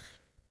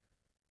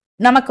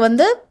 நமக்கு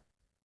வந்து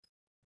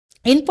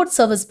இன்புட்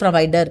சர்வீஸ்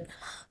ப்ரொவைடர்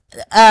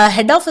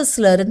ஹெட்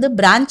ஆஃபீஸில் இருந்து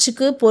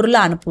பிரான்ச்சுக்கு பொருளை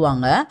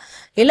அனுப்புவாங்க,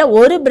 இல்லை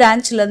ஒரு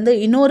பிரான்ச்லேருந்து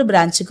இன்னொரு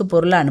பிரான்ச்சுக்கு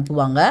பொருளை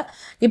அனுப்புவாங்க.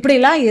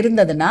 இப்படிலாம்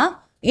இருந்ததுன்னா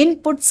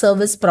இன்புட்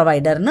சர்வீஸ்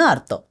ப்ரொவைடர்னு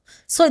அர்த்தம்.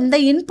 ஸோ இந்த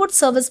இன்புட்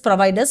சர்வீஸ்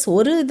ப்ரொவைடர்ஸ்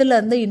ஒரு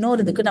இதுலேருந்து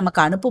இன்னொரு இதுக்கு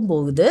நமக்கு அனுப்பும்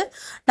போகுது.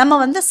 நம்ம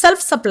வந்து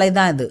செல்ஃப் சப்ளை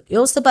தான் இது.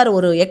 யோசித்து பாரு,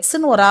 ஒரு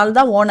எக்ஸ்ன்னு ஒரு ஆள்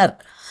தான் ஓனர்,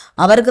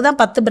 அவருக்கு தான்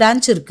 10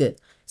 பிரான்ச் இருக்குது.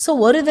 ஸோ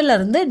ஒரு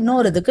இதுலேருந்து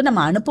இன்னொரு இதுக்கு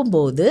நம்ம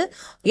அனுப்பும்போது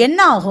என்ன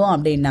ஆகும்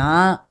அப்படின்னா,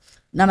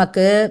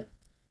 நமக்கு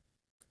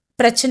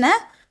பிரச்சனை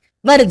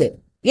வருது.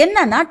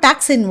 என்னன்னா,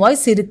 டாக்ஸ்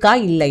இன்வாய்ஸ் இருக்கா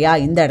இல்லையா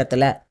இந்த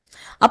இடத்துல?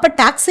 அப்போ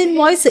டாக்ஸ்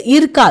இன்வாய்ஸ்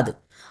இருக்காது.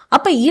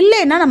 அப்போ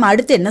இல்லைன்னா நம்ம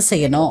அடுத்து என்ன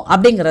செய்யணும்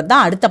அப்படிங்கிறது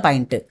தான் அடுத்த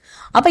பாயிண்ட்டு.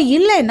 அப்போ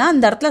இல்லைன்னா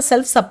இந்த இடத்துல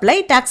செல்ஃப் சப்ளை,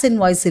 டாக்ஸ்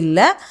இன்வாய்ஸ்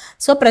இல்லை.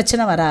 ஸோ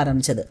பிரச்சனை வர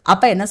ஆரம்பிச்சது.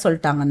 அப்போ என்ன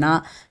சொல்லிட்டாங்கன்னா,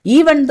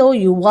 even though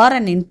you are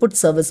an input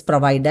service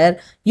provider,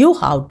 you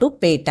have to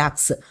pay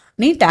tax.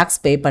 நீ டேக்ஸ்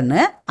பே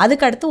பண்ணு.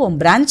 அதுக்கடுத்து உன்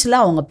பிரான்ச்சில்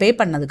அவங்க பே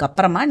பண்ணதுக்கு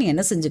அப்புறமா நீ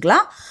என்ன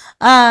செஞ்சுக்கலாம்,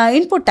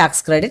 இன்புட்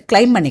டேக்ஸ் கிரெடிட்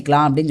கிளைம்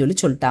பண்ணிக்கலாம்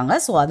அப்படின்னு சொல்லிட்டாங்க.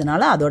 ஸோ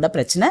அதனால அதோட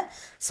பிரச்சனை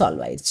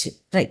சால்வ் ஆயிடுச்சு.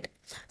 ரைட்.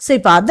 ஸோ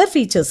இப்போ அதர்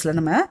ஃபீச்சர்ஸில்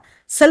நம்ம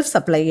செல்ஃப்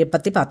சப்ளையை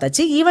பற்றி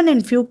பார்த்தாச்சு. Even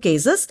in few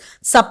cases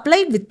supply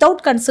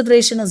without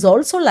consideration is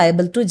also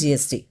liable to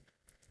GST.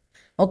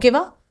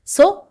 ஓகேவா?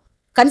 ஸோ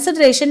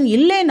கன்சிடரேஷன்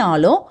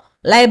இல்லைனாலும்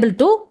liable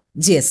to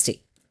GST.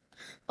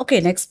 Okay,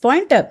 next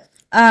point.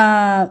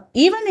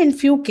 Even in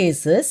few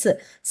cases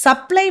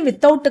supply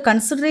without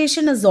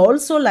consideration is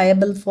also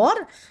liable for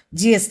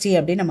GST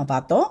அப்படின்னு நம்ம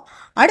பார்த்தோம்.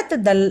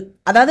 அடுத்து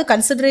அதாவது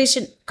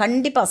consideration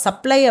கண்டிப்பாக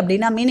supply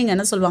அப்படின்னா meaning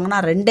என்ன சொல்லுவாங்கன்னா,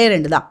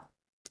 ரெண்டு தான்.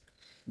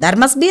 there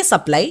must be a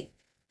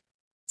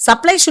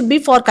supply should be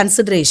for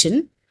consideration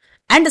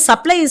and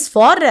supply is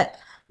for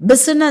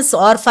business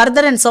or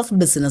furtherance of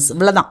business.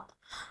 இவ்வளோதான்.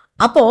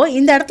 அப்போது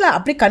இந்த இடத்துல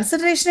அப்படி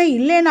கன்சிடரேஷனே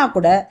இல்லைன்னா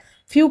கூட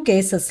ஃபியூ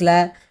கேசஸில்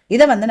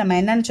இதை வந்து நம்ம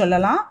என்னன்னு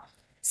சொல்லலாம்,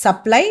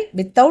 supply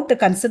without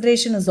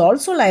consideration is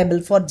also liable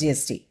for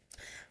GST.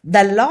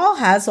 The law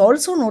has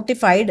also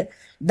notified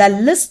the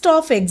list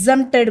of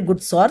exempted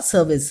goods or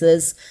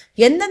services.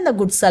 எந்தெந்த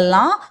குட்ஸ்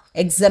எல்லாம்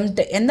எக்ஸம்ட்,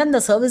 எந்தெந்த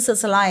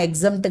சர்வீசஸ் எல்லாம்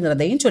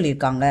எக்ஸம்ட்டுங்கிறதையும்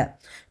சொல்லியிருக்காங்க.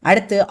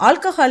 அடுத்து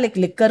alcoholic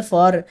liquor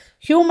for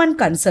human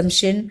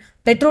consumption,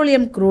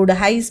 petroleum crude,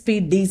 high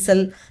speed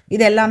diesel,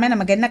 இது எல்லாமே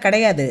நமக்கு என்ன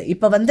கிடையாது.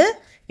 இப்போ வந்து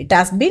it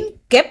has been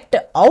kept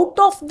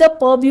out of the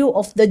purview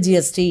of the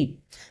GST.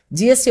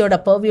 ஜிஎஸ்டியோட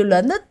பர்வியூவில்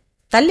வந்து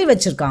தள்ளி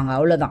வச்சுருக்காங்க,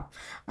 அவ்வளோதான்.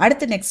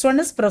 அடுத்து next one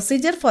is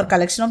procedure for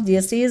collection of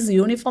GST is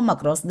uniform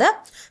across the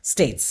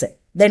states.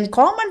 Then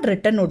common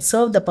return would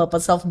serve the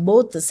purpose of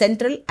both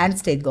central and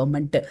state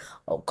government.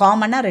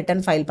 காமனாக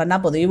return file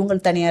பண்ணால் போதும்.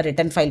 இவங்களுக்கு தனியாக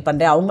ரிட்டன் ஃபைல்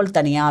பண்ணுறேன், அவங்களுக்கு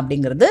தனியாக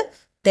அப்படிங்கிறது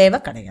தேவை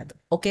கிடையாது.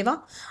 ஓகேவா?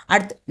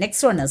 அடுத்து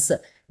next one is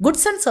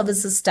Goods and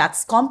Services Tax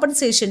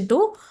Compensation to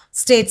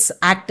States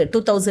Act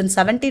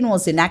 2017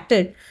 was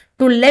enacted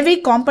to levy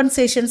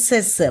compensation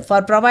cess for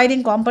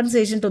providing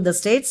compensation to the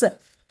states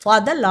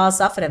for the loss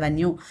of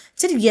revenue.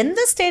 சரி, எந்த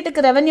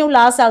ஸ்டேட்டுக்கு ரெவென்யூ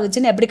லாஸ்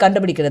ஆகுச்சுன்னு எப்படி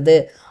கண்டுபிடிக்கிறது?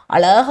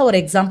 அழகாக ஒரு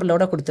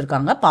எக்ஸாம்பிளோட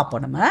கொடுத்துருக்காங்க,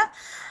 பார்ப்போம் நம்ம.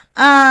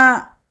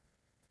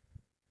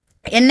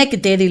 என்னைக்கு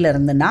தேதியில்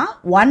இருந்துன்னா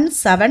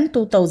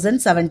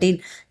 1/7/2017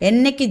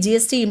 என்னைக்கு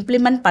ஜிஎஸ்டி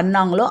இம்ப்ளிமெண்ட்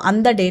பண்ணாங்களோ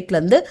அந்த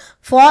டேட்லேருந்து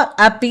for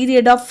a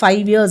period of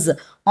 5 years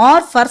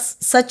R for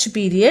such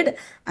period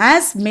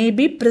as may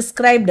be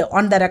prescribed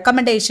on the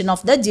recommendation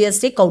of the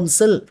GST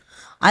council.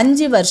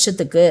 5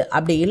 வருஷத்துக்கு,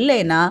 அப்படி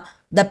இல்லைன்னா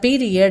the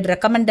period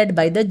recommended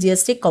by the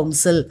GST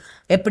council.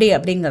 எப்படி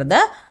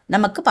அப்படிங்கிறத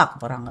நமக்கு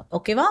பார்க்க போகிறாங்க.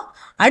 ஓகேவா?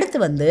 அடுத்து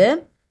வந்து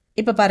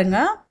இப்போ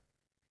பாருங்கள்,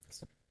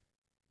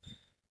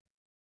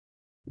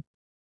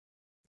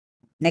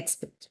 next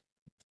page.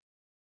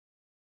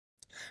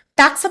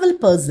 Taxable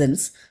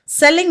persons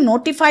selling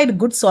notified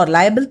goods are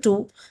liable to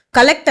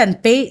collect and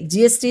pay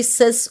GST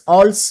cess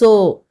also.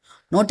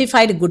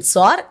 Notified goods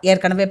are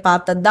ஏற்கனவே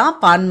பார்த்தது தான்,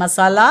 பான்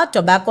masala,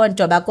 tobacco and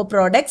tobacco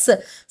products,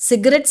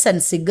 cigarettes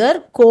and cigar,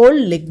 coal,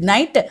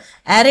 lignite,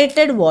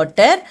 aerated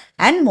water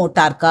and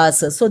motor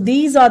cars. So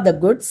these are the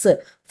goods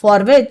for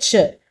which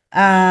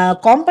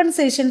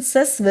compensation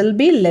cess will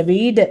be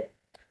levied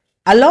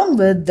along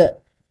with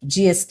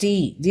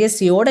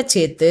ஜிஎஸ்டியோட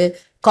சேர்த்து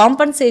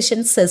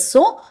compensation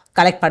செஸ்ஸும்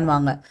collect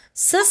பண்ணுவாங்க.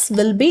 Chess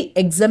will be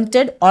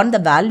exempted on the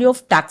value of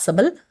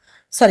taxable,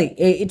 sorry,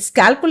 it's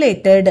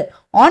calculated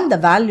on the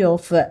value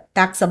of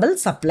taxable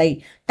supply.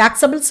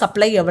 Taxable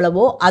supply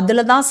எவ்வளவோ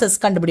அதில் தான் chess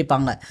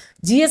கண்டுபிடிப்பாங்க.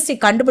 GST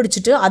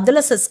கண்டுபிடிச்சிட்டு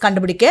அதில் chess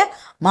கண்டுபிடிக்க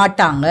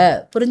மாட்டாங்க.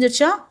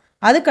 புரிஞ்சிச்சா?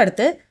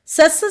 அதுக்கடுத்து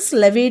chess is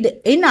Levitt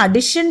in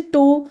addition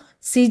to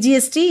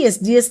CGST,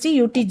 SGST,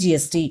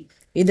 UTGST.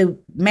 இது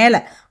மேலே,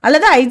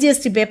 அல்லது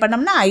ஐஜிஎஸ்டி பே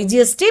பண்ணோம்னா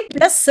ஐஜிஎஸ்டி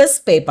ப்ளஸ் செஸ்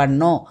பே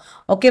பண்ணணும்.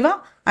 ஓகேவா?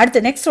 அடுத்து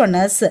next one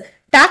is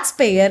tax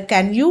Bayer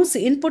can use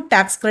input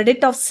tax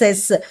credit of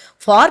chess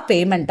for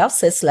payment of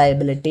chess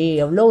liability.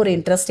 எவ்வளோ ஒரு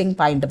இன்ட்ரெஸ்டிங்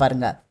பாயிண்ட்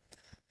பாருங்க.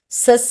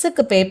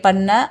 செஸ்ஸுக்கு பே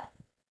பண்ண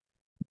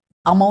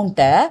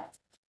அமௌண்ட்டை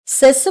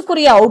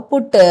செஸ்ஸுக்குரிய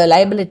அவுட்புட்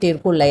லைபிலிட்டி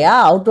இருக்கும் இல்லையா,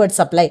 அவுட்வர்ட்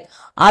சப்ளை,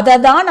 அதை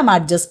தான் நம்ம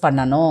அட்ஜஸ்ட்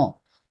பண்ணணும்.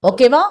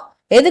 ஓகேவா?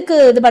 எதுக்கு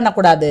இது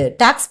பண்ணக்கூடாது?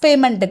 டாக்ஸ்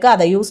பேமெண்ட்டுக்கு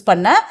அதை யூஸ்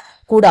பண்ண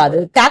கூடாது.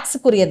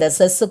 டாக்ஸுக்குரியதை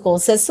செஸ்ஸுக்கும்,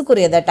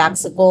 செஸ்ஸுக்குரியதை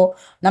டாக்ஸுக்கும்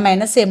நம்ம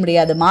என்ன செய்ய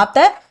முடியாது? மாற்ற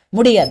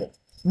முடியாது.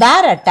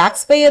 வேற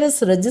tax Bayer is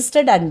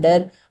registered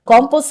under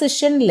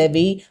composition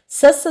Levy,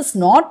 chess is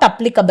not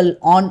applicable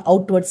on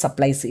outward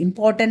supplies.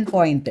 Important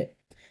point.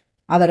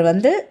 அவர்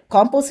வந்து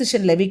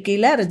காம்போசிஷன் லெவி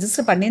கீழே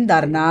register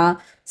பண்ணியிருந்தாருன்னா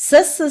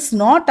chess is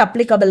not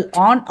applicable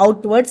on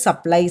outward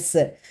supplies.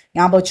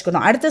 ஞாபகம்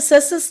வச்சுக்கணும். அடுத்து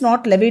chess is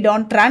not Levitt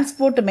on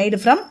transport Medu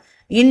from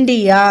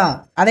India.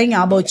 அதை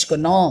ஞாபகம்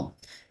வச்சுக்கணும்.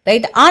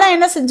 Right? ஆனால்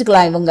என்ன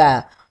செஞ்சுக்கலாம்? இவங்க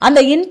அந்த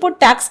இன்புட்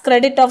டேக்ஸ்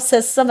கிரெடிட் ஆஃப்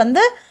செஸ்ஸை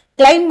வந்து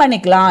கிளைம்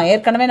பண்ணிக்கலாம்.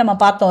 ஏற்கனவே நம்ம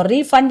பார்த்தோம்,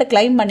 ரீஃபண்ட்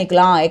கிளைம்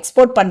பண்ணிக்கலாம்.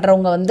 எக்ஸ்போர்ட்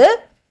பண்ணுறவங்க வந்து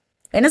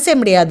என்ன செய்ய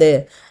முடியாது?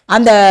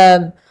 அந்த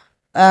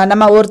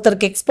நம்ம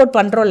ஒருத்தருக்கு எக்ஸ்போர்ட்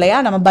பண்ணுறோம் இல்லையா,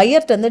 நம்ம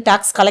பையர்ட்டு வந்து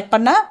டேக்ஸ் கலெக்ட்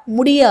பண்ண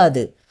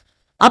முடியாது.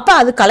 அப்போ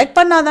அது கலெக்ட்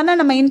பண்ணால் தானே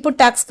நம்ம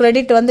இன்புட் டேக்ஸ்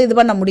கிரெடிட் வந்து இது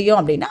பண்ண முடியும்.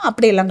 அப்படின்னா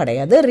அப்படியெல்லாம்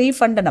கிடையாது.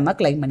 ரீஃபண்டை நம்ம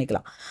கிளைம்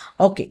பண்ணிக்கலாம்.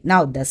 Okay,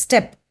 now the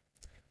step.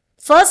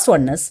 First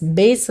one is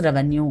base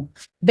revenue.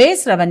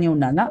 Base revenue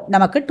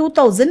நமக்கு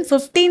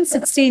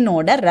 2015-16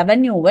 ஓட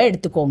ரெவென்யூவை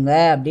எடுத்துக்கோங்க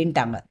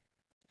அப்படின்ட்டாங்க.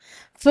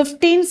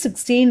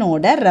 15-16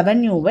 ஓட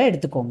ரெவென்யூவை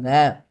எடுத்துக்கோங்க.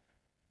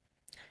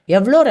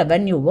 எவ்வளோ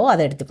ரெவென்யூவோ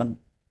அதை எடுத்துக்கணும்.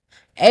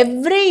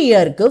 எவ்ரி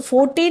இயருக்கு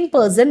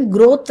 14%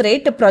 growth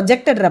rate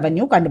ப்ரொஜெக்டட்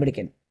ரெவென்யூ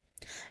கண்டுபிடிக்கணும்.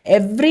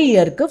 எவ்ரி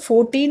இயருக்கு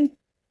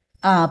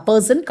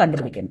 14%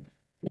 கண்டுபிடிக்கணும்.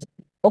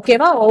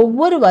 ஓகேவா?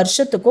 ஒவ்வொரு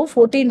வருஷத்துக்கும்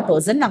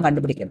 14% நான்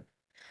கண்டுபிடிக்கணும்.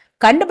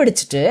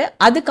 கண்டுபிடிச்சிட்டு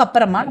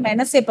அதுக்கப்புறமா நம்ம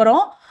என்ன செய்ய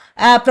போகிறோம்?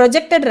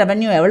 ப்ரொஜெக்டட்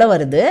ரெவென்யூ எவ்வளோ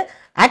வருது,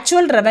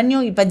 ஆக்சுவல் ரெவென்யூ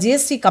இப்போ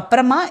ஜிஎஸ்டிக்கு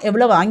அப்புறமா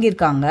எவ்வளோ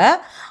வாங்கியிருக்காங்க,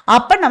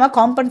 அப்போ நம்ம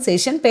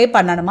காம்பன்சேஷன் பே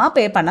பண்ணணுமா,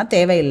 பே பண்ண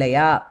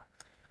தேவையில்லையா?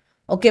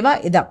 ஓகேவா?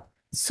 இதான்.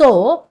 ஸோ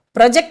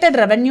ப்ரொஜெக்டட்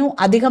ரெவென்யூ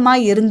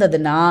அதிகமாக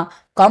இருந்ததுன்னா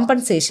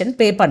காம்பன்சேஷன்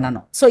பே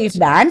பண்ணணும். So if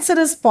the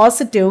answer is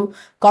positive,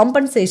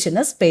 compensation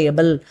is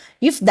payable.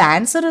 If the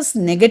answer is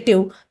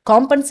negative,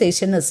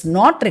 compensation is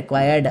not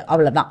required.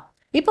 அவ்வளோதான்.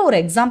 இப்போ ஒரு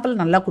எக்ஸாம்பிள்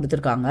நல்லா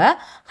கொடுத்துருக்காங்க.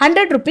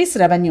 100 rupees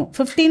ரெவென்யூ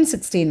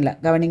 15-16.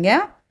 கவனிங்க,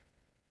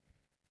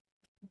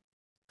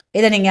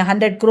 இதை நீங்கள்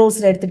 100 crores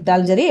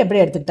எடுத்துக்கிட்டாலும் சரி, எப்படி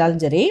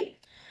எடுத்துக்கிட்டாலும் சரி,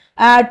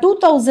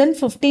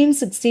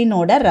 2015-16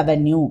 ஓட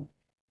ரெவென்யூ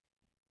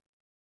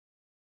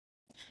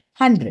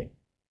 100.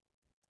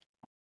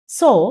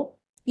 ஸோ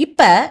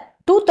இப்போ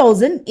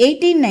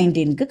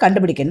 2018-19க்கு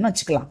கண்டுபிடிக்கணும்னு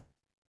வச்சுக்கலாம்.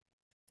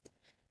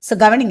 ஸோ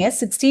கவனிங்க,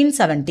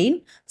 16-17,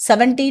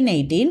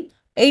 17-18,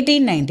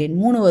 18-19,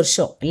 3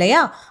 வருஷம் இல்லையா?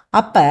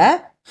 அப்போ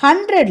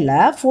 100ல்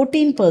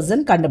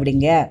 14%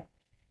 கண்டுபிடிங்க.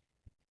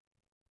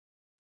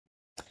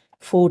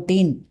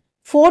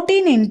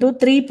 14 into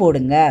 3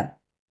 போடுங்க,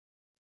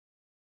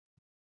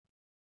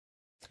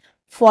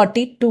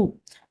 42.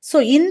 ஸோ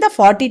இந்த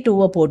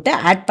 42வை போட்டு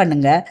ஆட்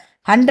பண்ணுங்க,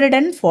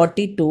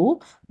 142.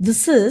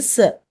 This is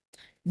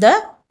the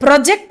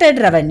projected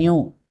revenue.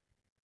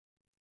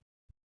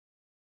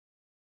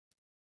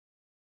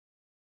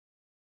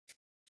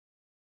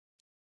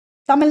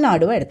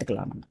 தமிழ்நாடுவை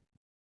எடுத்துக்கலாம் நம்ம.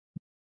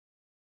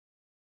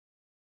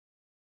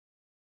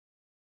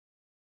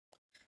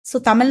 ஸோ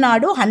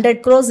தமிழ்நாடு 100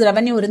 crores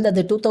ரெவன்யூ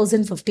இருந்தது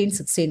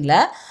 2015-16ல்.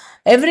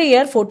 எவ்ரி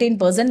இயர்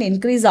 14%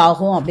 இன்க்ரீஸ்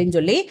ஆகும் அப்படின்னு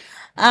சொல்லி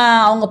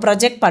அவங்க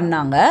ப்ரொஜெக்ட்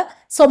பண்ணாங்க.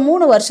 ஸோ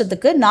 3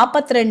 வருஷத்துக்கு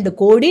 42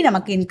 கோடி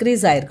நமக்கு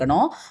இன்க்ரீஸ்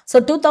ஆயிருக்கணும். ஸோ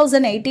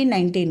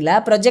 2018-19ல்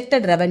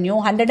ப்ரொஜெக்டட் ரெவன்யூ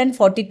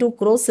 142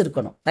 crores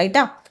இருக்கணும்,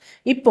 ரைட்டா?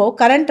 இப்போ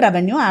current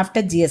revenue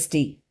after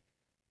GST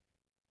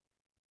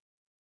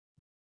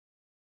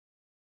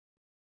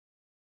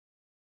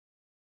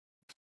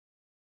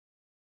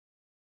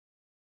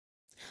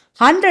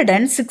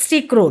 $160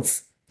 crores.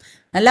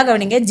 நல்லா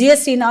கவனிங்க,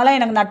 ஜிஎஸ்டினால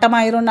எனக்கு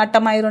நட்டமாயிரும்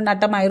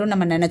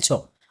நம்ம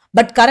நினைச்சோம்.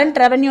 பட் கரண்ட்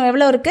ரெவன்யூ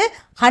எவ்வளோ இருக்கு?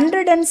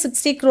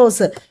 160 crores.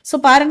 ஸோ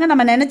பாருங்க,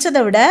 நம்ம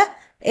நினைச்சதை விட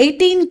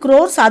 18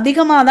 crores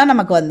அதிகமாக தான்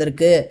நமக்கு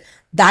வந்திருக்கு.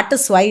 That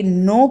is why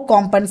no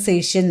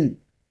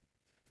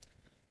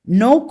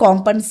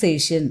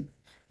compensation.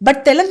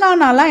 But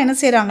தெலுங்கானாலாம் என்ன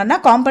செய்கிறாங்கன்னா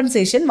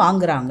காம்பன்சேஷன்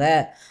வாங்குறாங்க.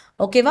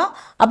 ஓகேவா?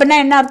 அப்படின்னா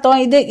என்ன அர்த்தம்?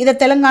 இதை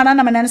தெலுங்கானா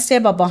நம்ம நினச்சிட்டே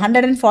பார்ப்போம்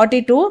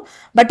 142,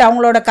 பட்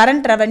அவங்களோட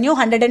கரண்ட் ரெவன்யூ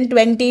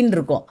 120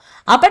 இருக்கும்.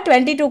 அப்போ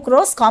 22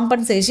 crores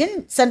காம்பன்சேஷன்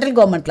சென்ட்ரல்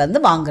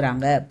கவர்மெண்ட்லேருந்து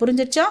வாங்குறாங்க.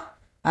 புரிஞ்சிச்சா?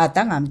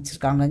 அதான்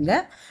காமிச்சிருக்காங்க இங்கே.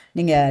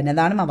 நீங்கள்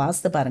நிதானமாக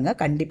வாசித்து பாருங்கள்,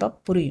 கண்டிப்பாக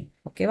புரியும்.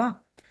 ஓகேவா?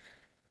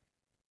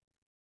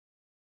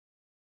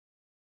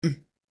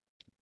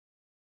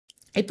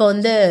 இப்போ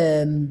வந்து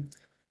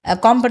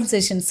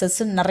காம்பன்சேஷன் செஸ்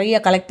நிறைய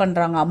கலெக்ட்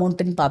பண்ணுறாங்க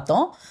அமௌண்ட்டுன்னு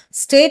பார்த்தோம்.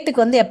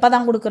 ஸ்டேட்டுக்கு வந்து எப்போ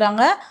தான்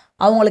கொடுக்குறாங்க?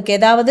 அவங்களுக்கு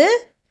ஏதாவது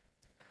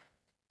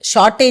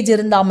ஷார்ட்டேஜ்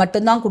இருந்தால்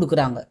மட்டும்தான்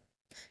கொடுக்குறாங்க.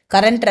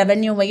 கரண்ட்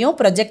ரெவன்யூவையும்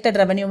ப்ரொஜெக்டட்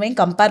ரெவன்யூவையும்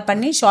கம்பேர்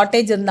பண்ணி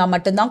ஷார்ட்டேஜ் இருந்தால்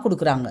மட்டும்தான்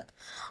கொடுக்குறாங்க.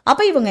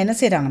 அப்போ இவங்க என்ன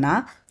செய்கிறாங்கன்னா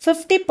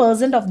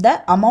 50% of the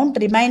amount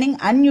remaining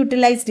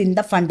அன்யூட்டிலைஸ்ட் in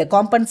the fund,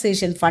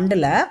 compensation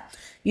ஃபண்டில்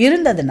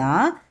இருந்ததுன்னா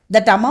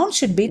that amount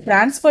should be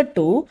transferred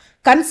to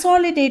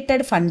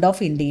consolidated fund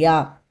of India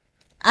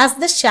as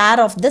the share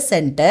of the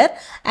center,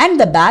 and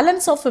the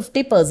balance of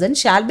 50%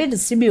 shall be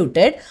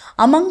distributed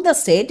among the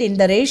state in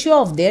the ratio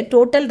of their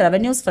total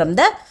revenues from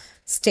the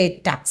state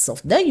tax of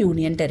the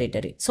union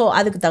territory. So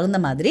அதுக்கு தகுந்த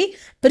மாதிரி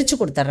பிரித்து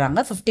கொடுத்துட்றாங்க.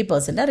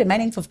 50%,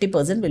 remaining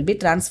 50% will be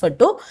transferred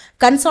to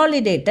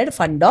consolidated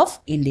fund of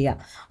India.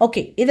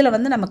 Okay, இதில்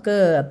வந்து நமக்கு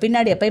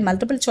பின்னாடி எப்போ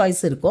மல்டிபிள்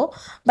சாய்ஸ் இருக்கும்.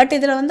 பட்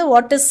இதில் வந்து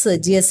வாட் இஸ்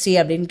ஜிஎஸ்டி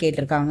அப்படின்னு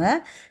கேட்டிருக்காங்க.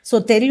 ஸோ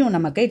தெரியும்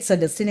நமக்கு, it's a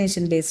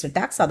destination based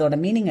tax. அதோட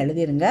மீனிங்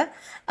எழுதிருங்க.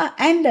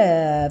 அண்ட்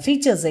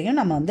ஃபீச்சர்ஸையும்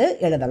நம்ம வந்து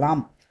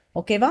எழுதலாம்.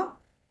 ஓகேவா?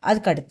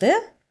 அதுக்கடுத்து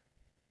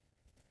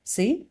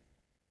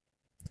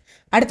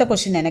அடுத்த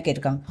கொஸ்டின் என்ன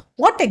கேட்டிருக்காங்க?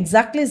 What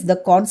exactly is the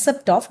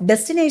concept of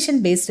destination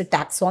based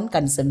tax on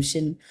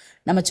consumption?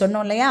 நம்ம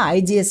சொன்னோம் இல்லையா,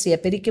 ஐஜிஎஸ்டியை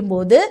பிரிக்கும்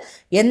போது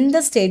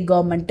எந்த ஸ்டேட்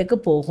கவர்மெண்ட்டுக்கு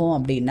போகும்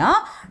அப்படின்னா,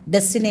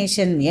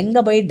 டெஸ்டினேஷன்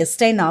எங்கே போய்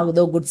டெஸ்டைன்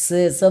ஆகுதோ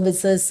குட்ஸு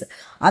சர்வீசஸ்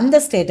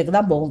அந்த ஸ்டேட்டுக்கு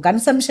தான் போகும்,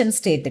 கன்சம்ஷன்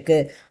ஸ்டேட்டுக்கு.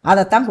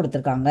 அதைத்தான்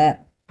கொடுத்துருக்காங்க.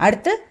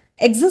 அடுத்து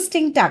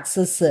existing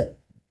taxes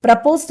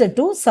proposed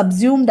to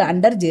சப்சியூம்டு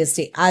under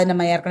GST. அது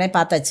நம்ம ஏற்கனவே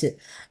பார்த்தாச்சு.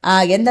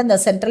 எந்தெந்த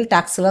சென்ட்ரல்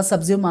டேக்ஸ்லாம்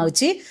சப்சியூம்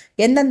ஆகுச்சு,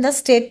 எந்தெந்த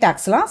ஸ்டேட்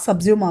டேக்ஸ்லாம்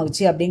சப்சியூம்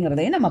ஆகுச்சு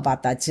அப்படிங்கிறதையும் நம்ம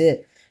பார்த்தாச்சு.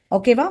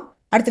 ஓகேவா?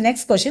 அடுத்து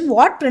next question,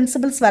 what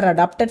principles where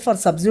adapted for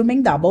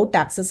சப்சியூமிங் the about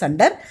taxes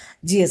under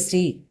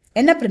GST?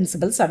 என்ன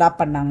பிரின்சிபல்ஸ்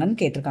அடாப்ட் பண்ணாங்கன்னு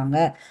கேட்டிருக்காங்க.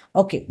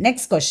 Okay,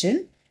 next question,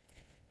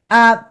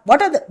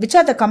 which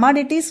are the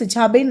commodities which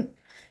have been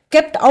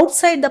kept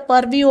outside the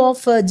purview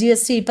of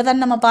GST? இப்போ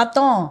தான் நம்ம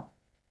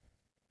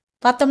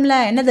பார்த்தோம்ல,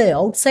 என்னது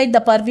outside the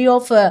purview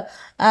of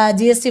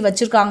GST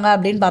வச்சுருக்காங்க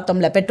அப்படின்னு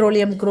பார்த்தோம்ல.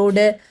 Petroleum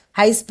crude,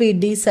 high speed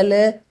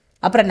diesel,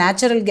 அப்புறம்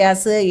natural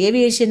case,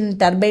 aviation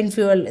turbine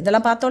fuel,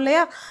 இதெல்லாம் பார்த்தோம்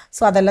இல்லையா?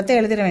 ஸோ அதெல்லாத்தையும்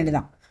எழுதிட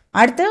வேண்டியதான்.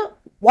 அடுத்து,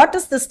 what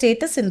is the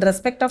status in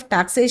respect of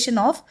taxation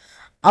of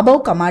above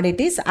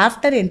commodities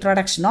after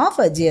introduction of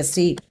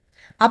GST?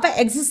 அப்போ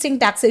எக்ஸிஸ்டிங்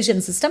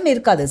டாக்ஸேஷன் சிஸ்டம்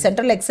இருக்காது.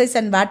 சென்ட்ரல் எக்ஸைஸ்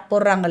அண்ட் வேட்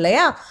போடுறாங்க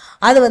இல்லையா,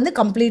 அது வந்து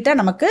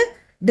கம்ப்ளீட்டாக நமக்கு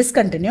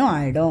டிஸ்கண்டினியூ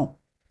ஆகிடும்.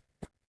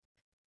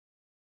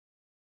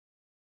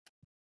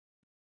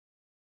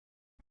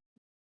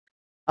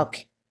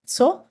 ஓகே,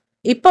 ஸோ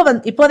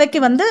இப்போதைக்கு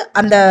வந்து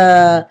அந்த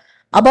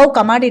அபவ்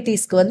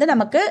கமாடிட்டிஸ்க்கு வந்து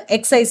நமக்கு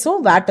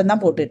எக்ஸைஸும் வேட்டும்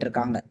தான் போட்டுட்டு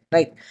இருக்காங்க,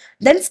 right?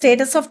 Then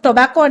status of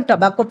tobacco and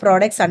tobacco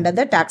products under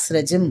the tax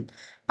regime.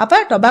 அப்போ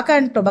tobacco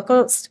and tobacco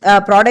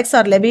products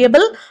R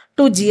லெவியபிள்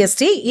to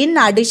GST. In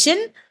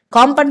addition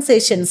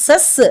compensation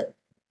chess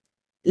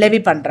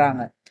Levy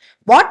பண்ணுறாங்க.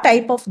 What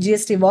type of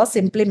GST was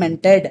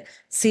implemented?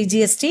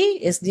 CGST,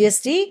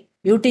 SGST,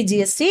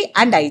 UTGST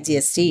and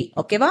IGST.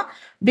 ஓகேவா?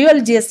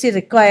 Dual GST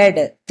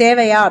required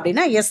தேவையா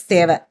அப்படின்னா S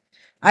தேவை.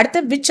 அடுத்து,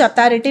 which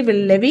authority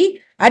will Levy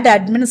at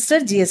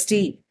administer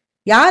GST?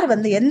 யார்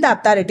வந்து எந்த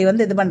authority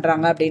வந்து இது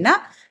பண்றாங்க அப்படின்னா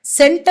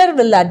சென்டர்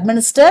வில்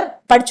அட்மினிஸ்டர்.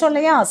 படிச்சோம்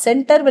இல்லையா,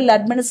 centre will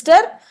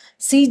administer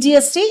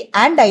CGST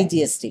and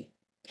IGST.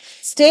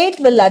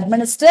 State will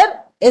administer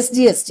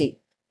SGST.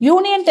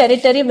 Union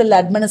territory will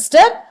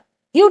administer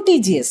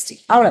UTGST.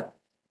 அவ்வளோ.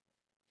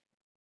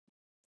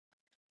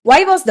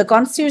 Why was the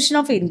Constitution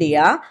of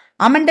India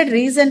amended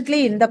recently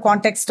in the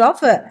context of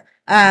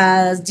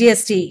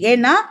GST?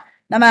 ஏன்னா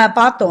நம்ம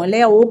பார்த்தோம்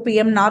இல்லையா,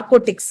 OPM,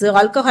 narcotics,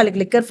 alcoholic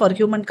liquor for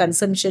human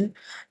consumption,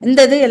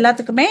 இந்த இது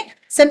எல்லாத்துக்குமே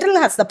central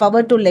has the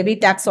power to Levy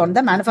tax on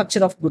the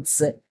manufacture of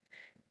goods.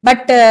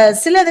 But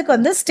சிலதுக்கு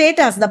வந்து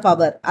state has the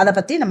power. அதை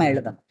பற்றி நம்ம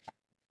எழுதணும்.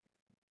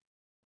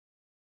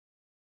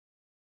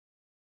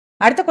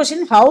 அடுத்த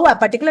question, how a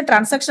particular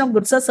transaction of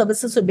goods or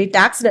services should be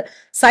taxed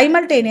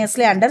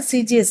simultaneously under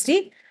CGST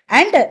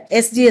and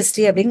SGST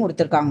அப்படின்னு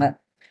கொடுத்துருக்காங்க.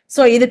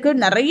 So இதுக்கு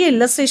நிறைய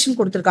இல்லஸ்ட்ரேஷன்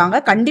கொடுத்துருக்காங்க.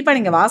 கண்டிப்பாக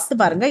நீங்கள் வாசித்து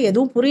பாருங்க.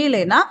 எதுவும்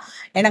புரியலைன்னா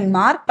எனக்கு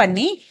மார்க்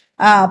பண்ணி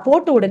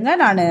போட்டு விடுங்க,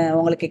 நான்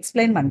உங்களுக்கு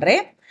எக்ஸ்பிளைன்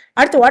பண்ணுறேன்.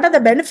 அடுத்து, what are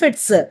the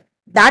benefits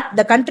that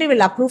the country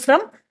will approve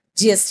from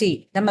GST?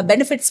 நம்ம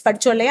பெனிஃபிட்ஸ்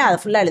படிச்சோம் இல்லையா, அதை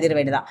ஃபுல்லாக எழுதிட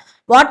வேண்டியதான்.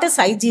 What is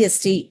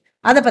IGST?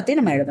 அதை பற்றி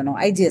நம்ம எழுதணும்,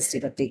 IGST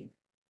பற்றி.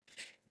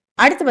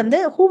 அடுத்து வந்து,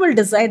 who will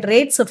decide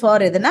rates for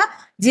எதுனா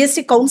GST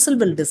council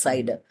will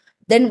decide.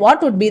 Then what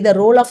would be the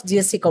role of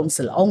GST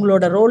council?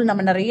 அவங்களோட ரோல்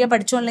நம்ம நிறைய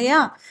படிச்சோம் இல்லையா,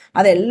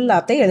 அதை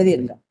எல்லாத்தையும்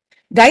எழுதிருங்க.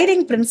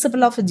 Guiding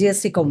principal of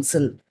GST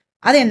council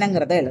அது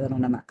என்னங்கிறத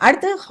எழுதணும் நம்ம.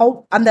 அடுத்து, ஹவு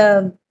அந்த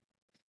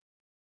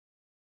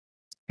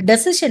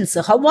decisions,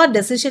 how are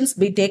decisions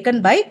be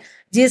taken by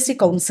GST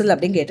council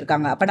அப்படின்னு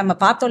கேட்டிருக்காங்க. அப்ப நம்ம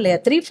பார்த்தோம் இல்லையா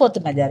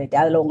 3/4 மெஜாரிட்டி,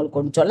 அதுல உங்களுக்கு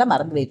ஒன்று சொல்ல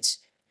மறந்து போயிடுச்சு.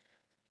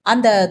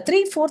 அந்த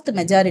 3/4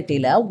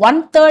 மெஜாரிட்டியில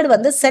 1/3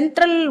 வந்து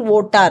சென்ட்ரல்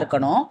ஓட்டா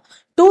இருக்கணும்,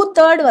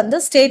 2/3 வந்து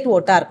ஸ்டேட்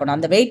ஓட்டா இருக்கணும்.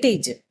 அந்த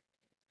வெயிட்டேஜ்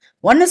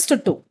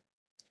 1:2,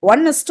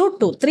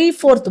 1:2,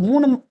 3/4,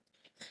 3,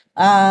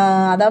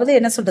 அதாவது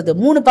என்ன சொல்றது,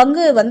 3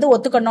 பங்கு வந்து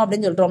ஒத்துக்கணும்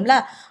அப்படின்னு சொல்றோம்ல,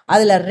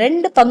 அதுல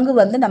 2 பங்கு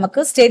வந்து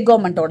நமக்கு ஸ்டேட்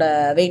கவர்மெண்டோட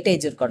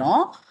வெயிட்டேஜ்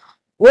இருக்கணும்,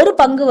 1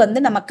 பங்கு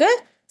வந்து நமக்கு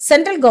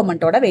சென்ட்ரல்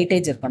கவர்மெண்டோட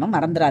வெயிட்டேஜ் இருக்கணும்,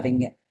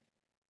 மறந்துடாதீங்க.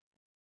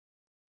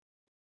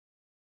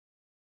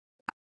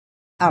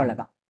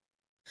 அவ்வளவுதான்.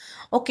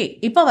 ஓகே,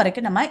 இப்போ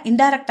வரைக்கும் நம்ம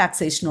இன்டைரக்ட்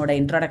டாக்ஸேஷனோட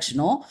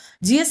இன்ட்ரடக்ஷனும்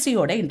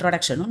ஜிஎஸ்டியோட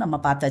இன்ட்ரடக்ஷனும் நம்ம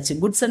பார்த்தாச்சு.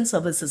 குட்ஸ் அண்ட்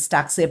சர்வீசஸ்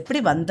டாக்ஸ் எப்படி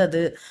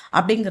வந்தது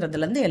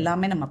அப்படிங்கிறதுலேருந்து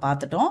எல்லாமே நம்ம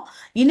பார்த்துட்டோம்.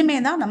 இனிமே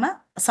தான் நம்ம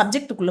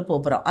சப்ஜெக்டுக்குள்ளே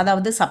போகிறோம்.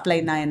 அதாவது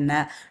சப்ளைனா என்ன,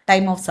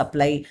 time of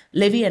supply,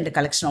 Levy and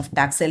collection of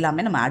tax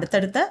எல்லாமே நம்ம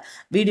அடுத்தடுத்த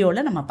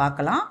வீடியோவில் நம்ம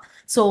பார்க்கலாம்.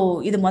 ஸோ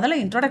இது முதல்ல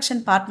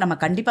இன்ட்ரொடக்ஷன் பார்ட் நம்ம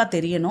கண்டிப்பாக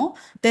தெரியணும்.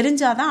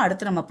 தெரிஞ்சாதான்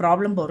அடுத்து நம்ம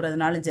ப்ராப்ளம்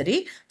போடுறதுனாலும் சரி,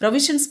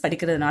 ப்ரொவிஷன்ஸ்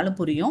படிக்கிறதுனாலும்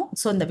புரியும்.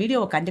 ஸோ இந்த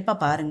வீடியோவை கண்டிப்பாக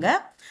பாருங்கள்.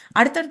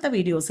 அடுத்தடுத்த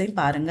வீடியோஸையும்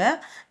பாருங்கள்.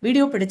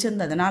 வீடியோ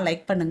பிடிச்சிருந்ததுன்னா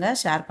லைக் பண்ணுங்கள்,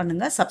 ஷேர்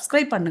பண்ணுங்கள்,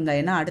 சப்ஸ்கிரைப் பண்ணுங்கள்.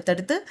 ஏன்னா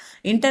அடுத்தடுத்து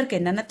இன்டருக்கு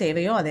என்னென்ன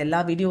தேவையோ அது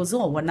எல்லா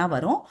வீடியோஸும் ஒவ்வொன்றா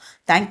வரும்.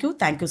 Thank you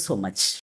so much.